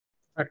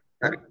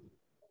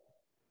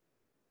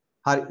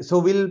Hari. So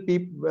we'll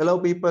allow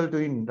people to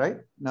in, right?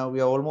 Now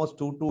we are almost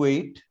 2 to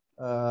 8.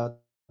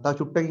 තා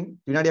චුට්ටකින්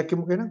විනාඩියක්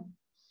යමු කෙනා.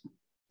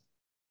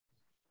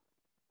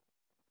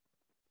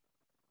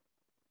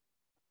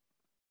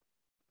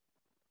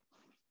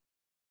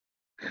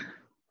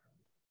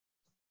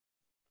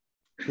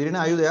 Irina,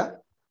 are you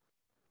there?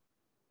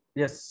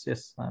 Yes,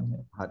 I'm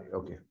here. Hari,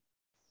 okay.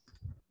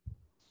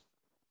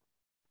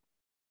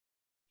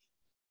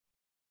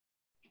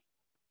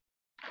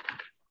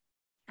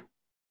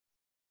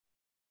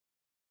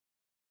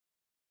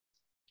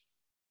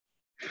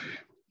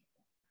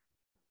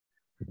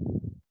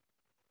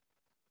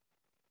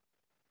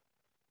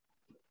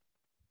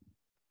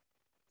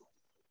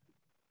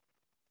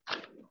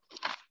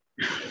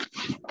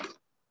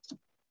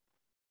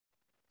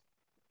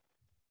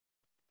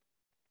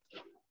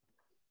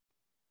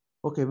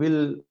 Okay,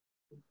 we'll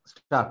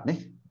start.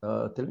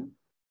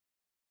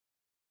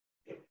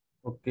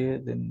 Okay,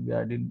 then we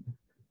added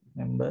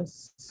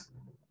members.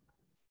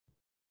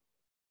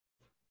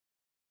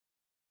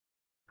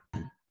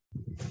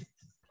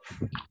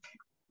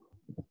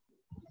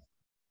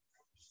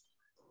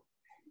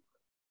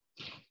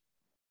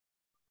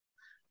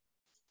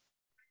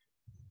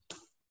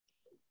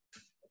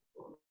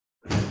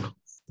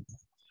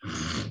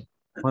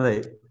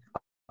 හොඳයි.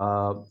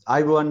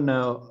 අයිබෝන්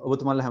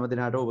ඔබතුමාලා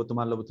හැමදිනාට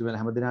ඔබතුමාලා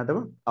හැමදිනාටම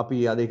අපි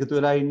අද එකතු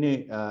වෙලා ඉන්නේ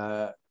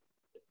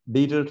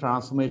ඩිජිටල්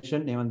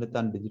ට්‍රාන්ස්ෆෝමේෂන් එහෙම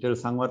නැත්නම් ඩිජිටල්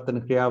සංවර්ධන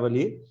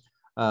ක්‍රියාවලියේ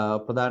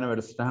ප්‍රධාන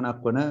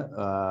වැඩසටහනක් වන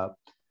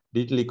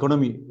ඩිජිටල්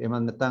ඉකොනොමි එහෙම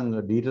නැත්නම්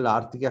ඩිජිටල්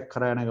ආර්ථිකයක්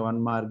කරා යන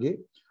ගමන් මාර්ගයේ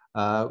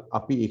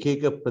අපි එක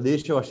එක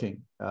ප්‍රදේශ වශයෙන්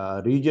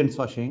රීජන්ස්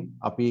වශයෙන්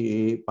අපි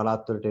මේ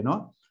පළාත් වලට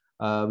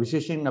එනවා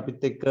විශේෂයෙන්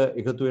අපිත් එක්ක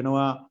එකතු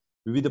වෙනවා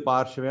විවිධ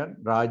පාර්ශවයන්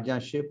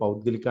රාජ්‍යාංශයේ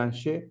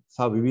පෞද්ගලිකාංශයේ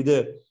සහ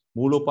විවිධ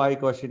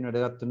මූලෝපායික වශයෙන්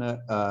වැඩගත් වෙන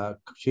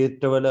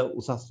ක්ෂේත්‍රවල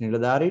උසස්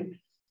නිලධාරීන්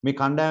මේ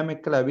කණ්ඩායම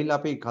එක්කලා ඇවිල්ලා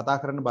අපි කතා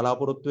කරන්න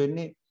බලාපොරොත්තු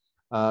වෙන්නේ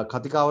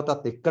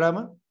කතිකාවතත්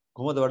එක්කම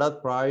කොහොමද වඩාත්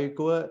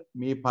ප්‍රායෝගිකව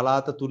මේ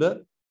පළාත තුල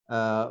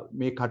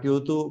මේ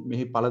කටයුතු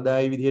මෙහි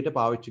ඵලදායී විදිහට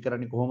පාවිච්චි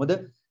කරන්නේ කොහොමද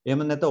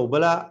එහෙම නැත්නම්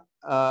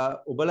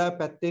ඔබලා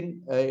පැත්තෙන්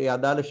ඒ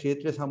අදාළ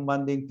ක්ෂේත්‍රය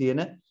සම්බන්ධයෙන්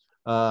තියෙන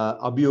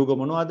අභියෝග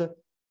මොනවද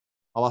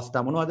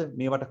අවස්ථා මොනවද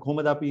මේවට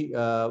කොහොමද අපි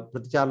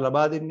ප්‍රතිචාර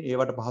ලබා දෙන්නේ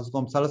ඒවට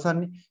පහසුකම්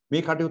සලසන්නේ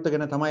මේ කටයුත්ත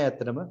ගැන තමයි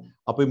ඇත්තටම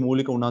අපේ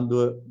මූලික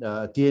උනන්දුව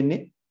තියෙන්නේ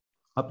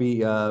අපි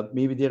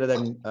මේ විදිහට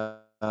දැන්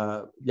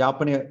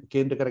යාපනය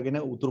කේන්ද්‍ර කරගෙන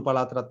උතුරු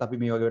පළාතටත්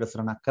අපි මේ වගේ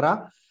වැඩසටහනක් කරා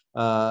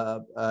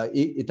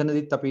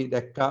එතනදිත් අපි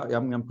දැක්කා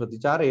යම්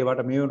ප්‍රතිචාර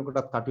ඒවට මේ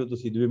වෙනකොටත්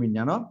කටයුතු සිදු වෙමින්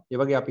යනවා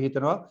ඒ වගේ අපි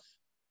හිතනවා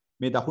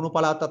මේ දකුණු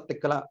පළාතත්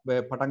එක්කලා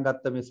පටන්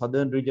ගත්ත මේ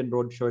සදර්න් රීජන්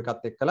රෝඩ් ෂෝ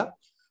එකත් එක්කලා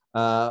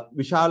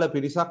විශාල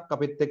පිරිසක්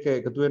අපිත් එක්ක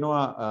එකතු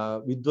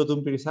වෙනවා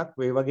විද්වතුන් පිරිසක්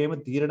ඒ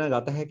වගේම තීරණ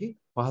ගත හැකි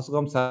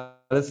පහසුකම්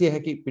සැලසිය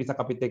හැකි පිරිසක්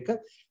අපිත් එක්ක.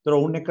 ඒතර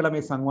ඔවුන් එක්කලා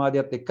මේ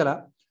සංවාදයත් එක්කලා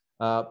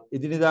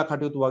ඉදිරියදා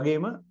කටයුතු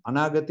වගේම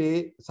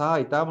අනාගතයේ සහ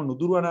ඊටාම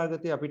නුදුරු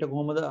අනාගතයේ අපිට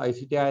කොහොමද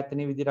ICT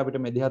ආයතනයේ විදිහට අපිට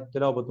මෙදිහත්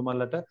වෙලා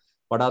ඔබතුමන්ලට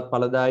වඩාත්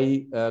ඵලදායී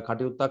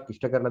කටයුත්තක්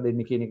ඉෂ්ට කරලා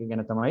දෙන්න කියන එක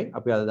ගැන තමයි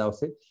අපි අද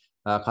දවසේ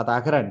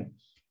කතා කරන්නේ.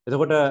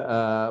 එතකොට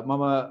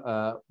මම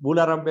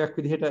මූලාරම්භයක්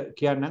විදිහට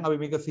කියන්නම් අපි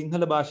මේක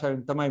සිංහල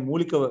භාෂාවෙන් තමයි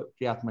මූලිකව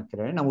ක්‍රියාත්මක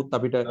කරන්නේ. නමුත්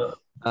අපිට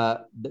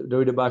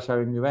ද්‍රවිඩ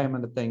භාෂාවෙන් වේවා එහෙම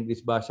නැත්නම්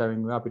ඉංග්‍රීසි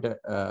භාෂාවෙන් වේවා අපිට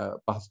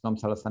පහසුකම්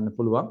සලසන්න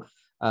පුළුවන්.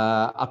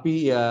 අපි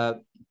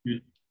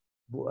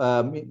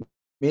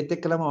මේත්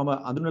එක්කලම මම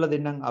අඳුනලා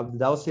දෙන්නම් අද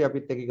දවසේ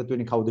අපිත් එක්ක එකතු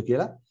වෙන්නේ කවුද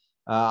කියලා.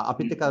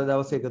 අපිත් එක්ක අද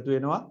දවසේ එකතු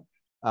වෙනවා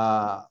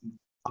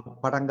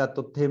පටන්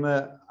ගත්තොත් එහෙම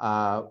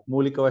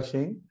මූලික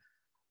වශයෙන්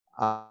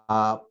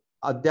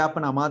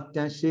අධ්‍යාපන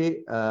අමාත්‍යාංශයේ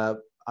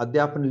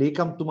අධ්‍යාපන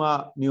ලේකම්තුමා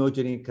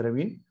නියෝජනය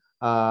කරමින්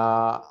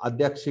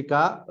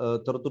අධ්‍යක්ෂිකා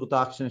තොරතුරු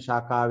තාක්ෂණ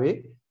ශාඛාවේ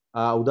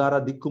උදාර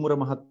දික්කුමර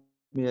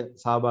මහත්මිය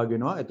සහභාගී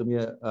වෙනවා.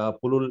 එතුමිය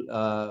පුළුල්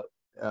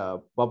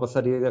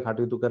වපසරියක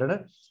කටයුතු කරන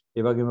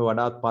ඒ වගේම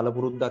වඩාත්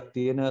පළපුරුද්දක්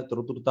තියෙන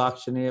තොරතුරු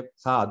තාක්ෂණය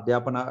සහ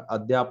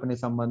අධ්‍යාපනය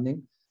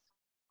සම්බන්ධයෙන්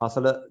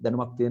අසල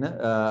දැනුමක් තියෙන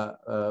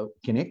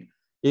කෙනෙක්.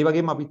 ඒ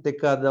වගේම අපිත්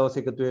එක්ක අද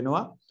දවසේ එකතු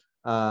වෙනවා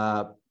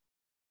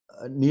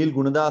නීල්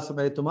ගුණදාස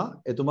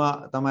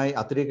එතුමා තමයි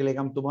අතිරේක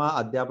ලේකම්තුමා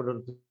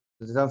අධ්‍යාපන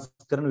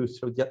ප්‍රතිසංස්කරණ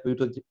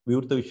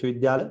විවෘත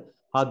විශ්වවිද්‍යාල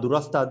හා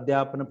දුරස්ථ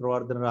අධ්‍යාපන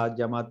ප්‍රවර්ධන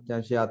රාජ්‍ය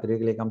අමාත්‍යාංශයේ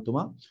අතිරේක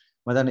ලේකම්තුමා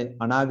මම දන්නේ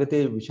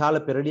අනාගතයේ විශාල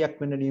පෙරළියක්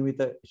වෙන්න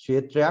නියමිත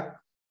ක්ෂේත්‍රයක්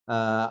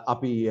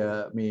අපි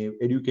මේ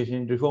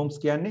এডুকেෂන් රිෆෝම්ස්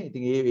කියන්නේ.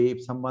 ඉතින් ඒ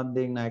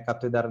සම්බන්ධයෙන්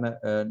නායකත්වයේ දරන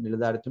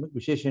නිලධාරීතුමෙක්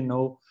විශේෂයෙන්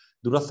ඔහු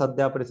දුරස්ථ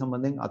අධ්‍යාපනය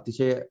සම්බන්ධයෙන්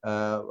අතිශය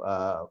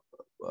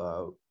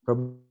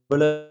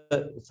ප්‍රබල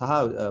සහ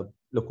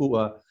ලොකු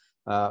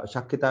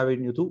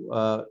ශක්්‍යතාවයෙන් යුතු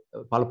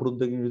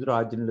පළපුරුද්දකින් යුතු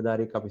රාජ්‍ය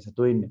නිලධාරියෙක් අපි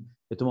සතු වෙන්නේ.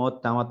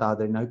 එතුමාවත් තාමත්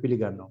ආදරෙන් අපි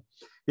පිළිගන්නවා.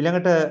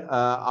 ඊළඟට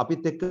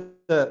අපිත් එක්ක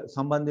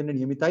සම්බන්ධ වෙන්න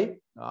නියමිතයි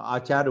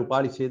ආචාර්ය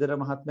උපාලි ශේදර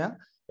මහත්මයා.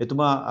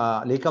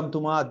 එතුමා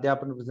ලේකම්තුමා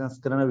අධ්‍යාපන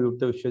ප්‍රතිසංස්කරණ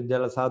විවෘත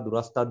විශ්වවිද්‍යාල සහ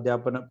දුරස්ථ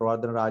අධ්‍යාපන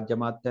ප්‍රවර්ධන රාජ්‍ය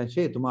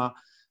අමාත්‍යාංශයේ එතුමා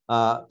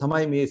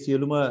තමයි මේ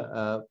සියලුම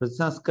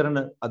ප්‍රතිසංස්කරණ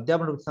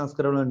අධ්‍යාපන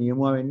ප්‍රතිසංස්කරණ වල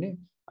නියමුවා වෙන්නේ.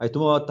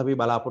 එතුමාවත් අපි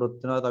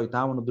බලාපොරොත්තු වෙනවා තව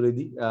ඉතාම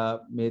නුදුරේදී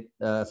මේ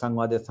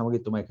සංවාදය සමග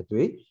එතුමා එකතු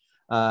වෙයි.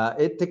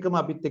 ඒත් එක්කම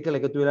අපිත් එක්ක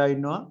එකතු වෙලා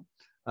ඉන්නවා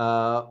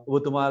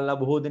ඔබතුමාලා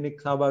බොහෝ දෙනෙක්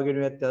සහභාගී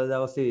වෙන්නේ අද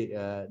දවසේ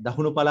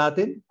දකුණු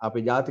පළාතෙන්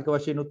අපේ ජාතික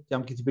වශයෙන් උත්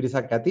යම් කිසි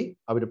පිරිසක් ඇති.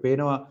 අපිට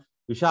පේනවා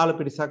විශාල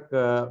පිරිසක්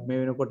මේ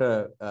වෙනකොට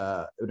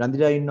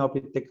රැඳිලා ඉන්නවා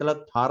අපිත් එක්කලා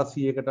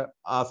 400කට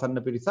ආසන්න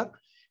පිරිසක්.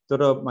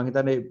 ඒතර මම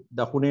හිතන්නේ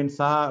දකුණෙන්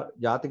සහ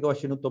ජාතික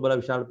වශයෙන් උත්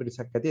ඔබලා විශාල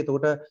පිරිසක් ඇති.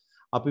 එතකොට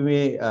අපි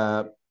මේ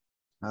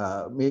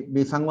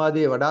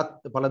සංවාදයේ වඩාත්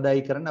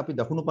ඵලදායී කරන්න අපි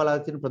දකුණු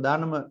පළාතේ තියෙන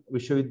ප්‍රධානම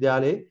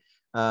විශ්වවිද්‍යාලයේ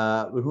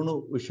විරුණු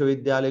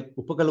විශ්වවිද්‍යාලයේ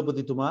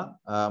උපකලපතිතුමා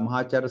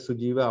මහාචාර්ය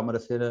සුජීව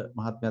අමරසේන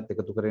මහත්මයාත්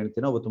එකතු කරගෙන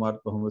තිනවා. ඔබතුමාට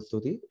බොහොම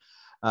ස්තුතියි.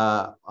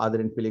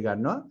 ආදරෙන්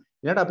පිළිගන්නවා.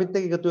 ඊළඟට අපිත්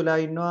එක්ක එකතු වෙලා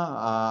ඉන්නවා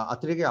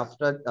අතිරේක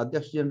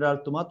අධ්‍යක්ෂ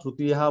ජෙනරාල්තුමා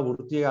තෘතීය හා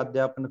වෘත්තීය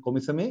අධ්‍යාපන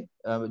කොමිසමේ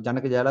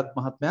ජනක ජයලත්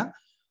මහත්මයා.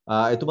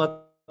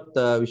 එතුමාත්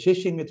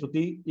විශේෂයෙන් මේ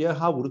තෘතීය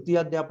හා වෘත්තීය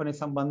අධ්‍යාපනය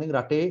සම්බන්ධයෙන්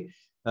රටේ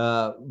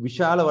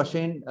විශාල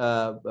වශයෙන්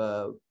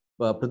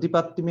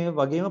ප්‍රතිපත්තිමය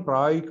වගේම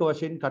ප්‍රායෝගික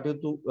වශයෙන්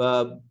කටයුතු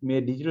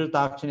මේ ඩිජිටල්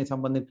තාක්ෂණය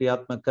සම්බන්ධයෙන්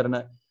ක්‍රියාත්මක කරන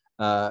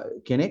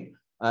කෙනෙක්.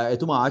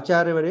 එතුමා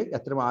ආචාර්යවරයෙක්.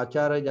 ඇත්තටම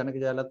ආචාර්ය ජනක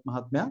ජයලත්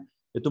මහත්මයා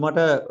එතුමාට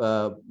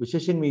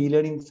විශේෂයෙන් මේ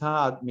e-learning සහ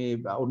මේ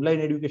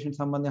online education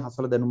සම්බන්ධයෙන්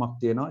හසල දැනුමක්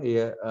තියෙනවා.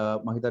 ඒ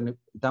මම හිතන්නේ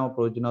ඉතාම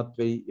ප්‍රයෝජනවත්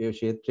වෙයි ඒ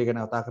ක්ෂේත්‍රය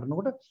ගැන කතා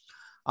කරනකොට.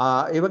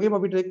 ඒ වගේම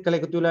අපිට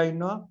එක්කලා එකතු වෙලා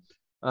ඉන්නවා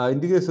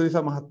ඉන්දිගේ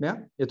සොයිසා මහත්මයා.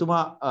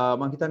 එතුමා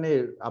මම හිතන්නේ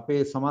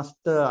අපේ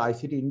සමස්ත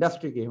ICT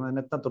ඉන්ඩස්ට්‍රි එකේ එහෙම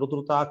නැත්නම්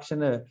තොරතුරු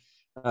තාක්ෂණ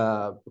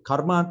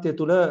කර්මාන්තය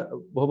තුළ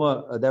බොහොම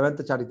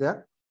දැවැන්ත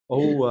චරිතයක්.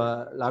 ඔහු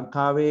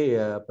ලංකාවේ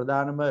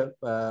ප්‍රධානම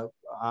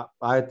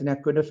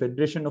ආයතනයක් වෙන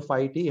Federation of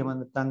IT එහෙම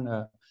නැත්නම්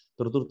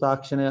තොරතුරු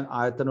තාක්ෂණ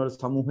ආයතනවල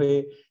සමූහයේ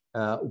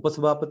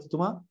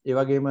උපසභාපතිතුමා. ඒ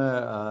වගේම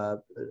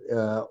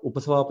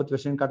උපසභාපති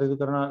වශයෙන් කටයුතු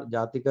කරන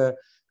ජාතික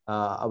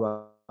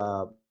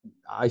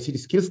ICT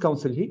Skills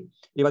Council හි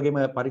ඒ වගේම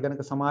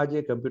පරිගණක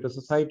සමාජයේ Computer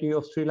Society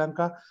of Sri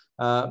Lanka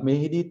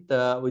මෙහිදීත්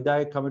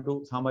විධායක කමිටු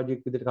සමාජික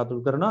විදිහට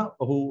කටයුතු කරනවා.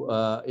 ඔහු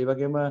ඒ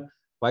වගේම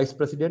Vice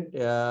President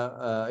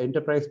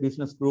Enterprise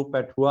Business Group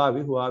at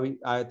Huawei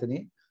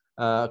ආයතනයේ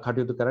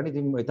කටයුතු කරන.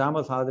 ඉතින්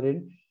ඊටාම සාදරයෙන්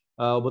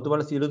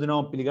ඔබතුමාලා සියලු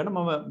දෙනාම පිළිගන්න.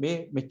 මම මේ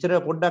මෙච්චර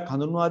පොඩ්ඩක්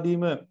හඳුන්වා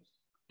දීම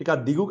ටිකක්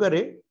දිගු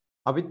කරේ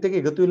අපිත් එක්ක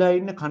එකතු වෙලා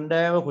ඉන්න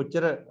කණ්ඩායම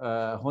කොච්චර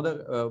හොඳ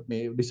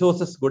මේ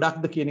රිසෝසස්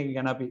ගොඩක්ද කියන එක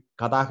ගැන අපි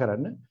කතා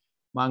කරන්න.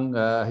 මම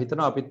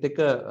හිතනවා අපිත් එක්ක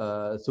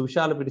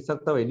සුවිශාල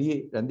පිරිසක් තව එළියේ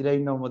රැඳිලා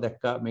ඉන්නවම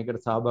දැක්කා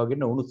මේකට සහභාගී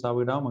වෙන්න උණුත්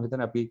සහභාගී වෙනවා. මම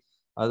හිතන්නේ අපි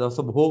අද දවස්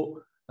බොහෝ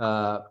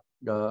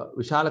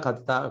විශාල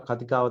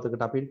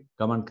කතිකාවතකට අපි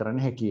ගමන්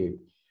කරන්න හැකි වේවි.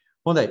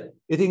 හොඳයි.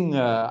 ඉතින්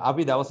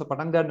අපි දවස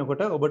පටන්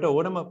ගන්නකොට ඔබට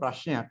ඕනම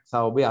ප්‍රශ්නයක් සහ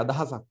ඔබේ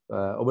අදහසක්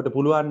ඔබට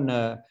පුළුවන්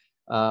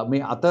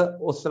මේ අත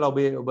ඔස්සලා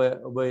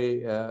ඔබේ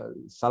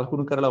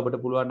සලකුණු කරලා ඔබට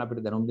පුළුවන්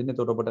අපිට දැනුම් දෙන්න.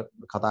 එතකොට ඔබට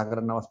කතා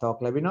කරන්න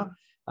අවස්ථාවක් ලැබෙනවා.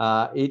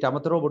 ඊට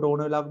අමතරව ඔබට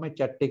ඕන වෙලාවක මේ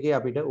chat එකේ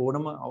අපිට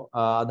ඕනම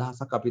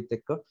අදහසක් අපිත්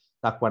එක්ක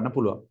දක්වන්න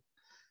පුළුවන්.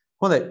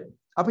 හොඳයි.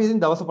 අපි ඉතින්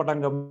දවස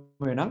පටන්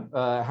ගමු වෙනම්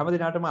හැම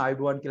දිනකටම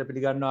ආයුබෝවන් කියලා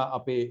පිළිගන්නවා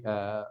අපේ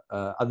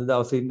අද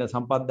දවසේ ඉන්න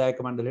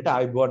සම්පත්දායක මණ්ඩලයට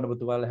ආයුබෝවන්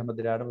ඔබතුමාලා හැම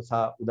දිනකටම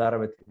උදාර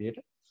වෙතියට.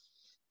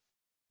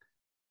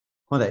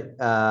 හොඳයි.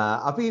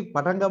 අපි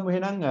පටන් ගමු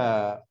එහෙනම්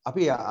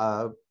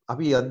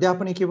අපි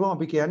අධ්‍යාපනය කියවම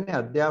අපි කියන්නේ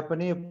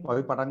අධ්‍යාපනයේ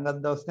අපි පටන්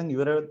ගත්ත දවස් ඉඳන්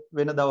ඉවර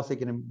වෙන දවසේ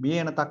කියන්නේ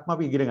මේ එන තක්ම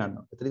අපි ඉගෙන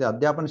ගන්නවා. ඒතරදී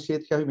අධ්‍යාපන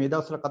ක්ෂේත්‍රය අපි මේ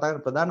දවස්වල කතා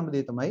කරන ප්‍රධානම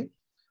දේ තමයි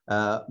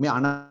මේ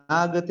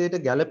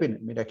අනාගතයට ගැළපෙන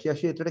මේ රැකියා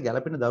ක්ෂේත්‍රයට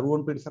ගැළපෙන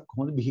දරුවෝ පිරිසක්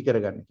කොහොමද බිහි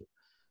කරගන්නේ කියලා.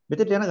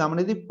 මෙතෙට යන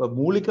ගමනේදී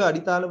මූලික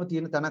අඩිතාලම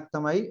තියෙන තැනක්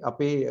තමයි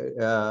අපේ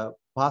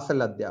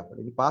පාසල් අධ්‍යාපනය.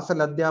 ඉතින්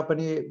පාසල්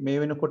අධ්‍යාපනයේ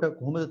මේ වෙනකොට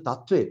කොහොමද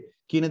තත්ත්වය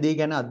කියන දේ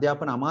ගැන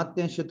අධ්‍යාපන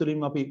අමාත්‍යාංශය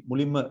තුලින් අපි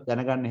මුලින්ම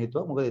දැනගන්න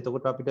හිතුවා. මොකද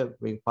එතකොට අපිට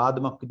මේ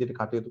පාදමක් විදිහට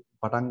කටයුතු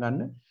පටන්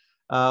ගන්න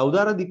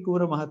උදාර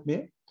දික්කුවර මහත්මිය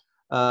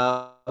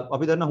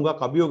අපි දන්න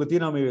හුඟක් අභියෝග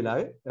තියෙනවා මේ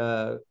වෙලාවේ.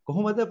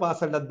 කොහොමද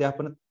පාසල්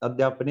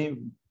අධ්‍යාපනයේ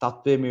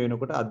තත්ත්වය මේ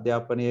වෙනකොට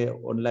අධ්‍යාපනයේ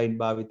ඔන්ලයින්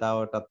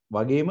භාවිතාවටත්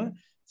වගේම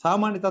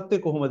සාමාන්‍ය තත්ත්වය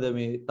කොහොමද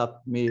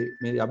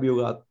මේ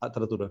අභියෝග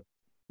අතරතුර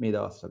මේ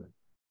දවස්වල?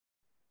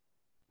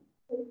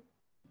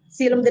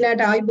 සියලුම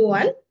දෙනාට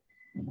ආයුබෝවන්.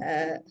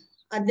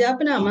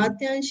 අධ්‍යාපන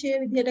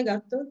අමාත්‍යාංශයේ විදිහට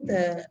ගත්තොත්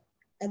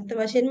ඇත්ත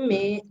වශයෙන්ම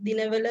මේ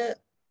දිනවල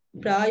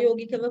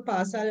ප්‍රායෝගිකව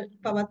පාසල්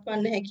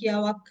පවත්වන්න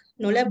හැකියාවක්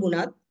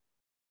නොලැබුණත්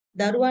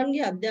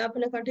දරුවන්ගේ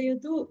අධ්‍යාපන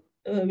කටයුතු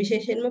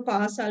විශේෂයෙන්ම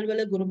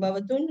පාසල්වල ගුරු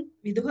භවතුන්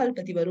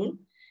විදුහල්පතිවරුන්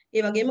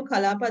ඒ වගේම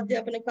කලාප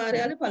අධ්‍යාපන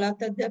කාර්යාල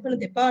පළාත් අධ්‍යාපන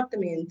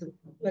දෙපාර්තමේන්තු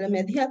වල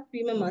මැදිහත්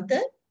වීම මත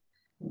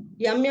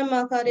යම්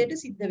ආකාරයට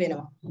සිද්ධ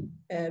වෙනවා.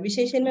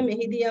 විශේෂයෙන්ම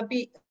මෙහිදී අපි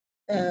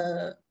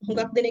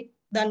හුඟක් දෙනෙක්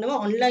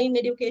දන්නවා ඔන්ලයින්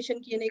এডুকেෂන්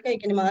කියන එක. ඒ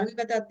කියන්නේ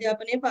මාර්ගගත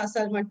අධ්‍යාපනයේ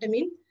පාසල්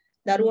මට්ටමින්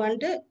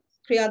දරුවන්ට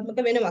ක්‍රියාත්මක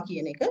වෙනවා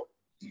කියන එක.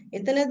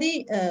 එතනදී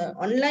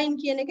ඔන්ලයින්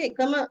කියන එක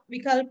එකම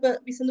විකල්ප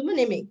විසඳුම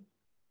නෙමෙයි.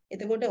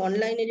 එතකොට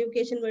ඔන්ලයින්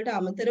এডুকেෂන් වලට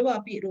අමතරව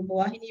අපි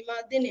රූපවාහිනී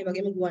මාධ්‍යෙන් ඒ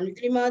වගේම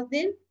ගුවන්විදුලි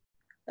මාධ්‍යෙන්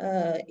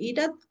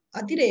ඊටත්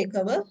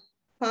අතිරේකව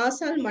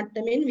පාසල්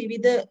මට්ටමින්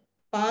විවිධ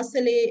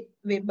පාසලේ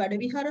වෙබ්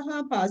අඩවි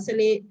හරහා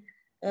පාසලේ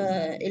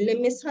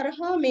LMS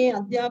හරහා මේ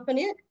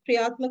අධ්‍යාපනය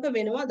ක්‍රියාත්මක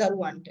වෙනවා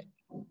දරුවන්ට.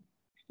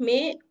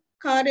 මේ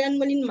කාර්යයන්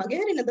වලින්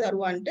මගහැරෙන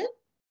දරුවන්ට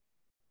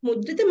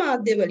මුද්‍රිත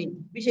මාධ්‍ය වලින්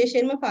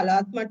විශේෂයෙන්ම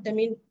පළාත්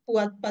මට්ටමින්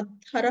පුවත්පත්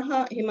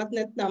හරහා එහෙමත්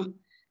නැත්නම්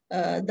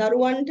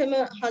දරුවන්ටම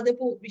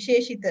හදපු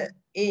විශේෂිත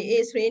ඒ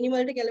ශ්‍රේණි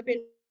වලට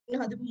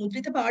ගැලපෙන්න හදපු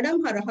මුද්‍රිත පාඩම්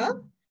හරහා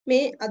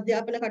මේ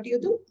අධ්‍යාපන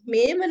කටයුතු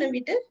මේ වන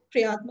විට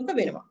ක්‍රියාත්මක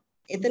වෙනවා.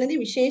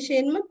 එතනදී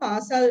විශේෂයෙන්ම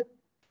පාසල්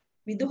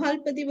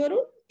විදුහල්පතිවරු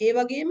ඒ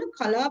වගේම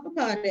කලාප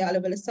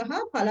කාර්යාලවල සහ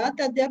පළාත්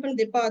අධ්‍යාපන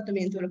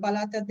දෙපාර්තමේන්තුවල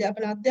පළාත්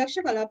අධ්‍යාපන අධ්‍යක්ෂ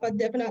කලාප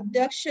අධ්‍යාපන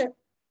අධ්‍යක්ෂ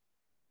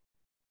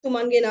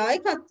තුමන්ගේ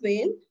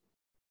නායකත්වයෙන්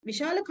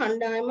විශාල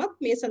කණ්ඩායමක්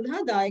මේ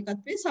සඳහා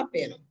දායකත්වයේ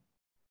සපයනවා.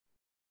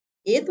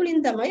 ඒ තුලින්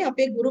තමයි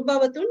අපේ ගුරු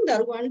භවතුන්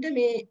දරුවන්ට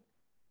මේ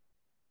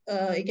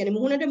ඒ කියන්නේ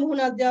මුහුණට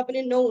මුහුණ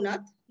අධ්‍යාපනය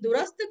නොවුනත්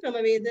දුරස්ත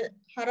ක්‍රමවේද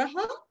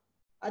හරහා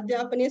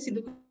අධ්‍යාපනය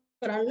සිදු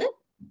කරන්න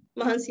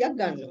මහන්සියක්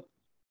ගන්නවා.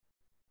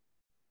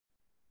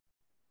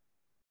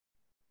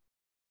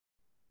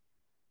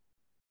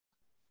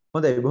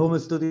 හොඳයි බොහොම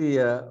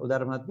ස්තුතියි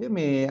උදාර මහත්මිය.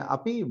 මේ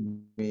අපි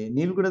මේ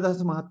නීල්ගුණදාස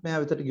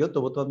මහත්මයා වෙතට ගියොත්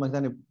ඔබතුමාත් මම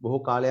හිතන්නේ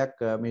බොහෝ කාලයක්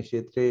මේ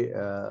ක්ෂේත්‍රයේ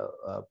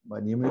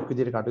නියමිත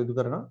විදිහට කටයුතු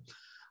කරනවා.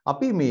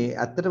 අපි මේ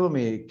ඇත්තටම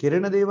මේ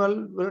කෙරෙන දේවල්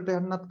වලට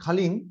යන්නත්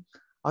කලින්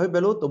අපි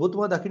බැලුවොත්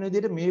ඔබතුමා දකින්න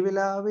විදිහට මේ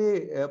වෙලාවේ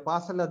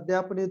පාසල්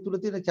අධ්‍යාපනය තුල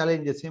තියෙන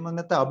චැලෙන්ජස් එහෙම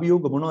නැත්නම්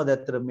අභියෝග මොනවද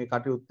ඇත්තට මේ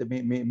කටයුත්ත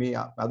මේ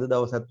අද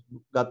දවසත්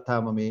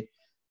ගත්තාම මේ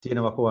තියෙන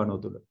වකවානුව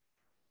තුල.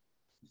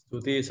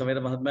 ස්තුතියි සමීර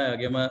මහත්මයා.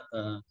 වගේම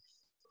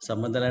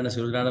සම්බන්ධලයන්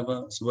සියලු දෙනාටම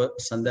සුබ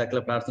සන්ධ්‍යා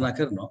කියලා ප්‍රාර්ථනා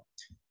කරනවා.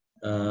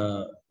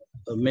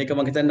 මේක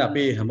මම හිතන්නේ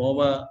අපි හැමෝම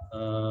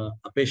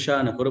අපේක්ෂා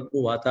නොකරපු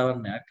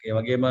වාතාවරණයක්. ඒ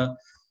වගේම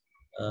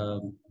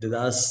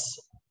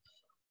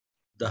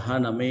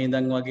 2019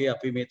 ඉඳන් වගේ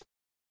අපි මේ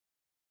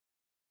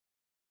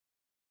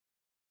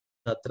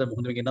අතර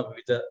මුහුණ ගෙන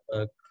විවිධ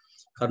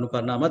කරුණු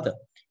කාරණා මත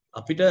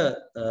අපිට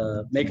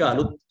මේක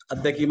අලුත්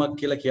අත්දැකීමක්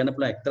කියලා කියන්න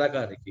පුළුවන් එක්තරා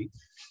කාර්යයකින්.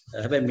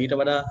 හැබැයි මීට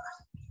වඩා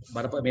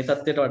මේ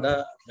තත්ත්වයට වඩා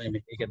ඒ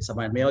කියන්නේ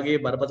සමාන මේ වගේ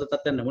බරපතල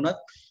තත්ත්වයක් නෙමුණත්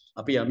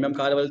අපි යම් යම්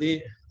කාලවලදී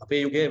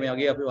අපේ යුගයේ මේ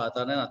වගේ අපි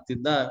වාතාවරණය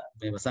අත්විඳා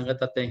මේ වසංගත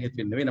තත්ත්වයෙන්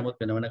හේතුවෙන් නෙවෙයි නමුත්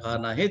වෙන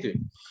කාරණා හේතුවෙන්.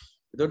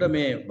 එතකොට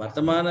මේ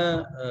වර්තමාන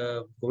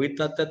කොවිඩ්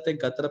තත්ත්වයට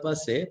ගතට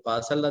පස්සේ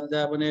පාසල්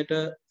අධ්‍යාපනයේට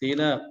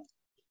තියෙන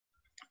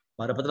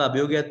බරපතල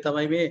අභියෝගයක්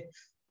තමයි මේ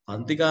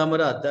පන්ති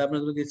කාමර අධ්‍යාපන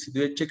තුළදී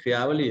සිදුවෙච්ච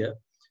ක්‍රියාවලිය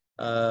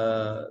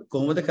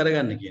කොහොමද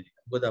කරගන්නේ කියන එක.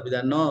 මොකද අපි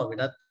දන්නවා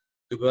වෙනත්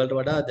යුගවලට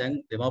වඩා දැන්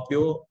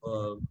දෙමාපියෝ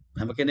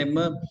හැම කෙනෙක්ම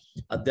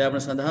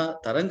අධ්‍යාපන සඳහා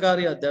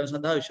තරංකාරී අධ්‍යාපන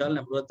සඳහා විශාල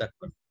නැඹුරුවක්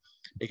දක්වනවා.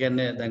 ඒ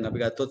කියන්නේ දැන් අපි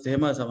ගත්තොත්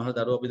එහෙම සමහර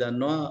දරුවෝ අපි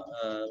දන්නවා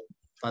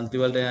පන්ති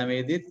වලට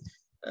යෑමේදීත්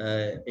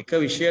එක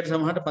විෂයයට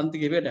සමහරට පන්ති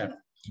කිහිපයට යනවා.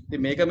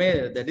 ඉතින් මේක මේ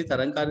දැඩි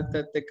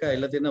තරංකාරීත්වයත් එක්ක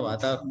ඇවිල්ලා තියෙන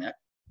වාතාවරණයක්.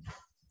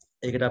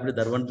 ඒකට අපිට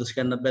දරුවන් දුස්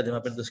කියන්නත් බෑ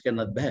දෙමාපියන් දුස්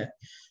කියන්නත් බෑ.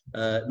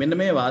 මෙන්න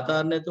මේ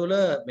වාතාවරණය තුළ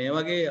මේ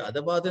වගේ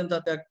අදපාතෙන්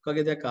තත්ත්වයක්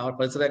වගේ දෙයක් ආවට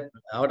පරිසරයක්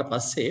ආවට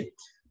පස්සේ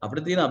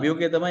අපිට තියෙන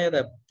අභියෝගය තමයි අර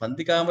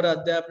පන්ති කාමර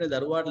අධ්‍යාපනයේ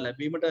දරුවාට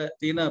ලැබීමට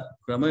තියෙන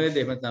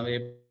ක්‍රමවේදය නැත්නම් මේ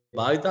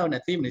භාවිතාව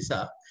නැතිවීම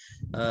නිසා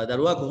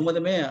දරුවා කොහොමද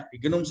මේ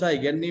ඉගෙනුම් සහ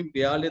ඉගැන්වීම්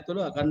ක්‍රියාවලිය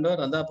තුළ අඛණ්ඩව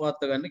රඳා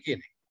පවත්වා ගන්න කියන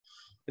එක.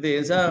 ඉතින් ඒ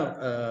නිසා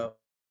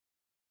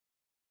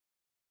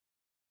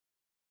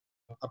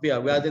අපි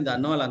අව්‍යාදයෙන්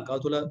දන්නවා ලංකාව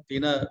තුළ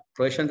තියෙන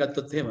ප්‍රොෆෙෂන්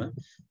ගත්තොත් එහෙම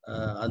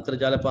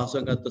අන්තර්ජාල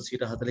පහසුකම් ගත්තොත්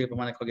 40%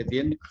 ප්‍රමාණයක් වගේ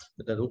තියෙන්නේ.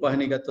 ඒත්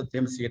රූපවාහිනිය ගත්තොත්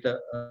එහෙම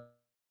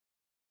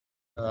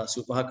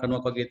 85%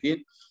 කණුවක් වගේ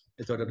තියෙන්නේ.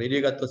 ඒතකොට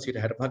රේඩියෝ ගත්තොත්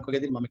 65% වගේ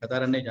තියෙන්නේ. මම කතා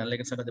කරන්නේ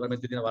ජනලේඛන සංඝ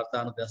දෙපාර්තමේන්තුවේ තියෙන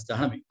වාර්තාන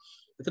 2019.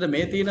 ඒතර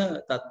මේ තියෙන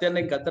තත්ත්වයන්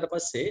එක්ක ගත්තට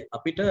පස්සේ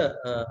අපිට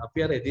අපි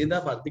අර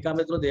එදිනදා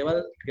පත්තිකාමයේ තුල දේවල්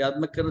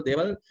ක්‍රියාත්මක කරන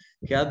දේවල්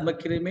ක්‍රියාත්මක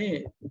කිරීමේ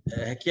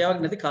හැකියාවක්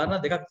නැති කාරණා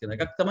දෙකක් තියෙනවා.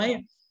 එකක් තමයි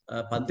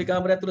පන්ති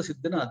කාමරය තුළ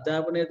සිද්ධ වෙන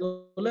අධ්‍යාපනය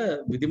තුළ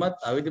විධිමත්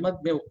අවිධිමත්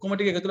මේ ඔක්කොම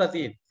ටික එකතුලා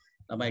තියෙනවා.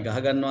 ළමයි ගහ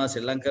ගන්නවා,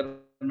 සෙල්ලම්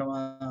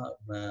කරනවා,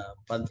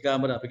 පන්ති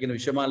කාමර අපි කියන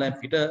විෂමාලයන්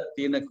පිට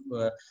තියෙන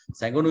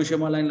සැඟුණු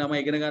විෂමාලයන් ළමයි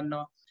ඉගෙන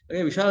ගන්නවා.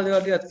 ඒ විශාල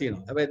දේවල් ටිකක්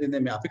තියෙනවා. හැබැයි ඉතින්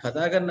මේ අපි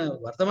කතා කරන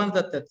වර්තමාන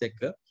තත්ත්වයට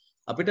එක්ක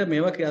අපිට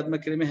මේවා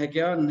ක්‍රියාත්මක කිරීමේ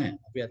හැකියාවක් නැහැ.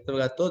 අපි ඇත්තව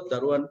ගත්තොත්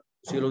දරුවන්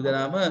සියලු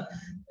දෙනාම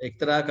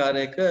එක්තරා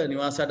ආකාරයක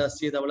නිවාස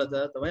අඩස්සිය දවල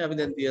තමයි අපි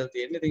දැන් තියලා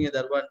තියෙන්නේ. ඉතින් ඒ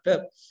දරුවන්ට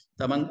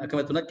Taman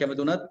අකමැතුණත්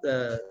කැමතුණත්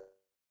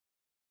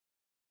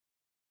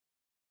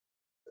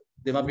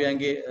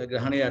දෙමාපියන්ගේ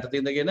ග්‍රහණය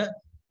යටතේ ඉඳගෙන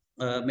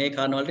මේ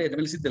කාර්යවලට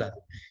එතෙමෙල සිද්ධ වෙලා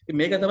තියෙනවා. ඉතින්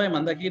මේක තමයි මම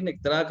දකින්නේ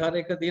එක්තරා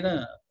ආකාරයක තියෙන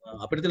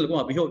අපිට තියෙන ලොකුම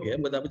අභියෝගය.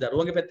 මොකද අපි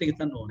දරුවන්ගේ පැත්තෙන්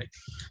හිතන්න ඕනේ.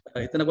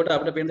 හිතනකොට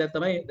අපිට පේන දෙයක්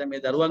තමයි දැන්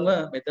මේ දරුවන්ව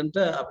මෙතනට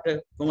අපිට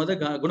කොහොමද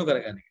ගුණ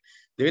කරගන්නේ.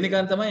 දෙවෙනි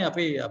කාරණා තමයි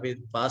අපි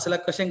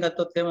පාසලක් වශයෙන්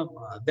ගත්තොත් එහෙම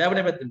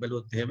අධ්‍යාපනය පැත්තෙන්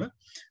බැලුවොත් එහෙම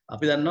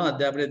අපි දන්නවා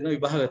අධ්‍යාපනයේ තියෙන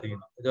විභාග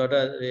තියෙනවා. ඒකට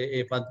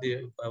ඒ පන්ති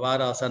වාර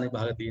අවසාන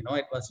විභාග තියෙනවා.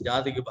 ඊට පස්සේ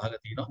ජාතික විභාග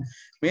තියෙනවා.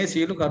 මේ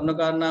සියලු කරුණු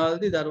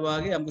කාරණාවලදී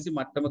දරුවාගේ යම්කිසි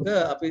මට්ටමක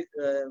අපි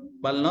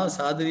බලනවා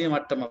සාධනීය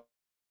මට්ටමක්.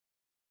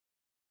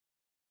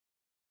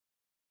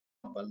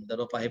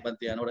 දරුවා පහේ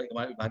පන්ති යනකොට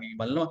විභාගයෙන්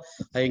බලනවා.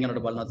 හයෙන්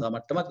යනකොට බලනවා තව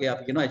මට්ටමක්. ඒ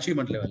අපි කියනවා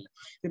achievement level.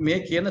 ඉතින් මේ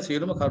කියන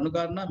සියලුම කරුණු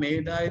කාරණා මේ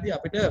විදායේදී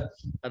අපිට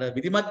අර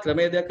විධිමත්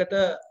ක්‍රමයකට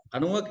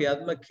අනුව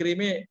ක්‍රියාත්මක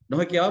කිරීමේ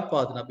නොහැකියාවක්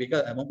පවතින. අපි ඒක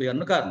හැමෝම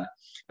කියන්න කාරණා.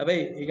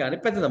 හැබැයි ඒක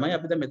අනිත් පැත්ත තමයි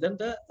අපි දැන්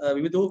මෙතනට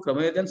විවිධ වූ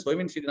ක්‍රමවේදයන්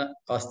සොයමින් සිටින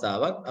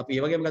අවස්ථාවක්. අපි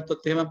ඒ වගේම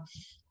ගත්තොත් එහෙම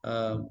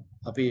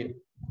අපි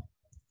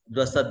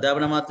දුරස්ථ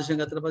අධ්‍යාපන අමාත්‍යාංශයෙන්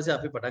ගත්තට පස්සේ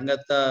අපි පටන්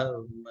ගත්තා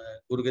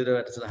ගුරු ගෙදර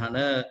වැඩසටහන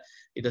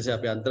ඊට පස්සේ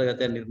අපි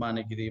අන්තර්ගතයන්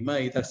නිර්මාණය කිරීම,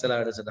 ඊතක්සලා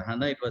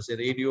වැඩසටහන, ඊට පස්සේ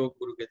රේඩියෝ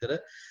කුරු ගෙදර,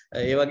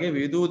 ඒ වගේ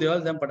විවිධ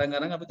දේවල් දැන් පටන්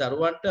ගන්න අපි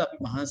දරුවන්ට අපි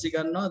මහන්සි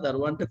ගන්නවා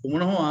දරුවන්ට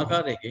කුමන හෝ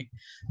ආකාරයකින්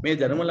මේ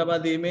දැනුම ලබා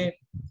දීමේ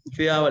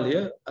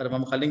ක්‍රියාවලිය අර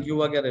මම කලින්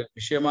කිව්වා වගේ අර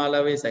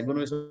විෂයමාලාවේ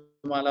සැඟුණු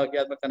විෂයමාලාව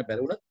ක්‍රියාත්මක කරන්න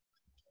බැරි වුණත්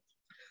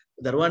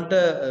දරුවන්ට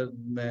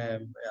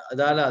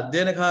අදාළ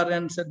අධ්‍යයන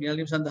කාර්යයන්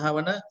නියැලීම සඳහා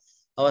වන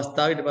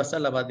අවස්ථාව ඊට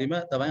පස්සේ ලබා දීම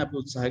තමයි අපි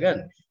උත්සාහ ගන්න.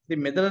 ඉතින්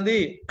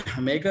මෙතනදී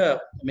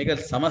මේක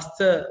සමස්ත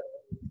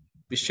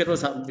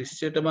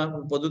විශ්වයටම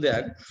පොදු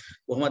දෙයක්.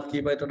 කොහොමත්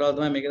කීපයට වඩා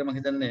තමයි මේකට මම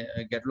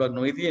හිතන්නේ ගැටලුවක්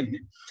නොවි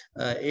තියෙන්නේ.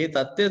 ඒ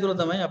தත්ත්වය තුළ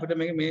තමයි අපිට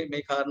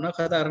මේ කාරණා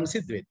කතා කරන්න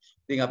සිද්ධ වෙන්නේ.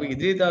 ඉතින් අපි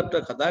ඉදිරියට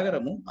කතා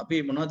කරමු. අපි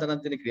මොනවද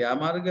තරම් තියෙන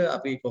ක්‍රියාමාර්ග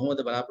අපි කොහොමද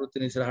බලාපොරොත්තු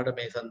වෙන ඉස්සරහට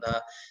මේ සඳහා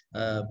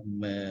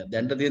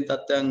දැනට තියෙන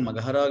තත්ත්වයන්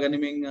මගහරවා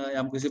ගැනීමෙන්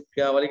යම් කිසි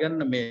ක්‍රියාවලිය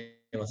ගන්න මේ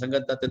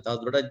වසංගත තත්ත්වය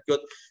තවදුරටත්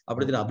ගියොත්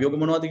අපිට තියෙන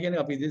අභියෝග මොනවද කියන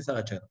එක අපි ඉදිරියට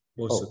සාකච්ඡා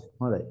කරමු.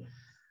 හොඳයි.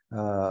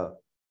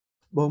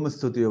 බොහොම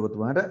ස්තුතියි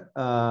ඔබතුමාට.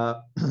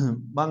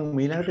 මම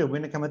ඊළඟට ඔබ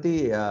වෙන කැමති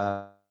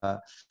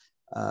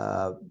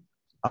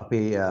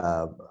අපේ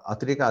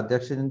අතිරේක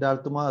අධ්‍යක්ෂ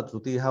ජෙනරාල්තුමා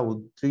තෘතීය හා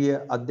උත්‍ත්‍රීය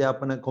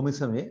අධ්‍යාපන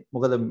කොමිසමේ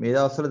මොකද මේ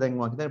දවස්වල දැන්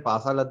මම හිතන්නේ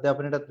පාසල්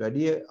අධ්‍යාපනයටත්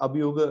වැඩි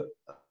අභියෝග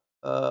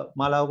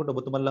මාලාවකට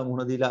ඔබතුමන්ලා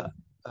මුහුණ දීලා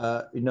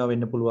ඉන්නවා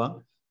වෙන්න පුළුවන්.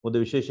 මොකද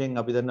විශේෂයෙන්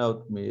අපි දන්නවා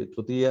මේ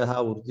තෘතීය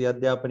හා වෘත්තීය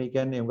අධ්‍යාපනය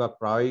කියන්නේ මොකක්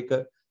ප්‍රායෝගික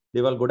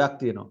දේවල් ගොඩක්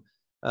තියෙනවා.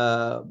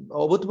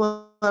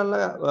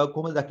 ඔබතුමාලා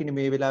කොහොමද දකින්නේ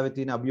මේ වෙලාවේ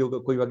තියෙන අභියෝග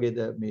කොයි වගේද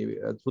මේ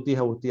තෘතීය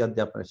හා වෘත්තීය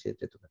අධ්‍යාපන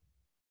ක්ෂේත්‍රය තුළ?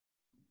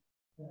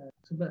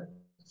 සුබ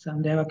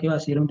සන්ධ්‍යාවක්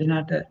වේවා සියලුම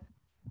දෙනාට.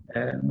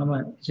 මම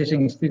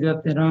විශේෂයෙන්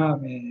ස්තුතිවත් වෙනවා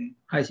මේ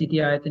ICT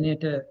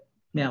ආයතනයට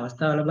මේ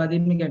අවස්ථාව ලබා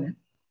දෙන්න ගැන.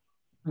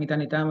 මම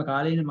හිතන්නේ ඊටාම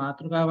කාලීන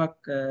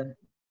මාතෘකාවක්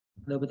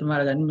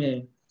ඔබතුමාලා ගන්න මේ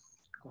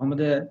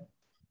කොහොමද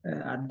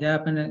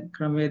අධ්‍යාපන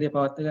ක්‍රමවේදය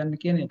පවත්වා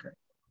ගන්න කියන එක.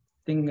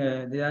 ඉතින්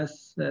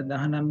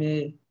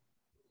 2019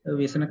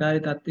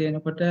 ව්‍යසනකාරී තත්ත්වය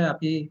එනකොට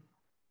අපි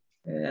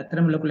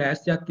ඇත්තටම ලොකු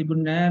ලෑස්තියක්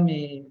තිබුණේ නැහැ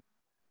මේ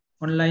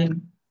ඔන්ලයින්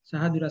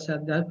සහ දුරස්ථ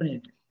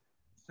අධ්‍යාපනයට.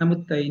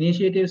 නමුත්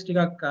ඉනිෂියේටිව්ස්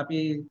ටිකක් අපි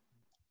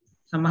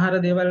සමහර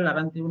දේවල්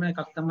අරන් තිබුණා.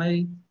 එකක් තමයි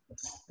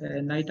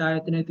නයිට්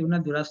ආයතනයේ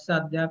තිබුණ දුරස්ථ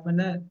අධ්‍යාපන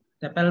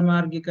තැපැල්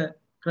මාර්ගික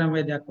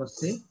ක්‍රමවේදයක්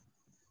ඔස්සේ.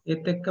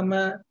 ඒත් එක්කම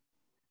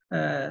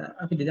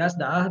අපි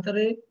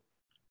 2014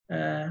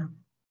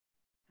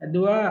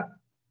 ඇදුවා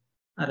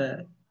අර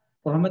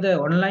කොහොමද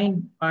ඔන්ලයින්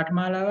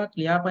පාඨමාලාවක්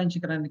ලියාපදිංචි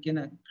කරන්න කියන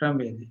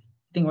ක්‍රමවේදය.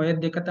 ඉතින් ඔය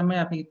දෙක තමයි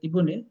අපි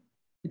තිබුණේ.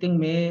 ඉතින්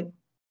මේ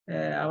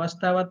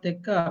අවස්ථාවත්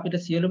එක්ක අපිට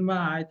සියලුම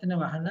ආයතන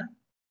වහලා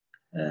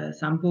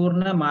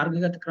සම්පූර්ණ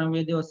මාර්ගගත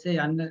ක්‍රමවේදය ඔස්සේ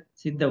යන්න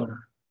සිද්ධ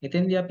වුණා.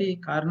 එතෙන්දී අපි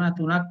කාරණා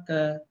තුනක්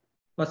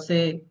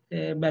ඔස්සේ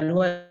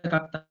බැලුවා. එකක්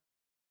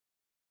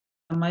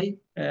තමයි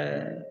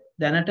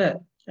දැනට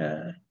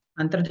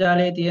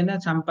අන්තර්ජාලයේ තියෙන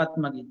සම්පත්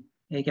මගින්.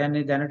 ඒ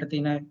කියන්නේ දැනට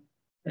තියෙන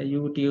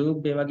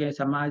YouTube ඒ වගේ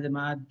සමාජ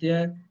මාධ්‍ය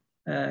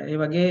ඒ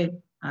වගේ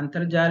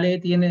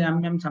අන්තර්ජාලයේ තියෙන යම්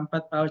යම්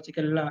සම්පත් පාවිච්චි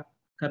කරලා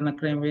කරන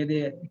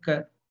ක්‍රමවේදයේ එක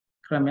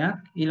ක්‍රමයක්.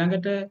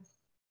 ඊළඟට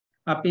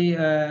අපි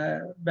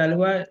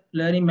බැලුවා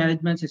ලර්නින්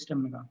මැනේජ්මන්ට්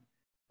සිස්ටම් එක.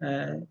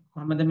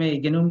 කොහොමද මේ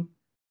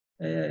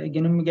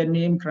ඉගෙනුම්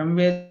ගැනීම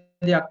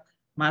ක්‍රමවේදයක්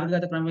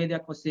මාර්ගගත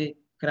ක්‍රමවේදයක් ඔස්සේ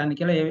කරන්න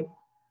කියලා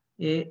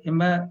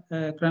එම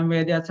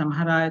ක්‍රමවේදයක්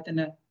සමහර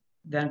ආයතන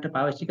දැනට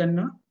පාවිච්චි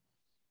කරනවා.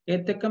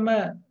 ඒත් එක්කම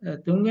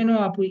තුන්වෙනි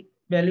අපි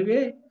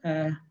බැලුවේ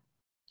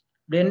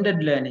blended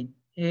learning.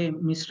 ඒ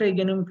මිශ්‍ර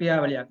ඉගෙනුම්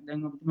ක්‍රියාවලියක්. දැන්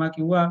ඔබතුමා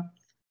කිව්වා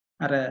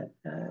අර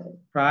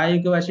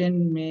ප්‍රායෝගික වශයෙන්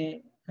මේ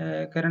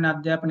කරන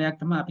අධ්‍යාපනයක්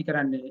තමයි අපි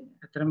කරන්නේ.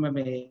 අතරම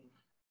මේ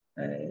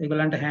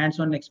ඒගොල්ලන්ට hands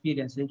on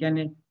experience. ඒ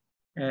කියන්නේ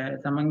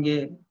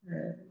තමන්ගේ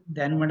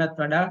දැනුමටත්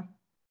වඩා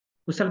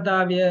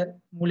කුසලතාවය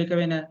මූලික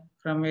වෙන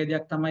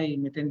ක්‍රමවේදයක් තමයි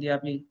මෙතෙන්දී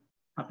අපි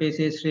අපේ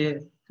ශාස්ත්‍රයේ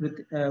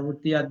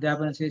වෘත්තීය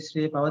අධ්‍යාපන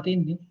ශාස්ත්‍රයේ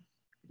පවතින්නේ.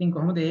 ඉතින්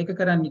කොහොමද ඒක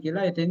කරන්න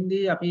කියලා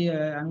එතෙන්දී අපි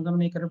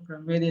අනුගමනය කරපු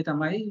ක්‍රමවේදය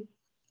තමයි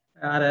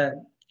අර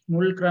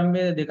මුල්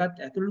ක්‍රමවේද දෙකත්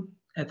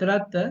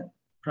ඇතුළත්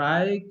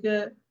ප්‍රායෝගික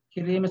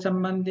කිරීම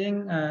සම්බන්ධයෙන්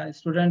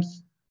ස්ටුඩන්ට්ස්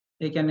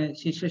ඒ කියන්නේ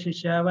ශිෂ්‍ය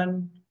ශිෂ්‍යාවන්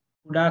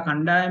උඩා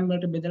කණ්ඩායම්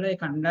වලට බෙදලා ඒ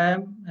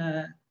කණ්ඩායම්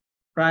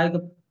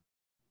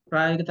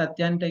ප්‍රායෝගික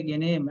තත්ත්වයන්ට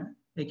ගෙනීම.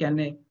 ඒ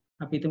කියන්නේ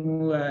අපි තුමු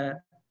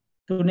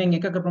 3න්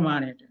 1ක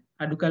ප්‍රමාණයට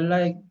අඩු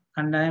කළා ඒ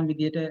කණ්ඩායම්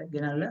විදියට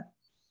ගෙනල්ලා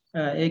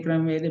ඒ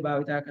ක්‍රමවේදේ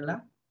භාවිතා කළා.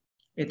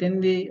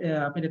 එතෙන්දී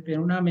අපිට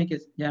පේුණා මේකේ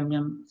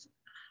යම්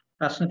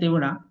ප්‍රශ්න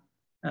තිබුණා.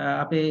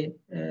 අපේ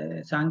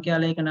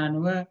සංඛ්‍යාලේඛන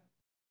අනුව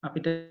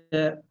අපිට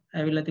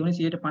ඇවිල්ලා තිබුණේ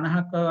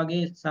 50%ක්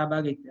වගේ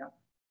සහභාගීත්වයක්.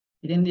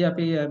 ඉතින්දී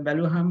අපි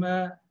බැලුවහම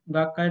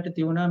ගොඩක් අයට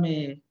තිබුණා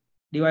මේ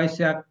ඩිවයිස්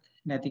එකක්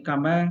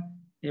නැතිකම,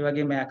 ඒ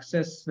වගේම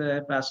ඇක්සස්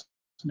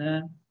ප්‍රශ්න,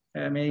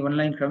 මේ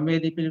ඔන්ලයින්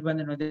ක්‍රමවේද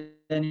පිළිබඳ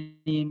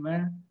නොදැනීම,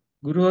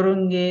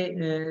 ගුරුවරුන්ගේ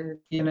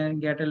තියෙන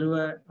ගැටලුව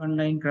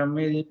ඔන්ලයින්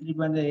ක්‍රමවේද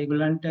පිළිබඳ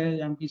ඒගොල්ලන්ට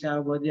යම්කිසි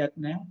අවබෝධයක්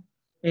නැහැ.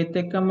 ඒත්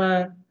එක්කම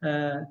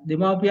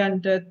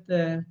දෙමව්පියන්ටත්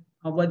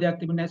අවබෝධයක්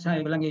තිබුණේ නැහැ සහ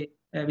ඒගොල්ලන්ගේ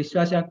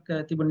විශ්වාසයක්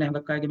තිබුණේ නැහැ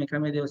මොකක් අයගේ මේ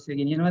ක්‍රමවේද ඔස්සේ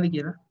ගෙනියනවාද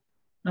කියලා.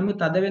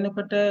 නමුත් අද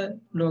වෙනකොට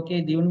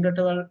ලෝකයේ දියුණු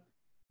රටවල්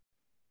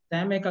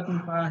සෑම එකක්ම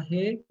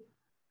පාහේ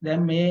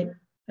දැන් මේ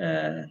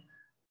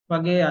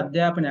වගේ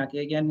අධ්‍යාපනයක්,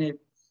 ඒ කියන්නේ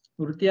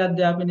වෘත්ති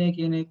අධ්‍යාපනය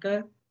කියන එක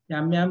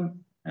යම් යම්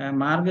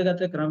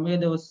මාර්ගගත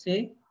ක්‍රමවේද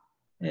ඔස්සේ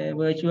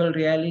virtual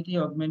reality,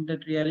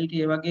 augmented reality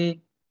ඒ වගේ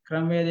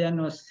ක්‍රමවේදයන්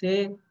ඔස්සේ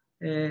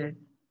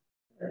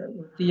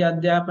වෘත්ති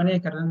අධ්‍යාපනය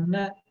කරන්න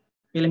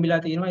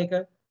පෙළඹිලා තියෙනවා. ඒක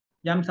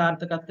යම්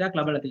සාර්ථකත්වයක්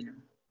ලබලා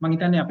තියෙනවා. මම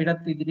හිතන්නේ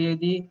අපිටත්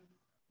ඉදිරියේදී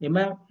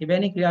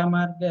එවැනි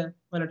ක්‍රියාමාර්ග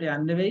වලට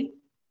යන්න වෙයි.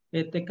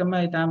 ඒත් එක්කම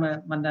ඊටාම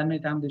මම දන්නවා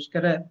ඊටාම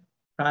දුෂ්කර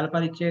කාල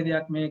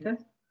පරිච්ඡේදයක් මේක.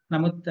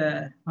 නමුත්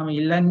මම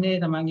ඉල්ලන්නේ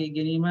තමන්ගේ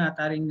ඉගෙනීම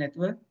අතාරින්න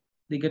නැතුව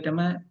දිගටම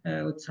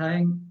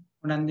උත්සාහයෙන්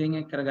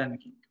උනන්දුවෙන් කරගන්න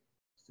කියලා.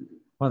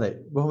 හොඳයි.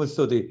 බොහොම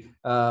ස්තුතියි.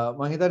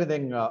 මම හිතන්නේ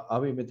දැන්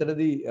අපි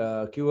මෙතනදී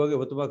කිව්වාගේ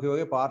ඔබතුමා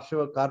කිව්වාගේ පාර්ශ්ව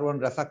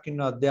කාර්යවන් රැසක්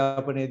ඉන්න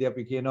අධ්‍යාපනයේදී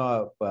අපි කියනවා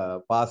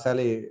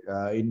පාසලේ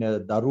ඉන්න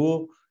දරුවෝ,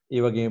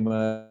 ඒ වගේම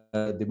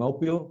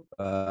දෙමව්පියෝ,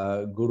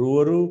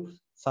 ගුරුවරු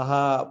සහ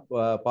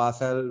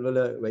පාසල් වල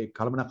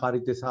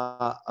කළමනාකාරීත්වය සහ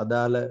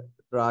අදාළ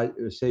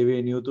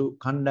සේවයේ නියුතු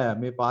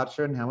කණ්ඩායම් මේ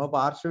පාර්ශවයන් හැම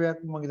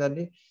පාර්ශවයක්ම මම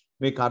හිතන්නේ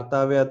මේ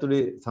කාර්යය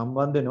ඇතුලේ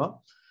සම්බන්ධ වෙනවා.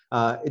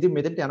 ඉතින්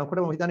මෙතෙන්ට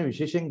යනකොට මම හිතන්නේ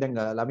විශේෂයෙන් දැන්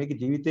ළමයිගේ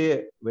ජීවිතයේ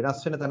වෙනස්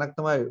වෙන තැනක්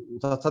තමයි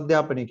උසස්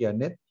අධ්‍යාපනය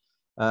කියන්නේ.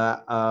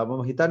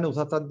 මම හිතන්නේ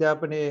උසස්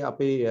අධ්‍යාපනයේ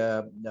අපේ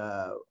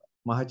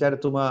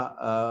මහාචාර්යතුමා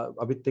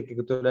අපිත් එක්ක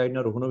එකතු වෙලා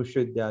ඉන්න රුහුණ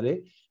විශ්වවිද්‍යාලයේ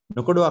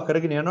නොකඩුවක්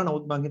කරගෙන යනවා.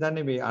 නමුත් මම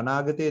හිතන්නේ මේ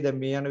අනාගතයේ දැන්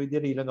මේ යන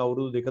විදිහට ඊළඟ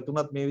අවුරුදු දෙක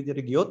තුනක් මේ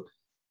විදිහට ගියොත්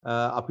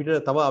අපිට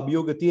තව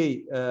අභියෝග තියෙයි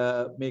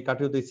මේ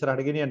කටයුතු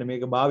ඉස්සරහට ගෙනියන්න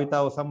මේක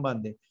භාවිතාව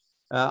සම්බන්ධයෙන්.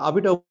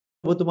 අපිට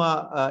ඔබතුමා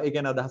ඒ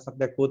ගැන අදහසක්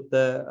දැක්වුවොත්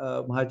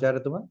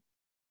මහාචාර්යතුමා.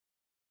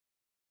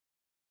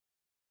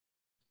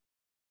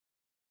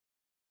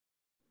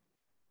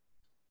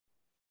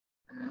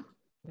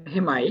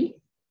 එහෙමයි.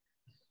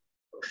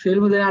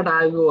 ෆිල්ම් දෙනාට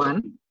ආයුබෝවන්.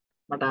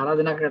 මට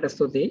ආරාධනා කරට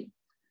ස්තුතියි.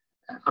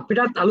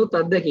 අපිටත් අලුත්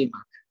අත්දැකීමක්.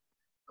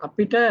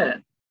 අපිට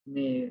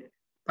මේ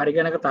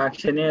පරිගණක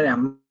තාක්ෂණයේ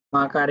යම්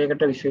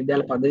ආකාරයකට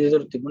විශ්වවිද්‍යාල පදවිය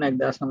තුර තිබුණ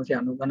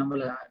 1990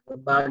 වල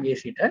විභාගයේ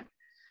සිට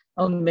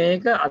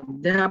මේක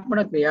අධ්‍යාපන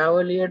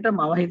ක්‍රියාවලියට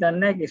මම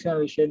හිතන්නේ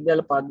කිසිම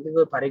විශ්වවිද්‍යාල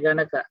පදවිය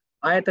පරිගණක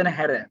ආයතන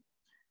හැර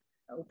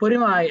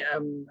උපරිම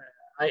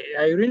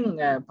අයුරින්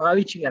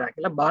පාවිච්චි කරා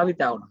කියලා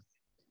භාවිතා වුණා.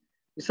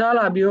 විශාල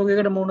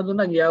අභියෝගයකට මුහුණ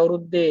දුන්නා ගිය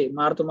අවුරුද්දේ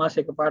මාර්තු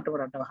මාසයේ එකපාරටම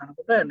රට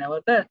වහනකොට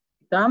නැවත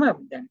ඊටාම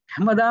දැන්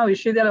හැමදාම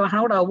විශ්වවිද්‍යාල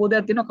වහනකොට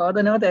අවබෝධයක් තියෙනවා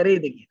කවදා නැවත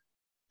ඇරෙයිද කියලා.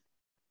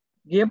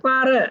 ගිය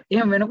පාර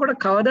එහෙම වෙනකොට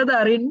කවදාද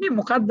අරින්නේ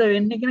මොකද්ද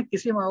වෙන්නේ කියන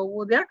කිසිම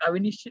අවබෝධයක්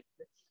අවිනිශ්චිත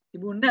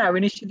තිබුණේ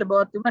අවිනිශ්චිත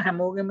බවක් තිබුණ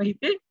හැමෝගෙම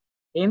හිතේ.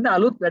 ඒ හින්දා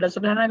අලුත්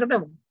වැඩසටහනකට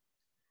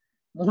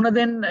මුහුණ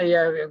දෙන්න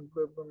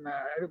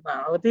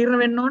අවතීර්ණ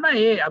වෙන්න ඕන.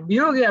 ඒ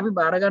අභියෝගය අපි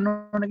බාර ගන්න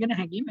ඕන කියන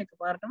හැඟීම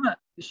එකපාරටම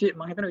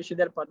මම හිතන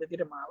විශ්වවිද්‍යාල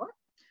පද්ධතියට මාවා.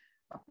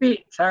 අපි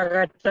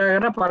සාකච්ඡා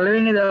කරන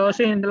පළවෙනි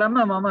දවසේ ඉඳලම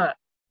මම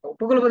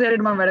උපකුලපති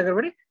හැටියට මම වැඩ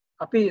කරපුවේ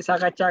අපි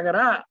සාකච්ඡා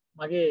කරා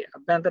මගේ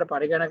අභ්‍යන්තර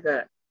පරිගණක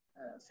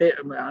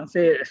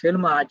අංශයේ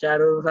ෆිල්ම්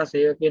ආචාර්යවරු සහ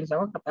සේවකයන්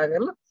සමග කතා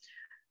කරලා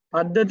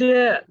පද්ධතිය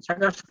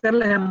සකස්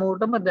කරලා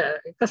හැමෝටම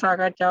එක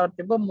සාකච්ඡාවක්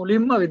තිබ්බ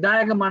මුලින්ම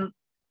විධායක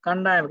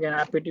කණ්ඩායම කියන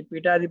අපිට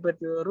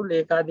පීඨාධිපතිවරු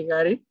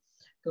ලේකාධිකාරී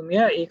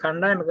තුමිය ඒ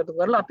කණ්ඩායම එකතු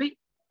කරලා අපි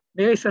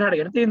මේක ඉස්සරහට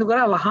ගෙන තීන්දුව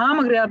කරා වහාම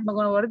ක්‍රියාත්මක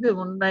වන වර්ග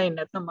ඔන්ලයින්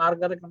නැත්නම්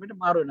මාර්ගගත ක්‍රමයට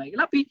මාරු වෙනවා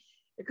කියලා අපි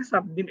එක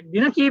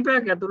දින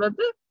කීපයක්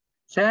ඇතුළත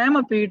සෑම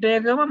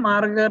පීඨයකම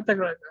මාර්ගගත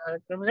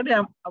ක්‍රමයකට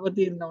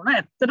අවතීර්ණ වුණා.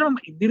 ඇත්තටම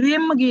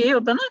ඉදිරියෙන්ම ගියේ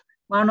උතන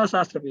මානව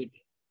ශාස්ත්‍ර පීඨය.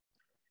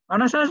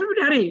 මානව ශාස්ත්‍ර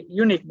පීඨය හරි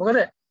යුනික්. මොකද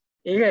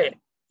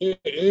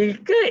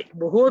ඒක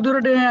බොහෝ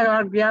දුරට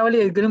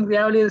ක්‍රියාවලිය ඉදිරිම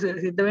ක්‍රියාවලිය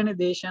සිද්ධ වෙන්නේ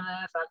දේශන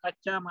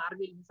සාකච්ඡා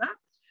මාර්ගය නිසා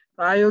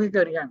ප්‍රායෝගික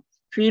නිකන්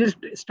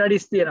ෆීල්ඩ්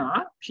ස්ටඩිස් තියෙනවා.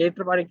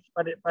 ක්ෂේත්‍ර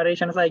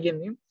පරීක්ෂණ සහ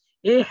ඉගෙනීම්.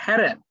 ඒ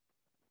හැර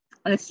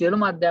අනිත්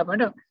සියලුම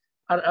අධ්‍යාපනයට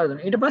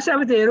ඊට පස්සේ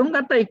අපි තේරුම්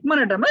ගත්ත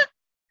ඉක්මනටම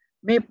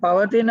මේ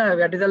පවතින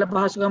යටිතල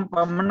පහසුකම්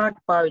පමණක්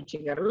පාවිච්චි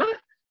කරලා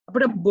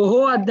අපිට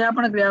බොහෝ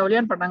අධ්‍යාපන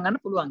ක්‍රියාවලියන් පටන් ගන්න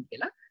පුළුවන්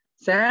කියලා.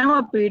 සෑම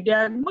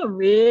පීඨයක්ම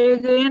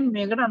වේගයෙන්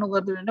මේකට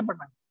අනුගත වෙන්න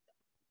පටන් ගත්තා.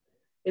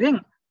 ඉතින්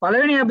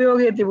පළවෙනි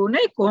අභියෝගය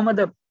තිබුණේ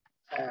කොහොමද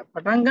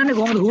පටන් ගන්න,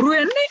 කොහොමද හුරු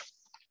වෙන්නේ,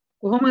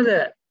 කොහොමද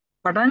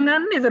පටන්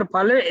ගන්න. ඒතර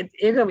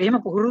ඒක එහෙම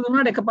පුහුණු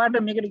දුන්නාට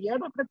එකපාරට මේකට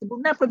ගියාට අපිට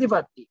තිබුණේ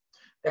ප්‍රතිපත්ති.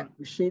 දැන්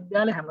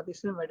විශ්වවිද්‍යාලේ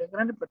හැමතිස්සෙම වැඩ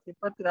කරන්නේ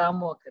ප්‍රතිපත්ති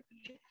රාමුවක්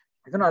ඇතුලේ.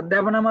 එතන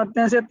අධ්‍යාපන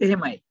අමාත්‍යාංශයත්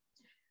එහෙමයි.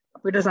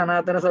 අපිට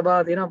සනාතන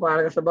සභාව තියෙනවා,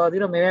 පාලක සභාව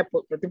තියෙනවා. මේ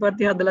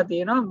ප්‍රතිපත්ති හදලා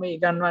තියෙනවා. මේ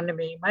ඉගන්වන්නේ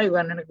මෙහිමයි,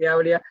 ඉගන්වන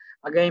ක්‍රියාවලිය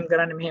අගයීම්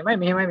කරන්නේ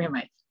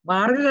මෙහිමයි.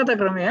 මාර්ගගත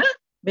ක්‍රමය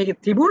මේක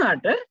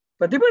තිබුණාට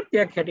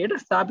ප්‍රතිපත්තියක් හැටියට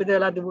ස්ථාපිත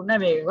වෙලා තිබුණේ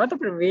නැහැ. මේකවත්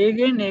අපිට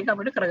වේගයෙන් ඒක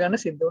අපිට කරගන්න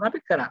සිද්ධ වුණා. අපි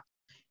කරා.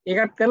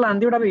 ඒකත් කරලා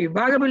අන්තිමට අපි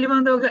විභාග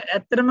පිළිබඳව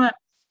ඇත්තටම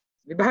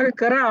විභාග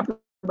කරා අපි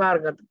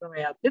මාර්ගගත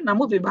ක්‍රමයට.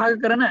 නමුත් විභාග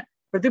කරන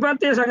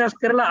ප්‍රතිපත්තිය සකස්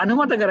කරලා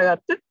අනුමත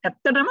කරගත්තත්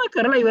ඇත්තටම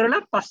කරලා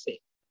ඉවරලා පස්සේ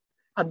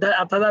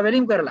අත්හදා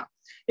බැලීම් කරලා.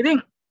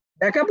 ඉතින්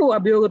දැකපු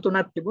අභියෝග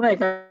තුනක් තිබුණා.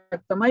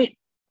 එකක් තමයි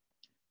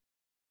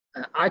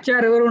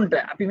ආචාර්යවරුන්ට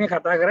අපි මේ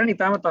කතා කරන්නේ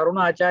ඊටාම තරුණ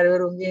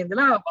ආචාර්යවරුන්ගේ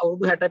ඉඳලා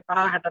අවුරුදු 65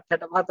 60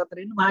 65 අතර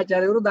ඉන්න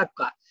මහාචාර්යවරු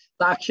දක්වා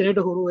තාක්ෂණයට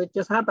හුරු වෙච්ච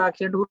සහ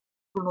තාක්ෂණයට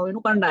හුරු නොවන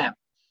කණ්ඩායම්.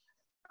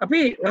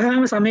 අපි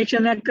වහාම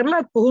සමීක්ෂණයක්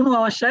කරලා පුහුණු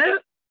අවශ්‍යය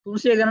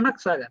 300 ගණනක්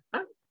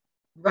සාගත්තා.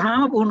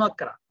 වහාම පුහුණුවක්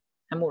කරා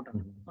හැමෝටම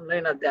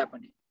ඔන්ලයින්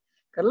අධ්‍යාපනය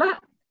කරලා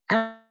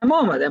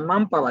හැමෝම දැන්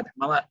මම පවත්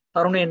මම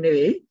තරුණයෙක්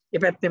නෙවෙයි ඒ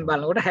පැත්තෙන්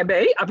බලනකොට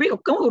හැබැයි අපි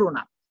ඔක්කොම හුරු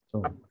වුණා.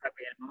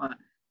 මම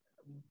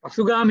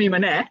පසුගාමීම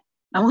නෑ.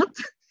 නමුත්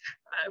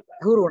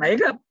හුරු වුණා.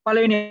 ඒක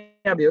පළවෙනි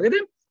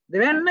අභියෝගය.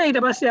 දෙවැන්න ඊට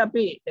පස්සේ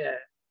අපි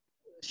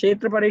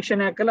ක්ෂේත්‍ර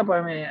පරීක්ෂණයක්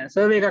කළා මේ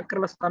සර්වේ එකක්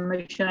කරලා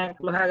සම්මීක්ෂණයක්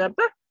කළා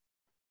හොයාගත්තා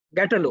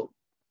ගැටලු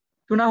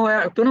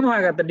තුනම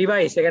හොයාගත්තා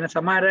ඩිවයිස් ඒ කියන්නේ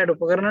සමහර අයට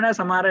උපකරණ නැහැ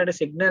සමහර අයට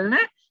සිග්නල්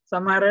නැහැ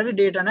සමහර අයට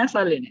ඩේටා නැහැ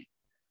සල්ලි නැහැ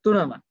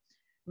තුනම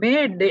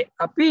මේ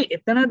අපි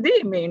එතනදී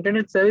මේ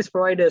ඉන්ටර්නෙට් සර්විස්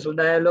ප්‍රොවයිඩර්ස්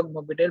ඩයලොග්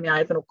මොබිටෙල් මේ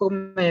ආයතන ඔක්කොම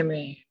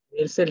මේ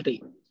LCLT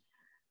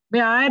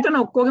මේ ආයතන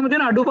ඔක්කොගෙම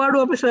තියෙන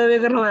අඩුපාඩු අපි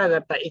සර්වේ කරලා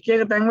හොයාගත්තා එක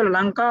එක තැන්වල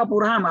ලංකාව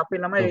පුරාම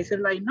අපි ළමයි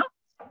ඉස්සෙල්ලා ඉන්නවා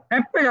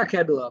මැප් එකක්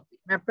හැදුවා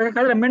අපි මැප් එක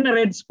හදලා මෙන්න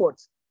රෙඩ්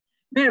ස්පොට්ස්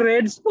මේ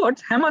රෙඩ්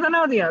ස්පොට්ස් හැමතැනම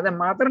තියෙනවා දැන්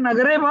මාතර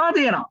නගරේ පවා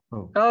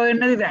තියෙනවා කව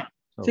වෙන්නේ නැති දැන්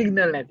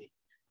සිග්නල් නැති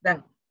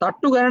දැන්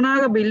තට්ටු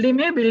ගණනාක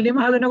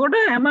බිල්ඩිම හදනකොට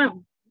හැම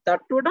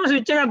තට්ටුවටම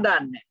ස්විච් එකක්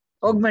දාන්නේ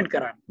ඔග්මන්ට්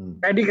කරන්න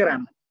වැඩි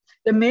කරන්න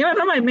දැන් මේවා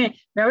තමයි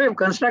මේ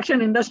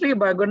කන්ස්ට්‍රක්ෂන් ඉන්ඩස්ට්‍රි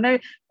එකේ ගොඩනේ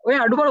ඔය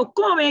අඩුපාඩු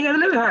ඔක්කොම මේක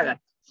ඇදලා විහාගත්තා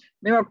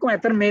මේ ඔක්කොම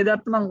ඇත්තට මේ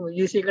දත් මම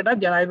UGC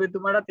එකටත්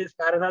ජනාධිපතිතුමාටත් ඒ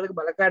කාර්යසාධක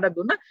බලකායටත්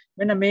දුන්නා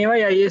මෙන්න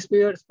මේවයි ISP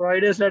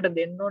ප්‍රොවයිඩර්ස් වලට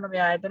දෙන්න ඕන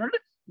මේ ආයතන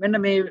වලට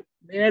මෙන්න මේ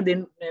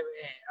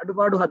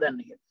අඩුපාඩු හදන්න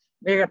කියලා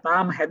මේක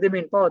තාම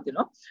හැදෙමින්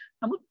පවතිනවා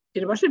නමුත්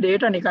ඊට පස්සේ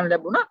ඩේටා නිකන්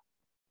ලැබුණා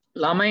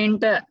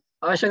ළමයින්ට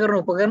අවශ්‍ය කරන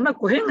උපකරණ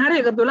කොහෙන්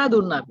හරි එකතු වෙලා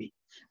දුන්නා අපි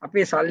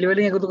අපේ සල්ලි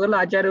වලින් එකතු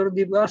කරලා ආචාර්යවරු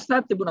දීපු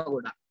අවස්ථාවක් තිබුණා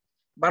ගොඩක්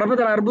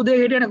බරපතල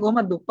අර්බුදයක හිටියනේ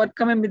කොහොමද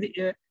දුප්පත්කමෙන්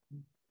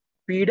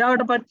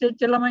පීඩාවට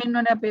පත්වෙච්ච ළමයි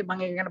ඉන්නවනේ අපේ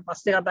මම ඒක ගැන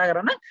පස්සේ කතා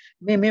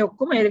කරන්න මේ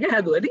ඔක්කොම ඒක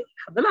හැදුවා. ඉතින්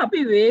හදලා අපි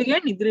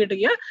වේගයෙන් ඉදිරියට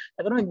ගියා.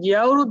 අතන ගිය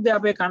අවුරුද්දේ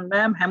අපේ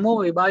කණ්ඩායම්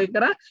හැමෝම විභාග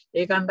කරා.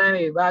 ඒ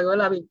කණ්ඩායමේ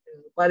විභාගවල අපි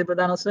උපාධි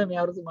ප්‍රදානෝත්සවය මේ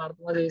අවුරුදු මාර්තු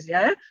මාසේ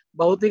 26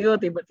 භෞතිකව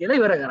තියලා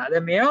ඉවර කරා.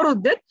 දැන් මේ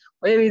අවුරුද්දෙත්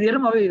ඔය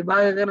විදිහටම අපි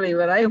විභාග කරලා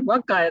ඉවරයි.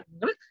 හුඟක්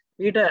ආයතනවල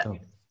ඊට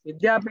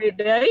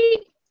විද්‍යාපීඨයයි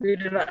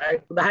පීඨ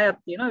 10ක්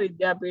තියෙනවා.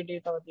 විද්‍යාපීඨය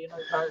තව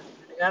තියෙනවා විභාග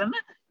කරන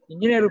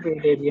ඉංජිනේරු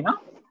පීඨය තියෙනවා.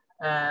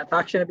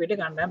 තාක්ෂණ පීඨේ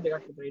කණ්ඩායම්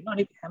දෙකක් විතර ඉන්නවා.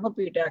 අනිත් හැම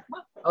පීඨයක්ම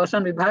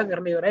අවසන් විභාග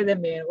කරලා ඉවරයි.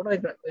 දැන් මේකට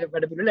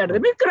වැඩ පිළිවෙල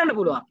යටතේ මේක කරන්න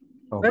පුළුවන්.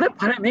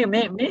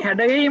 මේ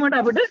හැඩගැයීමට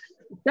අපිට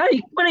ඉතා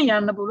ඉක්මනින්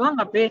යන්න පුළුවන්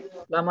අපේ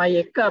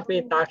ළමයි එක්ක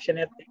අපේ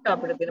තාක්ෂණයත් එක්ක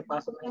අපිට තියෙන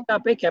පසුබිම එක්ක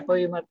අපේ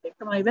කැපවීමත් එක්ක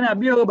මම හිතන්නේ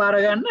අභියෝග බාර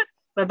ගන්න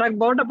රටක්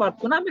බවට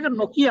පත් වුණා මේක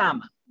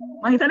නොකියාම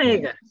මම හිතන්නේ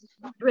ඒක.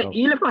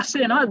 ඊළ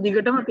පස්සේ එනවා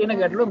දිගටම තියෙන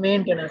ගැටලුව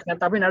මේන්ටෙනන්ස්.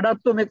 නැත්නම් අපි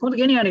නඩත්තු මේ කොහොමද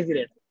ගෙනියන්නේ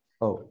ඉදිරියට.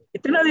 ඔව්.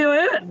 එතනදී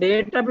ඔය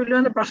ඩේටා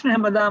පිළිබඳ ප්‍රශ්න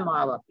හැමදාම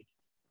ආවා අපිට.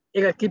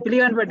 ඒක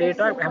පිළිගන්න බෑ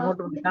ඩේටා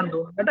හැමෝටම නිකන්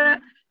දුන්නට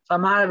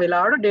සමහර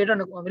වෙලාවට ඩේටා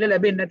නොමිලේ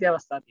ලැබෙන්නේ නැති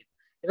අවස්ථා තියෙනවා.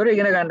 ඒකට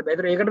ඉගෙන ගන්න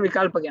බෑ. ඒකට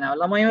විකල්ප ගෙනාවා.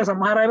 ළමයිව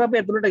සමහර අය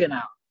අපි ඇතුළට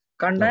ගෙනාවා.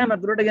 කණ්ඩායම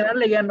ඇතුළට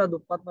ගෙනල්ලා ඉගෙනනවා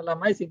දුප්පත්ම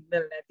ළමයි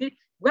සිග්නල් නැති.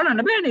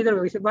 උගන්නන්න බෑනේ. ඒක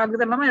 20 භාග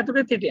විතර ළමයි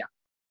ඇතුළට හිටියා.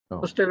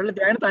 හොස්ටල් වල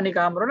තියාගෙන තනි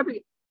කාමරවල අපි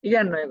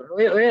ඉගෙනනවා ඒගොල්ලෝ.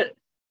 ඔය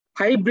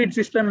හයිබ්‍රිඩ්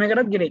සිස්ටම්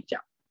එකකටත්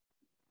ගෙනිච්චා.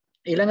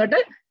 ඊළඟට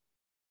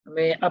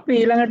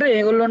අපි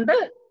ඒගොල්ලොන්ට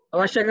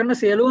අවශ්‍ය කරන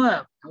සියලුම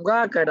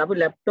හුඟාකට අපි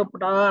ලැප්ටොප්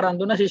අරන්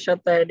දුන්න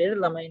ශිෂ්‍යත්ව හැටියට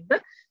ළමයින්ට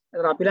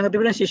අපි ළඟ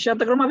තිබෙන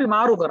ශිෂ්‍යත්ව ක්‍රම අපි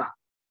මාරු කරා.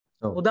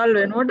 මුදල්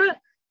වෙනුවට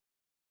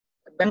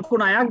බැංකු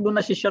ණයක්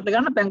දුන්න ශිෂ්‍යත්ව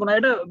ගන්න බැංකු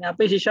ණයට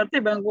අපේ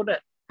ශිෂ්‍යත්වයේ බැංකුවට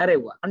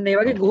හැරෙව්වා. අන්න ඒ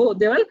වගේ ගොහෝ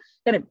දේවල්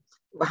يعني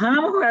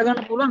වහාම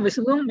හොයාගන්න පුළුවන්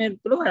විසඳුම් මේ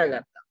තුල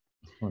හොයාගත්තා.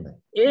 හොඳයි.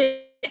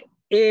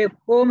 ඒ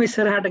කොහොම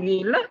ඉස්සරහට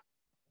ගිහිල්ලා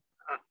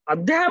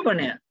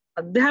අධ්‍යාපනය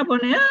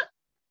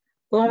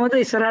කොහොමද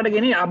ඉස්සරහට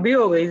ගෙනියන්නේ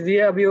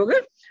අභියෝග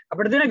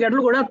අපිට තියෙන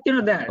ගැටලු ගොඩක්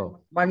තියෙනවා දැන්.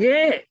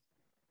 මගේ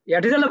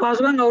යටිතල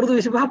පහසුකම් අවුරුදු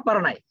 25ක්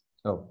පරණයි.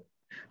 ඔව්.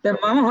 දැන්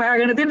මම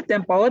හොයාගෙන තියෙන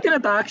දැන් පවතින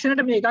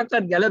තාක්ෂණයට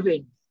මේකක්වත්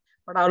ගැලපෙන්නේ.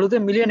 මට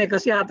අලුතෙන් මිලියන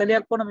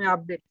 140ක් වුණා මේ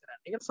අප්ඩේට් කරන්න.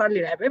 ඒකට සල්ලි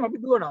නැහැ. හැබැයි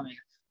අපි දුවනවා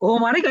මේක.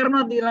 කොහොම හරි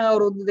කරනවා ඊළඟ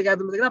අවුරුදු දෙක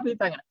ඇතුළත කියලා අපි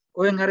හිතාගෙන.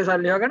 කොහෙන් හරි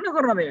සල්ලි හොයාගන්න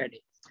කරනවා මේ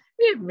වැඩේ.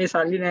 මේ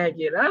සල්ලි නැහැ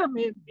කියලා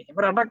මේ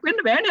මෙහෙම රටක්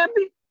වෙන්න බෑනේ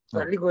අපි.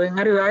 සල්ලි කොහෙන්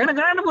හරි හොයාගෙන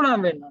කරන්න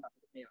පුළුවන් වෙන්න ඕන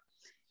අපිට මේවා.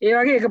 ඒ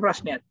වගේ එක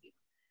ප්‍රශ්නයක්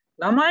තියෙනවා.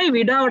 ළමයි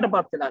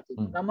විඩාවටපත් වෙලා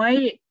තියෙනවා.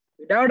 ළමයි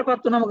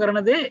විඩාවටපත් වුණාම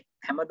කරන දේ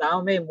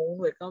හැමදාම මේ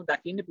මූණු එකම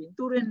දකින්න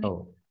පින්තූරෙන්නේ.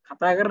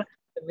 කතා කරන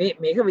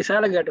මේක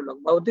විශාල ගැටලුවක්.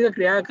 භෞතික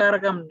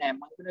ක්‍රියාකාරකම් නැහැ.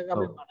 මම හිතන්නේ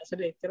අපේ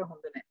මනසට එච්චර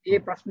හොඳ නැහැ. ඒ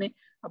ප්‍රශ්නේ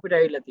අපිට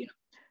ඇවිල්ලා තියෙනවා.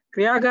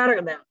 ක්‍රියාකාරක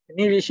දැන්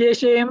මේ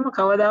විශේෂයෙන්ම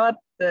කවදාවත්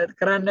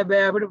කරන්න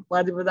බෑ අපිට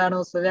උපාධි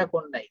ප්‍රදානෝත්සවයක්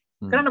ඔන්නයි.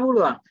 කරන්න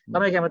පුළුවන්.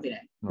 තමයි කැමති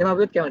නැහැ.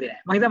 දෙමාපියොත් කැමති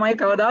නැහැ. මම හිතා මම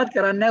කවදාවත්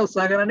කරන්නේ නැහැ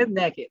උත්සාහ කරන්නේත්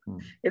නැහැ කියලා.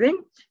 ඉතින්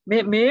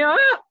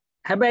මේවා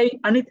හැබැයි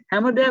අනිත්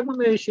හැම දෙයක්ම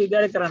මේ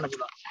විශ්වවිද්‍යාලය කරන්න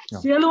පුළුවන්.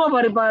 සියලුම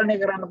පරිපාලනය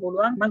කරන්න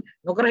පුළුවන්. මම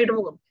නොකර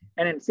හිටපු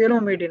يعني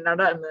සියලුම මීටින්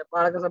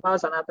පාලක සභාව,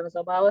 සනාතන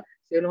සභාව,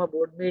 සියලුම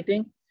බෝඩ්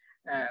මීටින්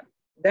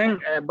දැන්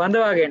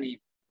බඳවා ගැනීම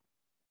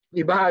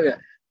විභාග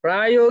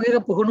ප්‍රායෝගික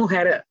පුහුණු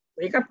හැර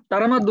ඒක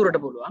තරමක් දුරට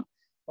පුළුවන්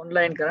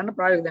ඔන්ලයින් කරන්න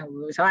ප්‍රායෝගික දැන්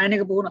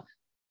රසායනික පුහුණු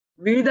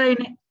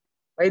විවිධයිනේ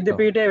වෛද්‍ය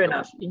පීඨය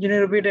වෙනස්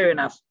ඉංජිනේරු පීඨය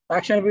වෙනස්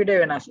තාක්ෂණ පීඨය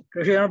වෙනස්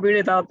කෘෂි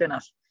පීඨය තවත්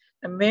වෙනස්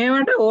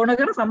මේවට ඕන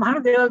කර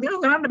සමහර දේවල්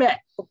තියෙනවා කරන්න බෑ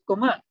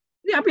ඔක්කොම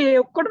ඉතින් අපි ඒ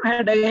ඔක්කොටම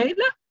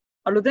හැඩගැහිලා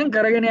අලුතෙන්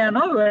කරගෙන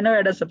යනවා වෙන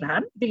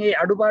වැඩසටහන් ඉතින් ඒ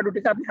අඩුපාඩු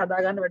ටික අපි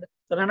හදාගන්න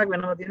වැඩසටහනක්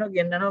වෙනම තියෙනවා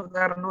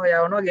ගෙන්නනවා කරනවා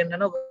යවනවා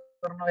ගෙන්නනවා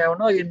කරනවා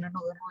යවනවා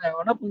ගෙන්නනවා කරනවා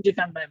යවනවා පුංචි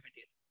කණ්ඩායම්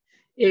හැටියට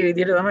ඒ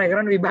විදිහට තමයි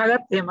කරන්නේ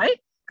විභාගත් එහෙමයි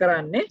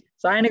කරන්නේ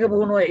සායනික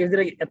පුහුණුව ඒ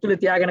විදිහට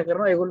ඇතුලේ තියාගෙන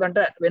කරනවා. ඒගොල්ලන්ට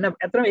වෙන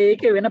අතරම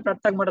ඒකේ වෙන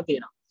පැත්තක් මට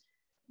තියෙනවා.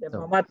 දැන්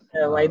මමත්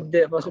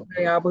වෛද්‍ය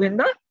පසුබිමෙන් ආපු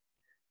හින්දා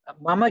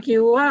මම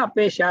කිව්වා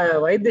අපේ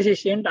වෛද්‍ය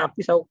ශිෂ්‍යයන්ට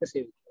අපි සෞඛ්‍ය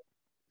සේවකයෝ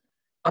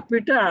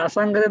අපිට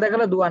අසංගත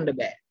දැකලා දුවන්න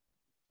බෑ.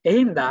 ඒ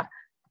හින්දා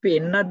අපි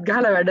එන්නත්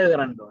ගහලා වැඩ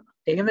කරන්න ඕන.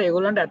 ඒ හින්දා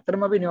ඒගොල්ලන්ට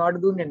ඇත්තටම අපි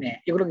නිවාඩු දුන්නේ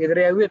නැහැ. ඒගොල්ලෝ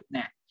ගෙදර යවුවෙත්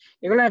නැහැ.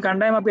 ඒගොල්ලන්ගේ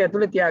කණ්ඩායම අපි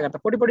ඇතුලේ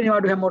තියාගත්තා. පොඩි පොඩි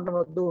නිවාඩු හැමෝටම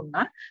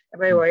දුන්නා.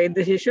 හැබැයි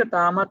වෛද්‍ය ශිෂ්‍ය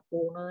තාමත්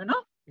පුහුණු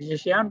වෙනවා.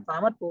 විශේෂයන්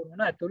තාමත් පුහුණු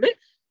වෙනවා. ඇතුලේ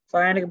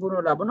සායනික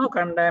පුහුණුව ලැබනවා.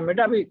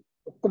 කණ්ඩායමට අපි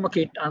ඔක්කොම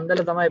කිට්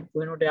අන්දලා තමයි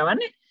පුහුණුවට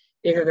යවන්නේ.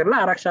 ඒක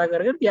කරලා ආරක්ෂා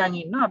කරගෙන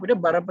තියාගෙන ඉන්නවා.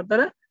 අපිට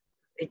බරපතල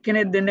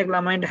එක්කෙනෙක් දෙන්නෙක්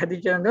ළමයින්ට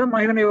හැදිච්ච දේ මම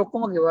හිතන්නේ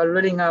ඔක්කොම ගෙවල්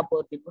වලින්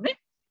ආපුව තිබුණේ.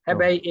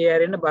 හැබැයි ඒ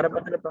ඇරෙන්න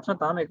බරපතල ප්‍රශ්න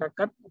තාම එකක්වත්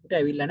අපිට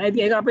ඇවිල්ලා නැහැ.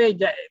 ඉතින් ඒක අපේ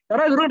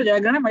තරහ දුරට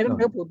ජයග්‍රහණය මම හිතන්නේ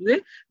මේක පොදුවේ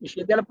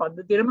විශ්වවිද්‍යාල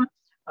පද්ධතියෙම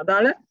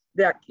අදාළ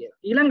දෙයක් කියලා.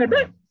 ඊළඟට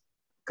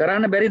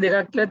කරන්න බැරි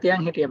දෙකක් කියලා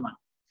තියන් හිටියා මම.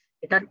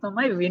 එකක්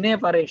තමයි විනය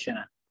පරීක්ෂණ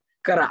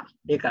කරා.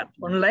 ඒකත්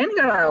ඔන්ලයින්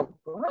කරා.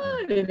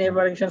 විනය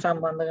පරීක්ෂණ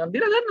සම්බන්ධකම්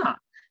දීලා ගන්නවා.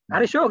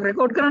 හරි ෂෝක්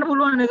රෙකෝඩ් කරන්න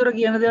පුළුවන්. ඒතර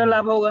කියන දේවල්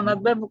ආපහු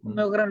ගන්නත් බෑ.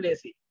 මේක කරන්න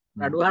ලේසි.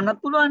 නඩු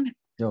අහන්නත් පුළුවන්.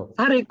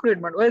 හරි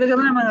රික්‍රූට්මන්ට් ඔය දෙක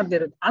තමයි මම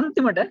අතේ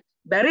අන්තිමට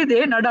බැරි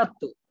දේ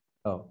නඩත්තු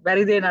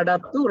බැරි දේ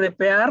නඩත්තු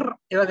රිපෙයාර්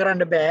ඒව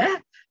කරන්න බෑ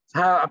සහ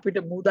අපිට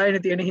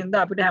මූදායන තියෙන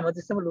හින්දා අපිට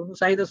හැමතිස්සෙම ලුණු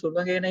සහිත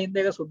සුළඟ එන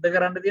හින්දා ඒක සුද්ධ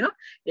කරන්න තියෙනවා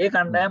ඒ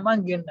කණ්ඩායම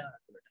මං ගෙන්නනවා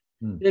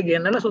අතුලට ඒක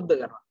ගෙන්නලා සුද්ධ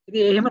කරනවා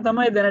ඉතින් එහෙම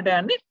තමයි දැනට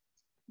යන්නේ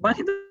මම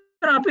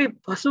හිතනවා අපි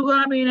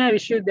පසුගාමී නෑ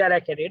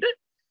විශ්වවිද්‍යාලයක් හැටියට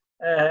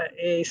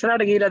ඒ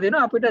ඉස්සරහට ගිහිලා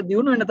දෙනවා අපිට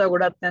දියුණු වෙන තව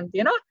ගොඩක් තැන්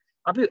තියෙනවා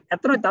අපි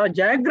ඇත්තටම තව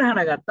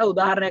ජයග්‍රහණ ගත්තා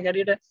උදාහරණයක්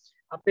හැටියට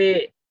අපේ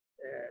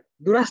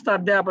දුරස්ථ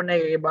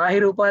අධ්‍යාපනයේ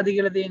බාහිර උපාධි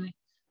කියලා තියෙන්නේ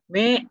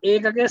මේ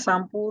ඒකකේ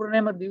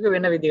සම්පූර්ණයෙන්ම දිව්‍ය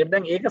වෙන විදිහට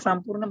දැන් ඒක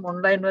සම්පූර්ණයෙන්ම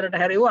ඔන්ලයින්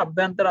වලට හැරෙව්ව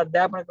අභ්‍යන්තර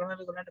අධ්‍යාපන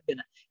ක්‍රමයක උනට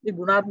දෙන. ඉතින්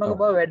ගුණාත්මක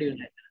බව වැඩි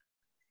වෙනවා.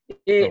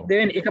 ඒ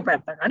දෙවෙනි එක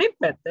පැත්තක්. අනිත්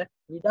පැත්ත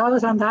විඩාව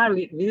සඳහා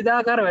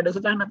විවිධාකාර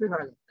වැඩසටහන් අපි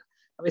හොයාගත්තා.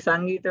 අපි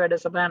සංගීත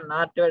වැඩසටහන්,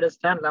 නාට්‍ය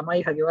වැඩසටහන්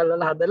ළමයි හගෙවල්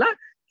වල හදලා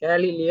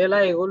කෑලි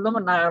ලියලා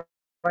ඒගොල්ලොම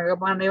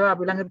රංගපාන ඒවා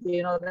අපි ළඟ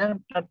තියෙනවා දැන්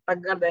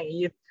ටට්ටක් ගාලා දැන්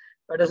ඊයේ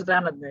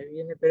වැඩසටහනක් දැන්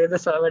ඊයේ පෙරේද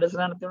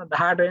වැඩසටහන තියෙනවා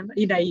 18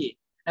 වෙනිදා ඊට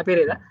අයියේ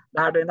පෙරේද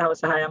 18 වෙනිදා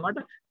හවස 6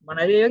 යමට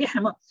මනරේ වගේ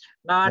හැම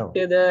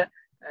නාට්‍යද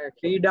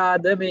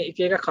ක්‍රීඩාද මේ එක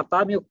එක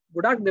කතා මේ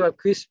ගොඩක් දේවල්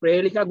ක්විස්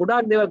ප්‍රේලිකා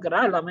ගොඩක් දේවල්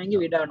කරා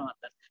ළමයින්ගේ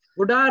විඩාවනවත්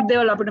ගොඩාක්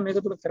දේවල් අපිට මේක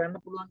තුල කරන්න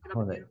පුළුවන්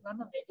කියලා තේරුම්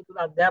ගන්න මේක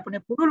තුල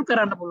අධ්‍යාපනය පුරුදු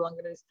කරන්න පුළුවන්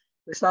කියලා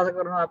විශ්වාස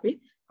කරනවා අපි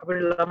අපේ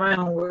ළමයි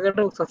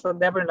හුඟකට උසස්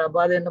අධ්‍යාපනය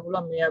ලබා දෙන්න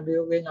පුළුවන් මේ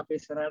අභියෝගයෙන්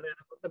අපි ඉස්සරහට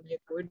යනකොට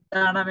මේ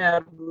COVID-19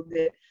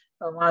 අර්බුදයේ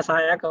මාස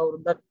 6ක්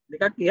අවුරුද්දක්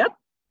දෙකක්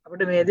ගියත්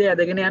අපිට මේ දේ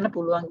ඇදගෙන යන්න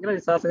පුළුවන් කියලා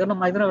විශ්වාස කරනවා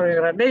මම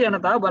හිතනවා රටේ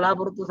ජනතාව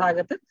බලාපොරොත්තු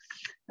සහගත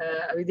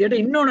විදියට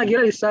ඉන්න ඕන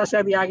කියලා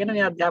විශ්වාසය තියාගෙන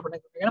මේ අධ්‍යාපනය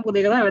කරන මොකද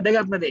ඒක තමයි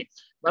වැදගත්ම දේ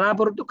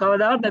බලාපොරොත්තු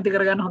කවදාවත් නැති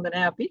කරගන්න හොඳ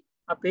නැහැ අපි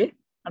අපේ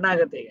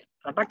අනාගතය ගැන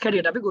රටක්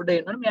හැටියට අපි ගොඩ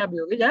එන්න ඕනේ මේ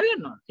අභියෝගේ ජය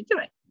ගන්න ඕනේ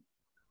එච්චරයි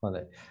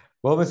හොඳයි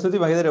බොහොම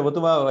ස්තුතියි මම හිතන්නේ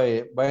ඔබතුමා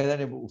මම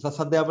හිතන්නේ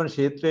උසස් අධ්‍යාපන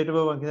ක්ෂේත්‍රයේට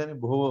මම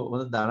හිතන්නේ බොහොම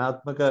හොඳ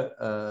දානාත්මක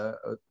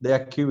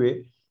දෙයක් කිව්වේ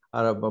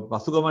අර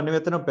පසුගමන්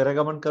නෙවෙතන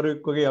පෙරගමන්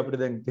කරුවෙක් වගේ අපිට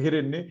දැන්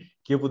තේරෙන්නේ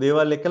කියපු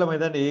දේවල් එක්කලා මම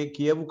හිතන්නේ ඒ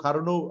කියපු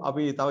කරුණු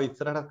අපි තව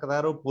ඉස්සරහට කතා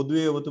කරමු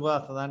පොදුවේ ඔබතුමා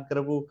සඳහන්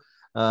කරපු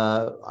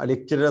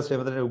ලෙක්චරර්ස්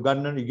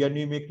එමෙතන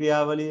ඉගැන්වීමේ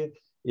ක්‍රියාවලිය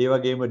ඒ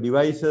වගේම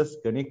devices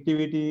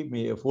connectivity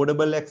මේ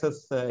affordable access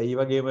ඒ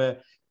වගේම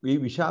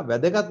විශාල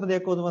වැදගත්ම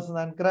දෙයක් ඔබතුමා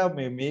සඳහන් කරා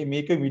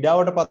මේක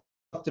විඩාවට පත්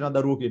වෙන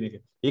දරුවෝ කියන එක.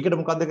 ඒකට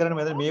මොකද්ද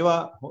කරන්නේ මම මේවා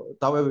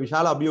තව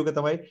විශාල අභියෝග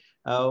තමයි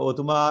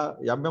ඔබතුමා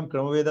යම් යම්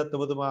ක්‍රමවේදත්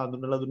ඔබතුමා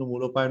හඳුන්වලා දුන්නු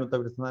මූලෝපායනුත්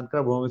අපිට සඳහන්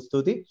කරා බොහොම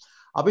ස්තුතියි.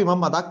 අපි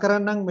මම මතක්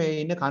කරන්නම්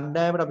මේ ඉන්න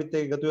කණ්ඩායමට අපිත්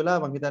එක්ක එකතු වෙලා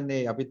මම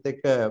හිතන්නේ අපිත්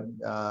එක්ක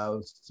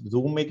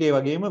Zoom එකේ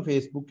වගේම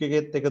Facebook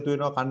එකෙත් එකතු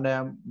වෙනවා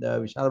කණ්ඩායම්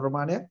විශාල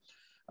ප්‍රමාණයක්.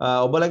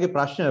 ඔබලගේ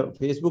ප්‍රශ්න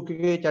Facebook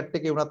එකේ chat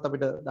එකේ වුණත්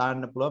අපිට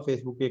දාන්න පුළුවන්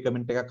Facebook එකේ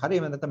කමෙන්ට් එකක් හරි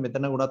එහෙම නැත්නම්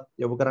මෙතන වුණත්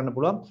යොමු කරන්න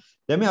පුළුවන්.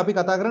 දැන් මේ අපි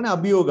කතා කරන්නේ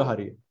අභියෝග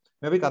හරිය.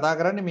 මේ අපි කතා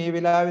කරන්නේ මේ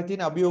වෙලාවේ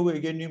තියෙන අභියෝග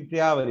ඉගෙනීම්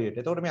ක්‍රියාවලියට.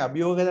 එතකොට මේ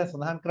අභියෝග දැන්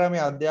සඳහන් කරා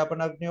මේ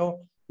අධ්‍යාපනඥයෝ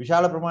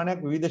විශාල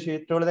ප්‍රමාණයක් විවිධ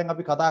ක්ෂේත්‍රවල දැන්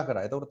අපි කතා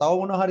කරා. එතකොට තව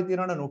මොනවා හරි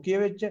තියෙනවනේ නොකිය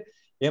වෙච්ච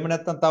එහෙම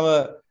නැත්නම් තව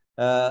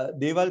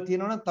දේවල්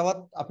තියෙනවනම් තවත්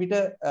අපිට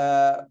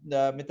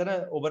මෙතන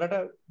ඔබට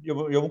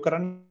යොමු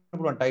කරන්න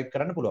පුළුවන් ටයිප්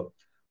කරන්න පුළුවන්.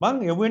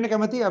 මම යොමු වෙන්න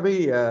කැමති අපි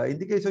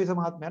ඉන්දිකේ සොයිස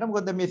මහත්මයාට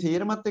මොකද මේ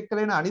සීරමත්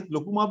එක්කලා එන අනිත්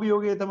ලොකුම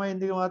අභියෝගය තමයි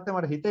ඉන්දිකේ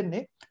මහත්මයා මට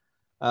හිතෙන්නේ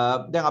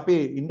දැන්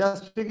අපි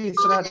ඉන්ඩස්ට්‍රි එකේ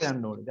ඉස්සරහට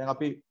යන්න ඕනේ. දැන්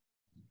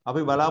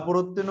අපි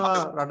බලාපොරොත්තු වෙනවා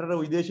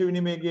රටට විදේශ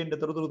විනිමය ගේන්න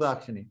තොරතුරු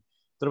තාක්ෂණය.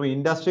 ඒතර මේ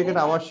ඉන්ඩස්ට්‍රි එකට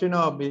අවශ්‍ය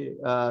වෙනවා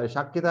මේ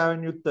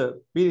ශක්තියතාවෙන් යුක්ත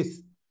පිරිස්.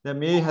 දැන්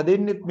මේ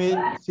හැදෙන්නේ මේ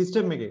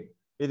සිස්ටම් එකේ.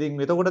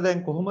 ඉතින් එතකොට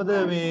දැන් කොහොමද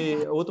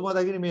මේ ඔබතුමා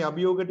දකින්නේ මේ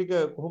අභියෝග ටික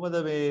කොහොමද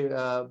මේ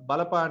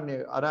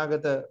බලපාන්නේ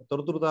අනාගත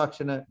තොරතුරු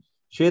තාක්ෂණ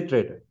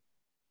ක්ෂේත්‍රයට?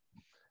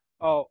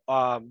 ඔව්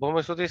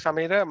බොහොම ස්තුතියි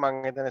සමීර මම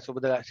හිතන්නේ සුබ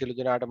සිළු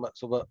දිනාටම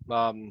සුබ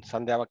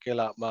සන්ධ්‍යාවක්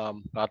කියලා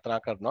මම ප්‍රාර්ථනා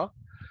කරනවා.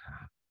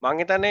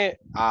 මම හිතන්නේ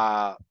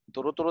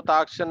තොරතුරු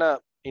තාක්ෂණ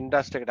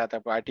ඉන්ඩස්ට්‍රි එකට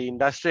නැත්නම් IT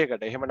ඉන්ඩස්ට්‍රි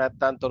එකට එහෙම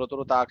නැත්නම්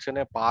තොරතුරු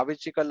තාක්ෂණය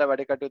පාවිච්චි කරලා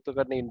වැඩ කටයුතු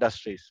කරන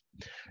ඉන්ඩස්ට්‍රීස්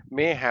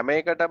මේ හැම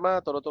එකටම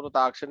තොරතුරු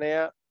තාක්ෂණය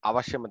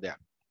අවශ්‍යම දෙයක්.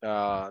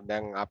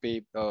 දැන් අපි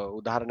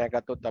උදාහරණයක්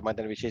ගත්තොත් මම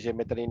හිතන්නේ විශේෂයෙන්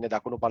මෙතන ඉන්නේ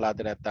දකුණු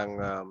පළාතේ නැත්තම්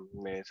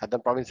මේ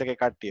සදර්න් ප්‍රොවින්ස් එකේ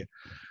කට්ටිය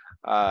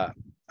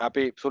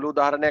අපි සුළු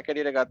උදාහරණයක්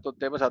ඇටියට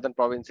ගත්තොත් එහෙම සදර්න්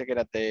ප්‍රොවින්ස් එකේ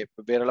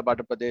නැත්නම් බේරළ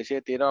බඩ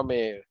ප්‍රදේශයේ තියෙනවා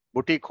මේ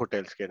බුටික්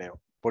හොටෙල්ස් කියන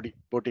ඒවා පොඩි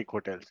බුටික්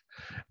හොටෙල්ස්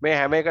මේ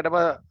හැම එකටම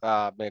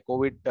මේ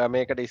කොවිඩ්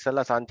මේකට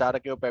ඉස්සෙල්ලා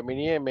සංචාරකයෝ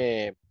පැමිණියේ මේ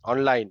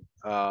ඔන්ලයින්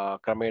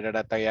ක්‍රමයට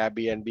නැත්නම්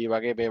Airbnb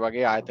වගේ මේ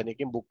වගේ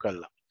ආයතනයකින් බුක්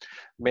කරලා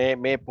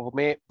මේ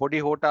පොඩි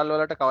හෝටල්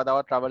වලට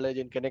කවදාවත් ට්‍රැවල්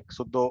ඒජන්ට් කෙනෙක්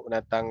සුද්ධෝ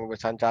නැත්නම්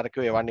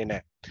සංචාරකයෝ එවන්නේ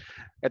නැහැ.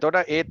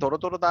 එතකොට ඒ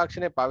තොරතුරු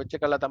තාක්ෂණය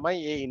පාවිච්චි කළා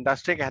තමයි මේ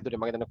ඉන්ඩස්ට්‍රි එක හැදුනේ.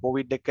 මම හිතන්නේ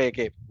කොවිඩ් එක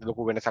එකේ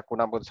ලොකු වෙනසක්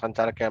වුණා මොකද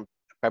සංචාරකයන්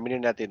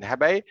පැමිණෙන්නේ නැති ඉඳ.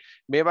 හැබැයි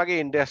මේ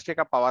වගේ ඉන්ඩස්ට්‍රි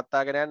එකක්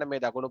පවත්වාගෙන යන්න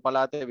මේ දකුණු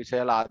පළාතේ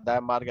විශාල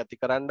ආදායම් මාර්ග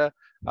ඇතිකරන්න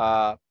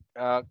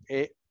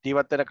ඒ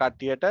ජීවත් වෙන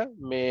කට්ටියට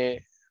මේ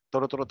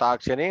තොරතුරු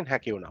තාක්ෂණයෙන්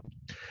හැකි වුණා.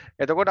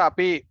 එතකොට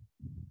අපි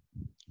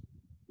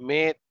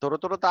මේ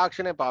තොරතුරු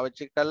තාක්ෂණය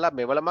පාවිච්චි කරලා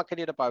මෙවලමක්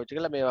හැටියට පාවිච්චි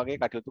කරලා මේ වගේ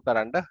කටයුතු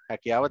කරන්න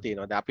හැකියාව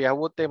තියෙනවා. දැන් අපි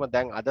අහුවොත් එහෙම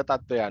දැන් අද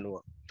තත්ත්වය අනුව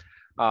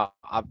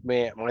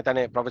මේ මම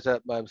හිතන්නේ ප්‍රොෆෙසර්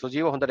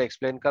සුජීව හොඳට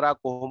එක්ස්ප්ලেইন කරා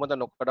කොහොමද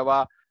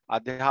නොකඩවා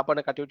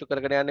අධ්‍යාපන කටයුතු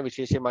කරගෙන යන්නේ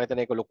විශේෂයෙන් මම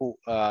හිතන්නේ ඒක ලොකු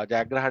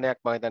ජයග්‍රහණයක්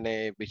මම හිතන්නේ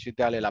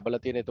විශ්වවිද්‍යාලයේ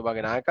ලැබලා තියෙන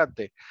එතුමාගේ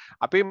නායකත්වයේ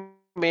අපි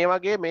මේ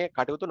වගේ මේ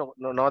කටයුතු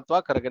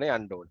නවත්වා කරගෙන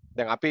යන්න ඕනේ.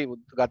 දැන් අපි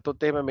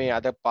ගත්තොත් එහෙම මේ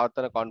අද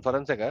පවත්වන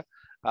කොන්ෆරන්ස් එක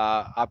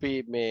අපි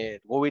මේ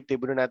කොවිඩ්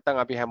තිබුණේ නැත්නම්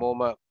අපි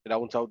හැමෝම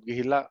ඩවුන් සවුත්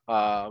ගිහිල්ලා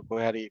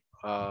කොහේ හරි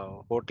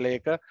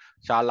හෝටලයක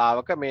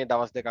ශාලාවක මේ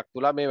දවස් දෙකක්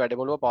තුල මේ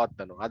වැඩමුළුව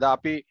පවත්වනවා. අද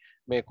අපි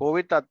මේ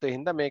කොවිඩ් තත්ත්වයෙන්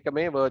හින්දා මේක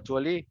මේ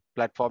වර්චුවලි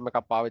ප්ලැට්ෆෝම් එකක්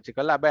පාවිච්චි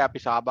කරලා හැබැයි අපි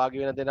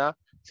සහභාගී වෙන දෙනා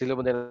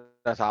සිළුමු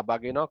දෙනා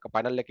සහභාගී වෙනවා.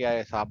 පැනල් එකේ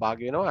අය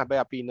සහභාගී වෙනවා.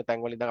 හැබැයි අපි ඉන්න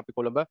තැන්වල ඉඳන් අපි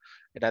කොළඹ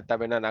නැත්නම්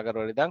වෙන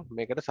නගරවල ඉඳන්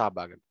මේකට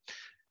සහභාගී වෙනවා.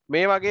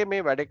 මේ වගේ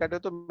මේ වැඩ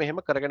කටයුතු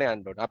මෙහෙම කරගෙන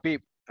යන්න ඕනේ. අපි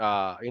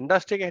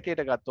ඉන්ඩස්ට්‍රි එක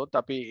හැටියට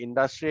ගත්තොත් අපි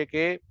ඉන්ඩස්ට්‍රි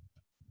එකේ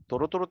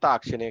තොරතුරු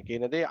තාක්ෂණය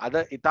කියන දේ අද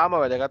ඉතාම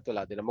වැදගත්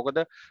වෙලා තියෙනවා. මොකද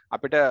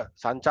අපිට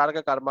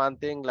සංචාරක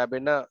කර්මාන්තයෙන්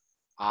ලැබෙන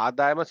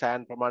ආදායම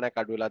සෑහෙන ප්‍රමාණයක්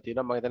අඩු වෙලා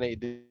තියෙනවා. මම හිතන්නේ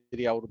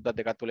ඉදිරි අවුරුද්ද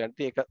දෙකක් තුළ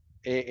යනදී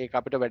ඒක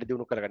අපිට වැඩි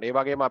දියුණු කරගන්න. ඒ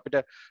වගේම අපිට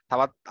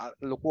තවත්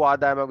ලොකු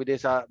ආදායම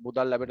විදේශ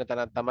මුදල් ලැබෙන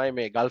තැනක් තමයි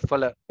මේ ගල්ෆ්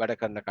වල වැඩ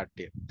කරන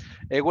කට්ටිය.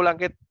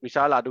 ඒගොල්ලන්ගේ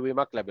විශාල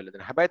අඩුවීමක් ලැබිලා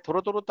තියෙනවා. හැබැයි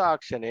තොරතුරු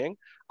තාක්ෂණයෙන්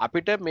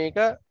අපිට මේක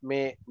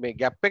මේ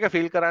ගැප් එක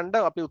ෆිල් කරන්න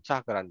අපි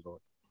උත්සාහ කරන්න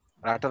ඕනේ.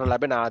 රටට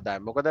ලැබෙන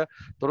ආදායම. මොකද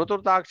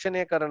තොරතුරු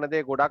තාක්ෂණය කරන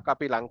දේ ගොඩක්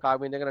අපි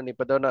ලංකාවේ ඉඳගෙන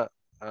නිපදවන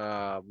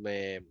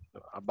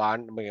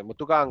මේ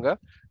මුතුකාංග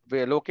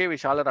ලෝකයේ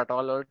විශාල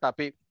රටවල් වලට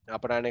අපි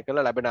අපනයනය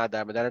කරලා ලැබෙන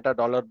ආදායම දැනට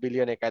ඩොලර්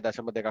බිලියන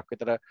 1.2ක්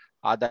විතර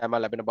ආදායම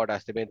ලැබෙන බවට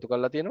ඇස්තිමේන්තු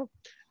කරලා තියෙනවා.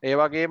 ඒ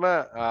වගේම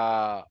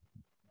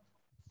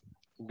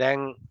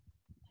දැන්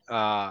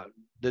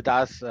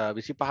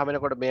 2025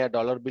 වෙනකොට මේ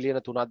ඩොලර්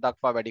බිලියන 3ක්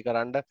දක්වා වැඩි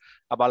කරන්න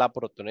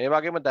බලාපොරොත්තු වෙනවා. ඒ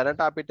වගේම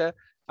දැනට අපිට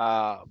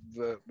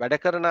වැඩ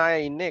කරන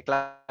අය ඉන්නේ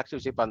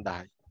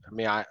 1,25,000යි.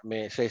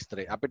 මේ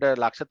ශේෂ්ත්‍රයේ අපිට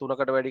ලක්ෂ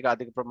 3කට වැඩි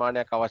අධික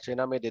ප්‍රමාණයක් අවශ්‍ය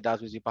වෙනවා මේ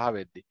 2025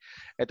 වෙද්දී.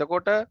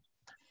 එතකොට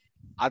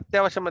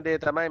අත්‍යවශ්‍යම දේ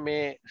තමයි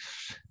මේ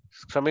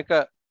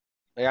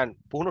ශ්‍රමිකයන්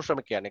පුහුණු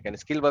ශ්‍රමිකයන්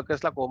කියන්නේ ස්කිල්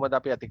වර්කර්ස්ලා කොහොමද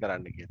අපි ඇති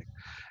කරන්නේ කියන එක.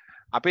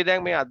 අපි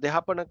දැන් මේ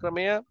අධ්‍යාපන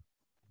ක්‍රමය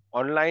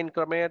ඔන්ලයින්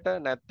ක්‍රමයට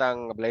නැත්නම්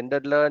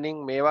බ්ලෙන්ඩඩ්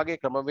ලර්නින් මේ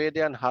වගේ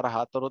ක්‍රමවේදයන්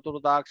හරහා තොරතුරු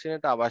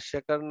තාක්ෂණයට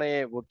අවශ්‍ය කරන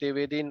මේ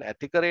වෘත්තීයවේදීන්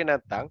ඇති කරේ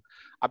නැත්නම්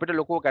අපිට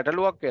ලොකු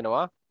ගැටලුවක්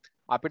වෙනවා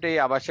අපිට මේ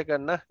අවශ්‍ය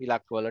කරන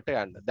ඉලක්ක වලට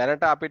යන්න.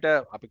 දැනට අපිට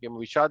අපි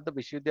කියමු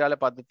විශ්වවිද්‍යාල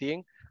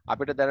පද්ධතියෙන්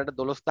අපිට දැනට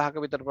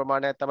 12000ක විතර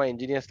ප්‍රමාණයක් තමයි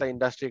ඉන්ජිනියර්ස්ලා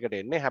ඉන්ඩස්ට්‍රි එකට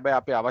එන්නේ. හැබැයි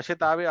අපේ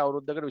අවශ්‍යතාවය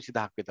අවුරුද්දකට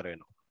 20000ක් විතර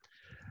වෙනවා.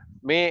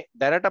 මේ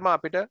දැනටම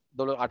අපිට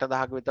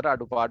 8000ක විතර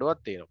අඩුපාඩුවක්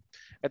තියෙනවා.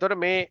 එතකොට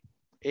මේ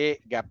ඒ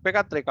ගැප්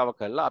එකත් රිකවර්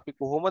කරලා අපි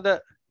කොහොමද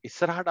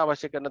ඉස්සරහට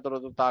අවශ්‍ය කරන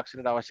තොරතුරු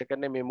තාක්ෂණයට අවශ්‍ය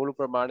කරන මේ මුළු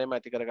ප්‍රමාණයම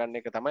ඇති කරගන්න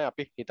එක තමයි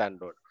අපි හිතන්න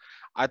ඕන.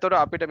 අතට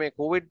අපිට මේ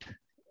කොවිඩ්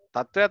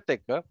තත්ත්වයත්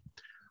එක්ක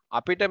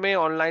අපිට මේ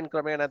ඔන්ලයින්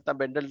ක්‍රමය නැත්නම්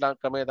බෙන්ඩල්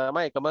ක්‍රමය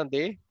තමයි එකම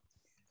දේ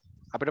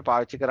අපිට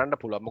පාවිච්චි කරන්න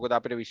පුළුවන්. මොකද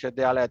අපිට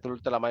විශ්වවිද්‍යාල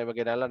ඇතුළත ළමයිව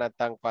ගෙනල්ලා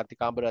නැත්නම් පන්ති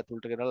කාමර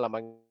ඇතුළට ගෙනල්ලා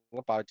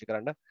ළමයින්ව පාවිච්චි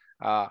කරන්න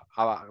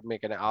මේ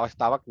කියන්නේ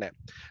අවස්ථාවක් නැහැ.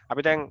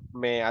 අපි දැන්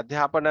මේ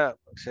අධ්‍යාපන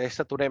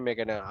ශ්‍රේෂ්ඨ තුනෙන් මේ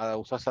කියන්නේ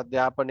උසස්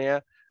අධ්‍යාපනය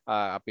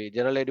අපි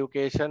ජෙනරල්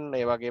එඩියුකේෂන්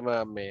ඒ වගේම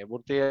මේ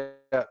වෘත්තීය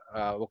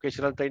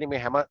වොකේෂනල් ට්‍රේනින්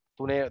මේ හැම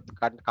තුනේ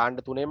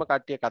කාණ්ඩ තුනේම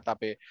කට්ටිය කතා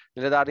අපේ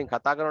නිලධාරීන්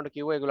කතා කරනකොට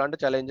කිව්වා ඒගොල්ලන්ට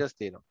චැලෙන්ජස්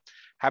තියෙනවා.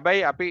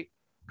 හැබැයි අපි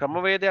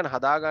ක්‍රමවේදයන්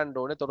හදාගන්න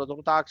ඕනේ.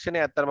 තොරතුරු තාක්ෂණය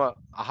ඇත්තටම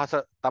අහස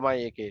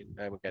තමයි ඒකේ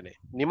කියන්නේ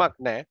නිමක්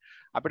නැහැ.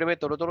 අපිට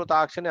මේ තොරතුරු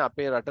තාක්ෂණය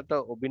අපේ රටට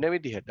ඔබින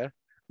විදිහට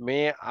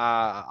මේ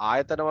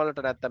ආයතන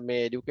වලට නැත්නම්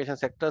මේ এডুকেෂන්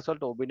සෙක්ටර්ස්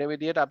වලට ඔබින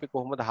විදිහට අපි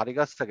කොහොමද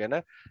හරිගස්සගෙන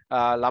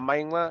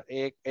ළමයින්ව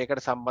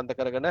ඒකට සම්බන්ධ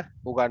කරගෙන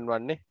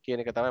උගන්වන්නේ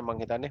කියන එක තමයි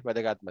මම හිතන්නේ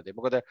වැදගත්ම දේ.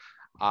 මොකද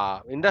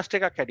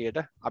ඉන්ඩස්ට්‍රි එකක්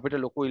හැටියට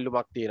අපිට ලොකු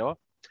ඉල්ලුමක් තියෙනවා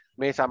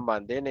මේ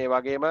සම්බන්ධයෙන්. ඒ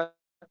වගේම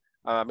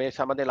මේ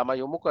සම්බන්ධයෙන්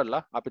ළමයි යොමු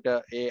කරලා අපිට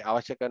ඒ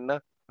අවශ්‍ය කරන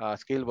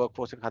ස්කිල්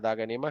වර්ක්ෆෝස් එක හදා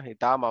ගැනීම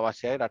ඉතාම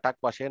අවශ්‍යයි රටක්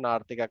වශයෙන්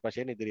ආර්ථිකයක්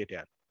වශයෙන් ඉදිරියට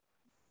යන්න.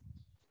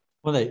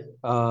 හොඳයි.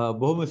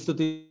 බොහොම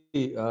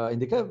ස්තුතියි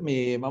ඉන්දික.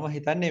 මේ මම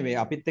හිතන්නේ මේ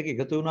අපිත් එක්ක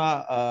එකතු වුණා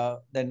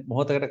දැන්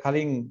මොහොතකට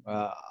කලින්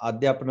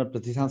අධ්‍යාපන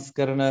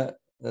ප්‍රතිසංස්කරණ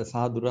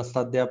සහ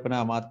දුරස්ථ අධ්‍යාපන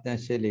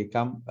අමාත්‍යාංශයේ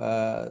ලේකම්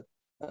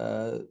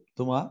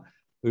තුමා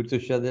විවෘත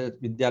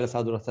විද්‍යාල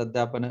සාධුරස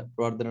අධ්‍යාපන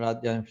ප්‍රවර්ධන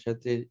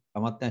රාජ්‍යාංශයේ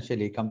අමාත්‍යාංශයේ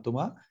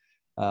ලේකම්තුමා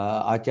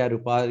ආචාර්ය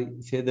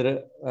උපාරිසේදර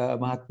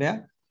මහත්මයා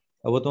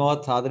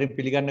ඔබතුමාවත් සාදරයෙන්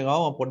පිළිගන්න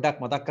ගාව මම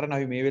පොඩ්ඩක් මතක් කරන්න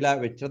අපි මේ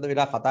වෙලාවේ වෙච්චද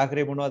වෙලා කතා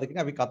කරේ මොනවද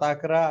කියන අපි කතා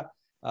කරා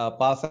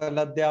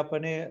පාසල්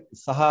අධ්‍යාපනය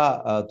සහ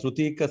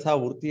තෘතීක සහ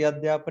වෘත්තීය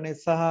අධ්‍යාපනය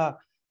සහ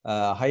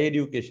high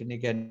education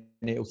ඒ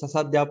කියන්නේ උසස්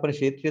අධ්‍යාපන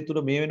ක්ෂේත්‍රය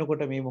තුල මේ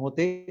වෙනකොට මේ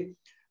මොහොතේ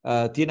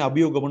තියෙන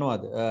අභියෝග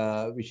මොනවද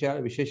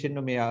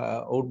විශේෂයෙන්ම මේ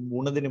ඔවුන්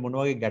මුණ දෙන්නේ මොන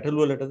වගේ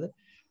ගැටලු වලටද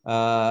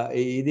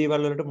ඒ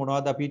දේවල් වලට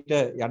මොනවද අපිට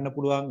යන්න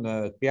පුළුවන්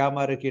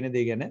ක්‍රියාමාර්ග කියන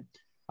දේ ගැන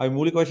අපි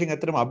මූලික වශයෙන්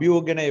ඇත්තටම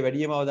අභියෝග ගැන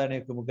වැඩිම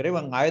අවධානය යොමු කරේ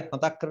මම ආයෙත්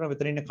මතක් කරන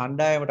මෙතන ඉන්න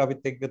කණ්ඩායමට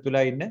අපිත් එක්ක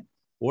තුලා ඉන්න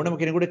ඕනම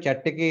කෙනෙකුට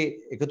chat එකේ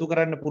එකතු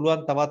කරන්න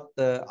පුළුවන්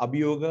තවත්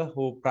අභියෝග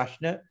හෝ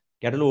ප්‍රශ්න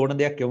ගැටලු ඕන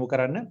දෙයක් යොමු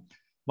කරන්න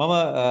මම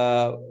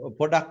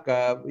පොඩක්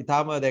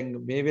ඊටාම දැන්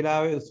මේ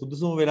වෙලාවේ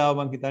සුදුසුම වෙලාව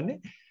මම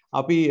හිතන්නේ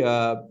අපි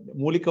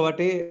මූලික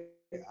වටේ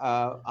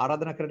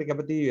ආරාධනා කරට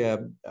කැමති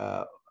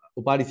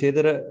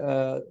උපාරිසේදර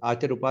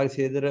ආචාර්ය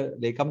උපාරිසේදර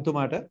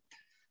ලේකම්තුමාට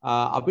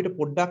අපිට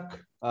පොඩ්ඩක්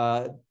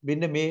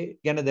මෙන්න මේ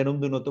ගැන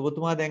දැනුම් දුන්නොත්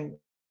ඔබතුමා දැන්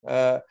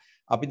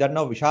අපි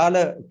දන්නවා විශාල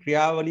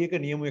ක්‍රියාවලියක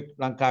නියමුවෙක්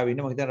ලංකාවේ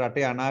ඉන්න මම හිතන්නේ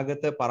රටේ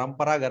අනාගත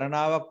પરම්පරා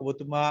ගණනාවක්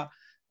ඔබතුමා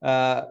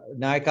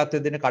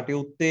නායකත්වය දෙන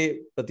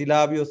කටයුත්තේ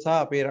ප්‍රතිලාභියෝ සහ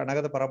අපේ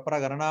අනාගත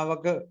પરම්පරා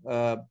ගණනාවක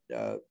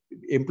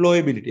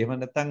employability එහෙම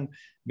නැත්නම්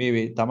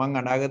මේ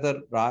තමන් අනාගත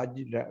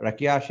රාජ්‍ය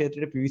රැකියා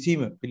ක්ෂේත්‍රයට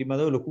පිවිසීම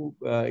පිළිබඳව ලොකු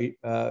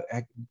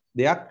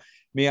දෙයක්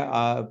මේ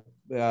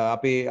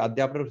අපේ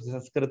අධ්‍යාපන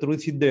ප්‍රතිසංස්කරණය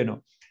සිද්ධ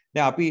වෙනවා.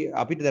 දැන්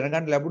අපිට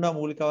දැනගන්න ලැබුණා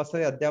මූලික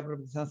අවස්ථාවේ අධ්‍යාපන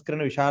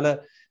ප්‍රතිසංස්කරණ විශාල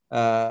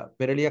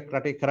පෙරලියක්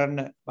රටේ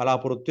කරන්න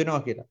බලාපොරොත්තු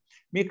වෙනවා කියලා.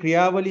 මේ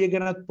ක්‍රියාවලිය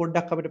ගැන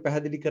පොඩ්ඩක් අපිට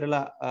පැහැදිලි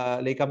කරලා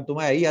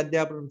ලේකම්තුමා ඇයි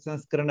අධ්‍යාපන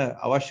ප්‍රතිසංස්කරණ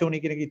අවශ්‍ය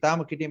වුණේ කියන එක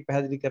ඉතාම කෙටියෙන්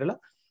පැහැදිලි කරලා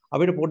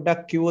අපිට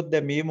පොඩ්ඩක් කිව්වොත්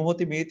දැන් මේ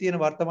මොහොතේ මේ තියෙන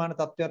වර්තමාන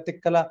තත්ත්වයක්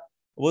එක්කලා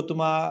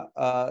ඔබතුමා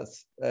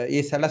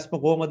මේ සැලැස්ම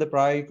කොහොමද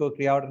ප්‍රායෝගිකව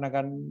ක්‍රියාවට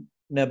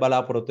නගන්න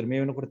බලාපොරොත්තු වෙන්නේ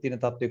මේ වෙනකොට තියෙන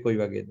තත්ත්වය කොයි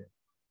වගේද?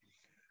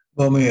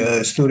 බොහොම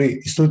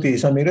ස්තුතියි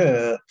සමීර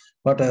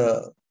මට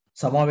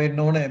සමා වෙන්න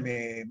ඕනේ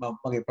මේ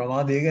මගේ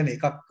ප්‍රමාදය ගැන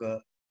එකක්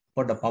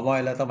පොඩ්ඩක්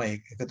පමාවෙලා තමයි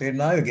එකතු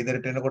වෙන්න ආවේ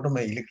ගෙදරට එනකොටම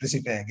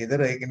ඉලෙක්ට්‍රිසිටි නැහැ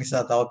ගෙදර ඒක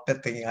නිසා තවත්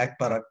පැත්තකින් ආයෙත්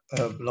පාරක්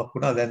ලොක්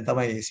වුණා දැන්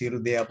තමයි සියලු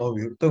දේ අපව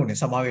විවෘත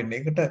වුණේ සමා වෙන්න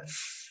ඒකට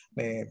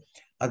මේ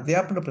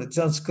අධ්‍යාපන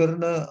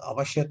ප්‍රතිසංස්කරණ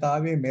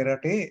අවශ්‍යතාවයේ මේ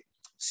රටේ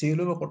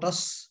සියලුම කොටස්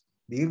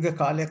දීර්ඝ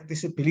කාලයක්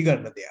තිස්සේ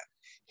පිළිගන්න දෙයක්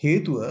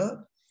හේතුව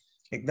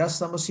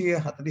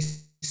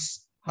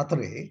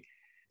 1944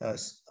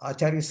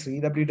 ආචාර්ය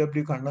ශ්‍රී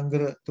W.W.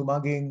 කන්නංගර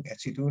තුමාගෙන්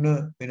සිදුවන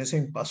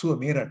වෙනසෙන් පසුව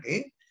මේ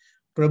රටේ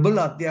ප්‍රබල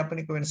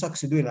අධ්‍යාපනික වෙනසක්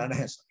සිදු වෙලා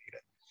නැහැ සමීර.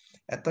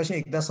 ඇත්ත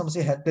වශයෙන්ම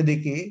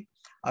 1972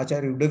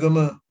 ආචාර්ය උඩගම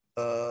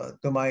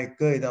තුමා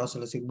එක්ක ඒ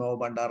දවස්වල සිග්මෝ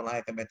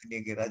බණ්ඩාරනායක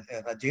මැතිණියගේ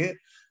රජය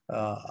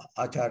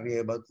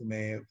ආචාර්ය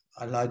මේ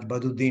අල්ලාජ්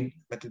බදුද්දීන්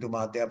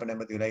මැතිතුමා අධ්‍යාපන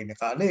ඇමති වෙලා ඉන්න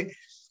කාලේ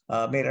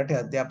මේ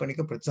රටේ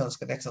අධ්‍යාපනික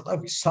ප්‍රතිසංස්කරණයක් සඳහා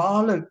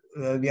විශාල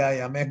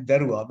ව්‍යායාමයක්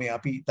දරුවා. මේ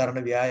අපි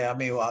තරණ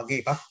ව්‍යායාමයේ වාගේ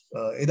එකක්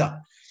එදා.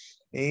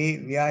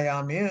 ඒ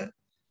ව්‍යායාමය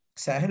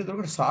සෑහෙන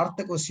දුරකට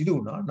සාර්ථකව සිදු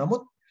වුණා.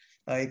 නමුත්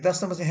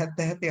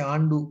 1977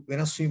 ආණ්ඩු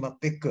වෙනස්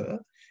වීමත් එක්ක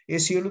ඒ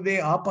සියලු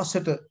දේ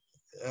ආපස්සට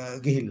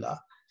ගිහිල්ලා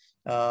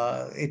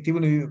ඒ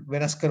තිබුණු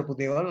වෙනස් කරපු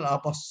දේවල්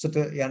ආපස්සට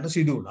යන්න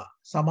සිදු වුණා.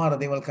 සමහර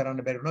දේවල්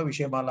කරන්න බැරි වුණා.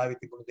 විෂයමාලාවේ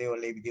තිබුණු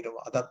දේවල් ඒ විදිහට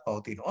අදත්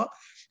පවතිනවා.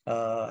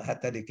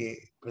 72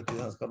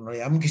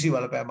 ප්‍රතිසංස්කරණ යම් කිසි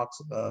බලපෑමක්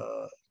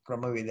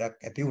ක්‍රමවේදයක්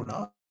ඇති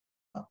වුණා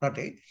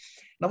රටේ.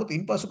 නමුත්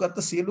ඉන්පසු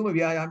ගත්ත සියලුම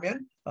ව්‍යායාමයන්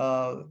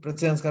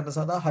ප්‍රතිසංස්කරණ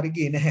සඳහා හරි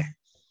ගියේ නැහැ.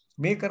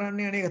 මේ කරන්න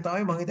යන එක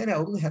තමයි මම හිතන්නේ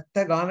අවුරුදු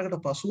 70 ගානකට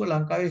පසුව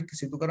ලංකාවේ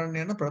සිදු කරන්න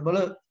යන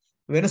ප්‍රබල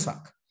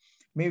වෙනසක්.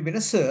 මේ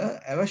වෙනස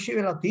අවශ්‍ය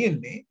වෙලා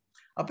තියෙන්නේ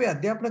අපේ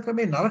අධ්‍යාපන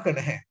ක්‍රමේ නරක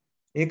නැහැ.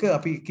 ඒක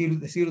අපි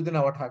සියලු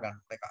දෙනා වටහා ගන්න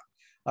එක.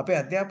 අපේ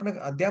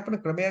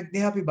අධ්‍යාපන ක්‍රමයක්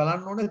දිහා අපි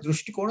බලන්න ඕනේ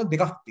දෘෂ්ටි කෝණ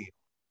දෙකක් තියෙනවා.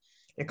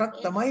 එකක්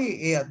තමයි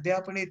ඒ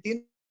අධ්‍යාපනයේ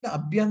තියෙන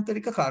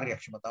අභ්‍යන්තරික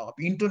කාර්යක්ෂමතාව.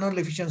 අපි internal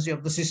efficiency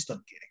of the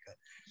system කියන එක.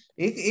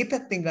 ඒ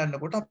පැත්තෙන්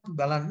ගන්නකොට අපි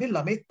බලන්නේ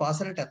ළමෙක්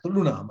පාසලට ඇතුළු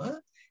වුණාම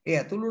ඒ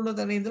ඇතුළු වුණ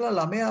තැන ඉඳලා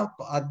ළමයා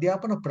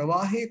අධ්‍යාපන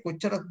ප්‍රවාහයේ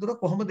කොච්චරක් දුර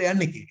කොහොමද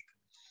යන්නේ කියන එක.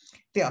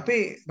 ඉතින්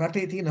අපේ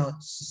රටේ තියෙන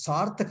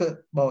සාර්ථක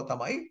බව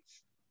තමයි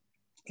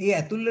ඒ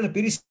ඇතුළු වෙන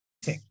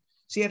පිරිසෙන්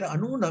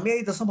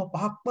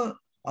 99.5%ක්ම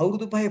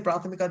අවුරුදු 5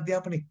 ප්‍රාථමික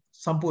අධ්‍යාපනය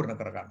සම්පූර්ණ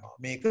කර ගන්නවා.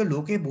 මේක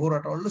ලෝකේ බොහෝ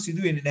රටවල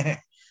සිදු වෙන්නේ නැහැ.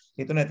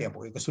 හිතුව නැති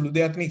අපෝ ඒක සුළු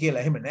දෙයක් නේ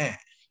කියලා එහෙම නැහැ.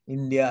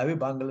 ඉන්දියාවේ,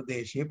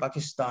 බංග්ලාදේශයේ,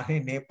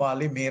 පාකිස්තානයේ,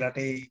 නේපාලේ, මේ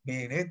රටේ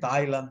මේ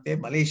තායිලන්තයේ,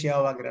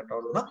 මලේසියාව වගේ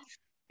රටවල උනා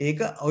ඒක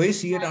ඔය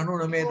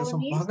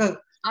 99.5%ක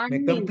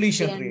මේ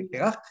කම්ප්ලීෂන් රේට්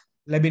එකක්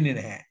ලැබෙන්නේ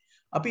නැහැ.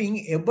 අපි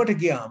එබ්බට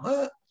ගියාම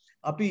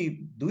අපි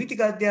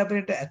ද්විතීක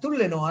අධ්‍යාපනයට ඇතුල්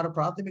වෙනවා අර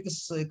ප්‍රාථමික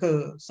එක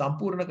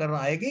සම්පූර්ණ කරන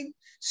අයගෙන්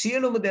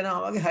සියලුම දෙනා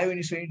වගේ 6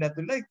 වෙනි ශ්‍රේණියට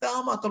ඇතුල් වෙලා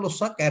ඉතාලම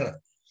 14ක් ඇර.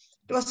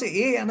 ඊට පස්සේ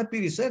ඒ යන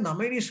පිරිස 9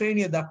 වෙනි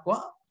ශ්‍රේණිය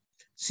දක්වා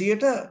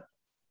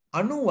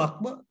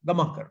 90%ක්ම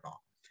ගමන් කරනවා.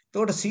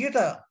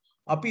 එතකොට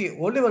අපි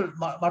O level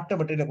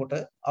මට්ටමට එනකොට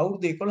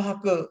අවුරුදු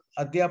 11ක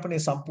අධ්‍යාපනය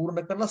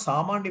සම්පූර්ණ කරලා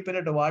සාමාන්‍ය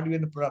පෙළට වාඩි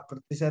වෙන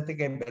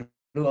ප්‍රතිශතයෙන්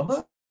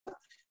බැලුවම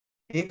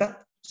ඒක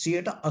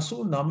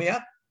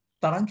 89ක්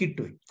තරම්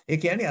කිට්ටුයි. ඒ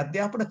කියන්නේ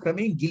අධ්‍යාපන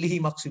ක්‍රමයෙන්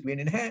ගිලිහීමක් සිදු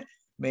වෙන්නේ නැහැ.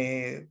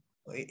 මේ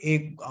ඒ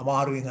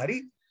අමාරුවෙන් හරි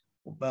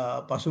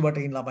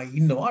පසුබටයින් ළමයි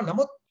ඉන්නවා.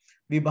 නමුත්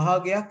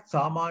විභාගයක්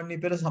සාමාන්‍ය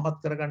පෙළ සමත්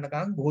කරගන්න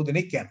ගමන් බොහෝ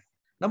දෙනෙක් යනවා.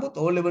 නමුත්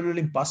O level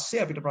වලින්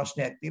පස්සේ අපිට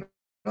ප්‍රශ්නයක්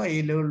තියෙනවා.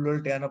 A level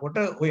වලට යනකොට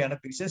ඔය යන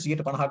පිරිස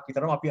 50%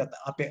 විතරම අපි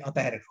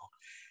අතහැරෙනවා.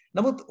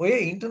 නමුත් ඔය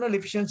internal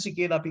efficiency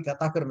කියලා අපි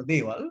කතා කරන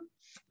දේවල්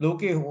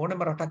ලෝකයේ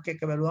ඕනම රටක්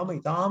එක්ක බැලුවම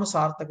ඉතාම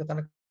සාර්ථක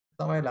තැනක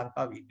තමයි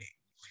ලංකාව ඉන්නේ.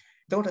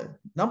 එතකොට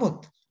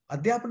නමුත්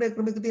අධ්‍යාපන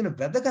ක්‍රමයක තියෙන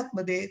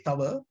වැදගත්ම දේ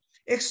තව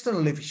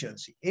external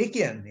efficiency. ඒ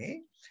කියන්නේ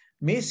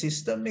මේ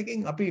සිස්ටම්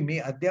එකෙන් අපි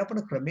මේ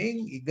අධ්‍යාපන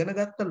ක්‍රමයෙන්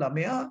ඉගෙනගත්ත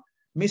ළමයා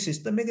මේ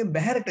සිස්ටම් එකෙන්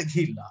බැහැරට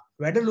ගිහිල්ලා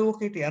වැඩ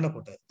ලෝකයට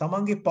යනකොට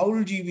තමන්ගේ පෞල්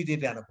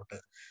ජීවිතයට යනකොට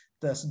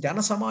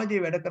ජන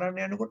සමාජයේ වැඩ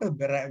කරන්න යනකොට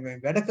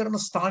වැඩ කරන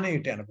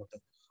ස්ථානයට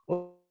යනකොට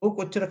ඔය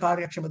කොච්චර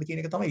කාර්යක්ෂමද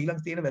කියන එක තමයි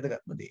ඊළඟ තියෙන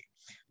වැදගත්ම දේ.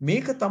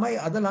 මේක තමයි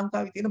අද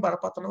ලංකාවේ තියෙන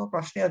බරපතලම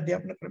ප්‍රශ්නේ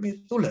අධ්‍යාපන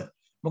ක්‍රමයේ තුල.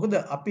 මොකද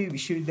අපි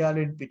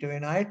විශ්වවිද්‍යාලයෙන් පිට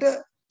වෙන අයට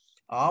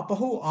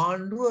ආපහු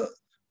ආණ්ඩුව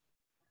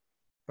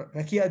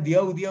රැකියා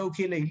දියව්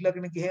කියලා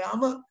ඉල්ලගෙන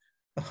ගියාම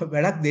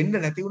වැඩක් දෙන්න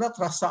නැති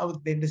වුණත්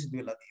රස්සාවක් දෙන්න සිදු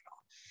වෙලා තියෙනවා.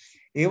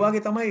 ඒ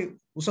වගේ තමයි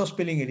උසස්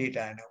පෙළින් එළියට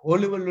යන O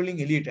level වලින්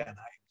එළියට යන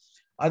අය.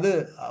 අද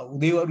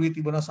උදේවරුේ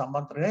තිබුණ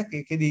සම්මන්ත්‍රණයක්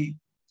ඒකෙදි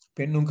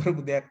පෙන්눔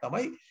කරපු දෙයක්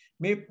තමයි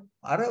මේ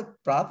අර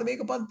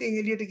ප්‍රාථමික පන්තියෙන්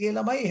එළියට ගිය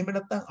ළමයි එහෙම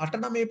නැත්නම්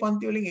 8 9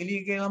 පන්ති වලින්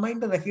එළිය ගිය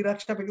ළමයින්ට රැකී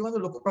ආරක්ෂා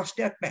පිළිබඳ ලොකු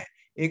ප්‍රශ්නයක් නැහැ.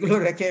 ඒගොල්ලෝ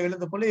රැකියාව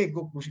වෙළඳපොලේ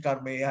කෘෂි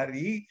කර්මයේ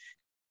හරි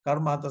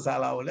කර්මාන්ත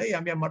ශාලාවල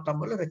යම් යම්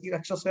මට්ටම් වල රැකී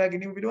ආරක්ෂා සොයා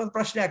ගැනීම පිළිබඳ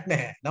ප්‍රශ්නයක්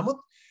නැහැ. නමුත්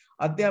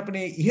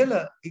අධ්‍යාපනයේ ඉහළ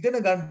ඉගෙන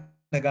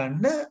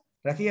ගන්න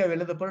රැකියාව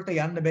වෙළඳපොලට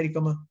යන්න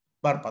බැරිකම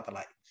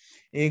බරපතලයි.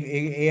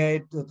 ඒ අය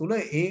තුල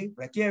ඒ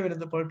රැකියාව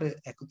වෙළඳපොලට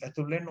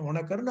ඇතුල් වෙන්න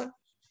ඕන කරන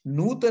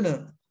නූතන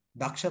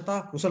දක්ෂතා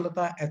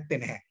කුසලතා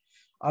ඇත්තේ නැහැ.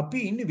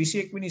 අපි ඉන්නේ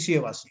 21 වෙනි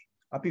සියවසේ.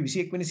 අපි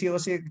 21 වෙනි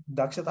සියවසේ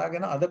දක්ෂතා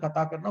ගැන අද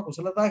කතා කරනවා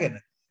කුසලතා ගැන.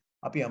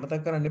 අපි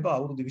අමතක කරන්න එපා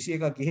අවුරුදු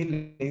 21ක්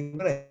ගිහිල්ලා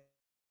ඉවරයි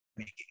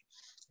මේකේ.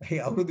 ඒ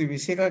අවුරුදු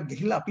 21ක්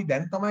ගිහිල්ලා අපි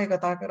දැන් තමයි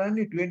කතා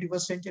කරන්නේ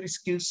 21st century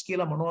skills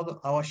කියලා මොනවද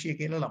අවශ්‍ය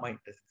කියලා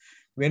ළමයින්ට.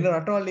 වෙන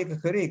රටවල් එක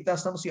කරේ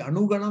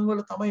 1990 ගණන්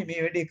වල තමයි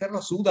මේ වැඩේ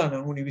කරලා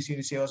සූදානම් වුණේ 20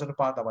 වෙනි සියවසට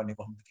පාතවන්නේ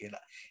කොහොමද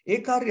කියලා. ඒ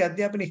කාර්ය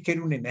අධ්‍යාපනයේ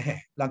කෙරුණේ නැහැ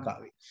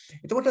ලංකාවේ.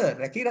 එතකොට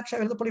රැකී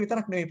ආරක්ෂා වෙළඳපොළ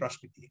විතරක් නෙවෙයි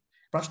ප්‍රශ්නේ තියෙන්නේ.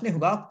 ප්‍රශ්නේ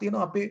හුඟක්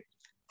තියෙනවා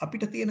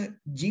අපිට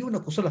තියෙන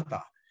ජීවන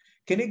කුසලතා.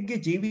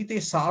 කෙනෙක්ගේ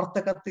ජීවිතයේ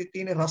සාර්ථකත්වයේ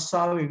තියෙන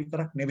රස්සාවේ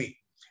විතරක් නෙවෙයි.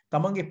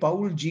 තමන්ගේ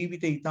පෞල්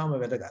ජීවිතේ ඊටාම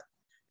වැදගත්.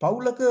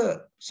 පෞලක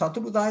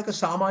සතුටුදායක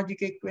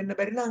සමාජිකයෙක් වෙන්න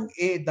බැරි නම්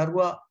ඒ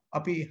දරුවා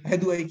අපි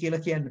හැදුවයි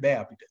කියලා කියන්න බෑ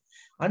අපිට.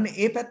 අන්න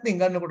ඒ පැත්තෙන්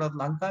ගන්නකොටත්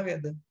ලංකාවේ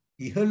අද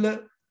ඉහළ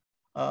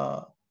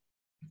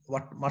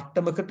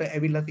මට්ටමකට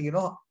ඇවිල්ලා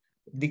තියෙනවා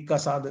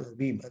දික්කසාද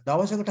වීම.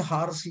 දවසකට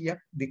 400ක්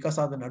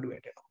දික්කසාද නඩු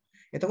වැටෙනවා.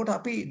 එතකොට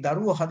අපි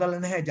දරුවෝ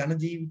හදලා නැහැ ජන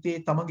ජීවිතේ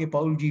තමන්ගේ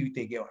පෞල්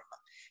ජීවිතේ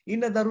ගෙවන්න.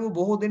 ඉන්න දරුවෝ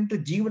බොහෝ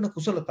දෙනෙක් ජීවන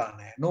කුසලතා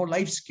නැහැ. no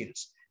life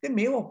skills. ඉතින්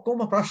මේ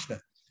ඔක්කොම ප්‍රශ්න.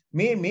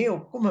 මේ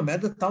ඔක්කොම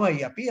මැද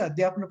තමයි අපි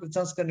අධ්‍යාපන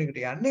ප්‍රතිසංස්කරණයකට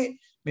යන්නේ.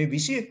 මේ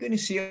 21 වෙනි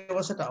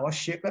සියවසට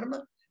අවශ්‍ය කරන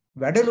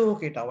වැඩ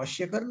ලෝකයට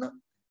අවශ්‍ය කරන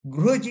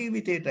ගෘහ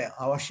ජීවිතයට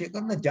අවශ්‍ය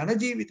කරන ජන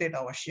ජීවිතයට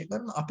අවශ්‍ය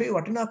කරන අපේ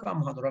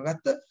වටිනාකම්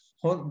හඳුනාගත්ත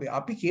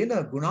අපි කියන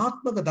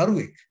ගුණාත්මක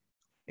දරුවෙක්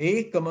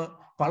ඒකම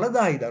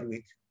ඵලදායි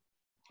දරුවෙක්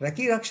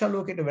රැකී ආරක්ෂා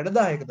ලෝකයට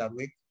වැඩදායක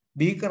දරුවෙක්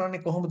බිහි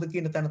කරන්නේ කොහොමද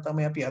කියන තැන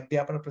තමයි අපි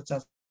අධ්‍යාපන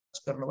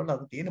ප්‍රතිසංස්කරණවල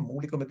අද තියෙන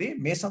මූලිකම දේ.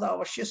 මේ සඳහා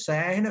අවශ්‍ය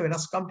සෑහෙන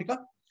වෙනස්කම්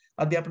ටිකක්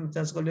අධ්‍යාපන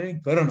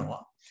ප්‍රතිසංස්කරණයෙන්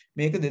කරනවා.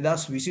 මේක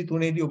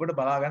 2023 දී ඔබට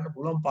බලා ගන්න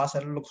පුළුවන්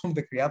පාසල් වල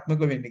කොහොමද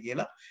ක්‍රියාත්මක වෙන්නේ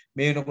කියලා.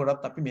 මේ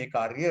වෙනකොටත් අපි මේ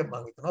කාර්යය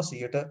මම හිතනවා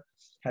 65ක්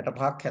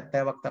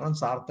 70ක් තරම්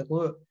සාර්ථකව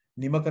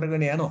නිම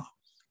කරගෙන යනවා.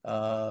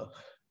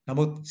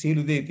 නමුත්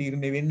සීළු දේ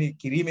තීරණය වෙන්නේ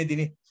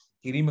කිරීමේදීනේ.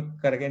 කිරීම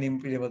කර ගැනීම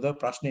පිළිබඳව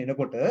ප්‍රශ්න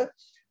එනකොට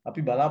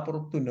අපි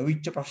බලාපොරොත්තු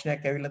නොවිච්ච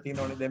ප්‍රශ්නයක් ඇවිල්ලා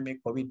තියෙනවනේ දැන් මේ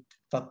කොවිඩ්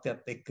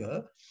තත්ත්වයට එක්ක.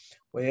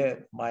 ඔය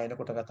මා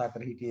එනකොට කතා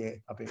කර හිටියේ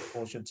අපේ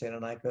පෝෂණ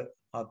සේනානායක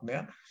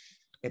ආත්මයා.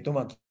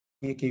 එතුමා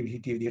ඒකේ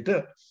හිටිය විදිහට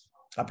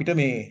අපිට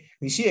මේ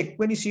 21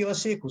 වෙනි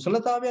සියවසේ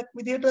කුසලතාවයක්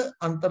විදිහට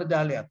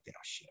අන්තර්ජාලය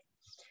අත්‍යවශ්‍යයි.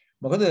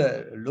 මොකද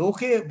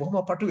ලෝකයේ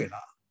බොහොම පටු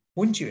වෙලා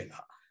පුංචි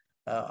වෙලා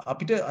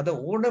අපිට අද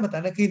ඕනෑම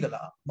තැනක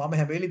ඉඳලා මම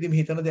හැම වෙලෙදිම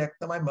හිතන දෙයක්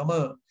තමයි මම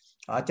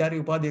ආචාර්ය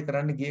උපාධිය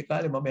කරන්න ගිය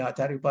කාලේ මම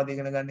ආචාර්ය උපාධිය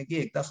ඉගෙන ගන්න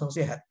ගියේ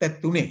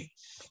 1973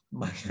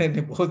 මම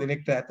කියන්නේ බොහෝ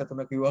දෙනෙක්ට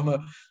 73 කිව්වම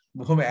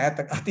බොහොම ඈත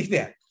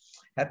අතීතයක්.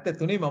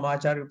 73 මම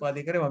ආචාර්ය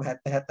උපාධිය කරේ. මම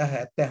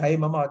 76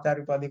 මම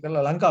ආචාර්ය උපාධිය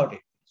කරලා ලංකාවට.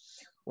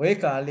 ඔය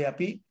කාලේ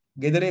අපි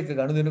ගෙදර එක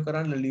ගනුදෙනු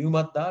කරන්න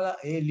ලියුමක් දාලා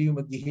ඒ ලියුම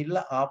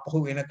ගිහිල්ලා ආපහු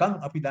එනකන්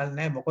අපි දන්නේ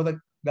නැහැ මොකද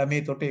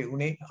ගමේ තොටේ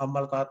උනේ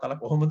අම්මලා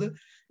තාත්තලා කොහොමද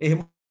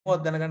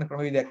එහෙමවත් දැනගන්න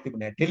ක්‍රමවේදයක්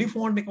තිබුණේ නැහැ.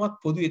 ටෙලිෆෝන් එකවත්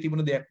පොදුවේ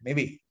තිබුණ දෙයක්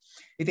නෙවෙයි.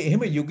 ඉතින්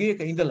එහෙම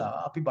යුගයක ඉඳලා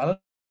අපි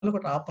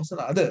බලනකොට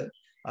ආපස්සට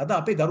අද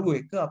අපේ දරුවෝ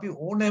එක්ක අපි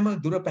ඕනෑම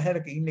දුර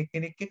පැහැරක ඉන්න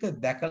කෙනෙක් එක්ක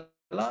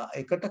දැකලා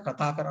එකට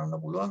කතා කරන්න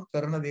පුළුවන්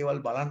කරන දේවල්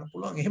බලන්න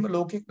පුළුවන්. එහෙම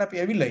ලෝකයකට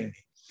අපි ඇවිල්ලා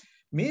ඉන්නේ.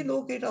 මේ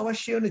ලෝකයට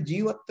අවශ්‍ය වෙන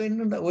ජීවත්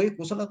වෙන්න ওই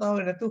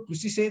කුසලතාව නැතුව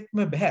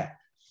කිසිසේත්ම බෑ.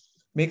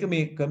 මේක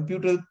මේ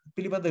කම්පියුටර්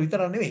පිළිබඳ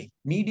විතර නෙවෙයි.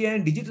 මීඩියා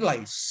ඇන්ඩ්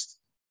ඩිජිටලයිස්ඩ්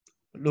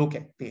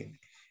ලෝකයක් තියෙන්නේ.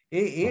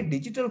 ඒ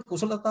ඩිජිටල්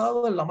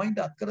කුසලතාව ළමයින්ට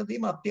අත්කර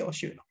දීම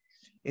අත්‍යවශ්‍ය වෙනවා.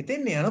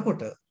 එතෙන්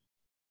යනකොට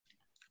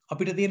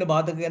අපිට තියෙන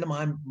බාධක ගැන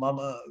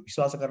මම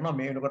විශ්වාස කරනවා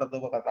මේ වෙනකොටත්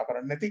ඔබ කතා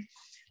කරන්නේ නැති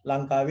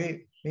ලංකාවේ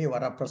මේ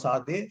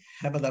වරප්‍රසාදයේ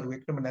හැම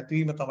දරුවෙක්ටම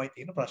නැතිවීම තමයි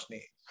තියෙන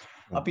ප්‍රශ්නේ.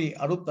 අපි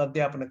අලුත්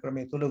අධ්‍යාපන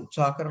ක්‍රමය තුළ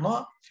උත්සාහ කරනවා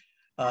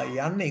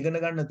යන්න ඉගෙන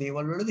ගන්න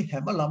දේවල් වලදී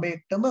හැම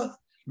ළමයෙක්ටම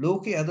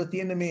ලෝකයේ අද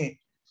තියෙන මේ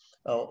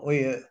ඔය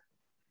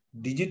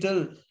ඩිජිටල්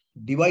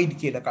ඩිවයිඩ්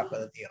කියලා එකක්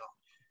අද තියෙනවා.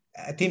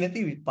 ඇති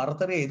නැති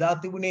පරතරයේ එදා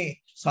තිබුණේ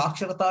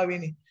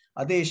සාක්ෂරතාවයනේ.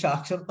 අද ඒ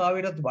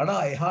සාක්ෂරතාවයටත්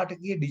වඩා එහාට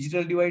ගිය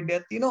ඩිජිටල් ඩිවයිඩ්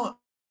එකක් තියෙනවා.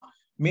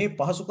 මේ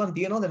පහසුකම්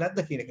තියනවද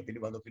නැද්ද කියන එක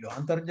පිළිබඳව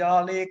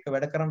අන්තර්ජාලයක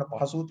වැඩ කරන්න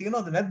පහසුව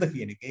තියනවද නැද්ද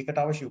කියන එක. ඒකට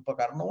අවශ්‍ය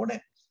උපකරණ ඕනේ.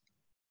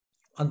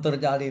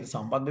 අන්තර්ජාලයට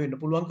සම්බන්ධ වෙන්න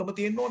පුළුවන්කම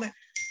තියෙන්න ඕනේ.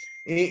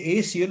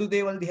 ඒ සියලු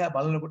දේවල් දිහා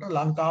බලනකොට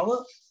ලංකාව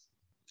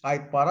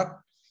ආයිත් පාරක්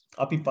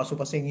අපි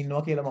පසුපසෙන්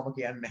ඉන්නවා කියලා මම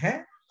කියන්නේ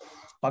නැහැ.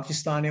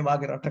 පාකිස්තානයේ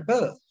වගේ රටක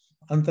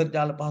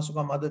අන්තර්ජාල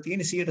පහසුකම් අද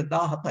තියෙන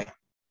 17%යි.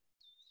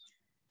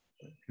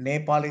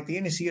 නේපාලේ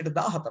තියෙන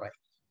 14%යි.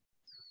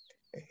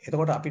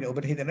 එතකොට අපිට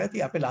ඔබට හිතෙන්නේ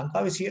නැති අපේ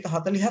ලංකාවේ 40ක්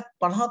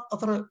 50ක්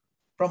අතර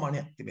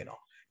ප්‍රමාණයක් තිබෙනවා.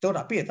 එතකොට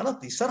අපි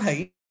එතනත්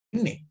ඉස්සරහයි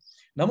ඉන්නේ.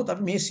 නමුත්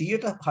අපි මේ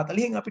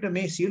 140න් අපිට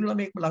මේ සියලු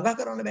ළමයික්ම ළඟා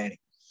කරන්න බෑනේ.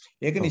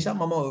 ඒක නිසා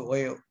මම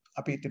ඔය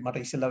අපි මට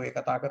ඉස්සෙල්ලා ඔය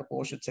කතා කරපු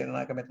පෝෂිත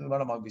සේනානායක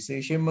මැතිතුමාට මම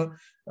විශේෂයෙන්ම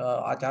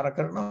ආචාර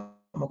කරනවා.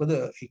 මොකද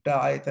හිට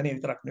ආයතනයේ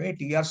විතරක් නෙවෙයි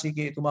TRC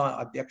ගේ එතුමා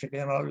අධ්‍යක්ෂක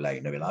ජනරාල්ලා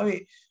ඉන්න වෙලාවේ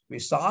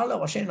විශාල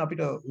වශයෙන්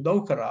අපිට උදව්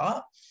කරා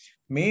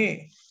මේ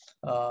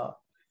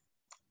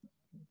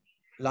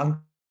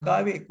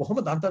ලංකාවේ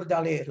කොහොමද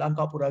අන්තර්ජාලය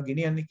ලංකාව පුරා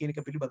ගෙනියන්නේ කියන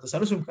එක පිළිබඳව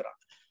සැලසුම් කරා.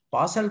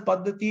 පාසල්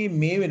පද්ධතියේ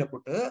මේ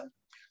වෙනකොට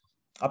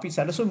අපි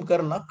සැලසුම්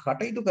කරලා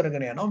කටයුතු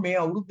කරගෙන යනවා. මේ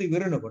අවුරුද්ද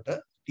ඉවරනකොට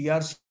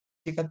TRC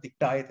එකත්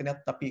ඉක්ට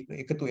ආයතනයත් අපි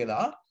එකතු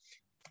වෙලා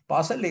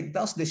පාසල්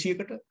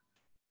 1200කට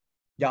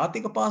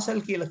ජාතික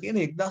පාසල් කියලා කියන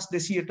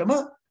 1200ටම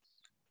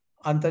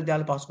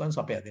අන්තර්ජාල පහසුකම්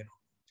සපයා දෙනවා.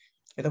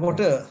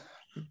 එතකොට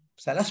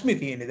සැලැස්මේ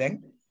තියෙන්නේ දැන්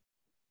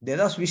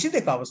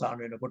 2022 අවසාන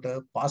වෙනකොට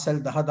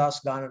පාසල්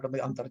 10000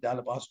 ගානට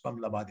අන්තර්ජාල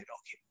පහසුකම් ලබා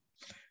දෙනවා කියන.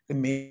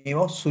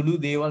 මේවා සුළු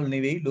දේවල්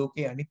නෙවෙයි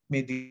ලෝකයේ අනිත්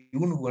මේ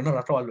දියුණු වන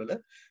රටවල් වල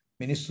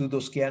මිනිස්සු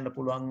දොස් කියන්න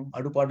පුළුවන්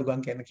අඩුපාඩු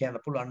ගන්න කියන්න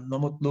පුළුවන්.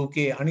 නමුත්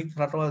ලෝකයේ අනිත්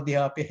රටවල්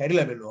දිහා අපි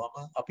හැරිලා බලුවම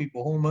අපි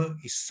බොහොම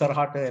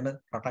ඉස්සරහට යන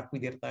රටක්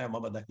විදිහට තමයි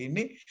මම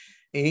දකින්නේ.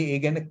 ඒ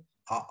ගැන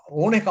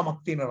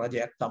ඕනෑකමක් තියෙන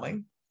රජයක් තමයි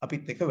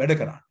අපිත් එක්ක වැඩ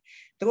කරන්නේ.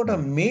 එතකොට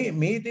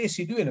මේ දේ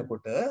සිදු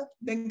වෙනකොට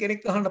දැන්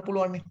කෙනෙක් අහන්න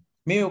පුළුවන්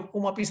මේ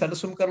ඔක්කොම අපි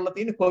සැලසුම් කරලා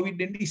තියෙන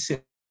කොවිඩ් එන්නේ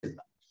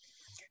ඉස්සෙල්ලා.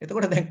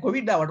 එතකොට දැන්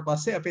කොවිඩ් ආවට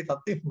පස්සේ අපේ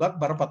තත්ත්වය හුඟක්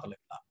බරපතල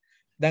වෙලා.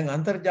 දැන්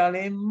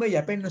අන්තර්ජාලයෙන්ම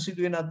යැපෙන්න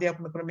සිදුවෙන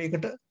අධ්‍යාපන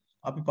ක්‍රමයකට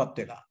අපිපත්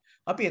වෙලා.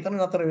 අපි එතන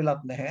නතර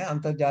වෙලත් නැහැ.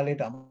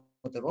 අන්තර්ජාලයට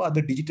අමතරව අද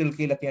ඩිජිටල්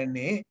කියලා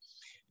කියන්නේ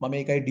මම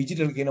ඒකයි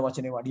ඩිජිටල් කියන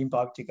වචනේ වඩින්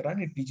පාවිච්චි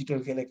කරන්නේ.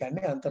 ඩිජිටල් කියලා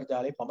කියන්නේ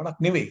අන්තර්ජාලයේ පමණක්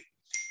නෙවෙයි.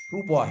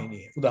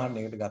 රූපවාහිනිය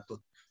උදාහරණයකට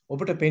ගත්තොත්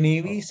ඔබට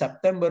පෙනේවි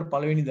සැප්තැම්බර්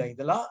 1 වෙනිදා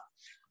ඉඳලා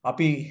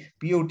අපි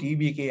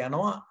POTB එකේ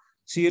යනවා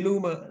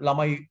සියලුම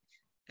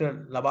ළමයිට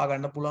ලබා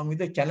ගන්න පුළුවන්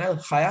විදිහ channel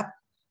 6ක්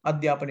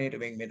අධ්‍යාපනයට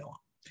වෙන් වෙනවා.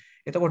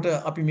 එතකොට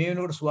අපි මේ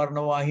වෙනකොට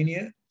ස්වර්ණ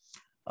වාහිනිය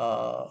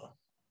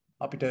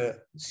අපිට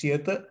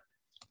සියත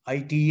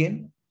ITN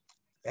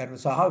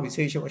සහ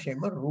විශේෂ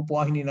වශයෙන්ම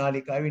රූපවාහිනී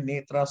නාලිකාවේ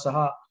නේත්‍රා සහ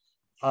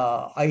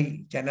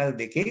I channel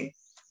දෙකේ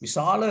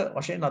විශාල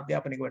වශයෙන්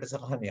අධ්‍යාපනික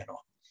වැඩසටහන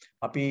යනවා.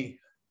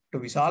 අපිට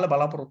විශාල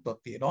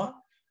බලාපොරොත්තුවක් තියෙනවා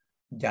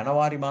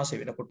ජනවාරි මාසෙ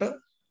වෙනකොට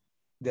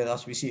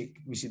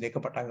 2022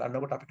 පටන්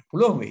ගන්නකොට අපිට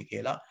පුළුවන් වෙයි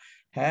කියලා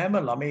හැම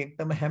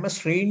ළමයෙක්ටම හැම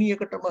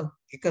ශ්‍රේණියකටම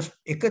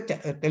එක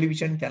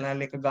ටෙලිවිෂන්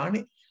channel එක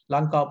ගානේ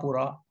ලංකාව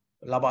පුරා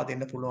ලබා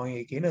දෙන්න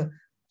පුළුවන් කියන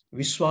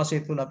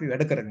විශ්වාසය තුළ අපි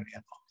වැඩ කරගෙන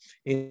යනවා.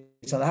 ඒ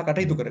සඳහා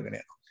කටයුතු කරගෙන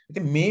යනවා.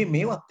 ඉතින්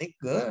මේවත්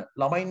එක්ක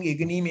ළමයින්ගේ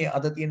ඉගෙනීමේ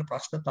අද තියෙන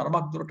ප්‍රශ්න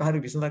තරමක් දුරට හරි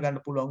විසඳ ගන්න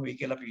පුළුවන් වෙයි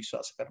කියලා අපි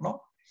විශ්වාස කරනවා.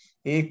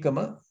 ඒකම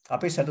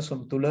අපේ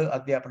සැලසුම් තුළ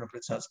අධ්‍යාපන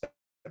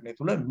ප්‍රතිසංස්කරණය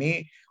තුළ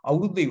මේ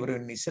අවුරුද්ද ඉවර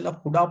වෙන්න ඉස්සෙල්ලා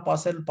කුඩා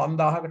පාසල්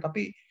 5000කට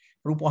අපි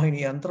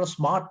රූපවාහිනී යන්ත්‍ර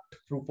ස්මාර්ට්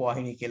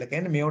රූපවාහිනී කියලා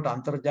කියන්නේ මේවට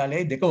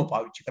අන්තර්ජාලයයි දෙකම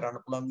පාවිච්චි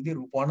කරන්න පුළුවන් විදිහේ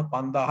රූපවාහිනී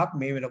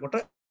 5000ක් මේ වෙනකොට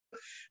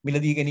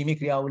මිලදී ගැනීමේ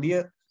ක්‍රියාවලිය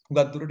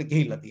හුඟක් දුරට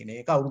ගිහිල්ලා තියෙන.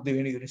 ඒක අවුරුද්ද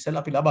වෙන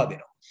ඉස්සෙල්ලා අපි ලබා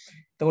දෙනවා.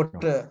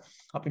 එතකොට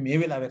අපි මේ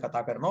වෙලාවේ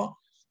කතා කරනවා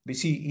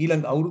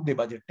ඊළඟ අවුරුද්දේ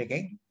බජට්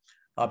එකෙන්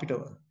අපිට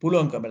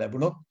පුළුවන්කම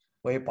ලැබුණොත්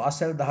ඔය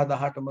පාසල්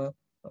 10000ටම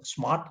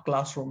ස්මාර්ට්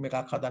ක්ලාස්රූම්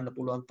එකක් හදන්න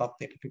පුළුවන්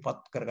තත්ත්වයට පිපත්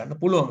කරගන්න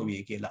පුළුවන්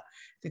වෙයි කියලා.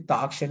 ඉතින්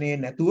තාක්ෂණයේ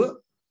නැතුව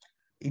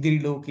ඉදිරි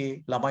ලෝකේ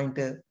ළමයින්ට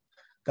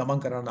ගමන්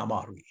කරන්න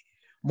අමාරුයි.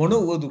 මොන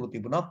උවදුරු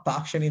තිබුණත්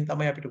තාක්ෂණයෙන්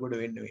තමයි අපිට ගොඩ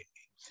වෙන්න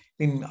වෙන්නේ.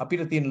 ඉතින්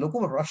අපිට තියෙන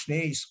ලොකුම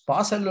ප්‍රශ්නේ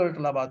පාසල් වලට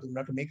ලබා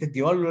දුන්නාට මේක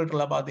ගෙවල් වලට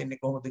ලබා දෙන්නේ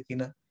කොහොමද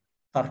කියන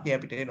තර්කය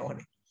අපිට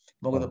එනෝනේ.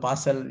 මොකද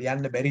පාසල්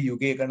යන්න බැරි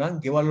යුගයක නම්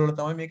ගෙවල් වල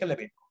තමයි මේක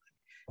ලැබෙන්නේ.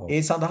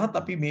 ඒ සඳහාත්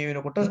අපි මේ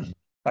වෙනකොට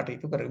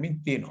කටයුතු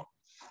කරමින් තියෙනවා.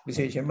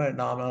 විශේෂයෙන්ම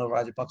නාමල්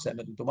රාජපක්ෂ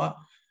ඇමතිතුමා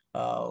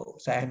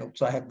සෑහෙන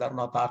උත්සාහයක්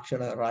දරනවා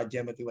තාක්ෂණ රාජ්‍ය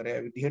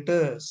ඇමතිවරයා විදිහට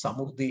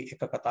සමෘද්ධි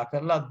එක කතා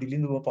කරලා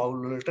දිලිඳුම පවුල්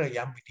වලට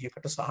යම්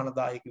විදිහකට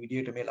සහනදායක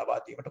විදිහට මේ ලබා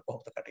දීමට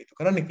කොහොමද කටයුතු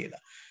කරන්න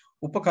කියලා.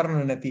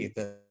 උපකරණ නැති එක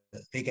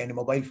ඒ කියන්නේ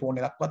මොබයිල් ෆෝන්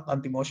එකක්වත්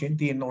අන්තිම වශයෙන්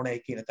තියෙන්න ඕනේ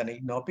කියන තැන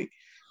ඉන්නවා අපි.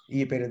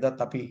 ඊයේ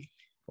පෙරේදත් අපි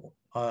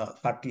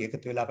කට්ටිය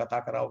එකතු වෙලා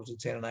කතා කරා උසුත්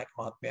සේනානායක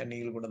මහත්මයා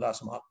නීල්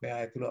ගුණදාස මහත්මයා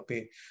ඇතුළු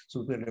අපේ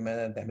සුපිරි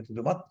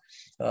ඇමතිතුමත්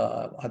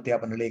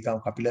අධ්‍යාපන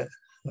ලේකම් කපිල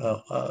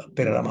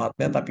පෙරේරා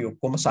මහත්මයාත් අපි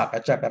ඔක්කොම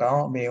සාකච්ඡා කරා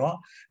මේවා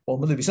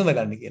කොහොමද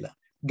විසඳගන්නේ කියලා.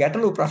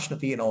 ගැටලු ප්‍රශ්න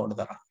තියෙන ඕන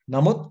තරම්.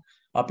 නමුත්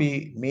අපි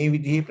මේ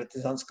විදිහේ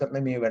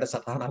ප්‍රතිසංස්කරණ මේ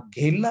වැඩසටහනක්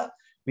ගෙහිලා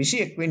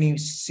 21 වෙනි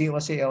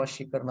සියවසේ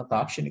අවශ්‍ය කරන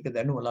තාක්ෂණික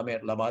දැනුම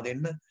ළමයට ලබා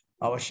දෙන්න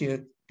අවශ්‍ය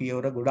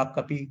පියවර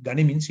ගොඩක් අපි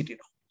ගනිමින්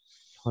සිටිනවා.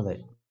 හොඳයි.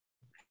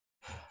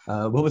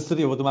 බොහොම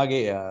ස්තුතියි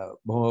ඔබතුමාගේ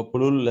බොහොම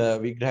පුළුල්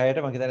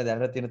විග්‍රහයට. මම හිතන්නේ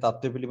දැනට තියෙන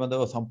තත්ත්වය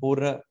පිළිබඳව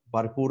සම්පූර්ණ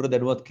පරිපූර්ණ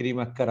දැනුවත්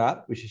කිරීමක් කරා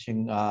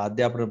විශේෂයෙන්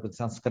අධ්‍යාපන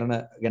ප්‍රතිසංස්කරණ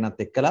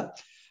ගැනත් එක්කලා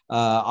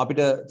අපිට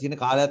තියෙන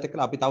කාලයත්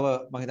එක්කලා අපි තව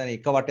මම හිතන්නේ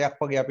එක වටයක්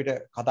වගේ අපිට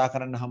කතා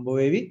කරන්න හම්බ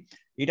වෙවි.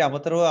 ඊට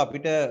අමතරව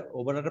අපිට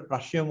ඔබලට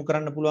ප්‍රශ්න යොමු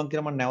කරන්න පුළුවන්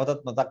කියලා මම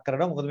නැවතත් මතක්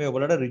කරනවා. මොකද මේ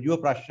ඔබලට ඍජුව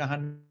ප්‍රශ්න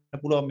අහන්න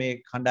පුළුවන් මේ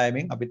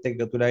කණ්ඩායමෙන් අපිත් එක්ක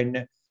එකතු වෙලා ඉන්න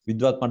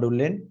විද්වත්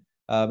මඩුල්ලෙන්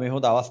මේ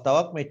හොඳ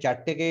අවස්ථාවක්. මේ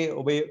chat එකේ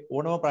ඔබේ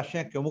ඕනම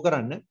ප්‍රශ්නයක් යොමු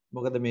කරන්න.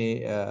 මොකද මේ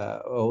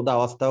හොඳ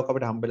අවස්ථාවක්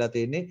අපිට හම්බෙලා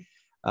තියෙන්නේ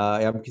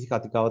යම් කිසි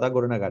කතිකාවතක්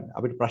ගොඩනගන්න.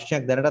 අපිට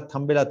ප්‍රශ්නයක් දැනටත්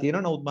හම්බෙලා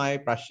තියෙනවා. නමුත් මම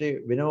මේ ප්‍රශ්නේ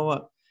වෙනම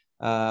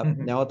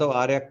නැවත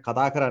වාරයක්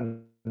කතා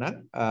කරන්න.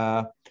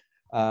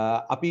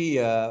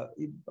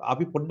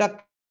 අපි පොඩ්ඩක්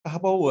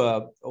අහපව්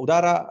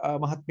උදාරා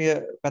මහත්මිය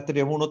පැත්තට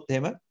යමු වුණොත්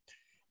එහෙම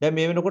දැන්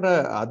මේ වෙනකොට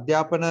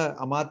අධ්‍යාපන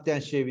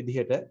අමාත්‍යාංශයේ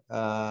විදිහට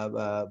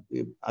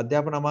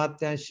අධ්‍යාපන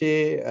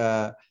අමාත්‍යාංශයේ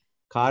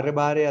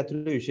කාර්යභාරය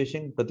ඇතුළේ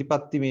විශේෂයෙන්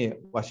ප්‍රතිපත්තිමය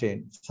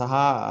වශයෙන් සහ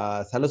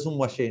සැලසුම්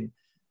වශයෙන්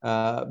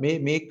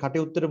මේ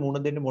කටයුත්තට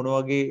මුහුණ දෙන්න මොන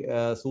වගේ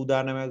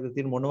සූදානමක්ද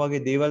තියෙන මොන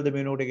වගේ දේවල්ද මේ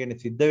වෙනකොට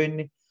කියන්නේ සිද්ධ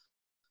වෙන්නේ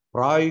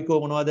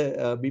ප්‍රායෝගිකව මොනවද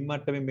බිම්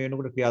මට්ටමේ මේ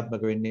වෙනකොට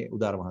ක්‍රියාත්මක වෙන්නේ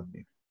උදාර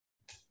මහත්මිය?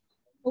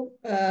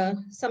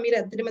 සමීර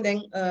ඇත්තටම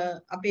දැන්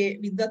අපේ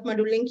විද්වත්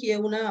මඩුල්ලෙන්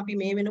කියවුණා අපි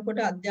මේ වෙනකොට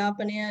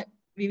අධ්‍යාපනය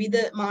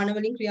විවිධ මාන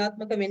වලින්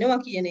ක්‍රියාත්මක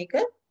වෙනවා කියන එක.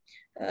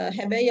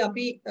 හැබැයි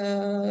අපි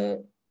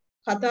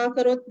කතා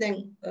කරොත් දැන්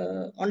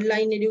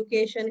ඔන්ලයින්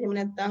এডুকেෂන් එහෙම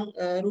නැත්නම්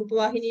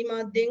රූපවාහිනී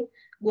මාධ්‍යෙන්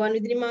ගුවන්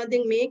විදුලි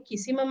මාධ්‍යෙන් මේ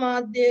කිසිම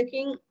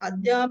මාධ්‍යයකින්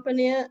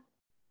අධ්‍යාපනය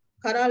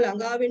කරා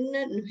ළඟා වෙන්න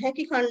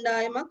නොහැකි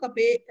කණ්ඩායමක්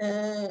අපේ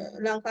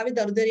ලංකාවේ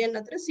දරුදරියන්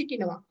අතර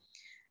සිටිනවා.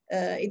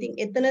 ඉතින්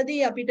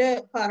එතනදී අපිට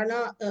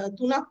කාරණා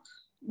තුනක්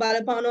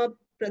බලපානවා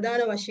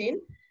ප්‍රධාන වශයෙන්.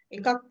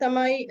 එකක්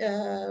තමයි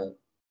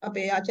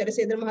අපේ ආචාර්ය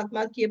සේදර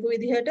මහත්මයා කියපු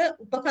විදිහට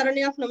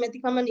උපකරණයක්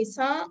නොමැතිකම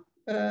නිසා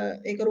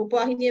ඒක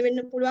රූපවාහිනිය වෙන්න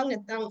පුළුවන්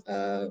නැත්නම්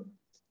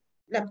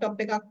ලැප්ටොප්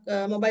එකක්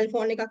මොබයිල්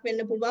ෆෝන් එකක්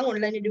වෙන්න පුළුවන්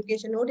ඔන්ලයින්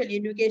এডুকেෂන් හෝ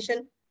ටෙලි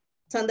এডুকেෂන්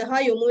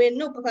සඳහා යොමු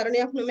වෙන්න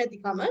උපකරණයක්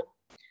නොමැතිකම.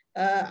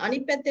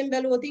 අනිත් පැත්තෙන්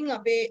බැලුවොත්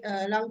අපේ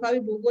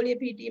ලංකාවේ භූගෝලීය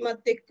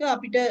පිහිටීමත් එක්ක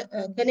අපිට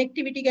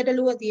කනෙක්ටිවිටි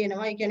ගැටලුව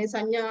තියෙනවා. ඒ කියන්නේ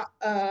සංඥා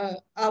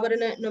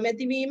ආවරණ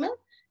නොමැතිවීම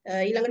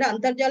ඊළඟට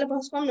අන්තර්ජාල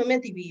පහසුකම්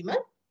නොමැතිවීම.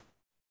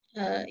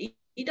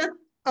 ඊටත්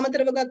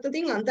අමතරව ගත්තොත්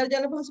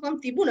අන්තර්ජාල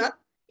පහසුකම් තිබුණත්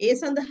ඒ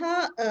සඳහා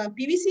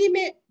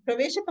පිවිසීමේ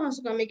ප්‍රවේශ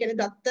පහසුකම් ඒ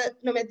කියන්නේ දත්ත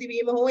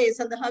නොමැතිවීම හෝ ඒ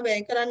සඳහා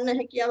වැය කරන්න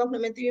හැකියාවක්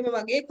නොමැතිවීම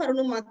වගේ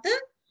කරුණු මත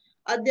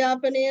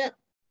අධ්‍යාපනය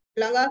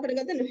ළඟා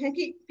කරගත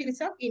නොහැකි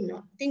පිරිසක්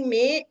ඉන්නවා. ඉතින්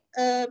මේ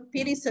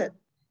පිරිස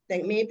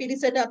දැන් මේ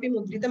පිරිසට අපි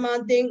මුද්‍රිත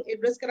මාධ්‍යයෙන්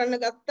ඇඩ්‍රස් කරන්න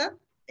ගත්තා.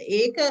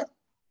 ඒක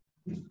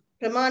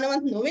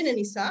ප්‍රමාණවත් නොවන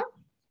නිසා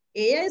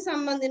ඒ අය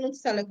සම්බන්ධයෙන්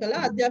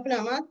සලකලා අධ්‍යාපන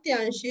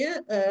අමාත්‍යාංශය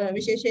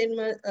විශේෂයෙන්ම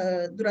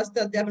දුරස්ථ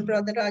අධ්‍යාපන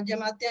ප්‍රවර්ධන රාජ්‍ය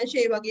අමාත්‍යාංශය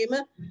ඒ වගේම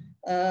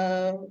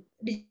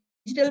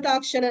ඩිජිටල්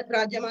තාක්ෂණ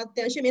රාජ්‍ය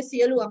අමාත්‍යාංශය මේ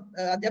සියලු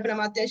අධ්‍යාපන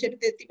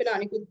අමාත්‍යාංශයට තිබෙන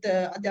අනිකුත්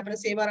අධ්‍යාපන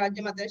සේවා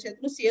රාජ්‍ය අමාත්‍යාංශය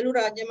ඇතුළු සියලු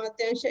රාජ්‍ය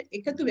අමාත්‍යාංශ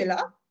එකතු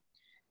වෙලා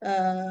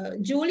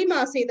ජූලි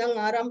මාසයේ ඉඳන්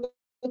ආරම්භ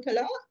කළ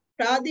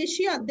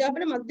ප්‍රාදේශීය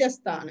අධ්‍යාපන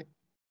මධ්‍යස්ථාන.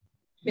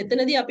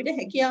 මෙතනදී අපිට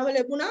හැකියාව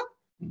ලැබුණා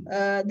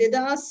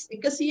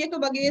 2100ක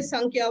වගේ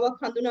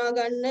සංඛ්‍යාවක් හඳුනා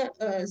ගන්න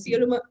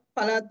සියලුම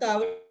පළාත්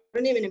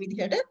ආවරණය වෙන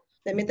විදිහට.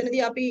 දැන්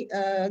මෙතනදී අපි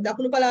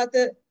දකුණු පළාත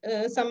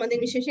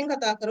සම්බන්ධයෙන් විශේෂයෙන්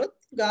කතා කරොත්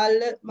ගාල්ල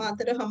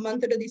මාතර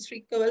හම්බන්තොට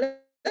දිස්ත්‍රික්කවල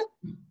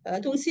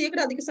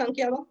 300කට අධික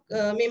සංඛ්‍යාවක්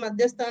මේ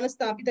මධ්‍යස්ථාන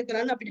ස්ථාපිත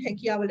කරන්න අපිට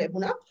හැකියාව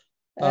ලැබුණා.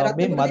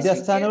 මේ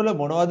මධ්‍යස්ථානවල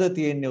මොනවද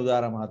තියෙන්නේ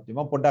උදාර මහත්මිය?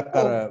 මම පොඩ්ඩක්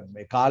අර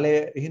මේ කාලයේ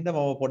හින්දා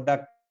මම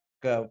පොඩ්ඩක්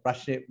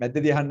ප්‍රශ්නේ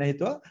මැදදී අහන්න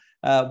හිතුවා.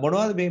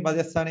 මොනවද මේ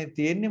මධ්‍යස්ථානයේ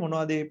තියෙන්නේ?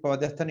 මොනවද මේ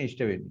මධ්‍යස්ථානේ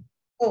ඉෂ්ට වෙන්නේ?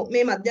 ඔව්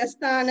මේ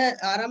මධ්‍යස්ථාන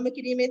ආරම්භ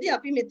කිරීමේදී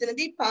අපි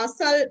මෙතනදී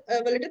පාසල්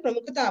වලට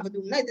ප්‍රමුඛතාව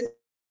දුන්නා.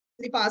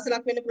 එතනදී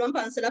පාසලක් වෙන්න පුළුවන්,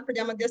 පන්සලක්,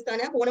 ප්‍රජා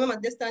මධ්‍යස්ථානයක්, ඕනම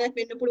මධ්‍යස්ථානයක්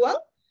වෙන්න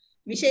පුළුවන්.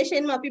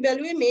 විශේෂයෙන්ම අපි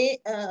බැලුවේ මේ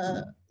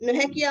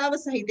නොහැකියාව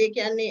සහිත ඒ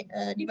කියන්නේ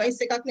ඩිවයිස්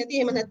එකක් නැති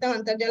එහෙම නැත්නම්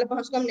අන්තර්ජාල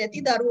පහසුකම්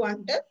නැති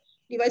දරුවන්ට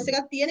ඩිවයිස්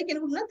එකක් තියෙන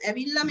කෙනෙකුට උනත්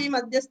ඇවිල්ලා මේ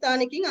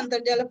මධ්‍යස්ථානකින්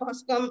අන්තර්ජාල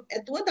පහසුකම්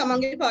ඇතුව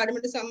තමන්ගේ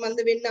පාඩමට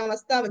සම්බන්ධ වෙන්න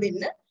අවස්ථාව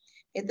දෙන්න.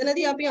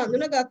 එතනදී අපි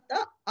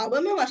අඳුනගත්තා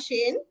අවම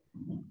වශයෙන්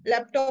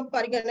ලැප්ටොප්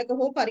පරිගණක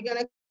හෝ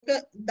පරිගණක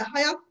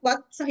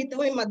 10ක්වත් සහිතව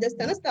මේ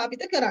මධ්‍යස්ථාන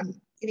ස්ථාපිත කරන්න.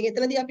 ඉතින්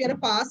එතනදී අපි අර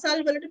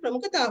පාසල් වලට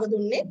ප්‍රමුඛතාව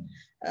දුන්නේ.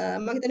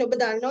 මම හිතන්නේ ඔබ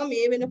දන්නවා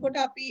මේ වෙනකොට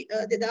අපි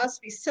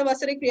 2020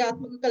 වසරේ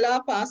ක්‍රියාත්මක කළා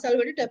පාසල්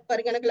වලට ටැබ්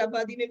පරිගණක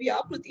ලබා දීමේ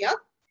ව්‍යාපෘතියක්.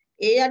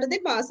 ඒ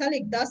යටතේ පාසල්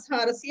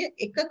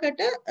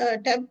 1401කට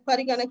ටැබ්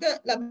පරිගණක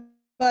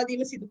ලබා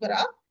දීම සිදු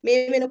කරා.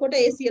 මේ වෙනකොට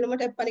ඒ සියලුම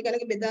ටැප්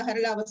පරිගණක බෙදා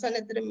හැරලා අවසන්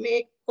ඇතර මේ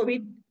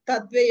කොවිඩ්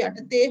තත්ත්වයේ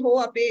යටතේ හෝ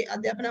අපේ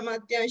අධ්‍යාපන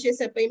අමාත්‍යාංශයේ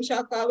සැපයීම්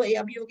ශාඛාව ඒ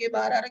අභියෝගය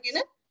බාර අරගෙන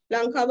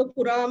ලංකාව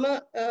පුරාම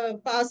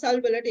පාසල්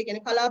වලට ඒ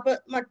කියන්නේ කලාප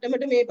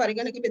මට්ටමට මේ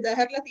පරිගණක බෙදා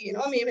හැරලා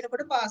තියෙනවා. මේ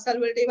වෙනකොට පාසල්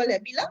වලට ඒවා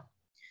ලැබිලා.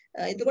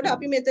 එතකොට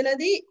අපි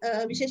මෙතනදී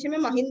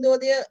විශේෂයෙන්ම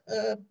මහින්දෝදය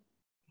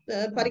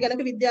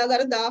පරිගණක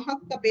විද්‍යාගාර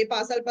 1000ක් අපේ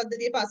පාසල්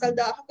පද්ධතියේ පාසල්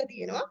 1000ක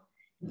තියෙනවා.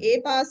 ඒ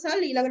පාසල්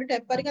ඊළඟට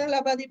ටැප් පරිගණක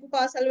ලබා දීපු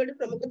පාසල් වලට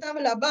ප්‍රමුඛතාව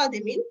ලබා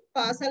දෙමින්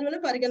පාසල් වල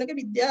පරිගණක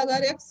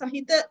විද්‍යාගාරයක්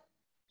සහිත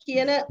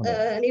කියන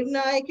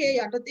නිර්ණායකයේ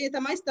යටතේ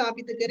තමයි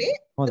ස්ථාපිත කරේ.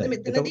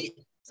 මෙතනදී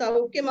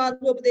සෞඛ්‍ය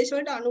මාර්ග උපදේශ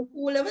වලට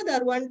අනුකූලව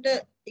දරුවන්ට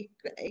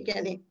ඒ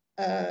කියන්නේ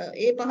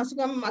ඒ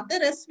පහසුකම්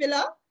මත රැස්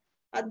වෙලා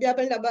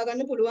අධ්‍යාපනය ලබා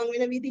ගන්න පුළුවන්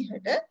වෙන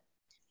විදිහට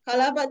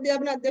කලාප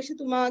අධ්‍යාපන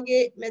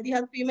අධ්‍යක්ෂතුමාගේ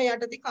මැදිහත් වීම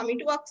යටතේ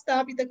කමිටුවක්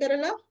ස්ථාපිත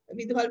කරලා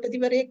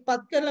විදුහල්පතිවරයෙක්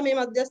පත් කරලා මේ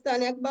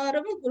මධ්‍යස්ථානයක්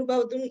බාරව ගුරු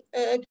බෞතුන්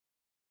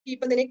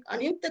කීප දෙනෙක්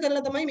අනියුක්ත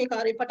කරලා තමයි මේ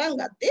කාර්යය පටන්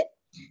ගත්තේ.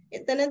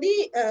 එතනදී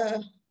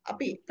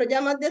අපි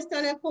ප්‍රජා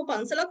මධ්‍යස්ථානයක් හෝ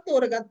පන්සලක්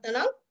තෝරගත්තා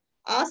නම්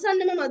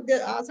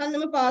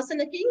ආසන්නම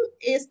පාසලකින්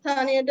ඒ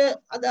ස්ථානයට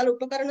අදාළ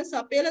උපකරණ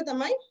සපයලා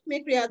තමයි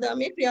මේ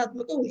ක්‍රියාදාමයේ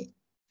ක්‍රියාත්මක වුනේ.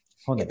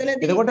 හොඳයි.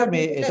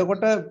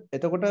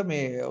 එතකොට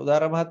මේ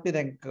උදාර මහත්මිය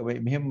දැන්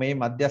මෙහෙම මේ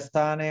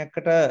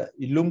මධ්‍යස්ථානයකට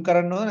ඉල්ලුම්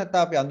කරන්න ඕන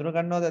නැත්නම් අපි අඳුන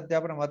ගන්නවද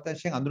අධ්‍යාපන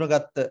අමාත්‍යාංශයෙන්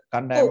අඳුනගත්ත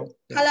කණ්ඩායම?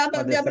 කලාප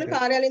අධ්‍යාපන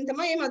කාර්යාලයෙන්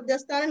තමයි මේ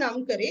මධ්‍යස්ථාන නම්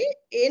කරේ.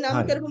 ඒ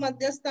නම් කරපු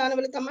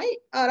මධ්‍යස්ථානවල තමයි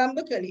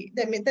ආරම්භ කළේ.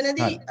 දැන්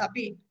මෙතනදී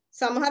අපි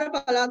සමහර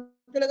පළාත්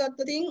වල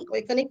ගත්තොතින්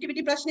ඔය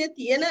කනෙක්ටිවිටි ප්‍රශ්නය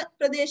තියෙන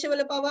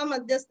ප්‍රදේශවල පවා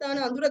මධ්‍යස්ථාන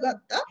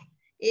අඳුරගත්තා.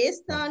 ඒ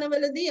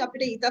ස්ථානවලදී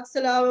අපිට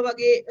ඊතක්සලාව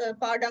වගේ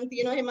පාඩම්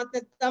තියෙනවා. එහෙමත්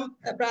නැත්නම්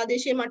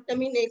ප්‍රාදේශීය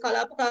මට්ටමින් මේ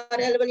කලාප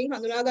කාර්යාල වලින්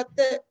හඳුනාගත්ත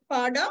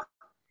පාඩම්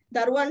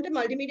දරුවන්ට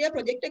මල්ටිමීඩියා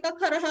ප්‍රොජෙක්ට්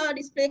එකක් හරහා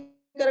ඩිස්ප්ලේ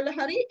කරලා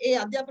හරි ඒ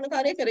අධ්‍යාපන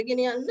කාර්යය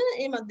කරගෙන යන්න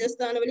මේ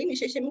මධ්‍යස්ථාන වලින්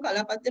විශේෂයෙන්ම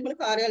කලාප අධ්‍යාපන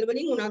කාර්යාල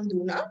වලින්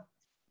උනන්දු වුණා.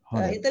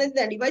 එතනදී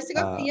දැන් ඩිවයිස්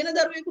එකක් තියෙන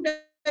දරුවෙකුට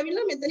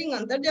ඇවිල්ලා මෙතනින්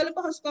අන්තර්ජාල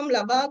පහසුකම්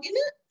ලබාගෙන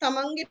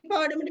තමන්ගේ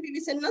පාඩමට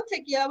පිවිසෙන්නත්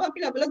හැකියාව අපි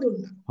ලබලා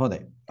දුන්නා. හොඳයි.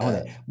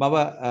 මම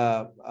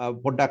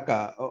පොඩ්ඩක්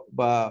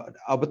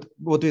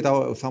ඔබතුමී තව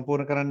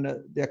සම්පූර්ණ කරන්න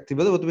දෙයක්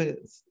තිබද ඔබතුමී?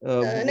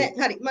 නෑ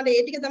හරි. මට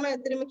ඒ ටික තමයි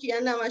ඇත්තටම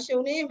කියන්න අවශ්‍ය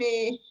වුණේ. මේ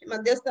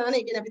මධ්‍යස්ථාන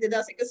ඒ කියන්නේ අපි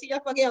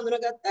 2100ක් වගේ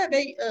අඳුනගත්තා.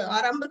 හැබැයි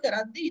ආරම්භ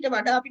කරද්දී ඊට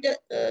වඩා අපිට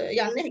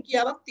යන්න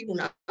හැකියාවක්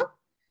තිබුණා.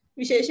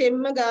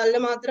 විශේෂයෙන්ම ගාල්ල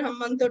මාතර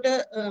හම්බන්තොට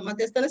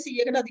මධ්‍යස්ථාන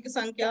 100කට අධික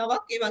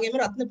සංඛ්‍යාවක්, ඒ වගේම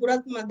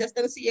රත්නපුරත්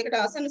මධ්‍යස්ථාන 100කට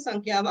ආසන්න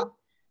සංඛ්‍යාවක්,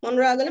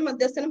 මොනරාගල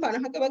මධ්‍යස්ථාන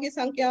 50ක වගේ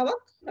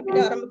සංඛ්‍යාවක් අපිට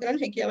ආරම්භ කරන්න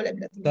හැකියාව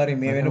ලැබිලා තියෙනවා. හරි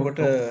මේ වෙනකොට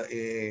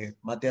ඒ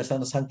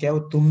මධ්‍යස්ථාන සංඛ්‍යාව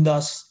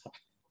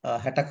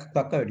 3060ක්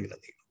දක්වා වැඩි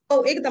වෙලා තියෙනවා.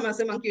 ඔව් ඒක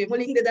තමයි මම කිව්වේ.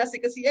 මුලින්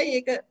 2100යි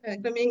ඒක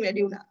ක්‍රමයෙන්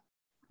වැඩි වුණා.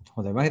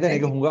 හොඳයි. මම හිතන්නේ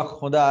ඒක හුඟක්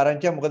හොඳ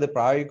ආරංචියක්. මොකද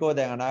ප්‍රායෝගිකව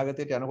දැන්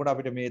අනාගතයට යනකොට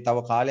අපිට මේ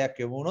තව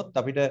කාලයක් යමු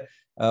වුණොත් අපිට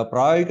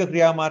ප්‍රායෝගික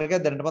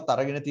ක්‍රියාමාර්ගයක් දැනටමත්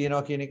අරගෙන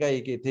තියෙනවා කියන එකයි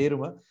ඒකේ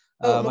තේරුම.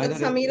 මොකද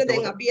සමීර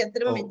දැන් අපි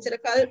ඇත්තටම මෙච්චර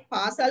කල්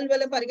පාසල්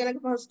වල පරිගණක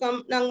පහසුකම්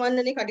නම්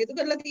වන්නනේ කටයුතු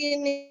කරලා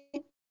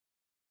තියෙන්නේ.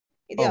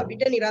 ඉතින්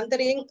අපිට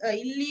නිරන්තරයෙන්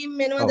ඉල්ලීම්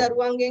වෙනවා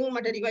දරුවන්ගෙන්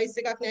මට ඩිවයිස්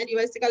එකක් නැහැ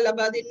ඩිවයිස් එකක්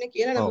ලබා දෙන්න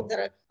කියලා. නමුත්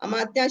අර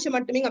අමාත්‍යාංශ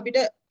මට්ටමින් අපිට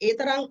ඒ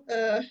තරම්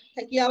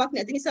හැකියාවක්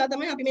නැති නිසා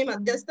තමයි අපි මේ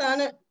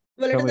මධ්‍යස්ථාන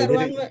වලට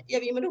දරුවන්ව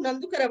යවීමට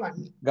උනන්දු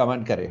කරවන්නේ.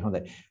 ගමන් කරේ.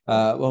 හොඳයි.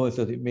 බොහොම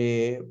ස්තුතියි. මේ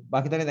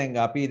මම හිතන්නේ දැන්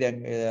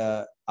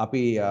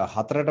අපි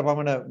 4ට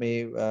පමණ මේ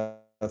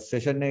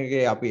සෙෂන්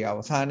එකේ අපි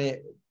අවසානයේ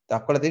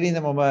දක්වලා තියෙන ඉතින්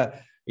මම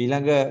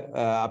ඊළඟ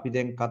අපි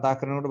දැන් කතා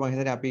කරනකොට මම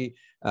හිතන්නේ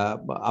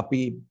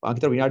අපි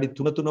අන්තිම විනාඩි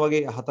 3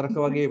 වගේ 4ක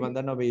වගේ මම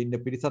දන්නවා මේ ඉන්න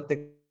පිරිසත්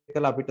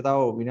එක්කලා අපිට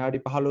තව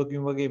විනාඩි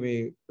 15කින් වගේ මේ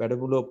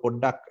වැඩමුළුව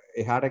පොඩ්ඩක්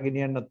එහාට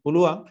ගෙනියන්නත්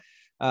පුළුවන්.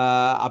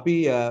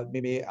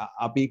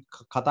 අපි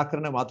කතා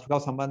කරන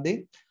මාතෘකාව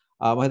සම්බන්ධයෙන්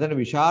මම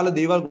හිතන්නේ විශාල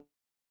දේවල්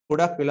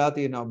ගොඩක් වෙලා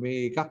තියෙනවා. මේ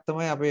එකක්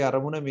තමයි අපේ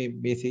අරමුණ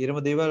මේ සීරම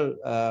දේවල්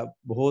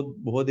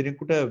බොහෝ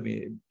දිනෙකට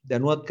මේ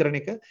දැනුවත් කරන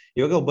එක.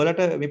 ඒ වගේ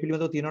ඔබලට මේ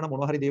පිළිබඳව තියෙනවා නම්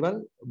මොනවා හරි දේවල්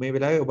මේ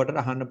වෙලාවේ ඔබට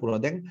අහන්න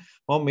පුළුවන්. දැන්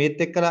මම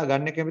මේත් එක්කලා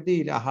ගන්න කැමති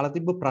අහලා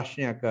තිබ්බ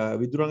ප්‍රශ්නයක්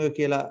විදුරංග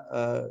කියලා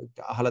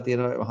අහලා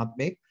තියෙන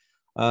මහත්මයෙක්.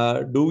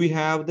 Do we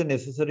have the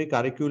necessary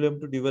curriculum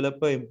to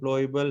develop a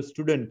employable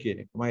student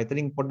කියන එක. මම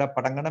එතනින් පොඩ්ඩක්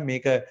පටන් ගන්න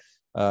මේක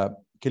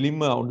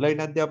කෙලින්ම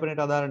ඔන්ලයින්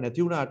අධ්‍යාපනයට අදාළ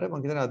නැති වුණාට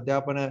මම හිතන්නේ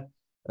අධ්‍යාපන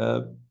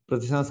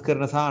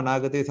ප්‍රතිසංස්කරණ සහ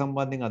අනාගතය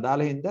සම්බන්ධයෙන්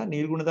අදාළ හින්දා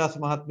නීල් ගුණදාස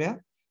මහත්මයා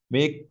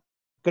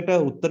මේකට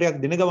උත්තරයක්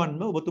දෙන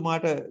ගමන්ම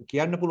ඔබතුමාට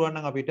කියන්න පුළුවන්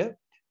නම් අපිට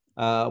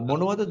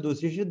මොනවද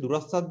විශේෂ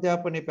දුරස්ථ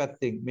අධ්‍යාපනයේ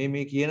පැත්තෙන්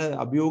මේ කියන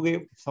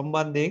අභියෝගයේ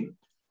සම්බන්ධයෙන්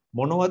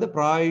මොනවද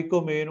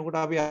ප්‍රායෝගිකව මේ වෙනකොට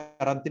අපි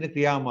අරන් තියෙන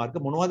ක්‍රියාමාර්ග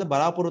මොනවද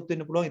බලාපොරොත්තු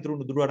වෙන්න පුළුවන්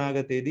ඉතුරු දුර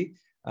අනාගතයේදී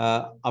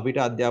අපිට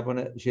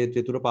අධ්‍යාපන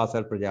ක්ෂේත්‍රය තුර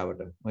පාසල්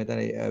ප්‍රජාවට මම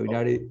හිතන්නේ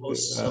විනාඩි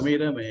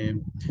සමීර මේ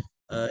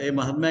ඒ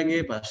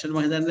මහත්මයාගේ ප්‍රශ්න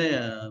මම හිතන්නේ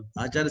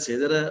ආචාර්ය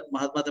සේදර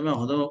මහත්මයා තමයි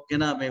හොඳම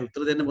කෙනා මේ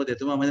උත්තර දෙන්න. මොකද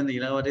එතුමා මම හිතන්නේ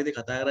ඊළඟ වටේදී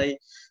කතා කරයි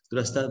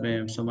දුරස්ථ මේ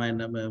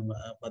සමායන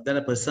මධ්‍යන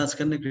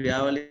ප්‍රතිසංස්කරණ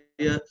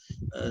ක්‍රියාවලිය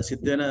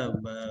සිද්ධ වෙන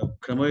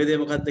ක්‍රමවේදය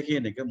මොකක්ද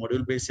කියන එක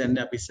මොඩියුල් බේස්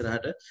යන්නේ අපි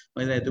ඉස්සරහට. මම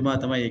හිතන්නේ එතුමා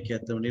තමයි ඒක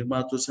ඇත්තම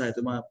නිර්මාතෘ සහ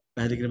එතුමා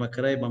පැහැදිලි කිරීමක්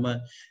කරයි. මම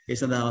ඒ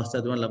සඳහා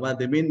අවස්ථාව එතුමා ලබා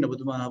දෙමින්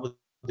ඔබතුමා අහපු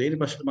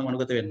දෙවෙනි ප්‍රශ්නට මම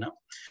අනුගත වෙන්නම්.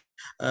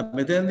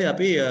 මෙතෙන්දී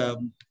අපි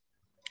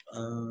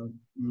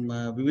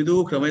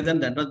විවිධ ක්‍රමයන්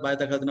දැන්වත්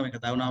භාවිත කරනවා මේ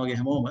කතාව වුණා වගේ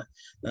හැමෝම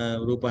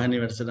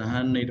රූපවාහිනී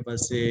වැඩසටහන් ඊට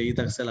පස්සේ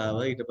ඊතක්සලාව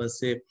ඊට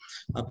පස්සේ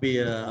අපි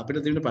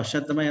අපිට තියෙන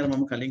ප්‍රශ්න තමයි අර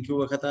මම කලින්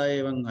කිව්ව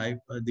කතාවේ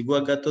මම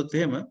දිගුවක් ගත්තොත්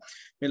එහෙම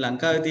මේ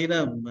ලංකාවේ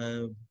තියෙන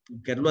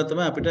ගැටලුව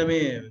තමයි අපිට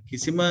මේ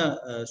කිසිම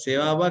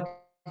සේවාවක්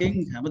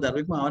හැම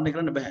දරුවෙක්ම ආවරණය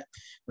කරන්න බෑ.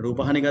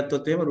 රූපවාහිනී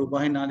ගත්තොත් එහෙම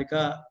රූපවාහිනී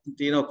නාලිකා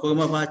තියෙන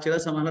ඔක්කොම පාවිච්චි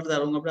කරලා සමහරවිට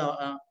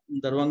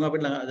දරුවන්ව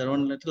අපිට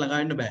ළඟා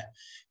වෙන්න බෑ.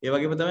 ඒ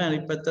වගේම තමයි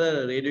අනිත් පැත්ත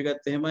රේඩියෝ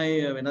ගත්ත එහෙමයි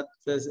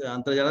වෙනත්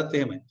අන්තර්ජාලත්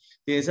එහෙමයි.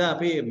 ඒ නිසා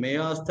අපි මේ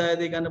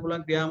අවස්ථාවේදී ගන්න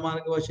පුළුවන්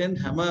ක්‍රියාමාර්ග වශයෙන්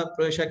හැම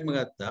ප්‍රවේශයක්ම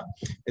ගත්තා.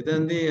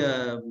 එතනදී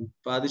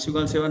ප්‍රාදේශීය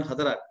ගුවන් සේවන්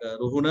 4ක්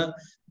රුහුණ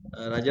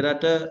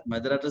රජරට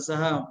මැදරට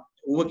සහ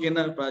ඌව කියන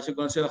ප්‍රාදේශීය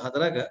ගුවන් සේවා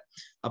 4ක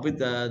අපි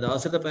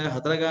දවසට පැය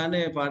 4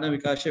 ගානේ පාඩම්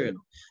විකාශය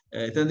වෙනවා.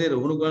 එතනදී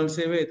රුහුණ ගුවන්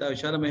සේවයේ ඉතා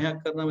විශාල මෙහෙයක්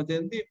කරනවා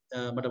මෙතනදී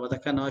මට මතක්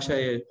කරන්න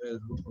අවශ්‍යයි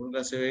රුහුණ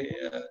ගුවන්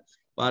සේවයේ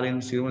පාරින්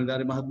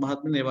සිරුමනිදාරි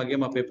මහත්මයා ඒ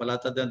වගේම අපේ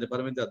පළාත් අධ්‍යයන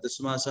දෙපාර්තමේන්තුවේ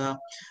අධ්‍යක්ෂතුමා සහ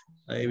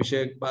ඒ විෂය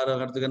භාර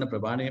කටයුතු කරන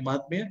ප්‍රභාණී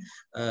මහත්මිය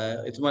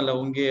එතුමාලා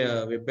ඔවුන්ගේ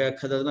වෙබ්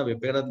එකක් හදලා දෙනවා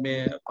වෙබ් එකකට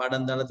මේ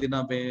පාඩම් දාලා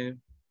තියෙනවා මේ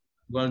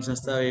ගුවන්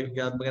සංස්ථාවේ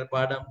ක්‍රියාත්මක කරන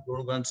පාඩම්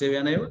රුහුණ ගුවන් සේවය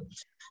යන ඒවා.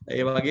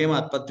 ඒ වගේම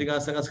අත්පත්‍රිකා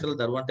සකස් කරලා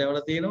දරුවන්ට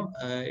යවලා තියෙනවා.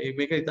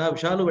 මේක ඉතා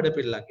විශාල වැඩ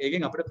පිළිලක්.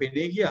 ඒකෙන් අපිට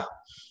පෙනී ගියා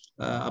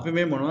අපි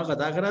මේ මොනවා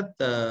කතා කරත්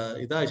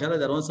ඉතා විශාල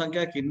දරුවන්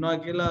සංඛ්‍යාවක් ඉන්නවා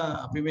කියලා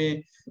අපි මේ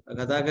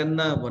කතා කරන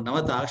නව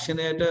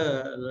තාක්ෂණයට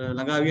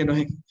ළඟා විය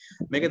නොහැකි.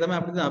 මේක තමයි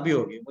අපිට තියෙන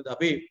අභියෝගය. මොකද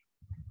අපි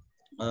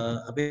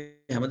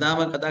හැමදාම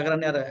කතා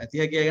කරන්නේ අර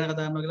ඇති හැකිය ගැන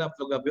කතා කරනවා කියලා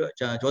අපිට ලොකු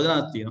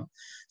චෝදනාවක් තියෙනවා.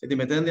 ඉතින්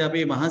මෙතනදී අපි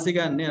මහන්සි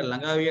ගන්න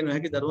ළඟා විය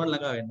නොහැකි දරුවන්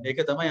ළඟා වෙන්න. ඒක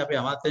තමයි අපේ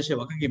අමාත්‍යාංශයේ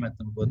වගකීම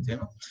නැත්නම් පොත්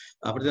වෙනවා.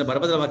 අපිට තියෙන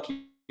බරපතල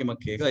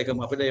වගකීමක් ඒක. ඒක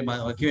අපිට මේ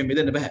වගකීමෙන්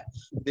මිදෙන්න බෑ.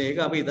 ඉතින් ඒක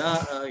අපි ඉදා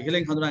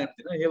ඉහළින් හඳුනාගෙන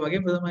තියෙනවා. ඒ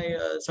වගේම තමයි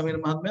සමීර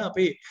මහත්මයා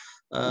අපි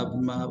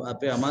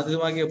අපේ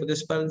අමාත්‍යතුමාගේ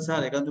උපදේශ පරිදි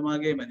සහ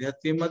ඒකන්තුමාගේ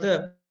මැදිහත් වීම මත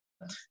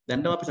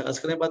දැන්ටම අපි සකස්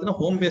කරගෙන පවතින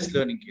හෝම් බේස්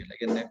ලර්නින් කියලා.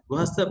 කියන්නේ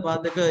ගෘහස්ත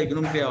පාදක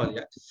ඉගෙනුම්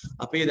ක්‍රියාවලියක්.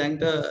 අපි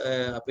දැන්ට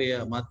අපේ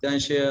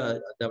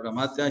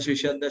අමාත්‍යාංශ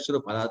විෂය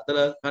අධ්‍යක්ෂකවරු පළාතල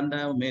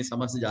කණ්ඩායම මේ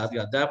සමස්ත ජාතික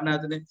අධ්‍යාපන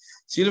ආයතනයේ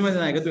සියලුම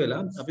දෙනා එකතු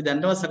වෙලා අපි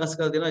දැන්ටම සකස්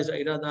කරලා දෙනවා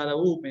ඊට අදාළ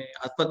වූ මේ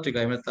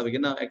අත්පත්‍රිකා එහෙම නැත්නම් අපි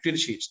කියන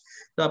ඇක්ටිවිටි ෂීට්ස්.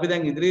 તો අපි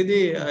දැන්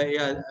ඉදිරියේදී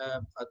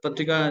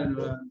අත්පත්‍රිකා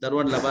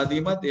දරුවන් ලබා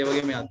දීමත් ඒ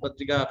වගේ මේ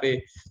අත්පත්‍රිකා අපේ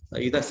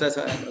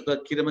ඊදක්ෂ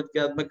කිරමත්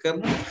ක්‍රියාත්මක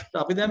කරනවා. તો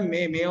අපි දැන්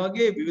මේ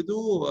වගේ විවිධ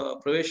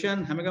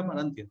ප්‍රවේශයන් හැම එකම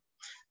අරන් තියෙනවා.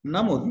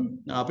 නමුත්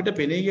අපිට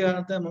පෙනී ගියා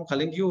නැත්නම් මම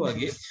කලින් කිව්වා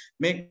වගේ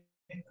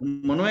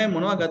මේ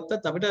මොනවා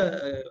ගත්තත්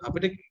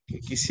අපිට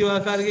කිසිම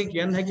ආකාරයකින්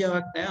කියන්න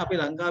හැකියාවක් නැහැ. අපි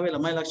ලංකාවේ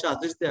ළමයි ලක්ෂ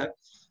 42ක්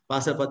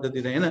පාසල්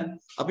පද්ධතියට එන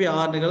අපි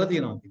ආවරණය කරලා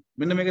තියෙනවා.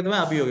 මෙන්න මේක තමයි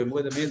අභියෝගය.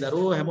 මොකද මේ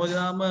දරුවෝ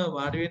හැමෝදෙනාම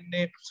වාඩි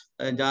වෙන්නේ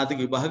ජාතික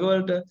විභාග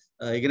වලට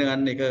ඉගෙන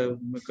ගන්න එක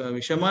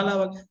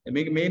විෂයමාලාවක්.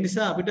 මේ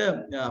නිසා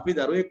අපි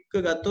දරුවෙක්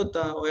ගත්තොත්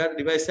ඔයාලා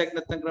ඩිවයිස් එකක්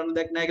නැත්නම් කරන්න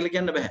දෙයක් නැහැ කියලා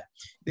කියන්න බෑ.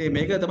 ඉතින්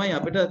මේක තමයි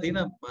අපිට තියෙන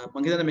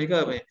මම හිතන්නේ මේක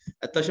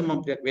ඇත්ත වශයෙන්ම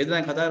මම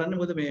වේදනාවෙන් කතා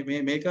කරන්නේ මොකද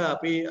මේක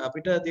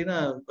අපිට තියෙන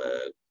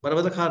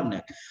බරපතල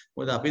කාරණයක්.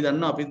 මොකද අපි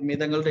දන්නවා අපි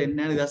මේ තැන් වලට එන්නේ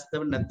නැහැ නිදහස්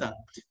අපිට නැත්තම්.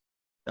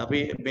 අපි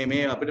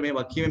අපිට මේ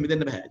වක්කීමෙන්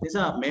මිදෙන්න බෑ. ඒ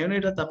නිසා මේ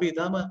වෙනේටත් අපි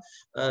ඊටාම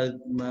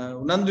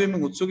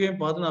උනන්දුවෙන් උත්සුකයෙන්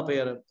පාදන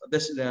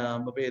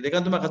අපේ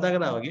දෙකන්තුමා කතා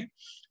කරා වගේ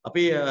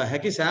අපි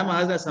හැකි සෑම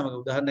ආයතන සමග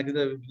උදාහරණයක්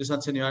විදිහට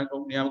විදුසන්ස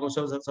නියාමක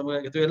සමග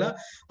එකතු වෙලා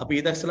අපි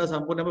ඊදක්ෂලා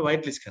සම්පූර්ණයෙන්ම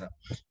වයිට් ලිස්ට් කරා.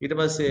 ඊට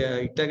පස්සේ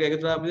ඉක්ටක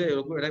එකතු වෙලා අපි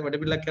ලොකු වැඩ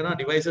පිළිලක් කරනවා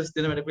ඩිවයිසස්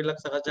දෙන වැඩ පිළිලක්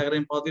සාකච්ඡා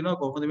කරමින් පවතිනවා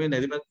කොහොමද මේ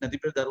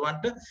නැති පෙර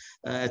දරුවන්ට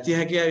ඇති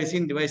හැකියාව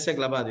විසින් ඩිවයිස්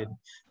එකක් ලබා දෙන්නේ.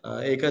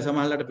 ඒක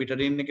සමහරවිට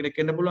පිටට ඉන්න කෙනෙක්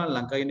වෙන්න පුළුවන්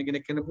ලංකාවේ ඉන්න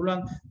කෙනෙක් වෙන්න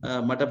පුළුවන්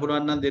මට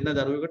පුළුවන් නම් දෙන්න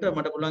දරුවෙකුට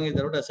මට පුළුවන් ඒ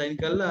දරුවට අසයින්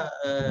කරලා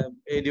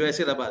ඒ ඩිවයිස්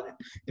එක ලබා දෙන්න.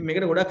 ඉතින්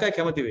මේකට ගොඩක් අය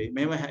කැමති වෙයි.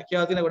 මෙහෙම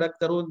හැකියාව තියෙන ගොඩක්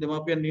දරුවෝ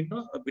දෙමාපියන්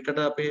ඉන්නවා පිටට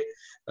අපේ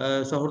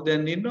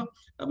සහෘදයන් ඉන්නවා.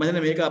 මම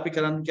හිතන්නේ මේක අපි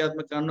කරන්න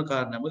ක්‍රියාත්මක කරන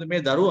කාරණා. මොකද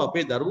මේ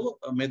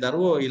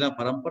දරුවෝ ඊළඟ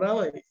පරම්පරාව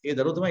ඒ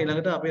දරුවෝ තමයි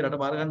ඊළඟට අපේ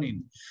රට බාර ගන්න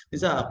ඉන්නේ.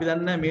 නිසා අපි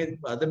දන්නේ මේ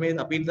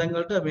අපි ඉඳන්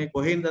වලට මේ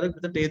කොහෙන් දරුවෙක්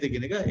මෙතනට ඒද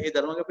කියන එක ඒ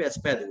දරුවන්ගේ අපි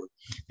ඇස්පෑදුවා.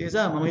 ඒ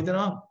නිසා මම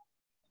හිතනවා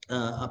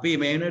අපි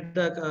මේ වෙනට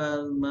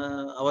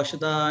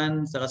අවශ්‍යතාවයන්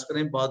සකස්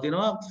කරමින්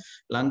පවතිනවා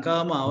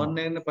ලංකාවම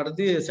ආවරණය වෙන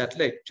පරිදි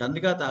සැටලයිට්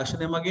චන්ද්‍රිකා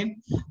තාක්ෂණය මගින්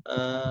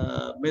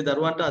මේ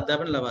දරුවන්ට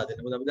අධ්‍යාපනය ලබා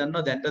දෙන්න. මොකද අපි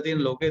දන්නවා දැන්ට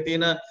තියෙන ලෝකයේ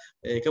තියෙන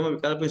එකම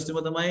විකල්ප විසඳුම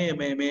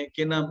තමයි මේ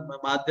කියන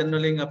මාධ්‍යන්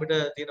වලින් අපිට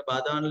තියෙන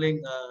බාධාන්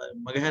වලින්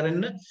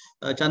මගහැරෙන්න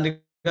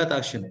චන්ද්‍රිකා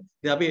තාක්ෂණය.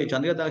 ඉතින් අපි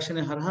චන්ද්‍රිකා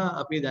තාක්ෂණය හරහා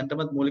අපි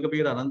දැන්ටමත් මූලික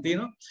පියවර අරන්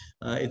තිනවා.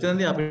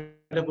 එතනදී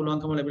අපිට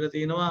පුළුවන්කම ලැබිලා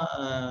තිනවා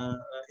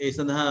ඒ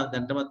සඳහා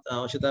දැන්ටමත්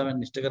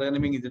අවශ්‍යතාවයන් ඉෂ්ට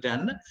කරගැනීමෙන් ඉදිරියට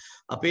යන්න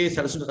අපේ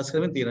සැලසුම් සකස්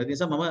කරමින් තියෙනවා. ඒ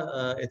නිසා මම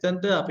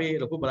එතනට අපේ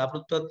ලොකු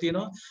බලාපොරොත්තුවක්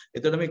තියෙනවා.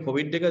 එතකොට මේ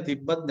කොවිඩ් එක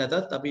තිබ්බත්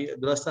නැතත් අපි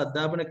දුරස්ථ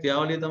අධ්‍යාපන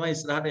ක්‍රියාවලිය තමයි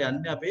ඉස්සරහට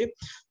යන්නේ අපේ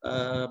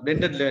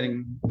බ්ලෙන්ඩඩ් ලර්නින්.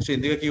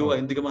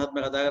 ඉන්දික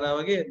මහත්මයා කතා කරා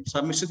වගේ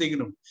සම්මිශ්‍රිත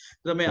ඉගෙනුම.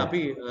 එතකොට මේ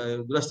අපි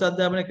දුරස්ථ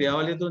අධ්‍යාපන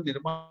ක්‍රියාවලිය තුළ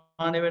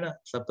නිර්මාණය වෙන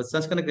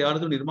ප්‍රතිසංස්කරණ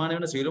ක්‍රියාවලිය තුළ නිර්මාණය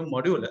වෙන සියලුම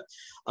මොඩියුල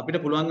අපිට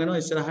පුළුවන්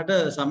වෙනවා ඉස්සරහට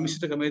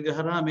සම්මිශ්‍රිත ක්‍රමයේදී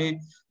හරහා මේ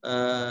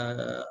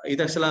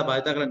ඊදක්ෂලා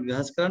භාවිත කරලා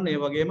නිදහස් කරන්න. ඒ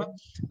වගේම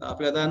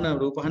අපි අදන්න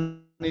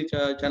රූපවාහිනී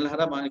channel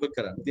හරහා මානිකුත්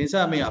කරන්නේ. ඒ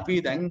නිසා මේ අපි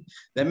දැන්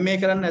මේ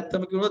කරන්න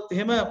ඇත්තම කිව්වොත්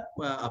එහෙම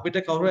අපිට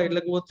කවුරු හරි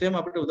ඉල්ල කිව්වොත් එහෙම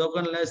අපිට උදව්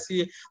කරන්න ලෑස්ති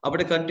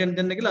අපිට content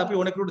දෙන්න කියලා අපි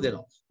ඕන කෙනෙකුට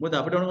දෙනවා. මොකද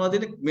අපිට ඕන කරලා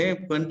තියෙන්නේ මේ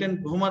content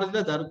කොහොම හරි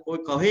දීලා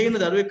කොහේ ඉන්න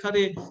දරුවෙක්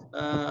හරි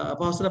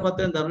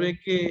අපහසුතාවපත් වෙන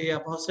දරුවෙක්ගේ ඒ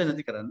අපහසුතාවය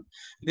නැති කරන්න.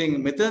 ඉතින්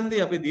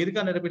මෙතනදී අපි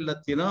දීර්ඝ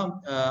පිළිලක් තියෙනවා.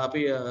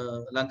 අපි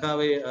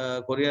ලංකාවේ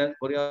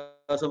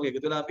කොරියාව සමග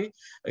එකතු වෙලා අපි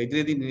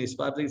ඉදිරියේදී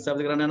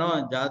ස්ථාපිත කරන්න යනවා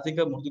ජාතික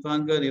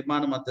මෘදුකාංග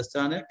නිර්මාණ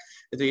මධ්‍යස්ථානයක්.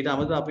 ඉතින් ඊට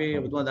අමතරව අපේ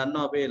ඔබතුමා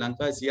දන්නවා අපේ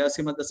ලංකාවේ CRC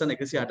මධ්‍යස්ථාන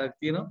 108ක්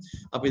තියෙනවා.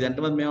 අපි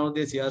දැනටමත් මේ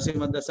අවුරුද්දේ CRC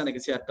මධ්‍යස්ථාන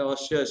 108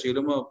 අවශ්‍ය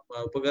ශීලම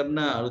උපකරණ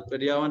අලුත්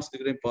වැඩියාවන්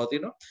සිදු කිරීම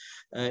පවතිනවා.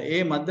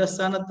 ඒ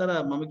මධ්‍යස්ථානත් අර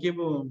මම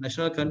කියපු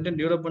National Content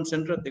Development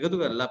Center එකතු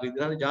කරලා අපි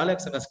ඉදිරියට ජාලයක්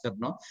සකස්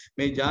කරනවා.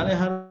 මේ ජාලය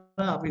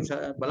හරහා අපි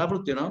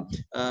බලාපොරොත්තු වෙනවා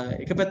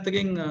එක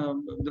පැත්තකින්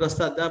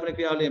දුරස්ථ අධ්‍යාපන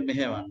ක්‍රියාවලිය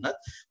මෙහෙවන්නත්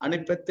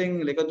අනිත් පැත්තෙන්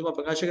ලේකම්තුමා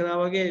ප්‍රකාශ කරා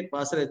වගේ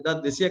පාසල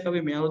 1200ක්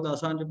අපි මේ අවුරුදු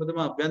අවසාන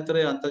ප්‍රථම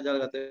අභ්‍යන්තරයේ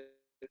අන්තර්ජාලගත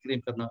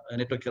කිරීම කරන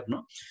නෙට්වර්ක්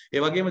කරනවා.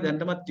 ඒ වගේම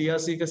දැනටමත්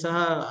TRC එක සහ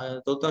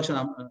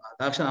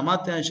තාක්ෂණ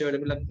අමාත්‍යාංශය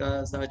වැඩපිළිවෙලක්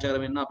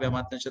සහචාර වෙන්න අපේ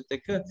අමාත්‍යාංශයත්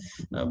එක්ක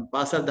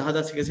පාසල්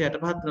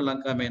 10165 වෙන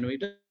ලංකාවේ මේ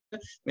නොවිට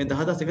මේ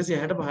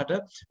 10165ට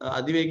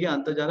අධිවේගී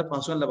අන්තර්ජාල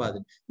පහසුකම් ලබා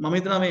දෙන්න. මම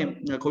හිතනවා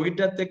මේ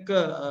කොවිඩ් එකත් එක්ක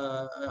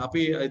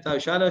අපි ඉතා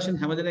විශාල වශයෙන්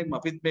හැමදෙනෙක්ම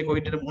අපිත් මේ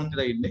කොවිඩ් එකට මුහුණ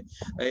දෙලා ඉන්නේ.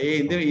 ඒ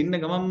ඉන්න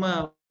ගමන්ම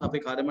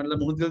අපේ කාර්ය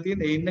මණ්ඩල මුහුණ දෙලා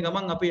තියෙන. ඒ ඉන්න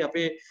ගමන් අපි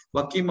අපේ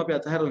වගකීම් අපි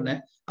අතහැරලා නැහැ.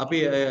 අපි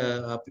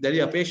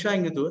දැඩි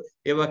අපේක්ෂාවෙන් යුතුව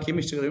ඒ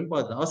වගකීම් ඉෂ්ට කරමින්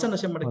පවත්වනවා. අවසන්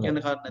වශයෙන් මට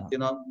කියන්න කාරණයක්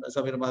තියෙනවා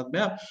සමීර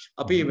මහත්මයා.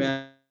 අපි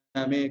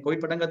මේ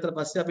කොවිඩ් පටන් ගත්තට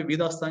පස්සේ අපි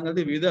විවිධ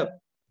අවස්ථාවන්වලදී විවිධ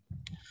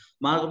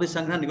මාර්ගෝපදේශ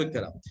සංග්‍රහ නිකුත්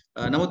කරා.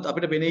 නමුත්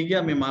අපිට පෙනී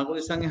ගියා මේ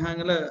මාර්ගෝපදේශ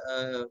සංග්‍රහයන් වල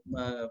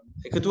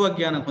එකතුවක්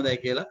ගියා නම් හොඳයි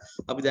කියලා.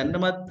 අපි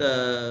දැන්නමත්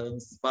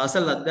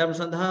පාසල් අධ්‍යාපන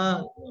සඳහා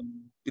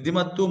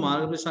විධිමත් වූ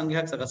මාර්ගෝපදේශ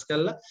සංග්‍රහයක් සකස්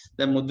කරලා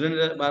දැන්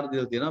මුද්‍රණයට බාර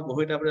දීලා තියෙනවා.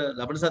 බොහෝ විට අපිට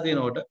ලබන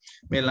සතියේනකොට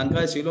මේ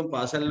ලංකාවේ සියලුම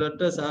පාසල්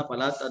වලට සහ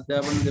පළාත්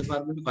අධ්‍යාපන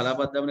දෙපාර්තමේන්තු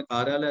කලාප අධ්‍යාපන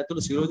කාර්යාලය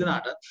ඇතුළු සියලු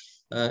දෙනාට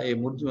ඒ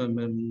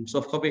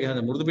සොෆ්ට් කොපි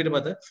එක මුරුදු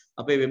පිටපත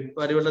අපේ වෙබ්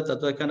පරිවර්තන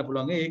තත්ත්වයක් ගන්න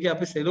පුළුවන්. ඒකේ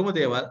අපි සියලුම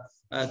දේවල්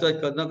අතවත්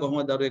කරනවා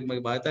කොහොමද දරුවෙක්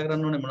මගේ භාවිත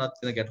කරන්න ඕනේ මොනවද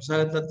කියන ගැටලු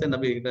සහගත තත්ත්වෙන්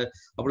අපි ඒකට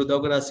අපිට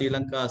උදව් කරා ශ්‍රී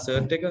ලංකා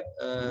සර්ට් එක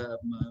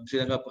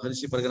ශ්‍රී ලංකා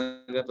පහදිසි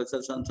පරිගණක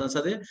ප්‍රතිශත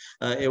සංසදය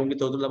ඒ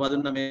උන්ගේ තොරතුරු ලබා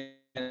දුන්නා මේ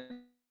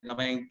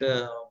ළමයින්ට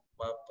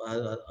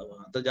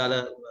අන්තර්ජාල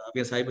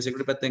අපේ සයිබර්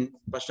සිකියුරිටි පැත්තෙන්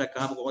ප්‍රශ්නයක්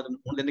අහම කොහොමද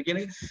මුහුණ දෙන්නේ කියන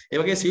එක. ඒ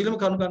වගේ සීලම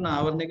කරුණු කරන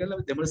ආවරණය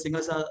කරලා දෙමළ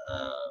සිංහල සහ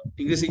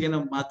ඉංග්‍රීසි කියන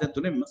මාධ්‍යයන්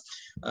තුනෙන්ම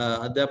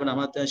අධ්‍යාපන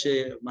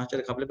අමාත්‍යාංශයේ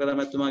මහාචාර්ය කපිලපෙර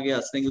මහත්මයාගේ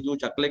අස්නෙන් යුතු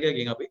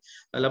චක්‍රලයකින් අපි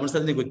ලබන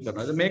සතියේ නිකුත්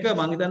කරනවා. මේක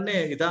මම හිතන්නේ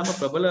ඉතාම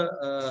ප්‍රබල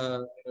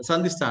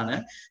සම්දිස්ථානය.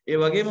 ඒ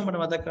වගේම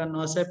මට මතක් කරන්න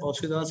අවශ්‍යයි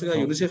පෞෂ්ටික දවසක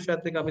යුනිසෙෆ්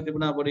එකත් එක්ක අපි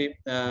තිබුණා පොඩි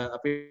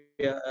අපි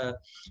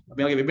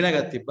මේ වගේ වෙබිනාර්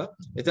එකක් තිබ්බා.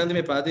 එතනදී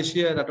මේ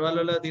ප්‍රාදේශීය රටවල්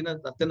වල තියෙන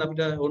තත්ත්වයන්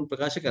අපිට ඕන්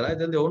ප්‍රකාශ කරා.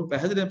 එතනදී ඕන්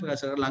පැහැදිලිවම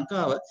ප්‍රකාශ කරා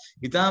ලංකාව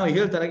ඉතාම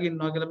ඉහළ තරග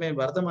ඉන්නවා කියලා මේ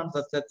වර්තමාන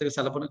තත්ත්වයත්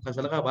එක්ක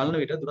සලකා බලන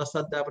විට දුරස්ථ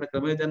අධ්‍යාපන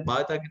ක්‍රමය දැන්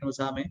භාවිත කිරීම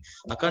සහ මේ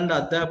අඛණ්ඩ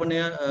අධ්‍යාපනය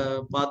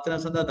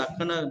පාත්‍රන සඳහා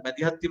දක්වන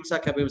මැදිහත් වීම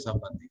සහ කැපවීම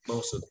සම්බන්ධයෙන්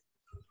බොහෝ ස්තුතියි.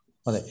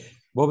 හොඳයි.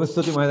 බොහොම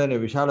ස්තුතියි. මම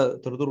හිතන්නේ විශාල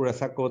තොරතුරු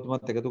රැසක්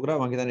ඔබතුමාත් එකතු කරා.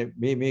 මම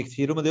හිතන්නේ මේ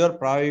සියලුම දේවල්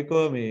ප්‍රායෝගිකව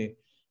මේ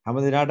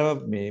හැම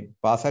දිනකටම මේ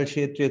පාසල්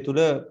ක්ෂේත්‍රය තුල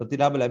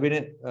ප්‍රතිලාභ ලැබෙන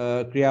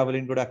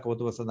ක්‍රියාවලින් ගොඩක්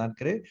ඔබතුමා සඳහන්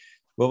කරේ.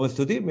 බොහොම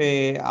ස්තුතියි.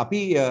 මේ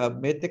අපි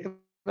මේත් එක්ක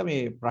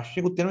මේ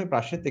ප්‍රශ්නිකුත් වෙනවා. මේ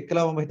ප්‍රශ්නෙත්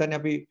එක්කලා මම හිතන්නේ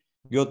අපි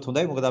ගියොත්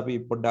හොඳයි. මොකද අපි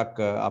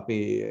පොඩ්ඩක්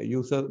අපේ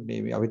යූසර්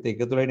මේ අපිත්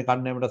එකතු වෙලා ඉන්න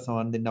කණ්ඩායමට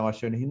සම්බන්ධ වෙන්න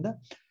අවශ්‍ය වෙන හින්දා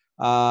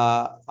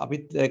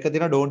අපිත් එක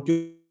තියෙනවා don't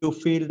you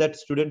feel that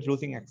students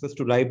losing access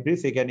to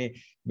libraries. ඒ කියන්නේ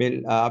මේ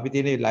අපි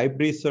තියෙන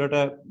libraries වලට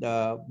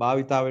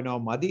භාවිතා වෙනවා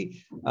මදි.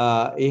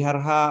 ඒ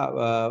හරහා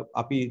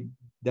අපි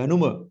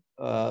දැනුම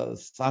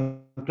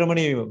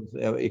සංක්‍රමණය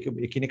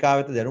එකිනෙකා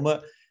වෙත දැනුම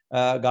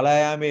ගලා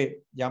යාමේ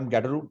යම්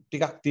ගැටලු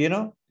ටිකක්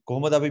තියෙනවා.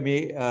 කොහොමද අපි මේ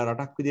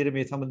රටක් විදිහට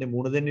මේ සම්බන්ධයෙන්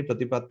මුහුණ දෙන්නේ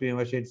ප්‍රතිපත්තියේ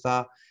වශයෙන්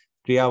සහ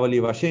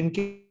ක්‍රියාවලිය වශයෙන්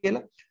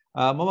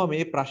කියලා මම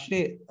මේ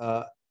ප්‍රශ්නේ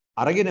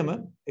අරගෙනම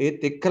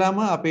ඒත් එක්කලාම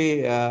අපේ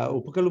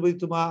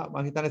උපකලපතිතුමා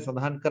මම හිතන්නේ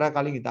සඳහන් කරා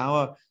කලින්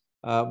ඉතාලම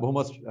බොහොම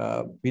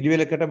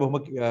පිළිවෙලකට බොහොම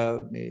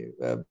මේ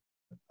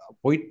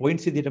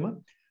පොයින්ට්ස් විදිහටම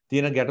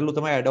තියෙන ගැටලු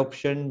තමයි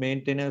ඇඩොප්ෂන්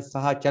මේන්ටෙනන්ස්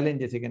සහ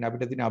චැලෙන්ජස්. ඒ කියන්නේ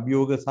අපිට තියෙන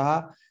අභියෝග සහ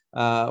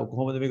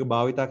කොහොමද මේක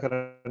භාවිතා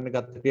කරන්න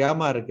ගත්ත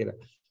ක්‍රියාමාර්ග කියලා.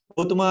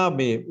 ඔබතුමා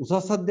මේ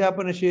උසස්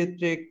අධ්‍යාපන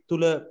ක්ෂේත්‍රයේ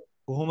තුල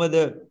කොහොමද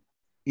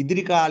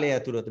ඉදිරි කාලය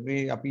ඇතුළත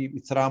මේ අපි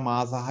ඉස්සරහා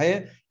මාස 6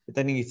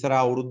 එතනින්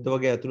ඉස්සරහා අවුරුද්ද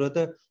වගේ ඇතුළත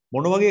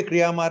මොන වගේ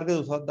ක්‍රියාමාර්ග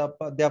උසස්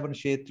අධ්‍යාපන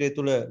ක්ෂේත්‍රය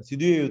තුල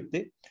සිදුවිය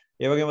යුත්තේ?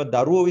 ඒ වගේම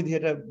දරුවෝ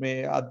විදිහට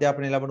මේ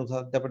අධ්‍යාපනය ලබන උසස්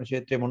අධ්‍යාපන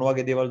ක්ෂේත්‍රයේ මොන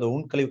වගේ දේවල්ද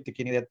වුන් කළ යුත්තේ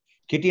කියන එක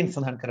කෙටියෙන්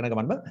සඳහන් කරන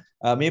ගමන්ම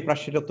මේ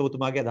ප්‍රශ්නෙට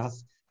ඔබතුමාගේ අදහස්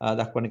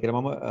දක්වන්න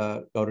කියලා මම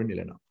ගෞරවයෙන්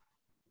ඉල්ලනවා.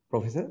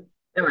 ප්‍රොෆෙසර්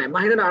එමය මම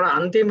හිතනවා අර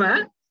අන්තිම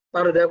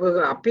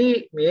පරිදක අපි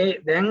මේ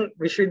දැන්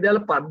විශ්වවිද්‍යාල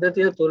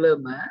පද්ධතිය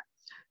තුලම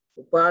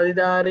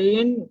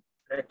උපාධිධාරීන්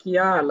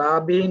රැකියා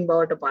ලාභීන්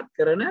බවට පත්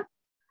කරන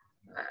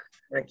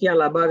රැකියා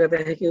ලබාගත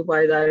හැකි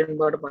උපාධිධාරීන්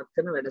බවට පත්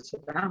කරන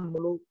වැඩසටහන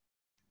මුළු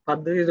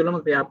පද්ධතිය තුලම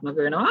ක්‍රියාත්මක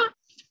වෙනවා.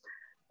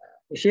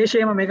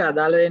 විශේෂයෙන්ම මේක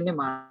අදාළ වෙන්නේ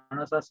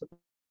මානව ශාස්ත්‍ර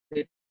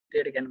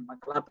කියන්නේ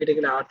කලා පීඨය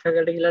කියලා ආර්ට්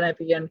ෆැකල්ටි කියලා නේ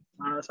අපි කියන්නේ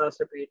මානව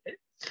ශාස්ත්‍ර පීඨය.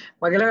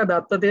 මගේ ළඟ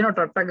දත්ත තියෙනවා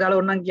ටට්ටක් ගාලා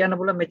ඕනනම් කියන්න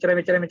පුළුවන් මෙච්චර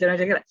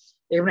කියලා.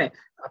 ඒක නේ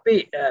අපි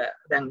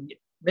දැන්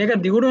මේක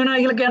දියුණු වෙනවා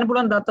කියලා කියන්න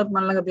පුළුවන් දත්තත් මම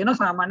ළඟ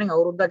තියෙනවා. සාමාන්‍යයෙන්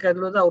අවුරුද්දක්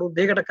ඇතුළත අවුරුදු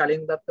දෙකකට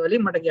කලින් දත්ත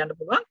වලින් මට කියන්න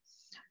පුළුවන්.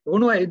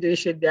 උණුවයි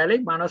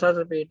විශ්වවිද්‍යාලයේ මානව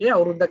ශාස්ත්‍ර පීඨයේ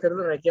අවුරුද්දක්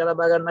ඇතුළත රැකියාව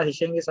ලබා ගන්න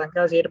ශිෂ්‍යයන්ගේ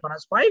සංඛ්‍යාව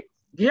 55යි.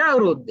 ගිය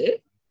අවුරුද්දේ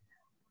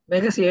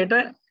මේක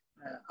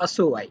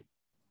 80යි.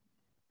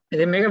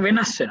 ඉතින් මේක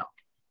වෙනස් වෙනවා.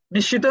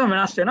 නිශ්චිතව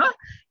වෙනස් වෙනවා.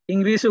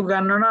 ඉංග්‍රීසි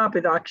උගන්වනවා අපි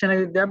තාක්ෂණික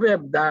විද්‍යාවේ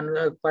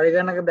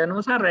පරිගණක දැනුම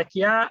සහ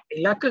රැකියා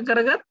ඉලක්ක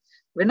කරගත්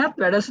වෙනත්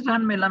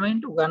වැඩසටහන් මේ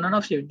ළමයින්ට උගන්වන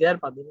විශ්වවිද්‍යාල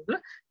පද්ධතිය තුළ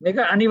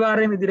මේක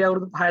අනිවාර්යයෙන්ම ඉදිරි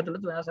අවුරුදු 5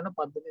 ඇතුළත වෙනස් වෙන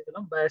පද්ධතිය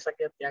තුළ බයසකයක්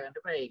තියාගන්න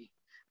එපා ඒකේ.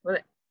 මොකද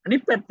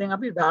අනිත් පැත්තෙන්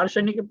අපි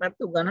දාර්ශනික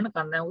පැත්ත උගන්වන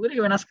කණ්ඩායම උදේ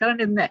ඒක වෙනස්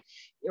කරන්නේ නැහැ.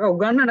 ඒවා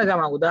උගන්වන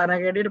ගමන්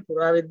උදාහරණයක් ඇටියට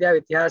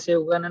පුරාවිද්‍යාව ඉතිහාසය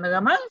උගන්වන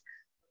ගමන්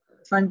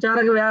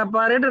සංචාරක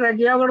ව්‍යාපාරයට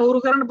රැකියාවකට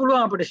හුරු කරන්න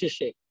පුළුවන් අපිට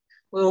ශිෂ්‍යයෙක්.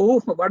 ඌ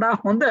වඩා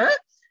හොඳ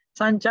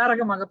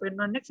සංචාරක මඟ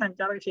පෙන්වන්නේ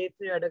සංචාරක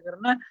ක්ෂේත්‍රයේ වැඩ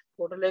කරන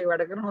හෝටලයක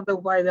වැඩ කරන හොඳ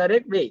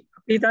උපාධිධාරියෙක් වෙයි.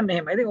 අපි හිතන්නේ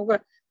එහෙමයි. ඉතින් ඔක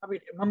අපි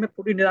මම මේ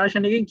පුඩි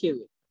නිදර්ශනයකින්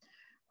කිව්වේ.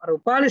 අර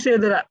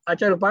උපාලිසේදර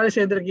ආචාර්ය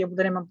උපාලිසේදර කියපු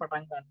දේ මම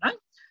පටන් ගන්නම්.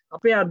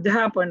 අපේ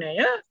අධ්‍යාපනය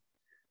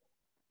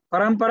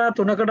පරම්පරා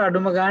 3කට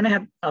අඩුම ගානේ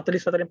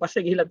 44න්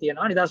පස්සේ ගිහිලා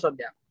තියෙනවා නිදහස්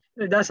අධ්‍යාපනය.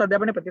 නිදහස්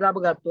අධ්‍යාපනයේ ප්‍රතිලාභ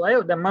ගත්ත අය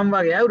දැන් මම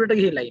වගේ අය උඩට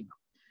ගිහිලා ඉන්නවා.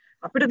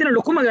 අපිට තියෙන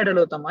ලොකුම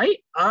ගැටලුව තමයි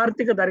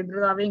ආර්ථික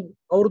දරිද්‍රතාවයෙන්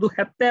අවුරුදු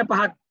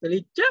 75ක්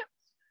පිළිච්ච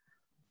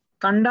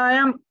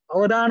කණ්ඩායම්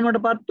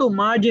අවදානමටපත් වූ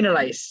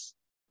මාජිනලයිස්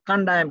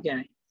කණ්ඩායම්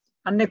කියන්නේ.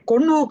 අන්නේ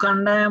කොණ්ණු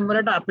කණ්ඩායම්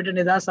වලට අපිට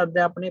නිදහස්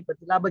අධ්‍යාපනයේ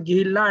ප්‍රතිලාභ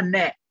ගිහිල්ලා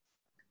නැහැ.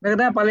 මේක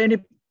තමයි පළවෙනි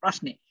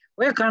ප්‍රශ්නේ.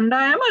 ඔය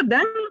කණ්ඩායම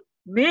දැන්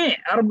මේ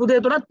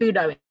අර්බුදය තුලත්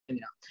පීඩා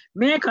විඳිනවා.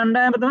 මේ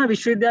කණ්ඩායම තමයි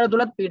විශ්වවිද්‍යාල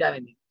තුලත් පීඩා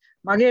විඳින්නේ.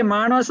 මගේ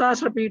මානව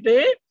ශාස්ත්‍ර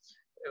පීඨයේ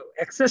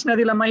ඇක්සස්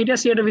නැති ළමයි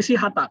හිටියා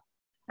 127ක්.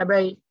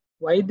 හැබැයි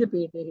වෛද්‍ය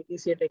පීඨයේ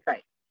හිටියේ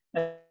 101යි.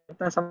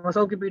 නැත්නම්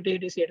සමසෞඛ්‍ය පීඨයේ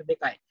හිටියේ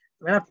 102යි.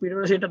 වෙනත්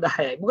පීඨවල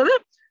 10යි. මොකද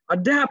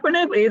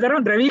අධ්‍යාපනයේ ඒ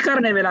තරම්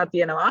ද්‍රවීකරණය වෙලා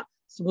තියෙනවා.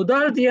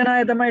 මුදල් තියන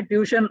අය තමයි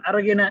ටියුෂන්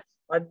අරගෙන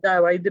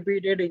වෛද්‍ය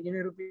පීඨයට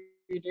ඉංජිනේරු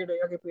පීඨයට ඒ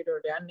වගේ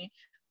පීඨවලට යන්නේ.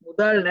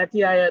 මුදල්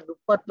නැති අය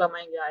දුප්පත්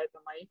ළමයින්ගේ අය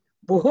තමයි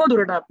බොහෝ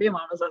දුරට අපේ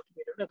මානව ශාස්ත්‍ර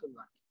පීඨවලට ඇතුළු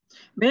වෙන්නේ.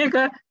 මේක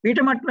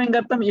පීඨ මට්ටමින්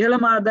ගත්තම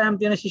ඉහළම ආදායම්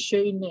තියෙන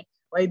ශිෂ්‍යයෝ ඉන්නේ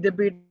වෛද්‍ය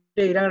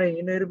පීඨයේ ඊළඟට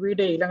ඉංජිනේරු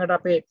පීඨයේ ඊළඟට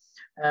අපේ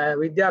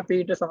විද්‍යා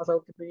පීඨ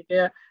සමසෞඛ්‍ය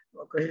පීඨය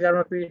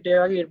කෘෂිකර්ම පීඨය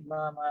වගේ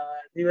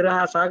දිවරහ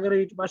සාගර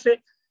ඊට පස්සේ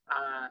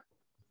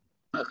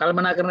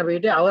කල්පනා කරන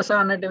පීඨයේ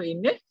අවසානට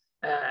ඉන්නේ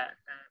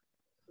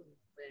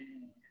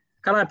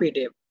කලා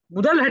පීඨය.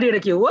 මුදල්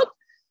හැටියට කිව්වොත්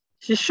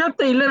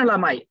ශිෂ්‍යත්ව ඉල්ලන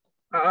ළමයි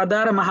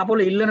ආධාර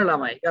මහපොළ ඉල්ලන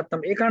ළමයි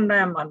ගත්තම ඒ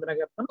කණ්ඩායම්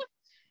අඳුනගත්තම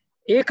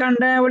ඒ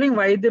කණ්ඩායම් වලින්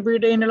වෛද්‍ය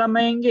පීඨයේ ඉන්න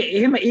ළමයින්ගේ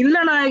එහෙම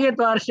ඉල්ලන අයගේ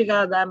වාර්ෂික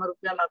ආදායම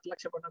රුපියල්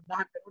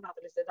 7,50,000ක් වෙනකොට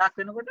 42000ක්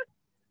වෙනකොට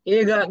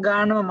ඒ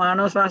ගානම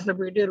මානව ශාස්ත්‍ර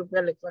පීඨයේ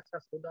රුපියල්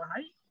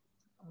 1,80,000යි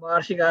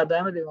වාර්ෂික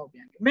ආදායම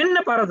දෙමව්පියන්ගේ. මෙන්න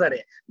පරතරය.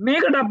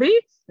 මේකට අපි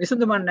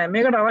විසඳුමක් නැහැ.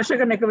 මේකට අවශ්‍ය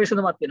කරන එක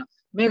විසඳුමක් තියෙනවා.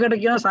 මේකට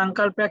කියන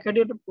සංකල්පයක්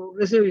හැටියට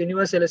ප්‍රෝග්‍රෙසිව්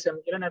යුනිවර්සලිසම්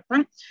කියලා.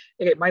 නැත්නම්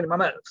ඒක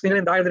මම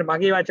සිංහලෙන් දාගෙන දෙන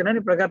මගේ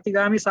වචනනේ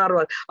ප්‍රගතිගාමී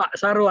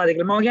සාරවාදී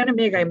කියලා. මම කියන්නේ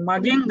මේකයි.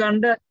 මගෙන්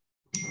ගන්න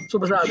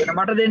සුබ සාධන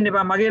මට දෙන්න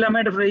එපා. මගේ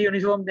ළමයට ෆ්‍රී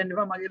යුනිෆෝම් දෙන්න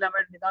එපා. මගේ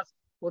ළමයට නිදහස්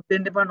පොත්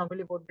දෙන්න එපා.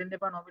 නොමිලේ පොත් දෙන්න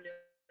එපා. නොමිලේ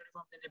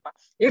යුනිෆෝම් දෙන්න එපා.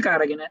 ඒක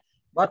අරගෙන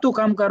වතු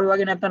කම්කරු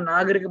වගේ නැත්නම්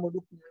නාගරික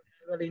මුදුක්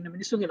වල ඉන්න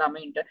මිනිස්සුගේ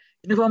ළමයින්ට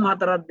යුනිෆෝම්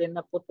 4ක් දෙන්න,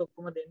 පොත්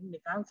ඔක්කොම දෙන්න,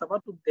 නිකන්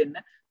සපත්තුත් දෙන්න.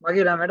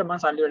 මගේ ළමයට මම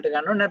සල්ලි වලට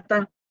ගන්නවා.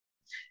 නැත්නම්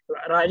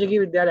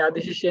රාජකීය විද්‍යාලයේ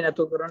අධිශිෂ්‍ය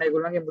නැතුව කරන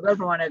ඒගොල්ලන්ගේ මුදල්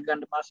ප්‍රමාණයක්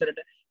ගන්න පාසලට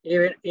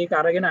ඒක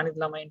අරගෙන අනිත්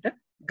ළමයින්ට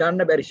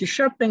ගන්න බැරි.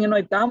 ශිෂ්‍යත්වයෙන්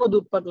එනවා ඊටාම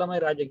දුප්පත්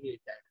ළමයි රාජකීය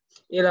විද්‍යාලයට.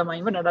 ඒ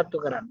ළමයින්ව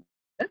නඩත්තු කරන්න.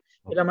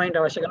 ඒ ළමයින්ට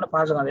අවශ්‍ය කරන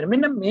පාසකම් දෙන්න.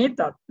 මෙන්න මේ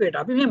தത്വෙට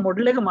අපි මේ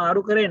මොඩල් එක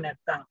මාරු කරේ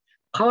නැත්නම්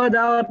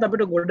කවදාවත්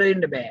අපිට ගොඩ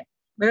එන්න බෑ.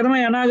 මේක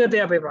තමයි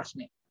අනාගතයේ අපේ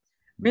ප්‍රශ්නේ.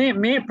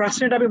 මේ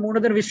ප්‍රශ්නෙට අපි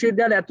මුහුණ දෙන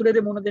විශ්වවිද්‍යාලය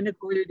ඇතුළේදී මුහුණ දෙන්නේ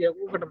කොයි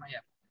විදියට උකටමයි.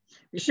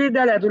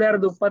 විශ්වවිද්‍යාලය ඇතුළේ අර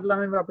දුප්පත්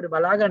ළමයින්ව අපිට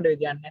බලා ගන්න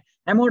විදියක් නැහැ.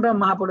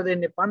 හැමෝටම මහ පොළ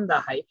දෙන්නේ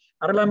 5000යි.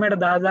 අර ළමයට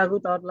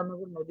 10000කුයි තවත්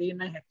ළමයෙකුට නොදී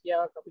ඉන්න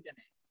හැකියාවක් අපිට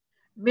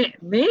නැහැ.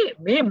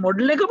 මේ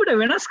මොඩල් එක අපිට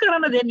වෙනස්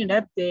කරන්න දෙන්නේ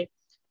නැත්තේ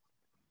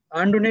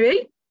ආණ්ඩු නෙවෙයි.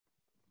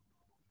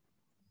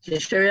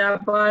 ශිෂ්‍ය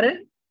ව්‍යාපාරය,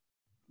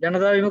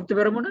 ජනතා විමුක්ති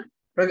පෙරමුණ,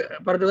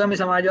 පරතුගාමී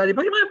සමාජවාදී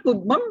පක්ෂ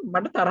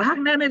මට තරහක්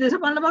නැහැ මේ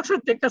දේශපාලන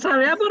පක්ෂත් එක්ක සහ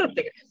ව්‍යාපාරත්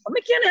එක්ක. මම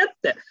කියන්නේ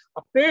ඇත්ත.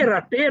 අපේ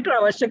රටේට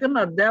අවශ්‍ය කරන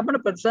අධ්‍යාපන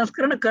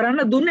ප්‍රතිසංස්කරණ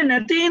කරන්න දුන්නේ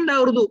නැති හින්දා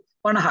අවුරුදු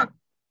 50ක්.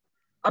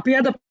 අපි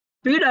අද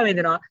පීඩාව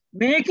විඳිනවා.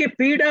 මේකේ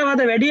පීඩාව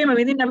අද වැඩිම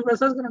විඳින්න අපි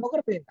ප්‍රතිසංස්කරණ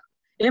නොකරපු හින්දා.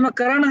 එහෙම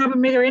කරන්න අපි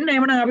මේක වෙන්නේ.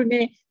 එහෙමනම් අපි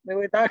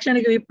මේ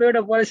තාක්ෂණික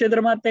විප්ලවයට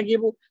පොලිසිය මාත්‍යා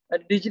කියපු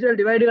ඩිජිටල්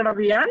ඩිවයිඩ් එකට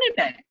අපි යන්නේ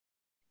නැහැ.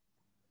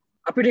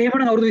 අපිට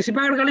එහෙමනම් අවුරුදු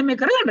 25කට කලින්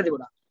මේක කරගන්න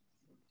තිබුණා.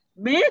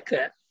 මේක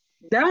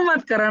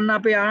දැන්වත් කරන්න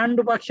අපේ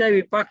ආණ්ඩු පක්ෂයි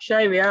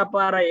විපක්ෂයි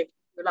ව්‍යාපාරයි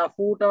වෙලා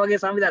ෆූට වගේ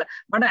සංවිධාන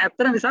මට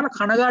ඇත්තට විශාල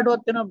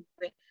කනගාටුවක්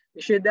වෙනවා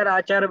විශ්වවිද්‍යාල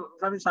ආචාර්ය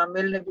සමිති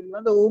සම්මේලනය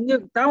පිළිබඳ ඔවුන්ගේ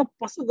තාම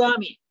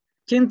පසුගාමී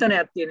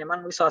චින්තනයක් තියෙනවා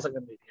මම විශ්වාස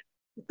කරන විදිහට.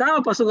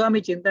 තාම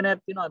පසුගාමී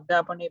චින්තනයක් තියෙනවා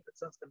අධ්‍යාපනයේ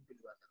ප්‍රතිසංස්කරණ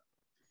පිළිබඳව.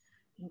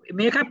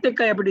 මේකත්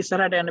එක්කයි අපිට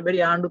ඉස්සරහට යන්න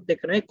බැරි ආණ්ඩුත්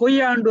එක්ක නෙවෙයි කොයි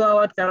ආණ්ඩුව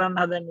ආවත් කරන්න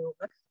හදන්නේ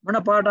ඕක මොන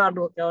පාට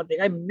ආණ්ඩුවක් ආවත්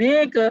එකයි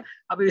මේක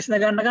අපි විසඳ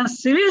ගන්නකන්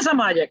සිවිල්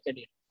සමාජයක්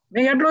ඇටියෙ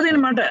මේ ගැටලුව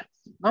තියෙන මට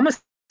මම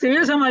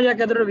සිවිල්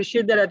සමාජයක් ඇතුළත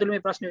විශ්වවිද්‍යාලය ඇතුළේ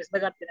මේ ප්‍රශ්න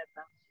විසඳගත්තේ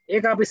නැත්නම්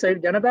ඒක අපි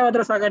ජනතාව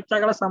අතර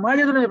සාකච්ඡා කරලා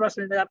සමාජය තුළ මේ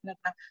ප්‍රශ්න විසඳගත්තේ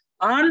නැත්නම්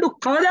ආණ්ඩු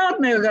කවදාවත්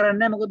මේක කරන්නේ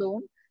නැහැ. මොකද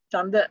උන්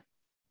ඡන්ද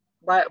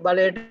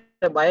බලයට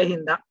බය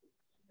හින්දා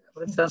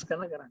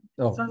ප්‍රතිසංස්කරණ කරන්නේ.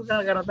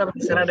 ප්‍රතිසංස්කරණ කරන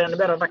තමයි ඉස්සරහට යන්න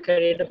බෑ රටක්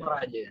හැටියට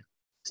පරාජය.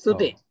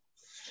 ස්තුතියි.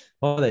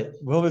 හොඳයි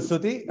බොහොම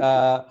ස්තුතියි.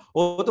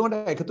 ඔතකොට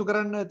එකතු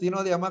කරන්න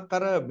තියනවාද යමක්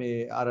අර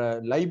මේ අර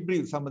ලයිබ්‍රරි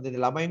සම්බන්ධයෙන්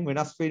ළමයින්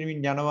වෙනස්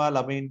වෙමින් යනවා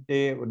ළමයින්ට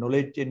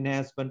knowledge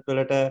enhancement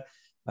වලට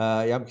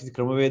යම් කිසි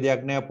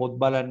ක්‍රමවේදයක් නැහැ පොත්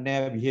බලන්නේ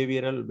නැහැ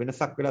behavioral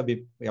වෙනසක් වෙලා අපි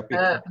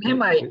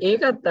මෙහෙමයි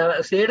ඒකත්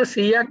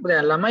 100%ක්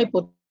දැන් ළමයි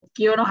පොත්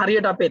කියවන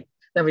හරියට අපේ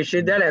දැන්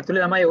විශ්වවිද්‍යාලය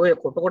ඇතුලේ ළමයි ඔය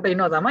කොට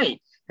ඉන්නවා තමයි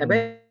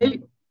හැබැයි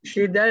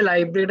විශ්වවිද්‍යාලේ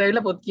ලයිබ්‍රරියට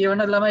ඇවිල්ලා පොත්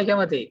කියවන ළමයි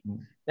කැමතියි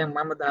දැන්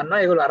මම දන්නවා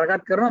ඒගොල්ලෝ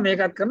අරකට කරනවා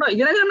මේකත් කරනවා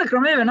ඉගෙන ගන්න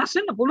ක්‍රමය වෙනස්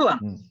වෙන්න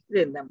පුළුවන්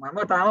ඉතින් දැන් මම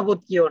තාම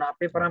පොත් කියවන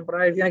අපේ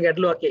පරම්පරාවේ තියෙන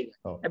ගැටලුවක් ඒක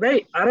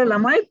හැබැයි අර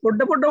ළමයි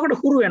පොඩ ඔකට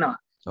හුරු වෙනවා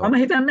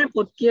මම හිතන්නේ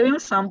පොත් කියවීම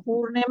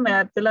සම්පූර්ණයෙන්ම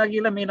ඈත් වෙලා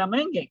කියලා මේ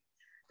ළමයින්ගෙන්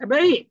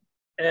හැබැයි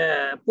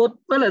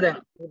පොත්වල දැන්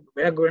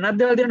ගොඩනක්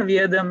දේවල් තියෙන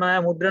වියදම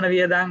මුද්‍රණ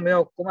වියදම් මේ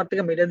ඔක්කොමත්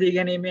එක මිලදී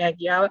ගැනීමේ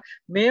හැකියාව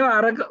මේවා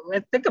අර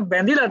එක්ක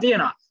බැඳිලා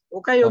තියෙනවා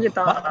ඕකයි යෝගී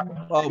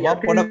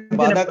පොඩ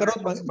බාධා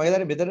කරොත් මම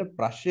හිතන්නේ මෙතන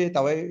ප්‍රශ්නේ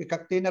තව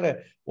එකක් තියෙන අර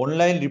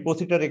ඔන්ලයින්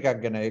රිපොසිටරි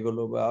එකක් ගැන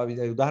ඒගොල්ලෝ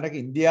උදාහරණයක්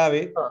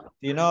ඉන්දියාවේ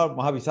තියෙනවා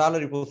මහ විශාල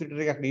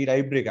රිපොසිටරි එකක්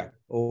ලයිබ්‍රරි එකක්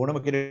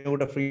ඕනම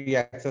කෙනෙකුට ෆ්‍රී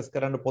ඇක්සස්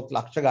කරන්න පොත්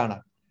ලක්ෂ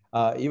ගාණක්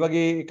ඒ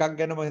වගේ එකක්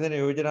ගැන මම හිතන්නේ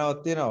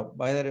යෝජනාවක් තියෙනවා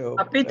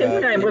මම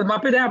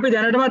හිතන්නේ අපි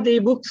දැනටමත්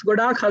e-books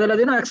ගොඩාක් හදලා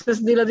දෙනවා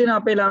ඇක්සස් දීලා දෙනවා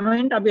අපේ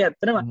ළමයින්ට අපි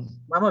ඇත්තටම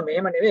මම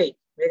මේම නෙවෙයි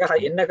මේක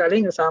එන්න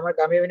කලින් සාමාන්‍ය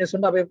ගමේ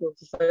මිනිස්සුන්ට අපේ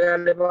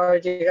පුස්තකාලය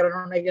පාවිච්චි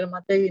කරනවා නේ කියලා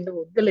මතේ ඉන්න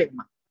පුද්ගලෙක්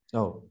මම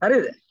ඔව්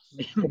හරිද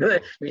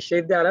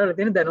විශ්වවිද්‍යාලවල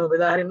තියෙන දැනුම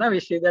බෙදා හරින්න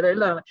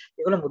විශ්වවිද්‍යාලවල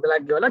ඒගොල්ලෝ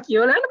මුදලක් ගෙවලා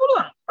කියවලා යන්න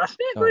පුළුවන්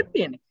ප්‍රශ්නයක් කොහෙද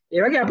තියෙන්නේ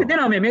ඒ වගේ අපි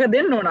දෙනවා මේක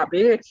දෙන්න ඕන අපි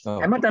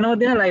හැම තැනම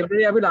දෙන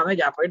ලයිබ්‍රරි අපි ළමයි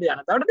ජාපයිට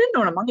ජනතාවට දෙන්න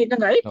ඕන මම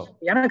එකඟයි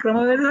යන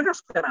ක්‍රමවේද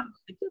සකස් කරන්න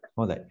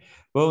හොඳයි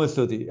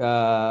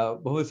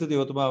බොහොම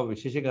ස්තුතියි ඔතුමා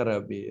විශේෂයෙන් අර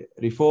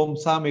රිෆෝම්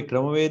සහ මේ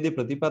ක්‍රමවේදී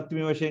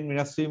ප්‍රතිපත්තිමය වශයෙන්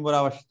වෙනස් වීම වල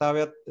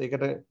අවශ්‍යතාවයත්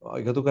ඒකට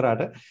එකතු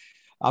කරාට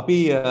අපි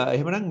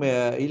එහෙමනම්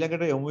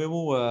ඊළඟට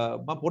යමු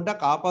මම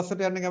පොඩ්ඩක්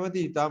ආපස්සට යන්න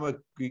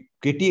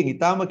කැමතියි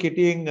ඊටාම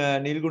කෙටියෙන්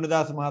නිල්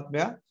ගුණදාස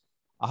මහත්මයා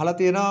අහලා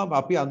තියෙනවා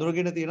අපි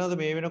අඳුරගෙන තියෙනවද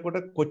මේ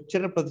වෙනකොට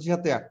කොච්චර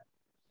ප්‍රතිශතයක්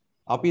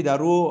අපි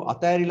දරුවෝ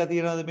අතෑරිලා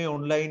තියෙනවද මේ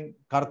ඔන්ලයින්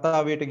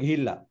කර්තාවයට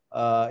ගිහිල්ලා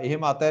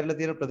එහෙම අතෑරිලා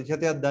තියෙන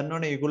ප්‍රතිශතයක්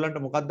දන්නවනේ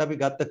ඒගොල්ලන්ට මොකක්ද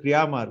අපි ගත්ත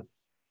ක්‍රියාමාර්ග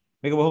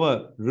මේක බොහොම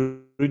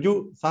ඍජු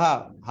සහ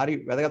හරි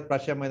වැදගත්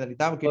ප්‍රශ්නයක් මම හිතන්නේ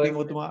ඊටාම කෙටියෙන්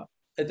ඔතුමා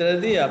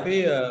එතනදී අපි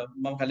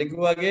මම කලින්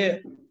කිව්වා වගේ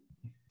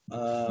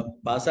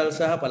පාසල්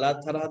සහ පළාත්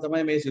හරහා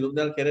තමයි මේ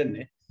සිළුම්දල්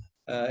කෙරෙන්නේ.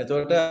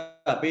 එතකොට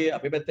අපි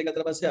පැත්තෙන්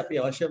ගත්තා පස්සේ අපි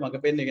අවශ්‍ය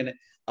මඟ පෙන්නේ කියන්නේ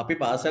අපි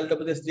පාසල්ට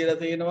උපදෙස් දීලා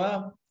තියෙනවා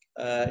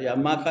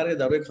යම් ආකාරයේ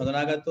දරුවෙක්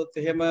හඳුනාගත්තොත්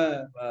එහෙම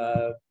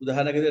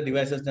උදාහරණයක් විදිහට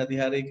ඩිවයිසස් නැති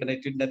හරි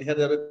කනෙක්ටඩ් නැති හරි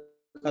දරුවෙක්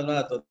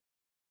හඳුනාගත්තොත්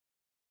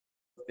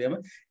එහෙම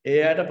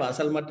එයාට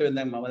පාසල් මට්ටමින්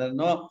දැන් මම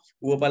දන්නවා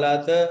ඌව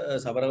පළාත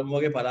සබරගම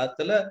වගේ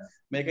පළාත්වල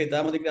මේක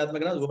ඉතාම ක්‍රියාත්මක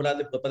කරනවා ඌව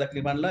පළාතේ පොත්පතක්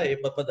නිර්මාණලා ඒ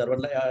පොත්පත්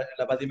දරුවන්ට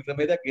ලබා දීම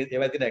ක්‍රමයේදක්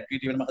ඒවා තියෙන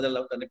ඇක්ටිවිටි වෙනම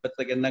හදලා අනිත්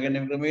පැත්තට ගෙන්නගෙන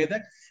යන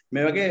ක්‍රමයේදක්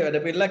මේ වගේ වැඩ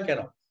පිළිලක්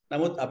කරනවා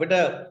නමුත් අපිට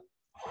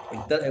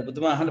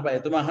එතුමා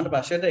අහන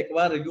ප්‍රශ්නෙට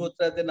එකවර ඍජු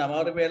උත්තරයක් දෙන්න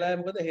අමාරු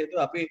වෙලාවයි මොකද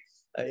හේතුව අපි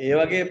ඒ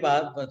වගේ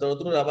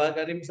තොරතුරු ලබා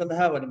ගැනීම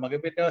සඳහා මගේ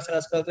පිටේව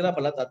සකස් කරලා තියෙනවා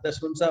පළාත්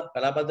අධ්‍යක්ෂුන් සහ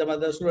කලාපද්‍ය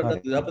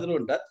අධ්‍යක්ෂුන්ට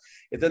විධාපතිවරුන්ට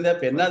එතෙන් දැන්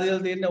පෙන්වා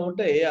දීලා තියෙන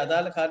උන්ට ඒ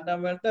අදාළ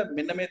කාර්යක්‍රම වලට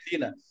මෙන්න මේ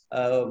තියෙන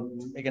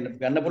ඒ කියන්නේ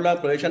ගන්න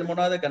පුළුවන් ප්‍රොවිෂන්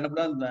මොනවද ගන්න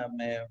පුළුවන්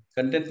මේ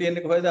කන්ටෙන්ට්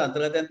තියෙන්නේ කොහෙද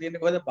අන්තර්ගතයන්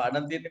තියෙන්නේ කොහෙද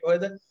පාඩම් තියෙන්නේ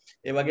කොහෙද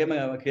ඒ වගේම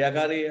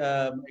ක්‍රියාකාරී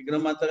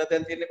ඉගෙනුම්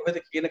අන්තර්ගතයන් තියෙන්නේ කොහෙද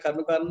කියන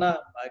කරුණු කාරණා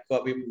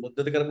අපි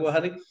මුද්දත කරපුවා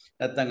හරි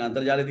නැත්නම්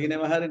අන්තර්ජාලයේ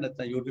තියෙනවා හරි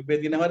නැත්නම් YouTube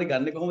එකේ තියෙනවා හරි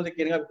ගන්න කොහොමද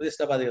කියන එක උපදෙස්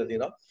ලබා දෙලා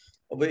තියෙනවා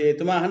ඔබ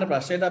එතුමා අහන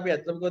ප්‍රශ්නෙට අපි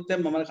අත්‍යවශ්‍යම ගත්තොත්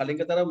මම කලින්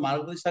කතරම්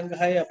මාර්ගදර්ශන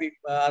සංග්‍රහය අපි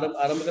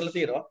ආරම්භ කරලා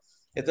තියෙනවා.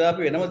 එතන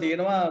අපි වෙනම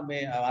තියෙනවා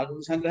මේ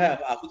මාර්ගදර්ශන සංග්‍රහය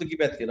ආකෘති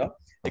කිහිපයක් තියෙනවා.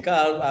 එක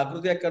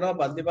ආකෘතියක් කරනවා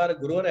පන්තිපාර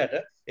ගුරුවරයාට.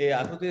 ඒ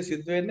ආකෘතිය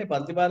සිද්ධ වෙන්නේ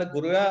පන්තිපාර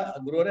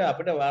ගුරුවරයා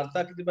අපිට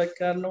වාර්තා ඉදිරිපත්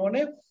කරන්න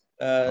ඕනේ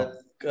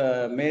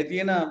මේ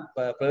තියෙන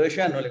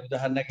ප්‍රවේශයන් වල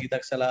උදාහරණයක්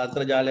ගීතක්සලා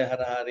අන්තර්ජාලය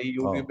හරහා හරි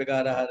YouTube එක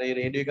හරහා හරි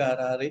රේඩියෝ එක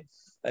හරහා හරි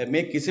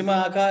මේ කිසිම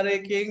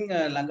ආකාරයකින්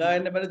ළඟා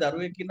වෙන්න බැරි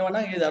දරුවෙක් ඉන්නවා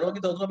නම් ඒ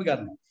දරුවගේ තොරතුරු අපි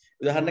ගන්නවා.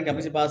 උදාහරණයක්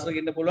කැමති පාසලක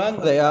ඉන්න පුළුවන්.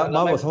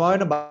 මම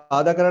සමාවෙන්න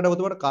බාධා කරන්න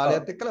ඔතකොට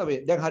කාලයත් එක්කලා මේ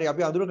දැන් හරි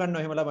අපි අඳුර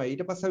ගන්නවා එහෙම ළමයි.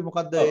 ඊට පස්සේ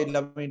මොකද්ද ඒ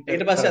ළමයින්ට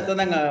ඊට පස්සේ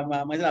අතන දැන්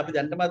මම හිතන අපි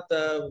දැන්ටමත්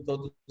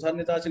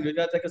සම්නිතාශන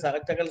යෝජනාවත් එක්ක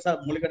සාකච්ඡා කරලා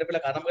මූලික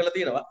වැඩපිළිවෙල ආරම්භ කරලා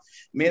තියෙනවා.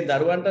 මේ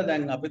දරුවන්ට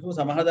දැන් අපි තුමු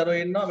සමහර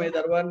දරුවෝ ඉන්නවා මේ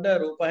දරුවන්ට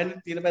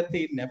රූපවාහිනිය තියෙන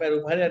පැත්තේ ඉන්නේ. හැබැයි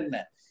රූපවාහිනියක්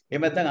නැහැ.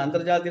 එහෙම නැත්නම්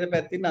අන්තර්ජාල තියෙන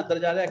පැත්තේ ඉන්න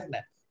අන්තර්ජාලයක්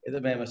නැහැ.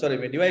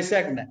 මේ ඩිවයිස්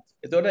එකක් නැහැ.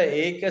 එතකොට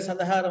ඒක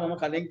සඳහා මම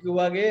කලින්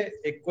කිව්වාගේ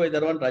එක්කෝ ඒ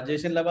දරුවන්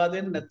රජිස්ට්‍රේෂන් ලබා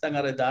දෙන්න නැත්නම්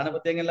අර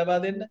දානපතියෙන් ලබා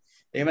දෙන්න.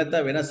 එහෙම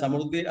නැත්නම් වෙන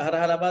සමෘද්ධි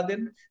හරහා ලබා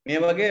දෙන්න. මේ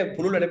වගේ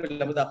පුළුල් වැඩ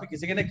පිළිවෙල. මොකද අපි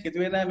කිසි කෙනෙක්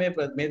හිතුවේ නැහැ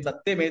මේ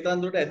සත්‍ය මේ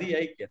තරම් දුරට ඇදී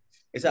යයි කියලා.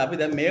 ඒ නිසා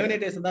අපි දැන් මේ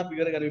වෙනේට ඒ සඳහා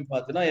පියවර ගනිමින්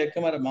පවත්වනවා.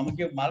 ඒකම මම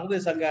කිය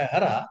මාර්ගදර්ශන සංග්‍රහය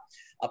හරහා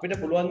අපිට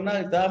පුළුවන් නම්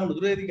ඉතාලම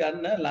නුදුරේදී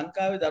ගන්න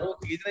ලංකාවේ දරුවෝ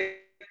කී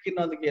දෙනෙක්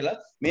ඉන්නවද කියලා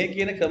මේ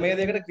කියන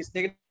ක්‍රමයේදයකට කිසි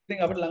දෙයකට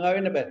අපිට ළඟා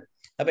වෙන්න බෑ.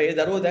 හැබැයි ඒ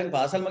දරුවෝ දැන්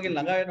පාසල් මගින්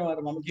ළඟා වෙනවා.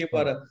 අර මම කියපු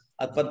අර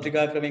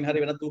අත්පත්‍රිකා ක්‍රමෙන්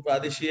හරි වෙනත් වූ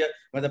ප්‍රාදේශීය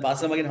මත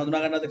පාසල් මගින්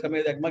හඳුනා ගන්නත්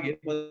ක්‍රමයක් මගින්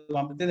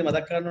මම මෙතනදී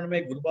මතක් කරන්න ඕනේ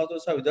මේ ගුරුපාදුර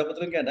සහ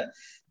විද්‍යාපතිතුමන් කියන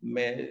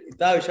මේ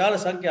ඉතා විශාල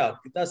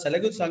සංඛ්‍යාවක් ඉතා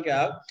සැලකුත්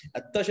සංඛ්‍යාවක්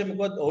අත්වශයෙන්ම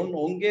මොකද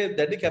ඔවුන්ගේ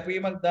දැඩි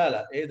කැපවීමක්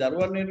දාලා ඒ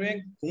දරුවන් වෙනුවෙන්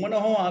කුමන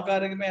හෝ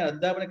ආකාරයක මේ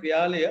අධ්‍යාපන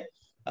ක්‍රියාලය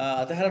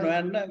අතහැර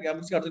නොයන්න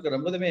යම්කිසි කටයුතු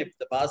කරනවා. මොකද මේ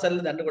පාසල්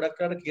දැන් ගොඩක්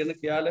කරලා කියන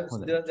ක්‍රියාල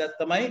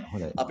තමයි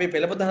අපේ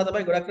පෙළපත හරහා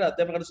තමයි ගොඩක් කරලා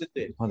අධ්‍යාපන කටයුතු සිද්ධ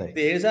වෙන්නේ.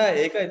 ඒ නිසා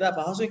ඒක ඉතා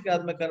පහසුවෙන්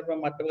ක්‍රියාත්මක කරන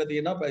මට්ටමක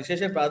තියෙනවා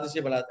විශේෂයෙන්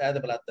ප්‍රාදේශීය ඈත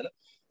පළාත්වල.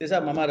 ඒ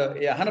නිසා මම අර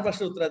ඒ අහන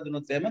ප්‍රශ්න උත්තර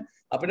දුන්නොත් එහෙම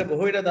අපිට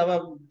බොහෝ විට තව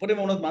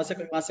පොඩිම වුණොත්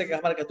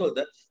මාසයකමාරක් ඇතුළත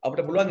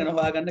අපිට පුළුවන්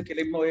වෙනවා හොයාගන්න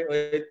කෙලින්ම ඔය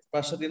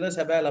ප්‍රශ්න තියෙන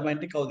සැබෑ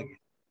ළමයින්ට කවුද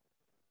කියලා.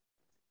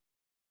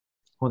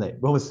 හොඳයි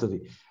බොහොම ස්තුතියි.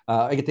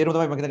 ඒක තේරුම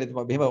තමයි මම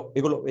හිතන්නේ මෙහෙම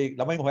ඒගොල්ලෝ ඒ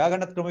ළමයින්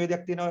හොයාගන්නත්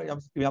ක්‍රමවේදයක් තියෙනවා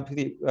යම්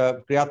කිසි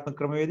ක්‍රියාත්මක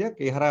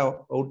ක්‍රමවේදයක් ඒ හරහා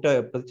උන්ට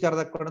ප්‍රතිචාර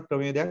දක්වන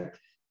ක්‍රමවේදයක්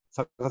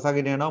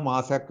සකසාගෙන යනවා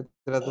මාසයක්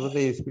විතර ඇතුළත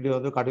ඒ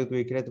පිළිබඳව කටයුතු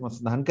වෙයි කියලා මම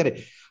සඳහන් කරේ.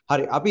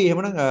 හරි අපි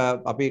එහෙමනම්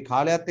අපි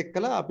කාලයත්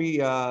එක්කලා අපි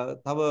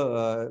තව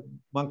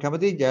මම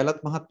කැමතියි ජයලත්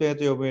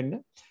මහත්මයාට යොමු වෙන්න.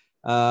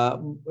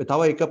 තව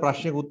එක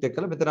ප්‍රශ්නයකුත්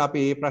එක්කලා මෙතන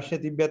අපි මේ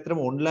ප්‍රශ්නේ තිබ්බේ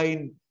අතරම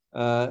ඔන්ලයින්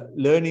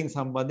ලර්නින්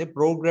සම්බන්ධයෙන්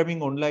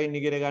ප්‍රෝග්‍රෑමින් ඔන්ලයින්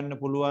ඉගෙන ගන්න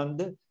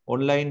පුළුවන්ද?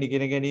 ඔන්ලයින්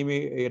ඉගෙන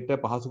ගැනීමට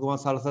පහසුකම්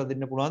සලසා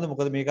දෙන්න පුළුවන්ද?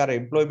 මොකද මේක අර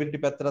එම්ප්ලොයබිලිටි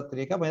පැත්තට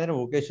තියෙන එක මම හිතන්නේ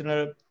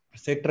වොකේෂනල්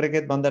සෙක්ටර්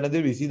එකෙත් මම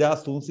දන්නේ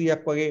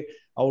 20300ක් වගේ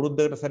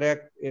අවුරුද්දකට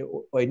සැරයක්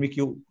NVQ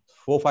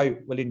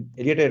 4-5 වලින්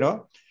එළියට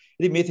එනවා.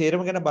 ඉතින් මේ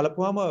තේරම ගැන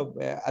බලපුවාම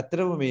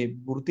ඇත්තටම මේ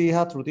වෘත්ති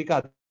හා ත්‍ෘතික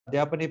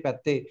අධ්‍යාපනයේ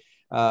පැත්තේ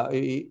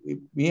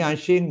මේ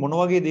අංශයෙන් මොන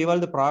වගේ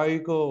දේවල්ද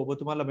ප්‍රායෝගිකව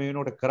ඔබතුමාලා මේ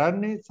වෙනකොට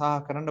කරන්නේ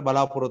සහ කරන්න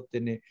බලාපොරොත්තු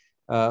වෙන්නේ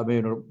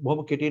මේ වෙනකොට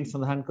බොහොම කෙටියෙන්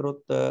සඳහන්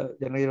කරොත්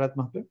ජනරේලත්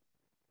මහත්මයා.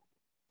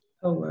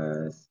 ඔව්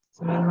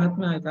සමහර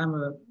මහත්මයා ඊටම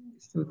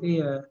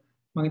ස්තුතියි.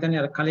 මම හිතන්නේ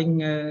අර කලින්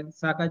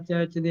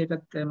සාකච්ඡා වෙච්ච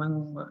දෙයකට මම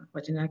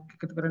වචනයක්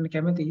එකතු කරන්න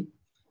කැමතියි.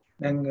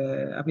 දැන්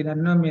අපි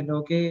දන්නවා මේ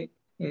ලෝකේ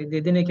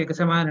දෙදෙනෙක් එක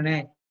සමාන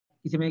නැහැ.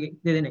 කිසිම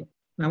දෙදෙනෙක්.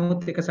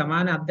 නමුත් එක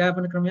සමාන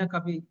අධ්‍යාපන ක්‍රමයක්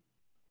අපි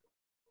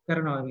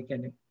කරනවා. ඒ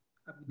කියන්නේ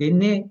අපි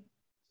දෙන්නේ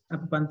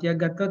අපි පන්තියක්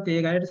ගත්තොත්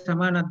ඒ ගායට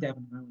සමාන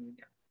අධ්‍යාපන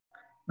ක්‍රමයක්.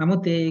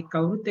 නමුත් ඒ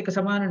කවුරුත් එක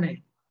සමාන නැහැ.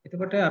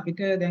 එතකොට අපිට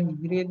දැන්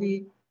ඉදිරියේදී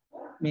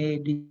මේ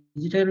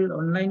ඩිජිටල්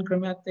ඔන්ලයින්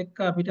ක්‍රමයක් එක්ක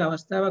අපිට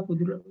අවස්ථාවක්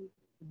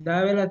උදා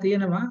වෙලා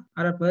තියෙනවා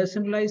අර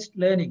පර්සනලයිස්ඩ්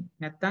ලර්නින්.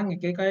 නැත්තම්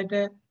එක එක අයට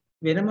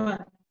වෙනම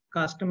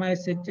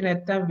කස්ටමයිස් වෙච්ච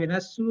නැත්තම්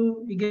වෙනස් වූ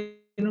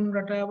ඉගෙනුම්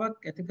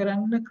රටාවක් ඇති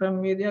කරන්න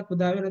ක්‍රමවේදයක්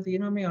උදා වෙලා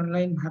තියෙනවා මේ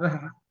ඔන්ලයින්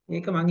හරහා.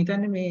 ඒක මම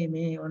හිතන්නේ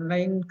මේ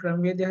ඔන්ලයින්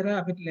ක්‍රමවේදය හරහා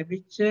අපිට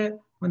ලැබිච්ච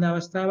හොඳ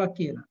අවස්ථාවක්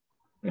කියලා.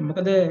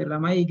 මොකද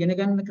ළමයි ඉගෙන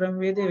ගන්න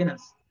ක්‍රමවේදය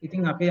වෙනස්.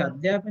 ඉතින් අපේ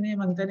අධ්‍යාපනය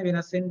මම හිතන්නේ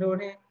වෙනස් වෙන්න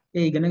ඕනේ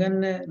ඒ ඉගෙන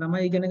ගන්න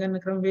ළමයි ඉගෙන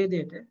ගන්න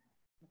ක්‍රමවේදයට.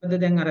 මොකද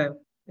දැන් අර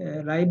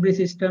ලයිබ්‍රරි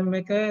සිස්ටම්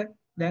එක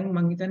දැන්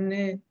මම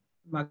හිතන්නේ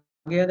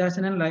මගේ අදහස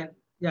නම්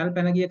යල්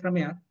පැන ගිය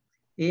ක්‍රමයක්.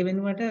 ඒ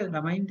වෙනුවට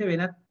ළමයින්ට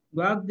වෙනත්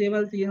ගොඩක්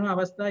දේවල් තියෙන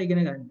අවස්ථා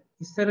ඉගෙන ගන්න.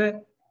 ඉස්සර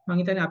මම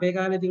හිතන්නේ අපේ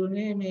කාලේ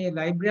තිබුණේ මේ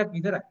ලයිබ්‍රරියක්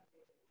විතරයි.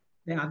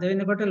 දැන් අද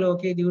වෙනකොට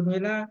ලෝකයේ දියුණු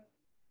වෙලා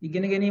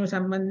ඉගෙන ගැනීම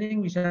සම්බන්ධයෙන්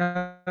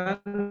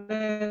විශාල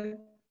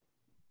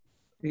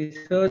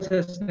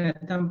රිසෝසස්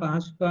නැත්නම්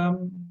පහසුකම්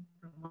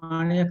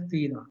ප්‍රමාණයක්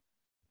තියෙනවා.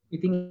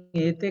 ඉතින්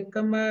ඒත්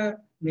එක්කම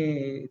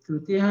මේ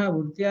තෘතීය හා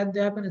වෘත්ති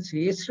අධ්‍යාපන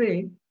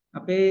ශාස්ත්‍රයේ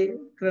අපේ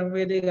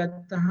ක්‍රමවේදය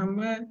ගත්තාම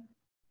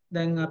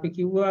දැන් අපි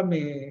කිව්වා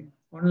මේ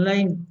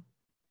ඔන්ලයින්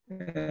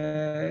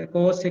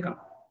කෝස් එකක්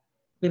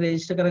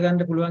රෙජිස්ටර්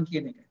කරගන්න පුළුවන්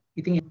කියන එක.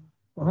 ඉතින්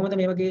කොහොමද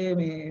මේ වගේ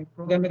මේ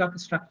ප්‍රෝග්‍රෑම්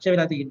එකක් ස්ට්‍රක්චර්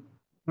වෙලා තියෙන්නේ?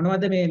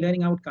 මොනවද මේ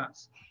ලර්නින් අවුට්කම්ස්?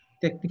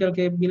 ටෙක්නිකල්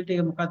කේපබිලිටි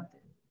එක මොකක්ද?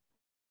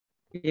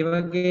 ඒ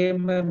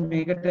වගේම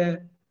මේකට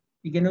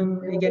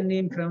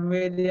ඉගෙනීම්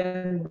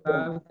ක්‍රමවේදයන්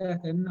භාවිත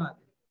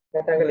කරනවාද?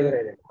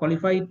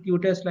 qualified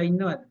tutors ලා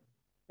ඉන්නවද?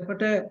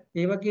 එතකොට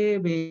ඒ වගේ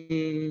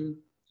මේ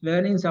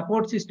learning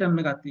support system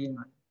එකක්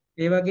තියෙනවා.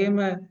 ඒ වගේම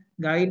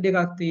guide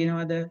එකක්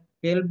තියෙනවද?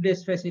 help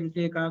desk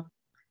facility එකක්,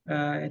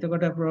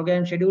 එතකොට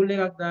program schedule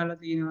එකක්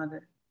දාලා තියෙනවද?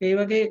 ඒ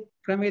වගේ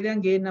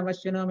ක්‍රමවේදයන් ගේන්න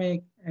අවශ්‍ය වෙනවා මේ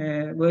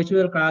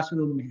virtual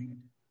classroom එකකට.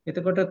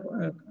 එතකොට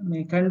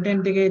මේ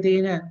content එකේ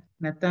තියෙන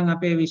නැත්නම්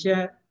අපේ විෂය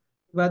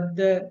වද්ද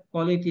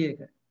quality එක.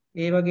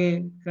 ඒ වගේ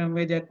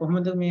ක්‍රමවේදයක්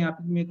කොහොමද මේ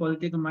අපි මේ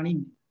quality එක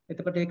මනින්නේ?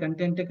 එතකොට මේ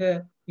content එක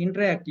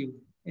interactive.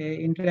 ඒ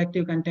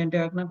interactive content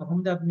එකක් නම්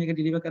කොහොමද අපි මේක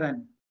deliver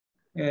කරන්නේ?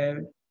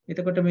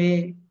 එතකොට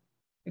මේ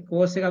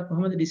course එකක්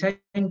කොහොමද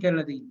design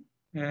කරලා තියෙන්නේ?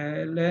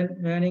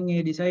 learning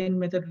ඒ design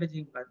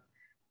methodology එකක්.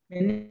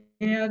 මෙන්න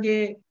වගේ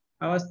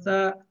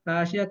අවස්ථා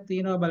රාශියක්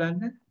තියෙනවා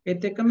බලන්න.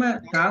 ඒත් එක්කම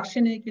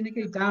තාක්ෂණය කියන එක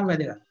ඉතාම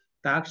වැදගත්.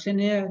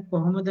 තාක්ෂණය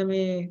කොහොමද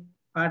මේ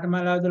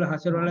පාඨමාලාව තුළ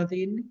හසුරවලා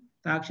තියෙන්නේ?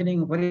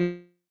 තාක්ෂණයෙන් උපරිම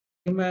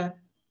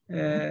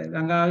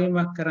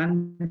ළඟාවීමක් කරන්න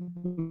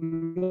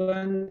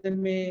පුළුවන්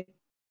මේ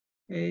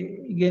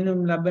ඉගෙනුම්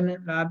ලබන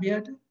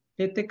ලාභියාට.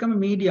 ඒත් එක්කම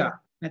මීඩියා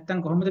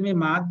නැත්තම් කොහොමද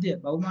මේ මාධ්‍ය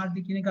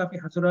බහුමාධ්‍ය කියන එක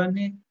අපි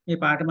හසුරවන්නේ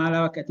මේ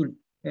පාඨමාලාවක් ඇතුළේ.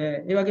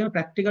 ඒ වගේම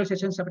ප්‍රැක්ටිකල්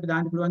සෙෂන්ස් අපිට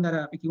දාන්න පුළුවන්. අර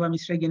අපි කිව්වා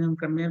මිශ්‍ර ඉගෙනුම්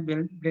ක්‍රමය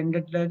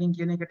බ්ලෙන්ඩඩ් ලර්නින්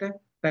කියන එකට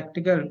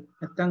ප්‍රැක්ටිකල්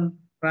නැත්තම්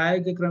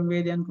ප්‍රායෝගික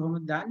ක්‍රමවේදයන්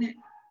කොහොමද දාන්නේ?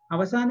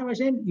 අවසාන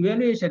වශයෙන්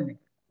ඉවැලුවේෂන් එක.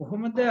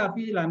 කොහොමද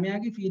අපි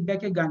ළමයාගේ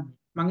ෆීඩ්බැක් එක ගන්න?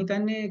 මම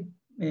හිතන්නේ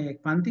මේ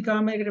පන්ති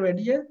කාමරයකට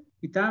වැඩිය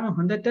ඉතාලම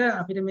හොඳට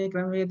අපිට මේ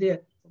ක්‍රමවේදය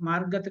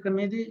මාර්ගගත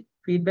ක්‍රමේදී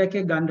ෆීඩ්බැක්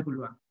එක ගන්න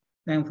පුළුවන්.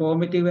 දැන්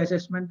ෆෝමටිව්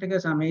ඇසෙස්මන්ට් එක,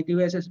 සමේටිව්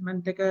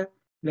ඇසෙස්මන්ට් එක,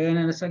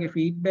 ලර්නර්ස්ගේ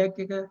ෆීඩ්බැක්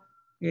එක,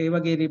 ඒ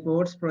වගේ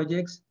රිපෝට්ස්,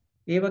 ප්‍රොජෙක්ට්ස්,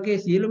 ඒ වගේ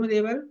සියලුම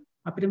දේවල්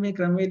අපිට මේ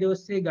ක්‍රමවේදය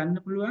ඔස්සේ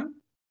ගන්න පුළුවන්.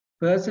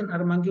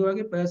 අර මං කිව්වා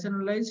වගේ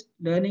පර්සනලයිස්ඩ්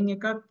ලර්නින්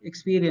එකක්,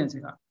 එක්ස්පීරියන්ස්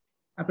එකක්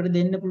අපිට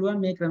දෙන්න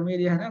පුළුවන් මේ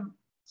ක්‍රමවේදය හරහා.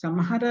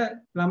 සමහර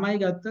ළමයි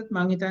ගත්තොත්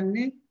මං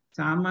හිතන්නේ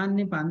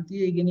සාමාන්‍ය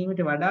පන්තියේ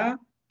ඉගෙනීමට වඩා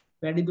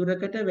වැඩි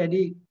දුරකට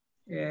වැඩි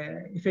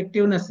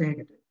ඉෆෙක්ටිව්නස්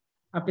එකකට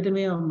අපිට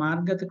මේ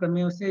මාර්ගගත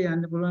ක්‍රමයේ ඔස්සේ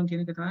යන්න පුළුවන්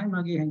කියන එක තමයි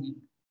මගේ හැඟීම.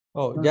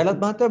 ඔව් ජලත්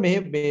මහත්තයා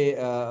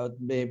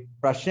මේ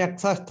ප්‍රශ්නයක්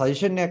සහ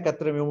සජෙෂන් එකක්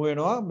අතර මෙමු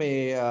වෙනවා. මේ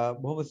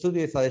බොහොම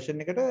ස්තුතියි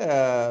සජෙෂන් එකට.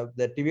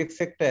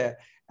 TVX එකට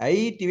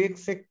ඇයි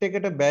TVX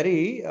එකට බැරි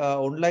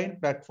ඔන්ලයින්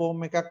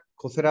ප්ලැට්ෆෝම් එකක්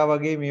කොසරා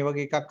වගේ මේ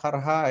වගේ එකක්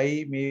කරහා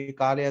ඇයි මේ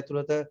කාලය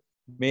ඇතුළත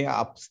මේ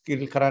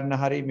අප්ස්කිල් කරන්න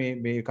හරි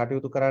මේ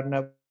කටයුතු කරන්න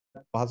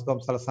පහසුකම්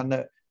සලසන්න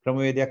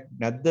ක්‍රමවේදයක්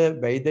නැද්ද?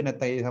 බැයිද?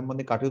 නැත්නම් ඒ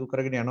සම්බන්ධයෙන් කටයුතු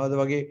කරගෙන යනවද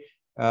වගේ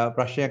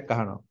ප්‍රශ්නයක්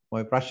අහනවා.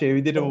 මම ප්‍රශ්නේ ඒ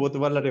විදිහටම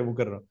ඔබතුමාලට යොමු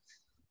කරනවා.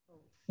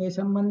 මේ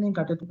සම්බන්ධයෙන්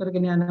කටයුතු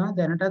කරගෙන යනවා.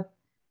 දැනටත්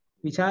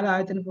විශාල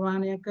ආයතන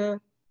ප්‍රමාණයක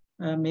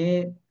මේ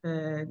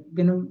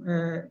ඉගෙනුම්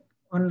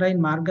ඔන්ලයින්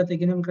මාර්ගගත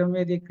ඉගෙනුම්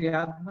ක්‍රමවේදී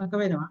ක්‍රියාත්මක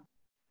වෙනවා.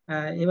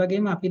 ඒ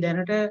වගේම අපි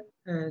දැනට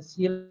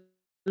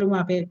සියලුම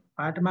අපේ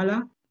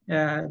පාඨමාලා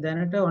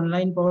දැනට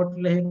ඔන්ලයින්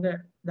පෝර්ටල් එකක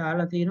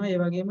දාලා තිනවා.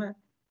 ඒ වගේම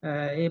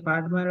ඒ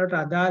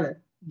පාඨමාලාවට අදාළ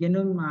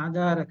ඉගෙනුම්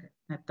ආධාරක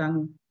නැත්නම්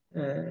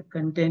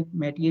කන්ටෙන්ට්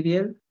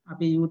මැටීරියල්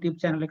අපි YouTube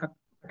channel එකක්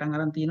පටන්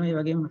අරන් තිනවා. ඒ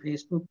වගේම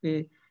Facebook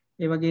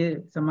ඒ වගේ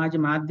සමාජ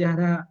මාධ්‍ය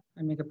හරහා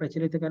මේක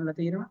ප්‍රචලිත කරලා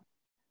තියෙනවා.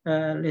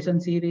 ලෙසන්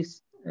සීරීස්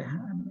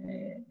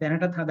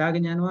දැනටත්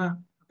හදාගෙන යනවා.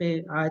 අපේ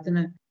ආයතන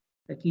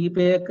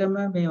කීපයකම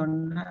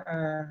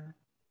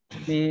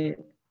මේ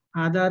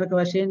ආධාරක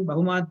වශයෙන්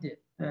බහුමාධ්‍ය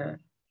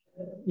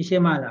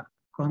විෂයමාලා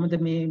කොහොමද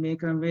මේ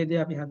ක්‍රමවේදය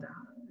අපි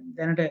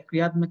දැනට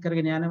ක්‍රියාත්මක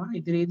කරගෙන යනවා.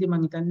 ඉදිරියේදී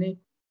මම හිතන්නේ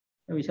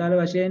විශාල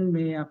වශයෙන්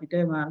මේ අපිට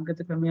මාර්ගගත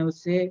ක්‍රමය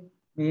ඔස්සේ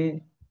මේ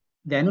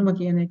දැනුම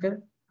කියන එක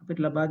අපිට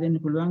ලබා දෙන්න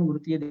පුළුවන්.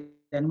 වෘත්තීය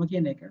දැනුම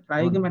කියන එක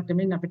ප්‍රායෝගික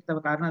මට්ටමින් අපිට තව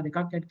කාරණා දෙකක්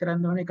ඇඩ්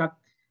කරන්න ඕනේ. එකක්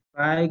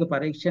ප්‍රායෝගික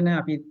පරීක්ෂණ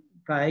අපි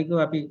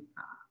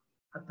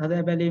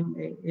අත්හදා බැලීම්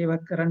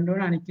ඒවත් කරන්න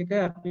ඕනේ. අනිත් එක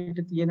අපිට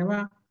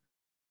තියෙනවා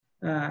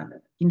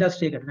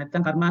ඉන්ඩස්ට්‍රි එකට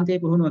නැත්නම්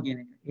කර්මාන්තයේ පුහුණුව කියන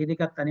එක. මේ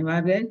දෙකත්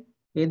අනිවාර්යයි.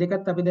 මේ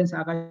දෙකත් අපි දැන්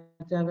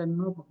සාකච්ඡා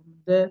කරනවා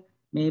කොහොමද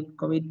මේ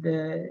කොවිඩ්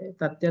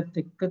තත්ත්වයට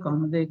එක්ක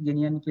කොහොමද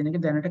ගෙනියන්නේ කියන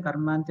එක දැනට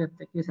කර්මාන්තයත්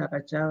එක්ක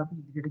සාකච්ඡාව අපි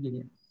ඉදිරියට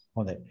ගෙනියනවා.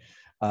 හොඳයි.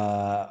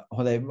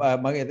 හොඳයි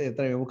මගේ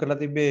එතන යොමු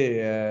කරලා තිබ්බේ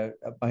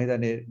මම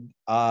හිතන්නේ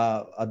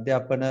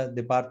අධ්‍යාපන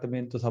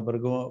දෙපාර්තමේන්තුව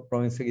සබරගම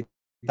ප්‍රොවින්සියේ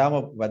ඉතාම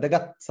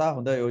වැදගත් සහ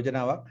හොඳ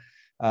යෝජනාවක්.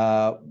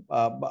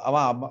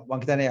 මම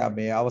හිතන්නේ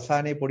මේ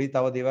අවසානයේ පොඩි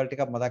තව දේවල්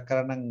ටිකක් මතක්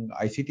කරන්නම්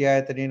ICT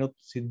ආයතනයනොත්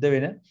සිද්ධ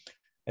වෙන.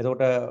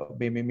 එතකොට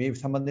මේ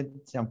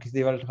සම්බන්ධයෙන් යම් කිසි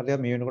දේවල්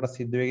හරියට මේ වෙනකොට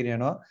සිද්ධ වෙගෙන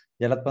යනවා.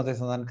 ජලත් මතය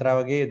සඳහන් කරා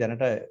වගේ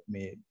දැනට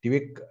මේ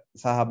ටිවෙක්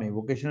සහ මේ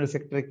වොකේෂනල්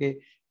සෙක්ටර් එකේ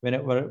වෙන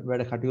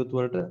වැඩ කටයුතු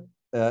වලට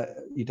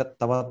ඊටත්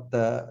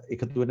තවත්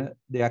එකතු වෙන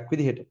දෙයක්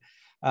විදිහට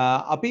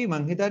අපි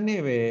මං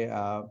හිතන්නේ මේ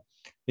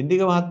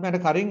ඉන්දික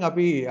මහත්මයාට කරින්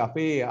අපි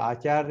අපේ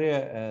ආචාර්ය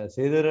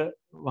සේදර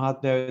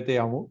මහත්මයා වෙත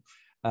යමු.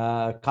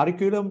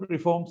 කරිකියුලම්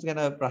රිෆෝම්ස්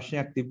ගැන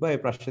ප්‍රශ්නයක් තිබ්බා.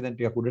 ඒ ප්‍රශ්නේ දැන්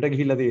ටිකක් උඩට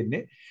ගිහිල්ලා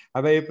තියෙන්නේ.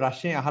 හැබැයි මේ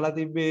ප්‍රශ්නේ අහලා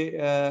තිබ්බේ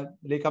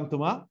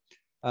ලේකම්තුමා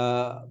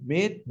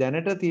මේ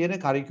දැනට තියෙන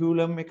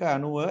කරිකියුලම් එක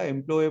අනුව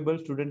එම්ප්ලොයබල්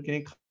ස්ටුඩන්ට්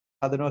කෙනෙක්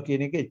හදනවා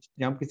කියන එක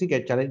යම් කිසි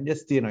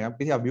චැලෙන්ජස් තියෙනවා. යම්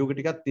කිසි අභියෝග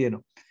ටිකක්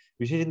තියෙනවා.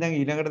 විශේෂයෙන් දැන්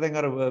ඊළඟට දැන්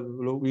අර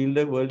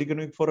වර්ල්ඩ්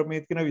ඉකොනොමික් ෆෝරම්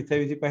එකේ කියන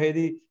 2025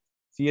 දී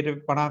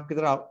 150ක්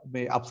විතර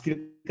මේ අප්ස්කිල්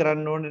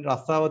කරන්න ඕනේ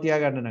රස්සාව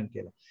තියාගන්න නම්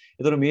කියලා.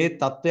 ඒතකොට මේ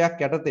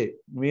තත්වයක් යටතේ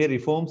මේ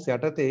රිෆෝම්ස්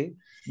යටතේ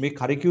මේ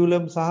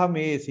කරිකියුලම් සහ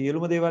මේ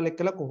සියලුම දේවල්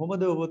එක්කලා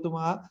කොහොමද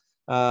ඔබතුමා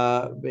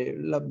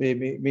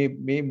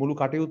මේ මුළු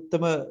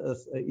කටයුත්තම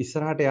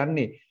ඉස්සරහට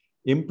යන්නේ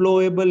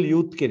එම්ප්ලොයබල්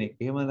යූත් කෙනෙක්.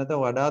 එහෙම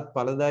නැත්නම් වඩාත්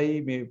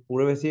ඵලදායී මේ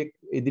පුරවැසියෙක්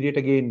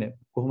ඉදිරියට ගේන්න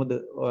කොහොමද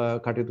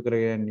කටයුතු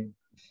කරගෙන යන්නේ?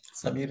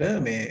 සමීර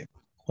මේ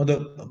හොඳ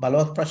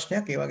බලවත්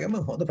ප්‍රශ්නයක් ඒ වගේම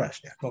හොඳ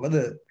ප්‍රශ්නයක්. මොකද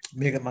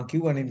මේක මම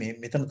කියවනේ මේ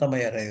මෙතන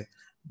තමයි අර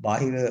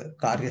බාහිර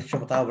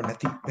කාර්යක්ෂමතාව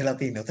නැති වෙලා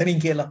තියෙන උතනින්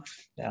කියලා.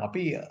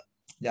 අපි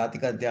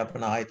ජාතික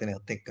අධ්‍යාපන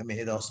ආයතනයත් එක්ක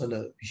මේ දවස්වල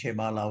විෂය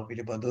මාලාව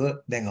පිළිබඳව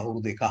දැන්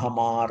අවුරුදු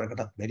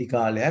 1.5කටත් වැඩි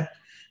කාලයක්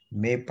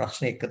මේ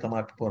ප්‍රශ්න එක්ක තමයි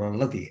අපි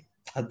පොරවලා තියෙන්නේ.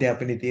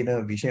 අධ්‍යාපනයේ තියෙන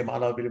විෂය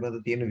මාලාව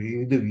පිළිබඳව තියෙන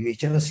විවිධ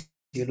විවේචන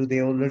සියලු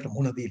දේවල් වලට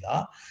මුහුණ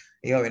දීලා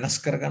ඒවා වෙනස්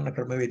කරගන්න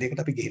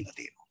ක්‍රමවේදයකට අපි ගිහිල්ලා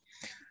තියෙනවා.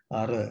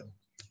 අර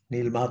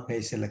නිල්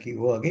මහත්මයා ඉස්සෙල්ලා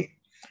කිව්වා වගේ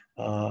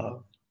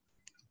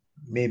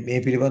මේ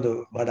පිළිබඳව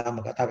වඩාම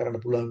කතා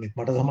කරන්න පුළුවන්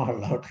මට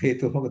සමහරවිට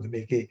හේතුව මොකද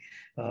මේකේ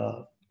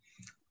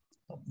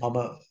මම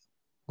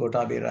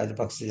ගෝඨාභය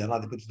රාජපක්ෂ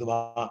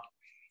ජනාධිපතිතුමා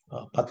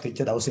පත් වෙච්ච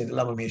දවසේ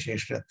ඉඳලාම මේ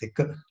ශේෂ්ත්‍රයත් එක්ක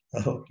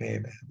මේ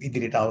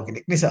ඉදිරියට ආව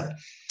කෙනෙක් නිසා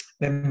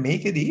දැන්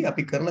මේකෙදී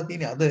අපි කරලා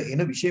තියෙන අද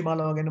එන විෂය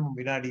මාලාව ගැන මම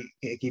විනාඩි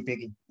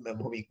කිහිපයකින්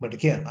බොහොම ඉක්මනට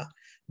කියන්න.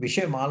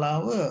 විෂය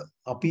මාලාව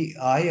අපි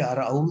ආයේ අර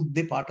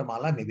අවුරුද්දේ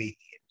පාඨමාලා නෙවෙයි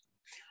කියන්නේ.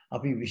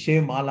 අපි විෂය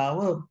මාලාව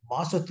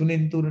මාස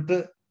 3න් තුරට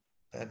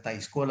නැත්නම්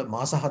ඉස්කෝල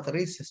මාස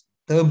 4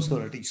 terms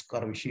වලට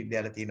ඉස්කර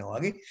විශ්වවිද්‍යාල තියෙනවා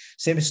වගේ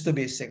semester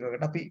base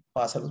එකකට අපි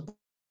පාසල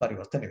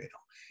පරිවර්තන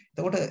වෙනවා.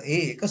 එතකොට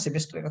එක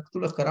semester එකක්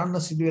තුල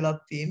කරන්න සිදු වෙලා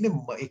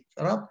තියෙන්නේ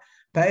එක්තරා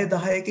පැය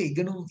 10ක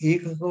ඉගෙනුම්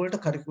ඒකක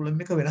වලට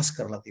කරිකුලම් එක වෙනස්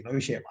කරලා තියෙනවා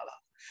විෂයමාලාව.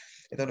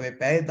 එතකොට මේ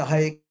පැය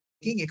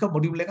 10කින් එක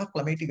මොඩියුල් එකක්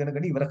ළමයිට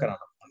ඉගෙනගෙන ඉවර කරන්න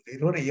පුළුවන්.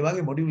 ඒකෝර ඒ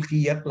වගේ මොඩියුල්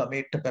කීයක්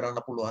ළමයිට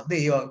කරන්න පුළුවන්ද?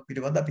 ඒවා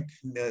පිළිබඳ අපි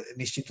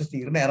නිශ්චිත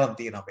තීරණ අරන්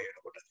තියෙනවා මේ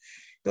වෙනකොට.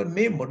 එතකොට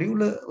මේ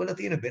මොඩියුල් වල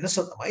තියෙන වෙනස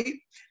තමයි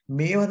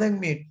මේවා දැන්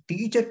මේ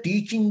ටීචර්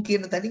ටීචින්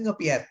කියන තැනින්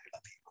අපි ඈත්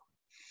වෙලා තියෙනවා.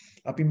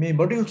 අපි මේ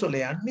මොඩියුල්ස් වල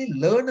යන්නේ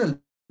ලර්නර්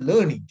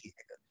ලර්නින් කියන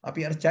එක.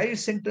 අපි අර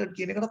චයිල්ඩ් සෙන්ටර්ඩ්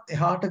කියන එකටත්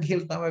එහාට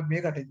ගිහලා තමයි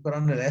මේකට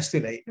කරන්න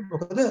ලෑස්තිලා ඉන්නේ.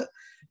 මොකද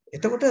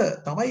එතකොට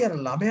තමයි අර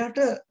ළමයාට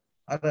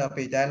අර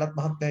අපේ ජයලත්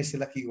මහත්මයා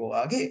ඉස්සෙල්ලා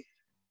කිව්වා වගේ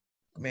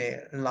මේ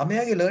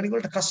ළමයාගේ ලර්නින්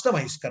වලට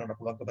කස්ටමයිස් කරන්න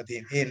පුළුවන්කම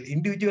තියෙන. ඒ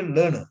ඉන්ඩිවිජුවල්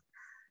ලර්නර්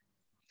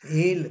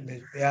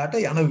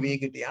එයාට යන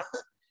වේගයට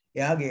යන්න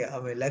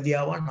එයාගේ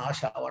ලැබියාවන්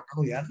ආශාවන්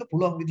අනුව යන්න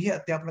පුළුවන් විදිහේ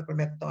අධ්‍යාපන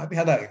ක්‍රමයක් තමයි අපි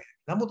හදාගෙන.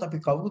 නමුත් අපි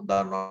කවුරුත්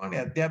දන්නවනේ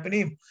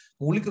අධ්‍යාපනයේ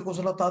මූලික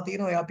කුසලතා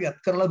තියෙනවා. ඒ අපි අත්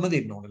කරලාම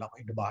දෙන්න ඕනේ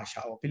ළමයින්ට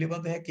භාෂාව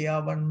පිළිබඳ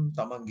හැකියාවන්,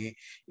 තමන්ගේ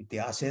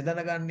ඉතිහාසය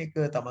දැනගන්න එක,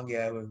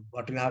 තමන්ගේ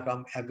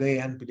වටිනාකම්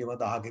අගයන්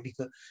පිළිබඳ ආගමික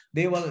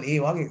දේවල් ඒ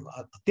වගේ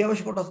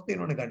අත්‍යවශ්‍ය කොටස්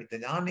තියෙනවනේ. ගණිත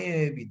ඥානය,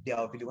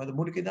 විද්‍යාව පිළිබඳ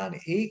මූලික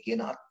ඥානය. ඒ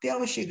කියන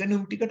අත්‍යවශ්‍ය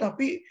ඉගෙනුම් ටිකට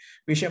අපි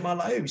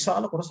විෂයමාලාවේ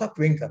විශාල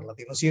කොටසක් වෙන් කරලා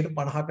තියෙනවා.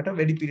 50%කට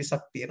වැඩි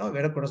පිරිසක් තියෙනවා.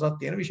 වැඩ කොටසක්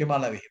තියෙන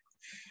විෂයමාලාවේ.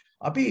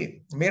 අපි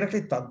මේ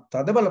රටේ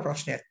තදබල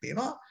ප්‍රශ්නයක්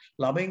තියෙනවා.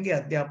 ළමයින්ගේ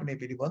අධ්‍යාපනය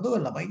පිළිබඳව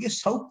ළමයින්ගේ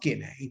සෞඛ්‍යය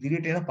නැහැ.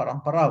 ඉදිරියට එන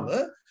પરම්පරාව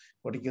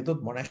පොඩි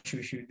කියතොත් මොනාෂ්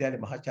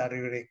විශ්වවිද්‍යාලයේ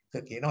මහාචාර්යවරයෙක්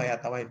කියනවා එයා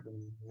තමයි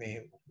මේ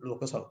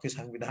ලෝක සෞඛ්‍ය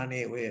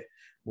සංවිධානයේ ඔය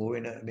බෝ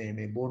වෙන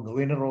මේ බෝ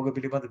නොවන රෝග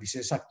පිළිබඳ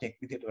විශේෂඥයෙක්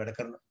විදිහට වැඩ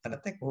කරන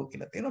තැනක් කොහොම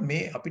කියලා තියෙනවා.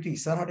 මේ අපිට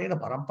ඉස්සරහට එන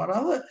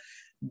પરම්පරාව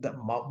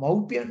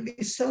මව්පියන්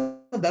ඉස්සර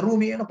දරුවෝ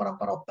මේ යන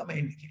પરම්පරාවක්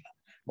තමයි එන්නේ කියලා.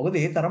 මොකද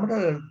ඒ තරමට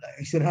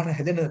ඉස්සරහට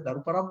හැදෙන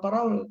දරු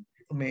પરම්පරාව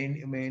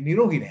මේ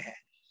නිරෝගී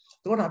නැහැ.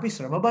 එතකොට අපි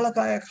ශ්‍රම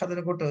බලකායක්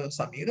හදනකොට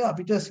සමීර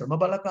අපිට ශ්‍රම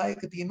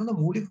බලකායක තියෙන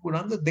මූලික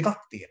ගුණාංග දෙකක්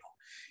තියෙනවා.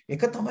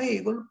 එක තමයි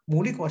ඒගොල්ලෝ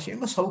මූලික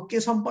වශයෙන්ම සෞඛ්‍ය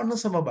සම්පන්න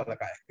ශ්‍රම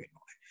බලකායක් වෙන්න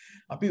ඕනේ.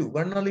 අපි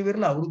උගන්වලා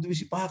ඉවරලා අවුරුදු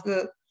 25ක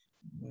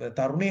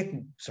තරුණයෙක්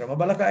ශ්‍රම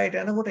බලකායට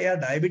යනකොට එයා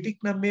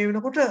ඩයබටික් නම් මේ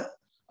වෙනකොට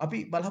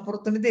අපි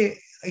බලාපොරොත්තු වෙන දේ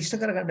ඉෂ්ට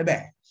කරගන්න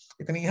බෑ.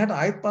 එතන ඉහට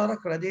ආයෙත්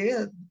පාරක්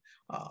රජයේ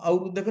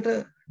අවුරුද්දකට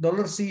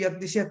ඩොලර් 100ක්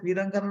 200ක්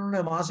වියදම් කරන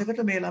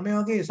මාසෙකට මේ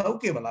ළමයාගේ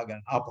සෞඛ්‍ය බලා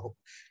ගන්න ආපහු.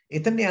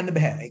 එතන යන්න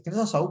බෑ. ඒක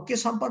නිසා සෞඛ්‍ය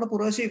සම්පන්න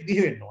පුරවැසියෙක්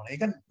ගිහි වෙන්න ඕනේ.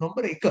 ඒක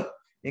නම්බර 1.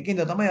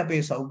 ඒකින්ද තමයි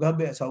අපේ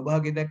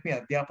සෞභාග්‍ය දැක්මේ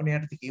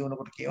අධ්‍යාපනයට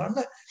කියවනකොට කියවන්න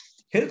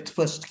හෙල්ත්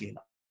ෆස්ට්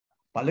කියලා.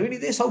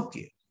 පළවෙනි දේ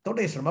සෞඛ්‍යය.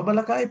 එතකොට මේ ශ්‍රම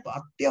බලකායේ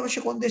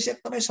අත්‍යවශ්‍ය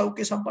කොන්දේසියක් තමයි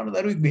සෞඛ්‍ය සම්පන්න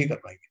දරුවෙක් බිහි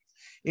කරනවා කියන්නේ.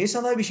 ඒ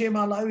සඳහා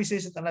විෂයමාලාවේ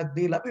විශේෂ තැනක්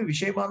දීලා අපි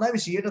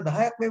විෂයමාලාවේ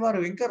 110ක් මේ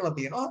වාර වෙන් කරලා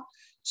තියෙනවා.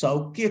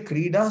 සෞඛ්‍ය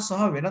ක්‍රීඩා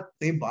සහ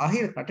වෙනත් ඒ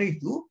බාහිර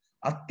කටයුතු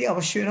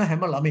අත්‍යවශ්‍ය වෙන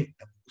හැම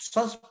ළමෙක්ටම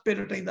උසස්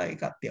පෙළට ඉඳලා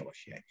ඒක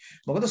අත්‍යවශ්‍යයි.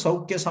 මොකද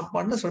සෞඛ්‍ය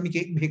සම්පන්න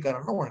ශ්‍රමිකයෙක් බිහි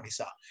කරන්න ඕන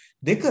නිසා.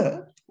 දෙක,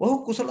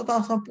 ඔහු කුසලතා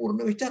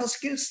සම්පූර්ණ වෙච්ච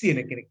ස්කිල්ස්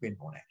තියෙන කෙනෙක් වෙන්න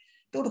ඕනේ.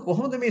 එතකොට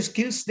කොහොමද මේ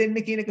ස්කිල්ස්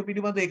දෙන්නේ කියන එක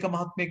පිළිබඳ එක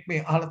මහත්මයෙක්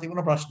මේ අහලා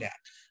තිබුණ ප්‍රශ්නයක්.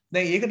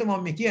 දැන් ඒකට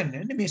මම මේ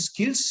කියන්නේ මේ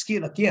ස්කිල්ස්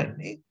කියලා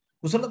කියන්නේ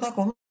කුසලතා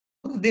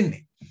කොහොමද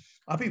දෙන්නේ?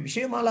 අපි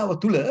විෂයමාලාව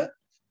තුල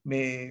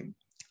මේ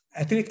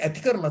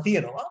ඇති කරලා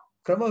තියෙනවා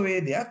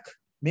ක්‍රමවේදයක්.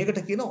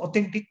 මේකට කියන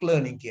ඔතෙන්ටික්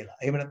ලර්නින් කියලා.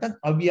 එහෙම නැත්නම්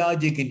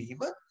අව්‍යාජ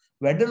ගැනීම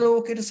වැඩ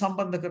ලෝකයට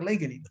සම්බන්ධ කරලා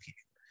ඉගෙනීම කියන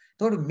එක.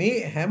 එතකොට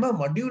මේ හැම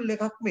මොඩියුල්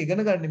එකක්ම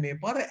ඉගෙන ගන්න මේ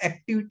පාර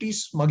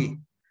ඇක්ටිවිටීස් මගින්.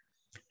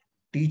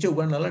 ටීචර්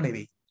උගන්වලා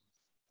නෙවෙයි.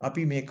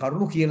 අපි මේ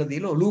කරුණු කියලා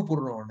දීලා ඔලුව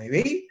පුරනව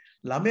නෙවෙයි.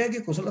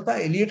 ළමයාගේ කුසලතා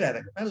එළියට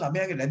අරගෙන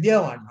ළමයාගේ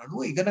ලැබියාවන්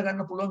අනුව ඉගෙන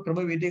ගන්න පුළුවන්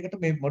ක්‍රමවේදයකට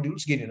මේ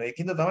මොඩියුල්ස් ගෙනියනවා.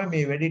 ඒකින්ද තමයි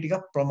මේ වැඩේ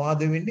ටිකක්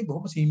ප්‍රමාද වෙන්නේ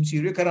බොහොම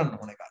සීම්සීරිය කරන්න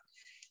ඕන එකක්.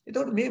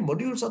 එතකොට මේ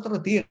මොඩියුල්ස් අතර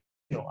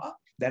තියෙනවා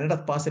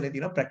දැනටත් පාසලේ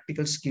තියෙන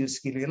ප්‍රැක්ටිකල් ස්කිල්ස්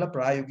කියලා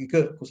ප්‍රායෝගික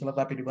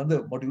කුසලතා පිළිබඳ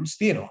මොඩියුල්ස්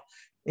තියෙනවා.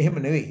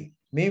 එහෙම නෙවෙයි.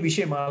 මේ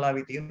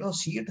විෂයමාලාවේ තියෙනවා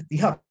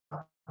 130ක්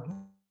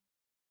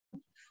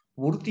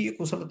වෘත්තීය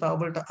කුසලතා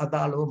වලට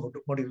අදාළව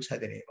මොඩියුල්ස්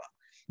හැදෙන ඒවා.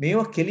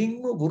 මේවා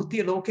කෙලින්ම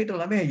වෘත්තීය ලෝකයට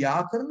ළමයා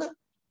යා කරන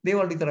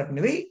දේවල් විතරක්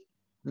නෙවෙයි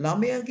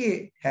ළමයාගේ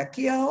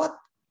හැකියාවත්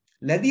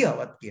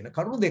ලැබියාවත් කියන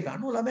කරුණු දෙක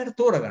අනුව ළමයාට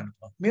තෝරගන්න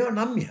පුළුවන්.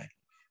 මේවා නම්‍යයි.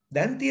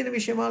 දැන් තියෙන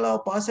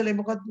විෂයමාලාව පාසලේ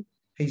මොකද්ද?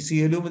 ඒ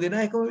සියලුම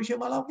දෙනා එකම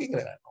විෂයමාලාවක ඉගෙන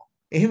ගන්නවා.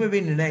 එහෙම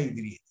වෙන්නේ නැහැ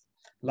ඉදිරියේ.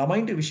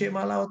 ළමයින්ට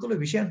විෂයමාලාව තුළ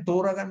විෂයන්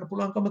තෝරා ගන්න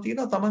පුළුවන්කම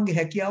තියෙනවා තමන්ගේ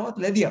හැකියාවත්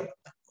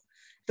ලැබියාවත්.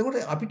 එතකොට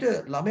අපිට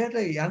ළමයට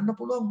යන්න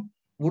පුළුවන්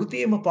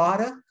වෘත්තීයම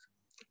පාරක්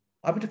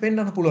අපිට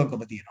පෙන්වන්න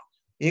පුළුවන්කම තියෙනවා.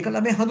 ඒක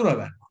ළමයා හඳුනා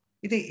ගන්නවා.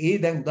 ඉතින් ඒ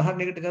දැන්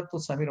උදාහරණයකට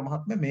ගත්තොත් සමීර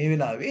මහත්මයා මේ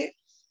වෙලාවේ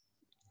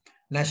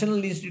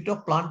National Institute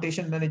of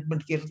Plantation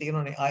Management කියලා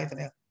තියෙනනේ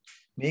ආයතනයක්.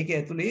 මේක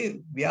ඇතුලේ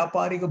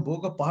ව්‍යාපාරික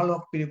භෝග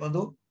 15ක්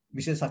පිළිබඳව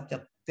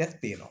විශේෂඥත්වයක්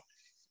තියෙනවා.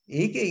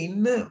 ඒකේ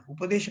ඉන්න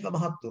උපදේශක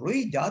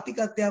මහත්වරුයි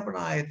ජාතික අධ්‍යාපන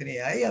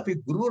ආයතනයයි අපි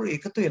ගුරුවරු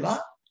එකතු වෙලා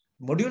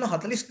මොඩියුල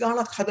 40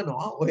 ගාණක්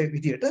හදනවා ඔය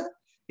විදියට.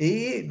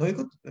 ඒ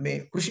නොයෙකුත්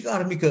මේ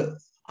කෘෂිකාර්මික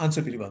අංශ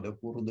පිළිබඳව,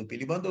 කුරුඳු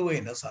පිළිබඳව,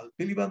 එනසල්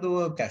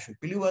පිළිබඳව, කැෂු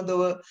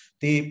පිළිබඳව,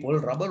 තේ පොල්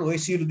රබර් ඔය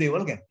සියලු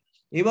දේවල් ගැන.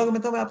 ඒ වගේම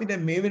තමයි අපි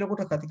දැන් මේ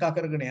වෙනකොට කතිකා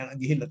කරගෙන යන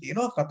ගිහිල්ලා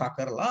තියෙනවා කතා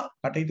කරලා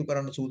කටයුතු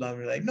කරන්න සූදානම්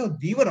වෙලා ඉන්නවා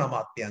දීවර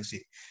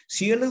අමාත්‍යාංශයේ.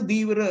 සියලු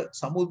දීවර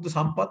සමුද්‍ර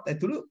සම්පත්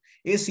ඇතුළු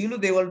ඒ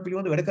සියලු දේවල්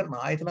පිළිබඳ වැඩ කරන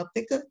ආයතනත්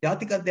එක්ක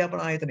ජාතික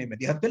අධ්‍යාපන ආයතනයේ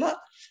මැදිහත් වෙලා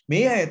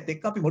මේ අයත්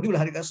එක්ක අපි මොඩියුල්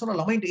හරි ගස්සන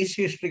ළමයින්ට ඒ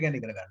ශාස්ත්‍රය ගැන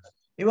ඉගෙන ගන්න.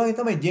 ඒ වගේ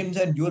තමයි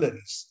ජෙම්ස් ඇන්ඩ්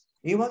ජුවලරිස්.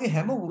 ඒ වගේ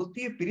හැම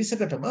වෘත්තීය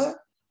පිරිසකටම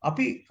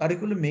අපි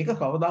කරිකුලම් මේක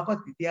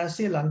කවදාකවත්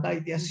ඉතිහාසයේ ලංකා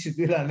ඉතිහාසයේ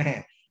සිදු වෙලා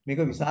නැහැ. මේක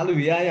විශාල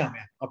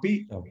ව්‍යායාමයක්. අපි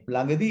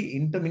ළඟදී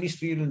ඉන්ටර්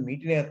මිනිස්ට්‍රියල්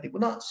මීටින් එකක්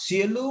තිබුණා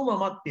සියලුම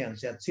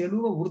අමාත්‍යාංශයත්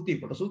සියලුම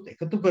වෘත්තීය කොටසුත්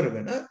එකතු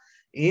කරගෙන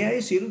ඒ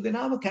අය සියලු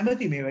දෙනාම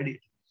කැමති මේ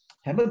වැඩේට.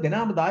 හැම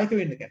දෙනාම දායක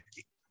වෙන්න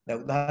කැමති.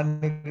 දැන්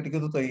උදාහරණයකට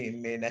කිව්වොත්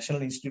මේ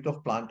National Institute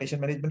of Plantation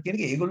Management කියන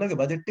එක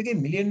ඒගොල්ලෝගේ බජට් එකේ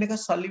මිලියන් එකක්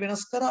සල්ලි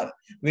වෙනස් කරා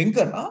වෙන්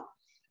කරා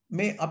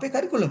මේ අපේ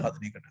කරිකුලම්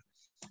හදන එකට.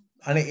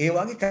 අනේ ඒ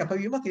වගේ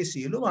කැපවීමක් ඒ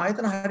සියලුම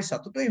ආයතන හරි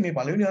සතුටුයි මේ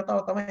පළවෙනි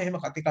වතාව තමයි එහෙම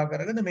කතිකා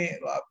කරගෙන මේ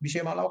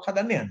විෂය මාලාවක්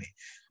හදන්න යන්නේ.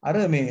 අර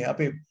මේ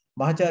අපේ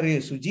මහාචාර්ය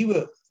සුජීව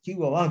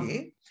කිව්වා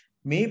වගේ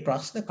මේ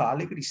ප්‍රශ්න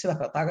කාලයකට ඉස්සලා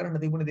කතා කරන්න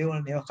තිබුණ දේවල්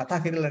ඒවා කතා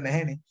කරලා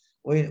නැහැනේ.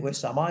 ඔය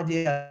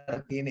සමාජයේ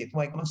තියෙන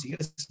එතුමා එකම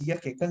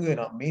 100% එකඟ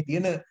වෙනවා. මේ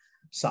තියෙන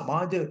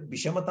සමාජ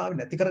විෂමතාවය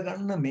නැති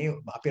කරගන්න මේ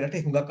අපේ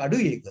රටේ හුඟක්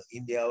අඩුයි ඒක.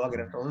 ඉන්දියාව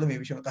වගේ රටවල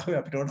මේ විෂමතාවය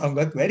අපිට වඩා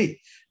හුඟක් වැඩි.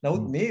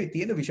 නමුත් මේ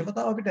තියෙන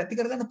විෂමතාව අපිට නැති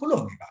කරගන්න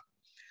පුළුවන් එකක්.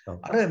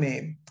 අර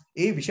මේ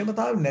ඒ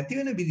විෂමතාවය නැති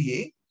වෙන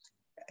විදිහේ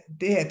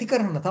ඒ ඇති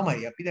කරන්න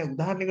තමයි අපි දැන්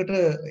උදාහරණයකට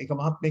එක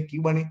මහත්මයෙක්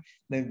කිව්වනේ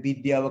දැන්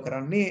විද්‍යාව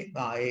කරන්නේ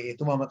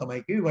එතුමාම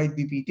තමයි කිව්වේ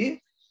වෛද්‍ය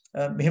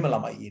පීඨයේ මෙහෙම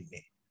ළමයි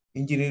ඉන්නේ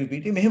ඉංජිනේරු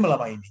පීඨයේ මෙහෙම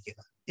ළමයි ඉන්නේ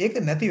කියලා.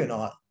 ඒක නැති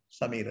වෙනවා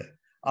සමීර.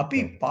 අපි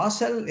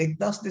පාසල්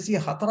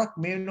 1204ක්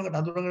මේ වෙනකොට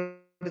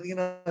අඳුරගෙන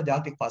තියෙන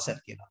ජාතික පාසල්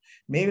කියලා.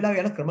 මේ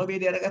වෙලාවේ යන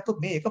ක්‍රමවේදය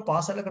අරගත්තොත් මේ එක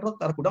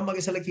පාසලකටවත් අර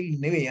කුඩම්මගේ සැලකිලි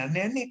නෙවෙයි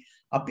යන්නේ.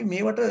 අපි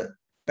මේවට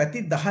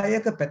පැති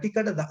 10ක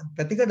පැතිකඩ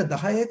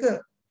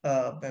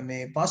 10ක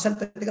මේ පාසල්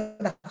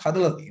පැතිකඩ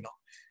හදලා තියෙනවා.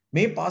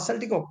 මේ පාසල්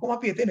ටික ඔක්කොම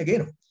අපි එතන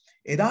ගේනවා.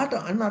 එදාට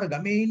අන්න අර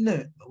ගමේ ඉන්න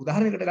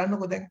උදාහරණයකට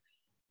ගන්නකො දැන්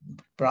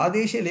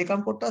ප්‍රාදේශීය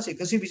ලේකම් කොටස්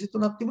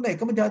 123ක් තිබුණා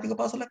එකම ජාතික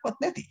පාසලක්වත්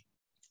නැති.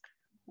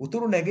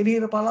 උතුරු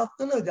නැගෙනහිර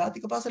පළාත්වල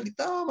ජාතික පාසල්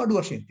ඉතාම අඩු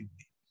වශයෙන්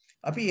තිබුණේ.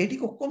 අපි ඒ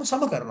ටික ඔක්කොම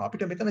සම කරනවා.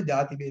 අපිට මෙතන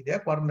ಜಾති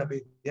ભેදයක්, වර්ණ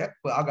ભેදයක්,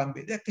 ආගම්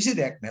ભેදයක් කිසි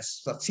දෙයක්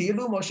නැහැ.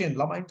 සියලුම වශයෙන්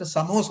ළමයින්ට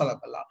සමව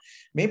සලකලා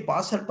මේ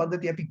පාසල්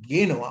පද්ධතිය අපි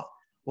ගේනවා.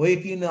 ඔය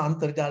කියන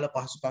අන්තර්ජාල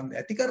පහසුකම්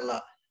ඇති කරලා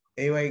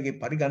ඒ වගේ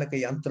පරිගණක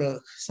යන්ත්‍ර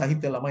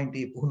සහිත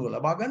ළමයින්ට පුහුණුව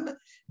ලබා ගන්න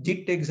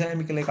JIT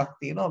exam කියලා එකක්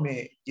තියෙනවා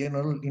මේ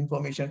General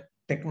Information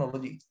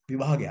Technology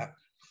විභාගයක්.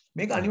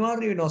 මේක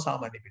අනිවාර්ය වෙනවා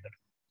සාමාන්‍ය පිටට.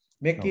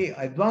 මේකේ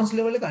ඇඩ්වාන්ස්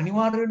ලෙවල් එක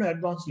අනිවාර්ය වෙනවා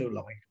ඇඩ්වාන්ස් ලෙවල්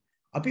ළමයින්ට.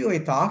 අපි ওই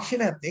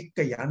තාක්ෂණයත් එක්ක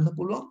යන්න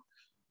පුළුවන්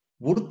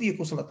වෘත්තීය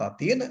කුසලතා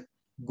තියෙන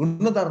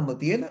ගුණධර්ම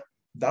තියෙන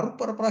දරු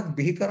පරපරක්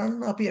බිහි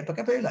කරන්න අපි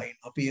අපකැප වෙලා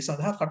ඉන්නවා. අපි ඒ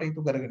සඳහා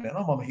කටයුතු කරගෙන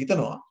යනවා. මම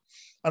හිතනවා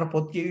අර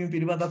පොත් කියවීම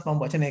පිළිබඳව මම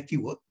වචනයක්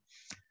කිව්වොත්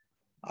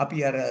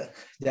අපි අර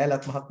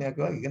ජයලත් මහත්මයා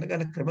කිව්වා ඉගෙන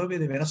ගන්න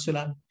ක්‍රමවේද වෙනස්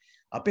වෙලානේ.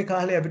 අපේ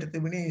කාලේ අපිට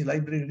තිබුණේ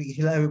ලයිබ්‍රරි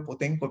ගිහිලා ඒ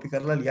පොතෙන් කොපි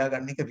කරලා ලියා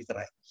ගන්න එක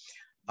විතරයි.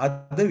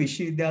 අද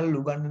විශ්වවිද්‍යාල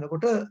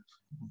උගන්වනකොට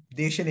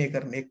දේශනය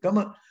කරන එකම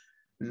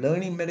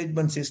ලර්නින්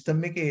මැනේජ්මන්ට්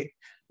සිස්ටම් එකේ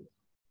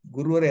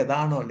ගුරුවරයා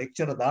දානවා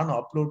ලෙක්චර් දානවා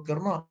අප්ලෝඩ්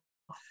කරනවා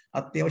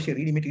අත්‍යවශ්‍ය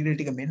රීඩින් මැටීරියල්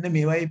ටික මෙන්න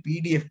මේවායේ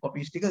PDF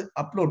කොපීස් ටික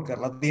අප්ලෝඩ්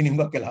කරලා දෙන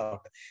හුඟක්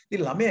වෙලාවට.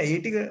 ඉතින් ළමයා ඒ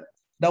ටික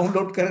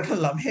ඩවුන්ලෝඩ් කරලා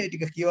ළමයා ඒ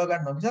ටික කියව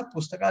ගන්නවා මිසක්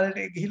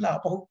පුස්තකාලයට ගිහිල්ලා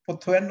අපහු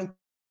පොත් හොයන්න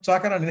උත්සාහ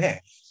කරන්නේ නැහැ.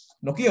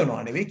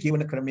 නොකියනවා නෙවෙයි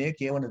කියවන ක්‍රමය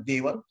කියවන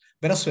දේවල්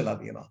වෙනස් වෙලා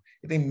තියෙනවා.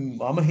 ඉතින්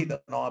මම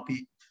හිතනවා අපි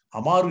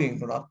අමාරුවෙන්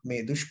වුණත්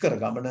මේ දුෂ්කර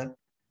ගමන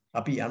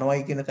අපි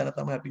යනවායි කියන තැන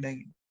තමයි අපි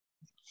නැගින්නේ.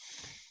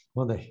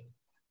 හොඳයි.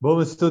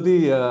 බොහොම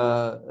ස්තුතියි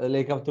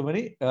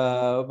ලේකම්තුමනි.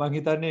 මම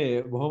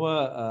හිතන්නේ බොහොම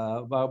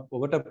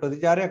ඔබට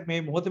ප්‍රතිචාරයක්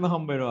මේ මොහොතේම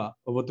හම්බ වෙනවා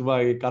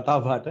ඔබතුමාගේ කතා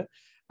බහට.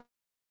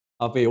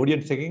 අපේ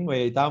ඔඩියන්ස් එකකින් ඔය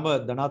ඊටාම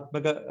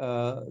ධනාත්මක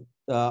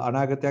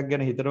අනාගතයක්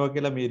ගැන හිතනවා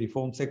කියලා මේ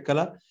රිෆෝම්ස්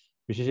එක්කලා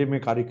විශේෂයෙන්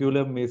මේ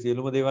කරිකියුලම් මේ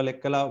සියලුම දේවල්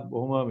එක්කලා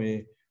බොහොම මේ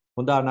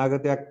හොඳ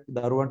අනාගතයක්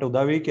දරුවන්ට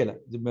උදා වෙයි කියලා.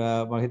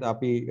 මම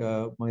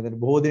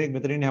හිතන්නේ බොහෝ දෙනෙක්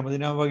මෙතන ඉන්න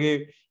හැමදෙනාම වගේ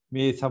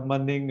මේ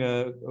සම්බන්ධයෙන්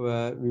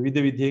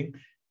විවිධ විදිහෙන්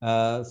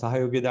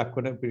සහයෝගය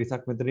දක්වන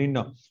පිරිසක් මෙතන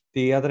ඉන්නවා.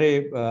 ඉතින් ඒ අතරේ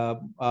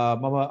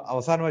මම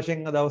අවසාන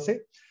වශයෙන් දවසේ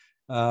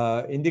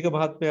ඉන්දික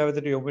මහත්මයා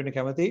වෙතට යොමු වෙන්න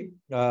කැමතියි.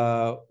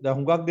 දැන්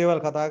හුඟක් දේවල්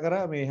කතා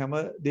කරා මේ හැම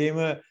දෙයක්ම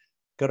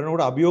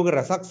කරනකොට අභියෝග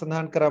රසක්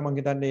සඳහන් කරා. මම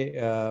හිතන්නේ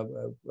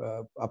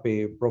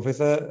අපේ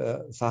ප්‍රොෆෙසර්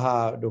සහ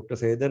ડોક્ટર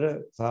සේදර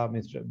සහ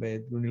මිස්ටර්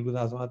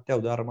නිල්ගුණදාස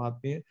මහත්තයා උදාර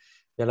මහත්මිය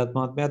ජලත්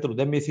මහත්මයා අතුරු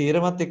දැන් මේ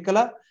සීරමත්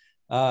එක්කලා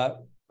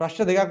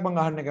ප්‍රශ්න දෙකක් මම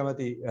අහන්න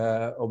කැමතියි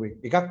ඔබෙන්.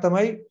 එකක්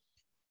තමයි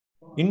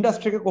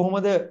ඉන්ඩස්ට්‍රි එක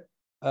කොහොමද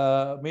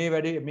මේ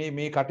වැඩේ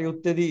මේ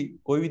කටයුත්තේදී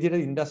කොයි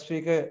විදිහට ඉන්ඩස්ට්‍රි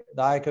එක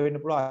දායක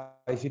වෙන්න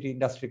පුළුවන් ICT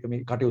ඉන්ඩස්ට්‍රි එක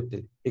මේ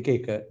කටයුත්තේදී.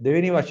 එක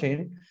දෙවෙනි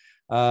වශයෙන්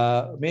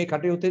මේ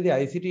කටයුත්තේදී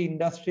ICT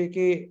ඉන්ඩස්ට්‍රි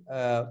එකේ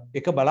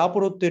එක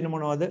බලාපොරොත්තු වෙන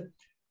මොනවද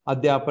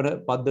අධ්‍යාපන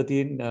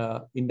පද්ධතියෙන්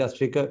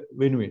ඉන්ඩස්ට්‍රි එක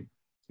වෙනුවෙන්.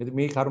 ඉතින්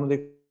මේ කරුණු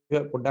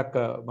දෙක පොඩ්ඩක්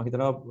මම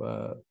හිතනවා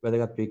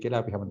වැදගත් වෙයි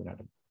කියලා අපි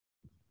හැමදෙනාටම.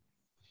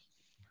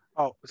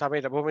 ඔව්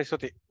සමීර බොහොම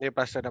ස්තුතියි මේ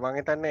ප්‍රශ්නෙට. මම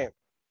හිතන්නේ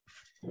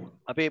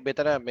අපි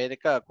මෙතන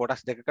මේක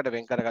කොටස් දෙකකට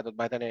වෙන් කරගත්තොත්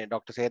මම හිතන්නේ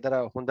ඩොක්ටර් සේදර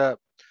හොඳ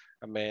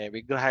මේ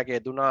විග්‍රහයක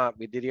යෙදුනා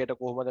ඉදිරියට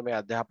කොහොමද මේ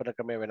අධ්‍යාපන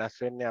ක්‍රමය වෙනස්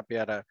වෙන්නේ අපි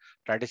අර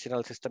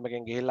ට්‍රැඩිෂනල් සිස්ටම්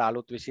එකෙන් ගිහිල්ලා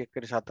අලුත් 21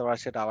 වෙනි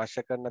ශතවර්ෂයට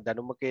අවශ්‍ය කරන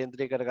දැනුම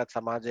කේන්ද්‍රීකරගත්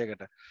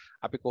සමාජයකට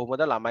අපි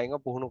කොහොමද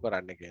ළමයින්ව පුහුණු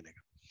කරන්නේ කියන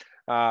එක.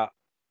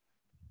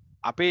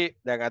 අපි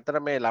දැන් අතර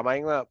මේ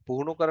ළමයින්ව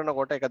පුහුණු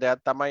කරනකොට එක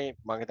දෙයක් තමයි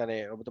මම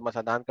හිතන්නේ ඔබතුමා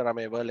සඳහන් කරා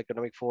මේ World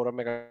Economic Forum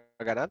එක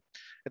ගැන.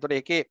 එතකොට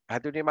ඒකේ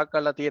පැහැදිලිමක්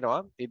කරලා තියෙනවා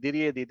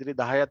ඉදිරි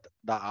 10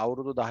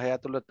 අවුරුදු 10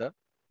 ඇතුළත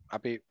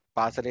අපි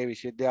පාසලේ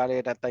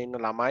විශ්වවිද්‍යාලයේ නැත්නම් ඉන්න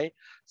ළමයි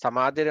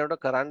සමාජයට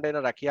කරන්න එන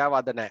රැකියාව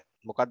අද නැහැ.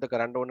 මොකද්ද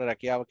කරන්න ඕන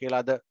රැකියාව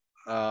කියලා අද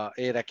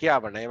ඒ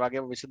රැකියාව නැහැ. ඒ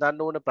වගේම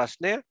විසඳන්න ඕන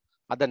ප්‍රශ්නය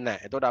අද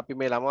නැහැ. එතකොට අපි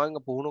මේ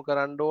ළමයින්ව පුහුණු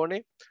කරන්න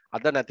ඕනේ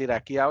අද නැති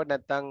රැකියාව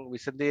නැත්නම්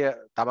විසඳිය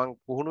තමන්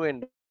පුහුණු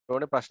වෙන්න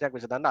ඕනේ ප්‍රශ්නයක්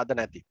විසඳන්න අද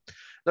නැති.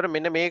 එතකොට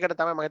මෙන්න මේකට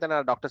තමයි මම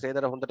හිතන්නේ ඩොක්ටර්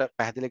සේදර හොඳට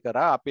පැහැදිලි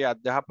කරා අපේ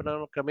අධ්‍යාපන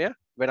ක්‍රමය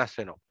වෙනස්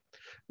වෙනවා.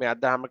 මේ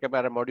අධ්‍යාපන ක්‍රමය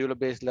අර මොඩියුලර්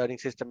බේස්ඩ්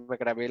ලර්නින් සිස්ටම්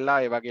එකට ඇවිල්ලා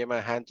ඒ වගේම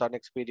hands on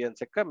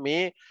experience එක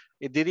මේ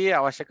ඉදිරියේ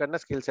අවශ්‍ය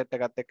කරන ස්කිල් සෙට්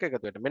එකත් එක්ක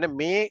එකතු වෙනවා.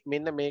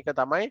 මෙන්න මේක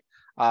තමයි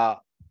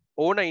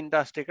ඕන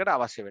ඉන්ඩස්ට්‍රි එකට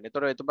අවශ්‍ය වෙන්නේ.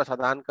 ඒතකොට එතුමා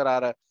සඳහන් කරා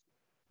අර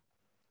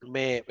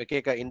මේ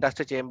එක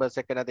ඉන්ඩස්ට්‍රි චේම්බර්ස්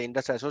එක නැත්නම්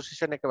ඉන්ඩස්ට්‍රි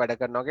ඇසෝසියේෂන් එක වැඩ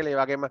කරනවා කියලා. ඒ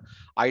වගේම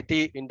IT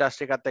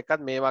ඉන්ඩස්ට්‍රි එකත්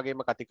එක්කත් මේ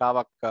වගේම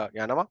කතිකාවක්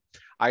යනවා.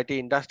 IT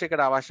ඉන්ඩස්ට්‍රි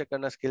එකට අවශ්‍ය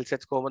කරන ස්කිල්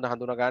සෙට්ස් කොහොමද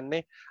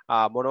හඳුනාගන්නේ?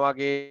 මොන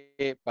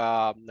වගේ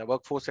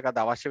වර්ක් ෆෝස්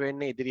එකක්ද අවශ්‍ය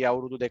වෙන්නේ? ඉදිරි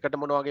අවුරුදු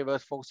දෙකට මොන වගේ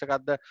වර්ක් ෆෝස්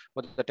එකක්ද?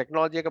 මොකද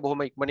ටෙක්නොලොජි එක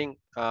බොහොම ඉක්මනින්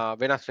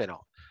වෙනස්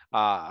වෙනවා.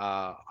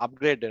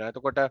 අප්ග්‍රේඩ් වෙනවා.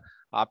 එතකොට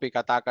අපි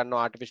කතා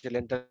කරනවා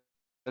ආටිෆිෂියල්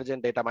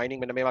ඉන්ටෙලිජන්ට් data mining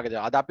මෙන්න මේ වගේ.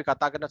 අද අපි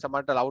කතා කරන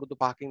සමහරට අවුරුදු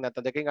 5කින්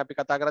නැත්නම් 2කින් අපි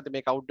කතා කරද්දී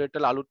මේක අවුට්ඩේට්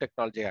වෙලා අලුත්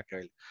ටෙක්නොලොජි එකක්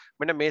ඇවිල්ලා.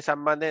 මෙන්න මේ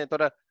සම්බන්ධයෙන්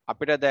එතකොට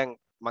අපිට දැන්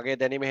මගේ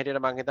දැනීම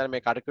හැටියට මම හිතන්නේ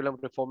මේ කරිකියුලම්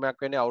රිෆෝම්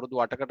එකක් වෙන්නේ අවුරුදු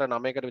 8කට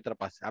 9කට විතර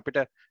පස්සේ. අපිට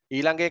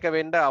ඊළඟ එක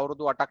වෙන්න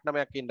අවුරුදු 8ක්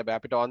 9ක් ඉන්න බෑ.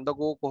 අපිට on the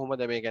go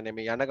කොහොමද මේ කියන්නේ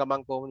මේ යන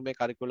ගමන් කොහොමද මේ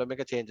කරිකියුලම්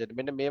එක චේන්ජ් වෙන්නේ.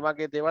 මෙන්න මේ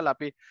වගේ දේවල්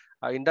අපි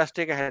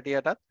ඉන්ඩස්ට්‍රි එක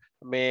හැටියටත්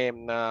මේ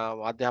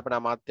අධ්‍යාපන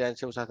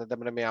අමාත්‍යාංශය උසස්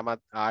අධ්‍යාපන මේ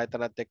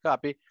ආයතනත් එක්ක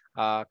අපි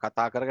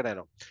කතා කරගෙන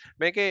යනවා.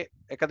 මේකේ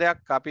එක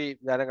දෙයක් අපි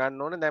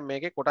දැනගන්න ඕනේ දැන්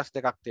මේකේ කොටස්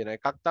දෙකක් තියෙනවා.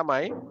 එකක්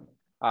තමයි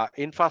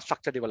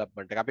infrastructure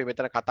development එක. අපි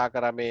මෙතන කතා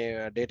කරා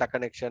මේ data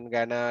connection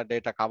ගැන,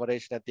 data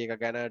coverage නැති එක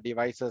ගැන,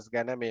 devices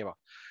ගැන මේවා.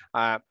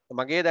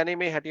 මගේ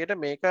දැනීමේ හැටියට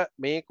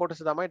මේ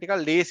කොටස තමයි ටිකක්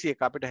ලේසි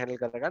එක අපිට handle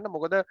කරගන්න.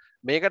 මොකද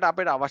මේකට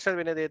අපිට අවශ්‍ය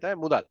වෙන දේ තමයි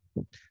මුදල්.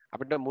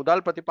 අපිට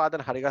මුදල්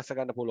ප්‍රතිපාදන හරිගස්ස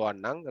ගන්න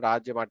පුළුවන් නම්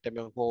රාජ්‍ය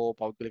මට්ටමේ හෝ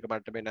පෞද්ගලික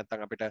මට්ටමේ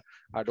නැත්නම් අපිට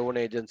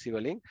ඩෝන ඒජන්සි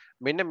වලින්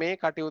මෙන්න මේ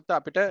කටයුත්ත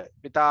අපිට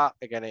ඉතා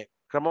ඒ කියන්නේ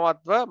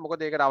ක්‍රමවත්ව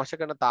මොකද ඒකට අවශ්‍ය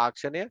කරන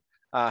තාක්ෂණය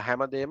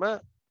හැමදේම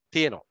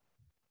තියෙනවා.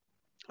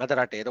 අද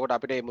රටේ. එතකොට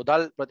අපිට මේ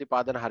මුදල්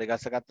ප්‍රතිපාදන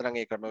හරිගස්ස ගත්තා නම්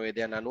ඒ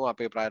ක්‍රමවේදයන් අනුව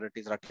අපේ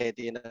ප්‍රයොරිටිස් රටේ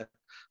තියෙන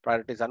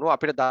ප්‍රයොරිටිස් අනුව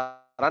අපිට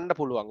දරන්න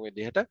පුළුවන්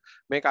විදිහට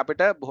මේක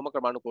අපිට බොහොම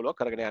ක්‍රමානුකූලව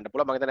කරගෙන යන්න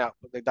පුළුවන්. මම හිතන්නේ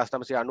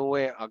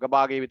 1990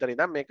 අගභාගයේ විතර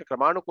ඉඳන් මේක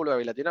ක්‍රමානුකූලව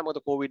වෙලා තියෙනවා.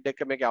 මොකද කොවිඩ්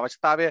එක මේකේ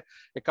අවශ්‍යතාවය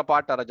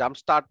එකපාරට අර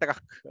ජම්ප් ස්ටාර්ට්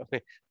එකක්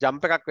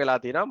ජම්ප් එකක් වෙලා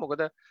තියෙනවා.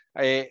 මොකද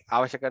ඒ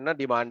අවශ්‍ය කරන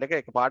ඩිමාන්ඩ් එක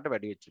එකපාරට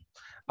වැඩි වෙච්ච.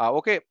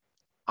 ඕකේ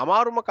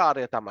අමාරුම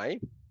කාර්යය තමයි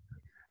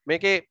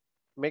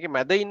මේකේ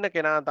මැද ඉන්න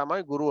කෙනා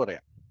තමයි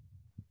ගුරුවරයා.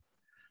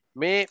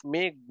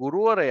 මේ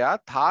ගුරුවරයා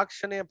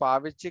තාක්ෂණය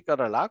පාවිච්චි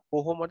කරලා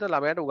කොහොමද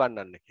ළමයට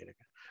උගන්වන්නේ කියන එක.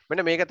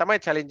 මෙන්න මේක තමයි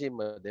චැලෙන්ජින්ග්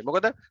දේ.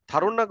 මොකද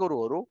තරුණ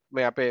ගුරුවරු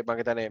මේ අපේ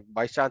මම හිතන්නේ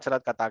වයිස්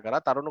චාන්සලර්ත් කතා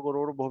කරා තරුණ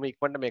ගුරුවරු බොහොම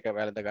ඉක්මනට මේක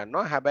වැළඳ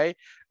ගන්නවා. හැබැයි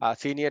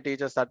සීනියර්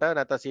ටීචර්ස්ට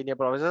නැත්නම් සීනියර්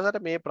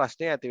ප්‍රොෆෙසර්ස්ට මේ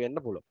ප්‍රශ්නේ ඇති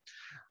වෙන්න පුළුවන්.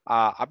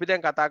 අපි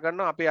දැන් කතා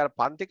කරනවා අපි අර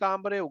පන්ති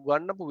කාමරේ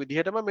උගන්වපු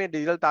විදිහටම මේ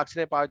ඩිජිටල්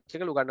තාක්ෂණය පාවිච්චි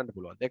කරලා උගන්වන්න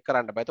පුළුවන්. ඒක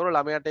කරන්න බෑ. ඒතකොට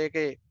ළමයාට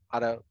ඒකේ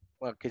අර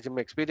කිසිම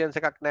එක්ස්පීරියන්ස්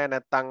එකක් නැහැ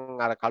නැත්නම්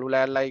අර කළු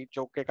ලෑල්ලයි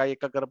චොක් එකයි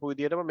එක කරපු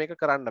විදිහටම මේක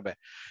කරන්න බෑ.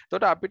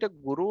 එතකොට අපිට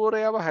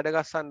ගුරුවරයව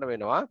හැඩගස්සන්න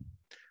වෙනවා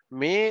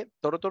මේ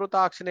තොරතුරු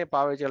තාක්ෂණය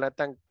පාවිච්චි කරලා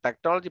නැත්නම්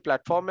ටෙක්නොලොජි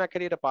ප්ලැට්ෆෝම් එකක්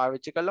හැටියට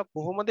පාවිච්චි කරලා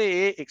කොහොමද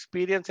ඒ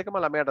එක්ස්පීරියන්ස් එකම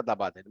ළමයාට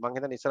ලබා දෙන්නේ. මම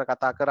හිතන්නේ ඉස්සර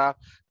කතා කරා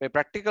මේ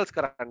ප්‍රැක්ටිකල්ස්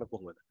කරන්න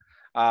කොහොමද.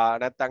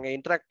 නැත්නම්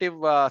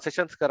ඉන්ටරැක්ටිව්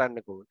සෙෂන්ස් කරන්න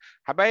කොහොමද.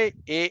 හැබැයි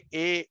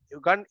ඒ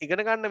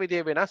ඉගෙන ගන්න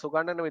විදිය වෙනස්,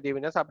 උගන්වන විදිය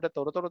වෙනස්. අපිට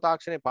තොරතුරු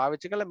තාක්ෂණය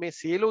පාවිච්චි කරලා මේ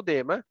සියලු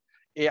දේම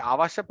ඒ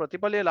අවශ්‍ය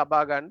ප්‍රතිඵලය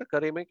ලබා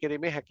ගන්න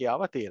කිරීමේ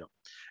හැකියාව තියෙනවා.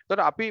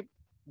 එතකොට අපි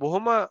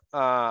බොහොම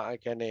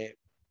කියන්නේ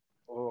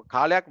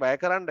කාලයක් වැය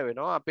කරන්න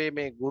වෙනවා අපේ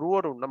මේ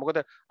ගුරුවරුන්.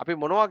 මොකද අපි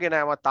මොනවා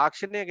ගෙනාවා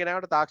තාක්ෂණය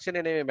ගෙනාවට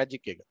තාක්ෂණය නෙමෙයි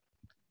මැජික් එක.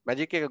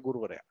 මැජික් එක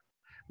ගුරුවරයා.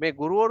 මේ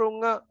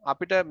ගුරුවරුන්ව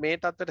අපිට මේ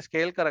තත්ත්වයට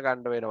ස්කේල්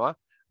කරගන්න වෙනවා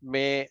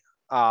මේ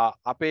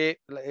අපේ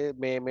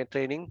මේ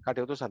ට්‍රේනින්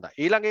කටයුතු සඳහා.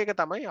 ඊළඟ එක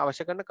තමයි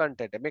අවශ්‍ය කරන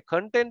කන්ටෙන්ට්. මේ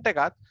කන්ටෙන්ට්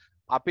එකත්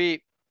අපි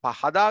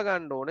හදා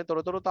ගන්න ඕනේ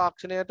තොරතුරු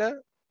තාක්ෂණයට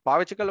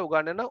පාවිච්චි කරලා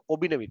උගන්වන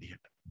ඔබින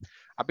විදිහට.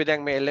 අපි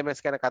දැන් මේ LMS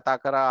ගැන කතා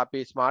කරා, අපි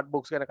ස්මාර්ට්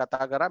බුක්ස් ගැන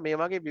කතා කරා. මේ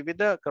වගේ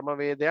විවිධ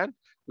ක්‍රමවේදයන්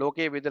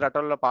ලෝකයේ විවිධ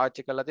රටවල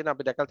පාවිච්චි කරලා තියෙනවා.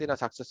 අපි දැකලා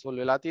තියෙනවා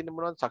සක්සස්ෆුල් වෙලා තියෙන්නේ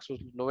මොනවද, සක්සස්ෆුල්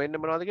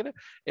නොවෙන්නේ මොනවද කියන.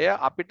 එය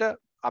අපිට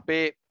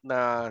අපේ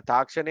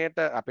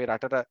තාක්ෂණයට අපේ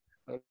රටට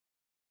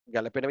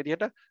ගැලපෙන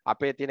විදිහට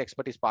අපේ තියෙන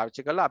එක්ස්පර්ටිස්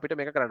පාවිච්චි කරලා අපිට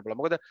මේක කරන්න පුළුවන්.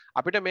 මොකද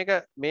අපිට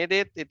මේ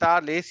දේත් ඉතා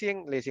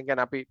ලේසියෙන්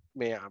කියන්නේ අපි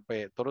මේ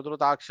අපේ තොරතුරු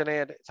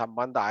තාක්ෂණයට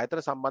සම්බන්ධ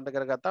ආයතන සම්බන්ධ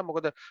කරගත්තා.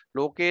 මොකද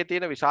ලෝකයේ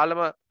තියෙන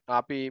විශාලම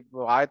අපි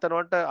ආයතන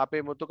වලට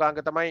අපේ මුතුකාංග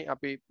තමයි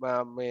අපි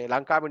මේ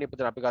ලංකාවේ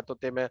නිපදන අපි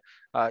ගත්තොත් එimhe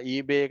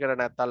eBay එකට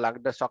නැත්නම්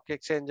ලන්ඩන් ස්ටොක්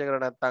එක්ස්චේන්ජ් එකට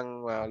නැත්නම්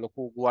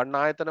ලොකු ගුවන්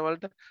ආයතන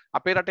වලට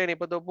අපේ රටේ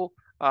නිපදවපු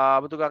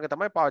මුතුකාංග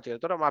තමයි පාවිච්චි කරන්නේ.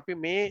 ඒතකොට අපි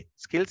මේ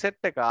ස්කිල්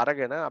සෙට් එක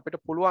අරගෙන අපිට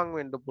පුළුවන්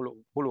වෙන්න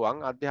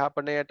පුළුවන්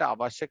අධ්‍යාපනයට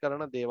අවශ්‍ය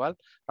කරන දේවල්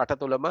රට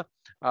තුලම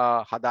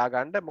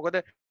හදාගන්න.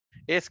 මොකද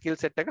ඒ ස්කිල්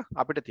සෙට් එක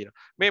අපිට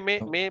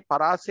තියෙනවා. මේ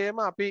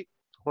පරාසයම අපි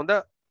හොඳ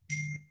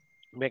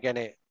මේ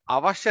කියන්නේ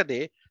අවශ්‍ය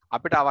දේ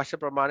අපිට අවශ්‍ය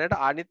ප්‍රමාණයට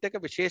අනිත් එක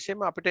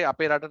විශේෂයෙන්ම අපිට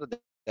අපේ රටට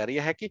දැරිය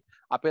හැකි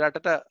අපේ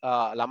රටට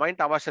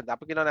ළමයින්ට අවශ්‍ය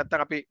අපි කියනවා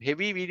නැත්නම් අපි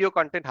හෙවි වීඩියෝ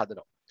කන්ටෙන්ට්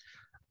හදනවා.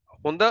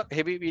 හොඳ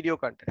හෙවි වීඩියෝ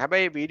කන්ටෙන්ට්.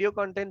 හැබැයි වීඩියෝ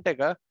කන්ටෙන්ට්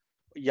එක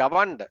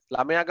යවන්න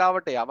ළමයා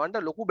ගාවට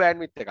යවන්න ලොකු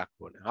බෑන්ඩ්විඩ්ත් එකක්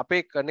ඕනේ.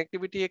 අපේ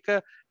කනෙක්ටිවිටි එක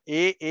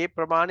ඒ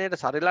ප්‍රමාණයට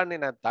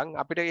සරිලන්නේ නැත්නම්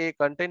අපිට ඒ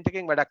කන්ටෙන්ට්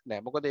එකෙන් වැඩක්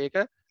නැහැ. මොකද ඒක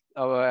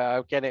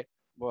කියන්නේ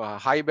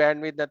හයි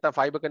බෑන්ඩ්විඩ්ත් නැත්නම්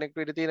ෆයිබර්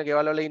කනෙක්ටිවිටි තියෙන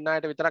ගෙවල් වල ඉන්න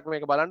අයට විතරක්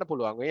මේක බලන්න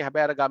පුළුවන් වෙයි.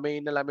 හැබැයි අර ගමේ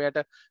ඉන්න ළමයට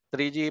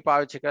 3G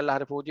පාවිච්චි කරලා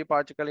හරි 4G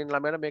පාවිච්චි කරලා ඉන්න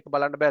ළමයට මේක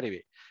බලන්න බැරි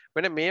වෙයි.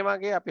 මෙන්න මේ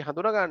වගේ අපි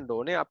හඳුනා ගන්න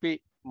ඕනේ අපි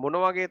මොන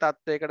වගේ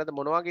තත්ත්වයකටද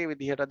මොන වගේ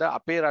විදිහටද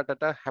අපේ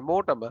රටට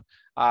හැමෝටම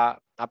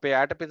අපේ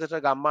ඈට පිටට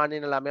ගම්මානේ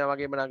ඉන්න ළමයා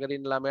වගේම නගරේ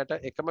ඉන්න ළමයට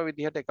එකම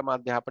විදිහට එකම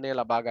අධ්‍යාපනය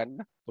ලබා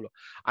ගන්න පුළුවන්.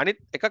 අනිත්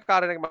එක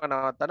කාරණයක් මම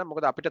නවත්තන්න.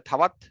 මොකද අපිට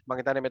තවත් මම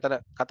හිතන්නේ මෙතන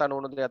කතා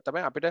නොවුන දෙයක්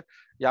තමයි අපිට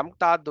යම්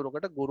තාක්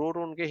දුරකට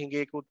ගුරුවරුන්ගේ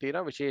හිඟේකුත්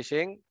තියෙනවා.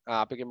 විශේෂයෙන්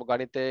අපි කියමු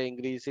ගණිතය,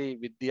 ඉංග්‍රීසි,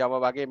 විද්‍යාව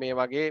වගේ මේ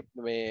වගේ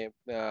මේ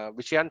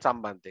විෂයන්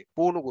සම්බන්ධයෙන්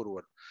පුහුණු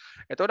ගුරුවරු.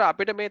 එතකොට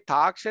අපිට මේ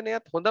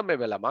තාක්ෂණයත් හොඳම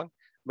වෙලමක්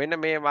මෙන්න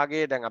මේ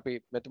වගේ දැන් අපි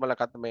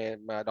මෙතුමලා මේ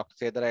ડોક્ટર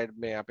සේදරයි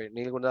මේ අපේ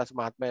නීල් ගුණදාස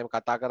මහත්මයා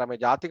කතා කරා මේ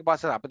ජාතික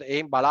පාසල අපිට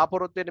ඒන්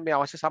බලාපොරොත්තු වෙන්නේ මේ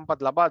අවශ්‍ය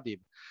සම්පත් ලබා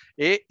දීම.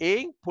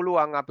 ඒන්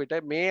පුළුවන් අපිට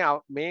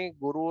මේ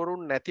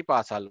ගුරුවරුන් නැති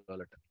පාසල්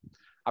වලට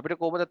අපිට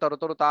කොහොමද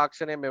තොරතුරු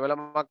තාක්ෂණය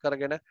මෙවලමක්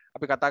කරගෙන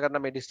අපි කතා කරන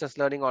මේ distance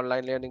learning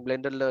online learning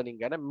බ්ලෙන්ඩඩ් learning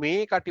ගැන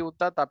මේ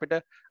කටයුත්තත් අපිට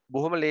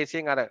බොහොම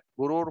ලේසියෙන් අර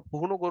ගුරුවරු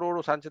පුහුණු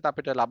ගුරුවරු සංචිත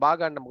අපිට ලබා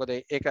ගන්න. මොකද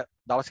ඒක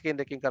දවසකින්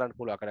දෙකකින් කරන්න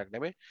පුළුවන් කරක්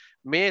නෙමෙයි.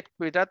 මේ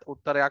පිටත්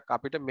උත්තරයක්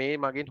අපිට මේ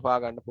මගින්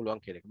හොයාගන්න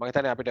පුළුවන් කියන එක. මම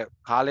හිතන්නේ අපිට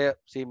කාලය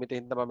සීමිත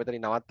හින්දා මම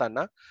මෙතනින් නවත්තන්න.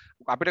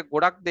 අපිට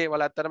ගොඩක්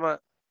දේවල් ඇත්තටම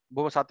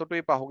බොහොම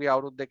සතුටුයි පහුගිය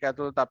අවුරුදු දෙක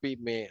ඇතුළත අපි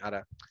මේ අර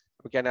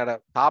අපි කියන්නේ අර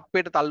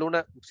තාප්පයට තල්ලු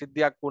වුණ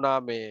සිද්ධියක් වුණා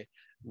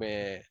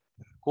මේ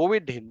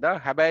කොවිඩ් හින්දා.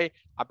 හැබැයි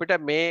අපිට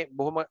මේ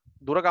බොහොම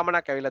දුර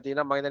ගමනක් ඇවිල්ලා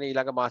තියෙනවා. මම හිතන්නේ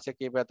ඊළඟ මාසෙක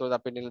කීපයක් ඇතුළත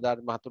අපේ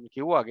නිලධාරි මහතුන්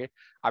කිව්වා වගේ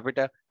අපිට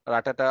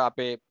රටට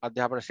අපේ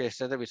අධ්‍යාපන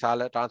ශ්‍රේෂ්ඨයට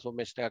විශාල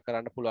ට්‍රාන්ස්ෆෝමේෂන් එකක්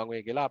කරන්න පුළුවන්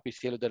වෙයි කියලා අපි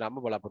සියලු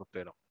දෙනාම බලාපොරොත්තු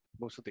වෙනවා.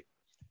 බොහොම ස්තුතියි.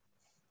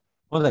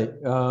 හොඳයි.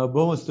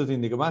 බොහොම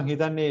ස්තුතියි නික. මම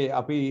හිතන්නේ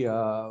අපි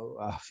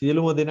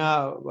සියලුම දෙනා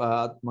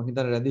මම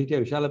හිතන්නේ රැඳී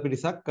හිටිය විශාල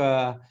පිරිසක්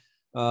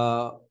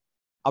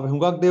අපි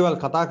හුඟක් දේවල්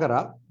කතා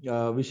කරා.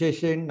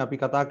 විශේෂයෙන් අපි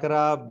කතා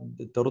කරා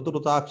තොරතුරු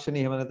තාක්ෂණය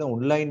එහෙම නැත්නම්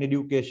ඔන්ලයින්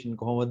এডুকেෂන්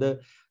කොහොමද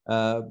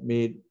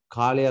මේ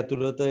කාලය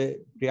ඇතුළත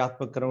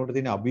ක්‍රියාත්මක කරනකොට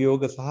තියෙන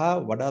අභියෝග සහ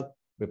වඩාත්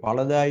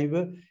ඵලදායීව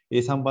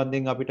ඒ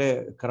සම්බන්ධයෙන් අපිට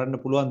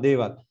කරන්න පුළුවන්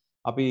දේවල්.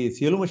 අපි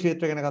සියලුම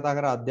ක්ෂේත්‍ර ගැන කතා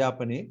කරා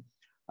අධ්‍යාපනයේ.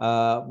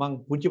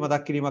 මම පුංචි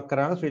මතක් කිරීමක්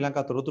කරනවා ශ්‍රී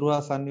ලංකා තොරතුරු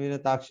හා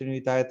සංවේදන තාක්ෂණ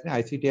විද්‍යා ආයතනය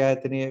ICT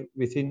ආයතනය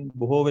විසින්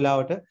බොහෝ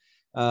වෙලාවට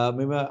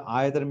මෙම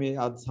ආයතන මේ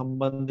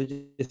සම්බන්ධ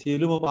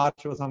සියලුම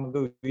පාර්ශ්ව සමග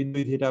විවිධ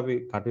විදිහට අපි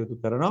කටයුතු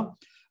කරනවා.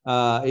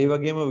 ඒ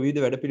වගේම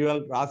විවිධ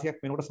වැඩපිළිවෙළ රාශියක්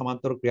වෙනකොට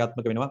සමාන්තරව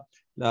ක්‍රියාත්මක වෙනවා.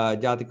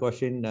 ජාතික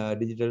වශයෙන්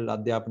ඩිජිටල්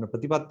අධ්‍යාපන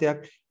ප්‍රතිපත්තියක්,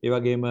 ඒ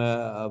වගේම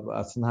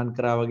සඳහන්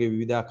කරා වගේ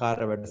විවිධාකාර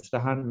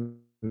වැඩසටහන්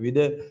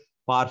විවිධ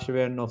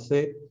පාර්ශවයන්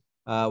ඔස්සේ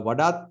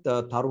වඩාත්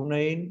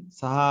තරුණයින්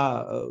සහ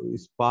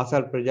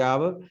පාසල්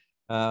ප්‍රජාව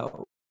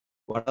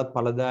වඩාත්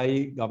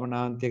ඵලදායී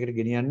ගමනාන්තයකට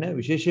ගෙනියන්න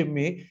විශේෂයෙන්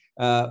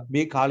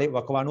මේ කාලේ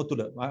වකවානුව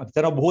තුළ මම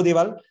හිතනවා බොහෝ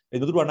දේවල්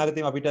එදුරු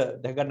අනාගතයේ අපිට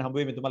දැක ගන්න හම්බ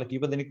වෙයි. මෙතුමාලා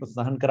කීප දෙනෙක්ම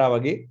සඳහන් කරා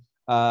වගේ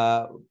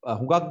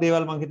හුඟක්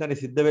දේවල් මම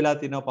හිතන්නේ සිද්ධ වෙලා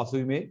තියෙනවා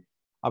පසුබිමේ.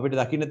 අපිට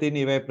දකින්න තියෙන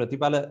ඒවායේ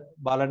ප්‍රතිඵල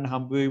බලන්න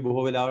හම්බ වෙයි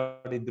බොහෝ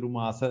වෙලාවට ඉදිරි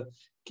මාස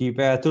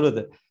කීපය ඇතුළත.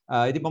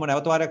 ඉතින් මම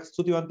නැවත වාරයක්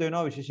ස්තුතිවන්ත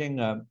වෙනවා විශේෂයෙන්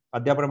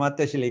අධ්‍යාපන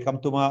අමාත්‍යාංශ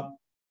ලේකම්තුමා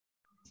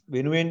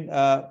වෙනුවෙන්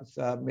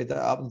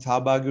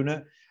සහභාගී වුණ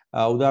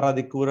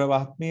උදාරාධිකූර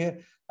මහත්මිය,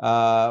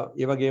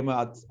 ඒ වගේම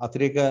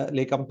අතිරේක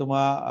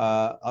ලේකම්තුමා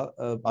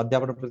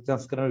අධ්‍යාපන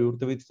ප්‍රතිසංස්කරණ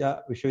විවෘත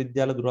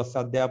විශ්වවිද්‍යාල දුරස්ථ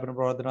අධ්‍යාපන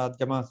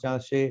ප්‍රවර්ධන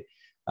අමාත්‍යාංශයේ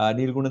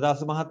නීල්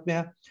ගුණදාස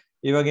මහත්මයා,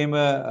 ඒ වගේම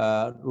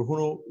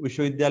රුහුණු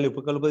විශ්වවිද්‍යාලයේ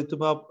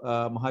උපකුලපතිතුමා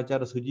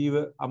මහාචාර්ය සුජීව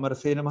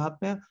අමරසේන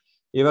මහත්මයා,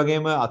 ඒ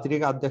වගේම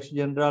අතිරේක අධ්‍යක්ෂ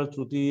ජෙනරාල්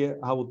තෘතීය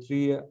හා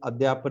උත්තරීය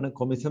අධ්‍යාපන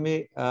කොමිසමේ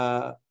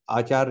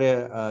ආචාර්ය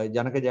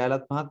ජනක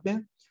ජයලත් මහත්මයා,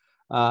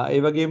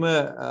 ඒ වගේම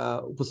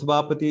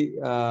උපසභාපති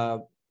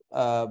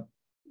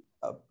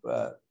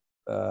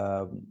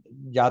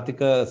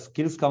ජාතික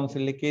ස්කිල්ස්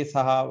කවුන්සිල් එකේ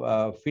සහ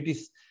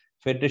ෆිටිස්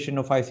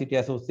ෆෙඩරේෂන් ඔෆ් ICT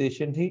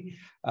ඇසෝසියේෂන් හි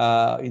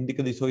ඉන්දික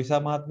දිසෝයිසා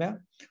මහත්මයා,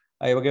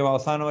 ඒ වගේම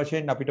අවසාන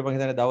වශයෙන් අපිට මම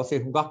හිතන්නේ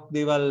දවසේ හුඟක්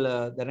දේවල්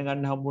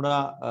දැනගන්න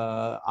හම්බුණා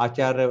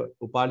ආචාර්ය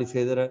උපාලි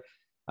සේදර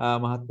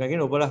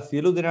මහත්මයාගෙන්. ඔබලා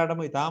සියලු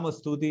දෙනාටම ඉතාම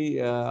ස්තුතියි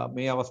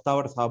මේ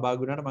අවස්ථාවට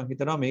සහභාගී වුණාට. මම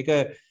හිතනවා මේක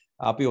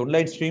අපි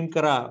ඔන්ලයින් ස්ට්‍රීම්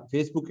කරා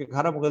Facebook එක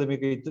හරහා. මොකද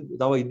මේක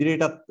තව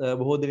ඉදිරියටත්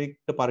බොහෝ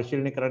දෙනෙක්ට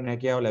පරිශීලනය කරන්න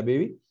හැකියාව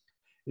ලැබෙවි.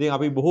 ඉතින්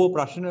අපි බොහෝ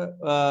ප්‍රශ්න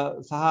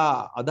සහ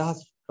අදහස්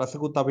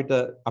රසකුත්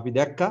අපි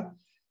දැක්කා.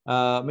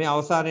 මේ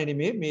අවසානයේ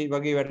මේ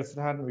වගේ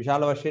වැඩසටහන්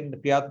විශාල වශයෙන්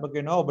ක්‍රියාත්මක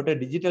වෙනවා. ඔබට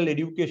ඩිජිටල්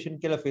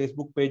এডুকেෂන් කියලා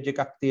Facebook page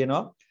එකක්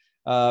තියෙනවා.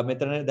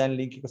 මෙතන දැන්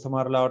ලින්ක් එක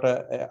සමහර ලාවට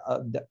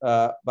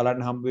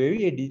බලන්න හම්බ වෙවි.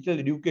 මේ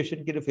ඩිජිටල්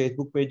এডুকেෂන් කියන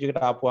Facebook page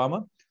එකට ආපුවාම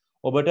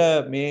ඔබට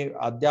මේ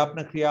අධ්‍යාපන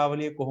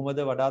ක්‍රියාවලිය කොහොමද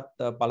වඩාත්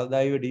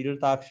ඵලදායීව ඩිජිටල්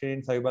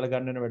තාක්ෂණයෙන් සවිබල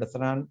ගන්නන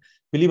වැඩසටහන්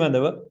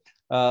පිළිබඳව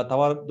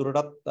තව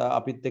දුරටත්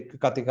අපිත් එක්ක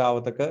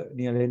කතිකාවතක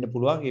නියැලෙන්න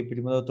පුළුවන්. ඒ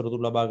පිළිබඳව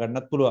තොරතුරු ලබා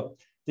ගන්නත් පුළුවන්.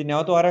 ඉතින්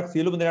නැවත වරක්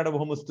සියලුම දෙනාට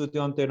බොහොම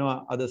ස්තුතිවන්ත වෙනවා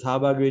අද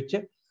සහභාගී වෙච්ච.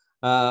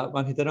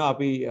 මම හිතනවා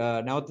අපි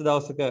නැවත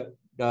දවසක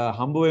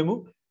හම්බ වෙමු.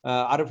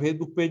 අර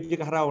Facebook page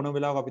එක හරහා ඕන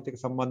වෙලාවක අපිත්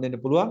එක්ක සම්බන්ධ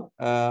වෙන්න පුළුවන්.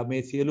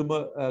 මේ සියලුම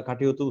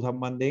කටයුතු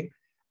සම්බන්ධයෙන්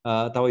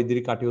තව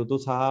ඉදිරි කටයුතු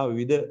සහ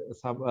විවිධ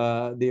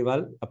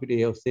දේවල් අපිට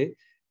ඒ ඔස්සේ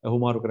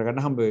හුමාරු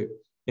කරගන්න හම්බ වෙයි.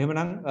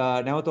 එහෙමනම්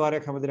නැවත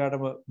වාරයක් හැම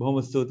දිනකටම බොහොම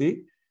ස්තුතියි.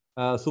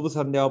 සුබ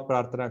සන්ධ්‍යාවක්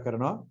ප්‍රාර්ථනා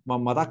කරනවා. මම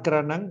මතක්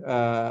කරන්නම්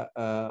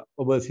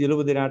ඔබ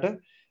සියලුම දෙනාට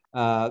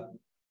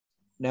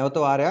නැවත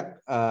වාරයක්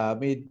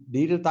මේ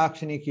ඩිජිටල්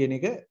තාක්ෂණය කියන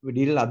එක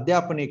ඩිජිටල්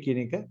අධ්‍යාපනය කියන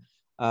එක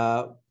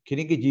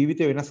කෙනෙකුගේ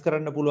ජීවිතය වෙනස්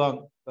කරන්න පුළුවන්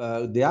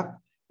දෙයක්.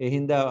 ඒ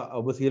හින්දා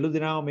ඔබ සියලු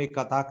දෙනාම මේ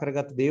කතා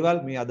කරගත් දේවල්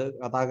මේ අද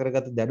කතා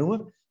කරගත්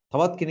දැනුම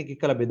තවත් කෙනෙක්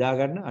එක්කලා බෙදා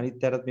ගන්න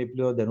අනිත් අයටත් මේ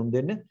පිළිවෙල දැනුම්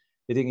දෙන්න.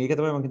 ඉතින් ඒක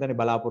තමයි මම හිතන්නේ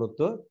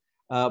බලාපොරොත්තුව.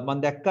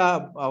 මම දැක්කා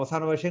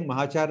අවසාන වශයෙන්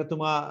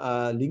මහාචාර්යතුමා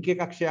ලින්ක්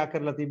එකක් ෂෙයා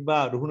කරලා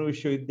තිබ්බා රුහුණු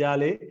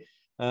විශ්වවිද්‍යාලයේ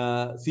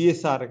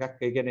CSR එකක්.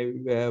 ඒ කියන්නේ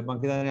මම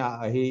හිතන්නේ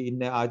එහි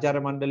ඉන්න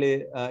ආචාර්ය මණ්ඩලයේ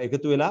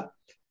එකතු වෙලා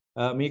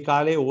මේ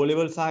කාලේ O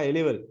level සහ A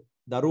level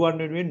දරුවන්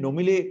වෙනුවෙන්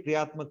නොමිලේ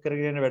ක්‍රියාත්මක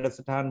කරගෙන යන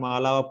වැඩසටහන්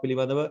මාලාවක්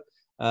පිළිබඳව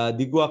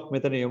දිගුවක්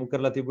මෙතන යොමු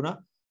කරලා තිබුණා.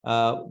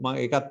 මම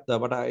ඒකත්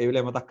මට ඒ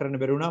වෙලාවේ මතක් කරන්න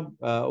බැරි වුණා.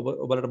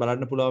 ඔබලට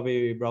බලන්න පුළුවන්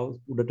මේ බ්‍රවුස්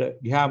උඩට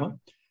ගියාම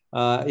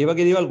ඒ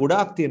වගේ දේවල්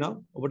ගොඩාක් තියෙනවා.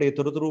 ඔබට ඒ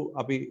තොරතුරු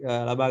අපි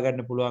ලබා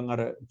ගන්න පුළුවන්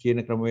අර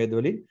කියන ක්‍රමවේද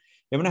වලින්.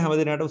 එමන හැම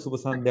දිනකටම සුබ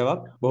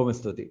සන්ධ්‍යාවක්. බොහොම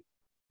ස්තුතියි.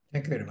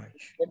 Thank you very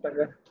much.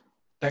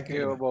 Thank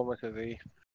you, බොහොම ස්තුතියි.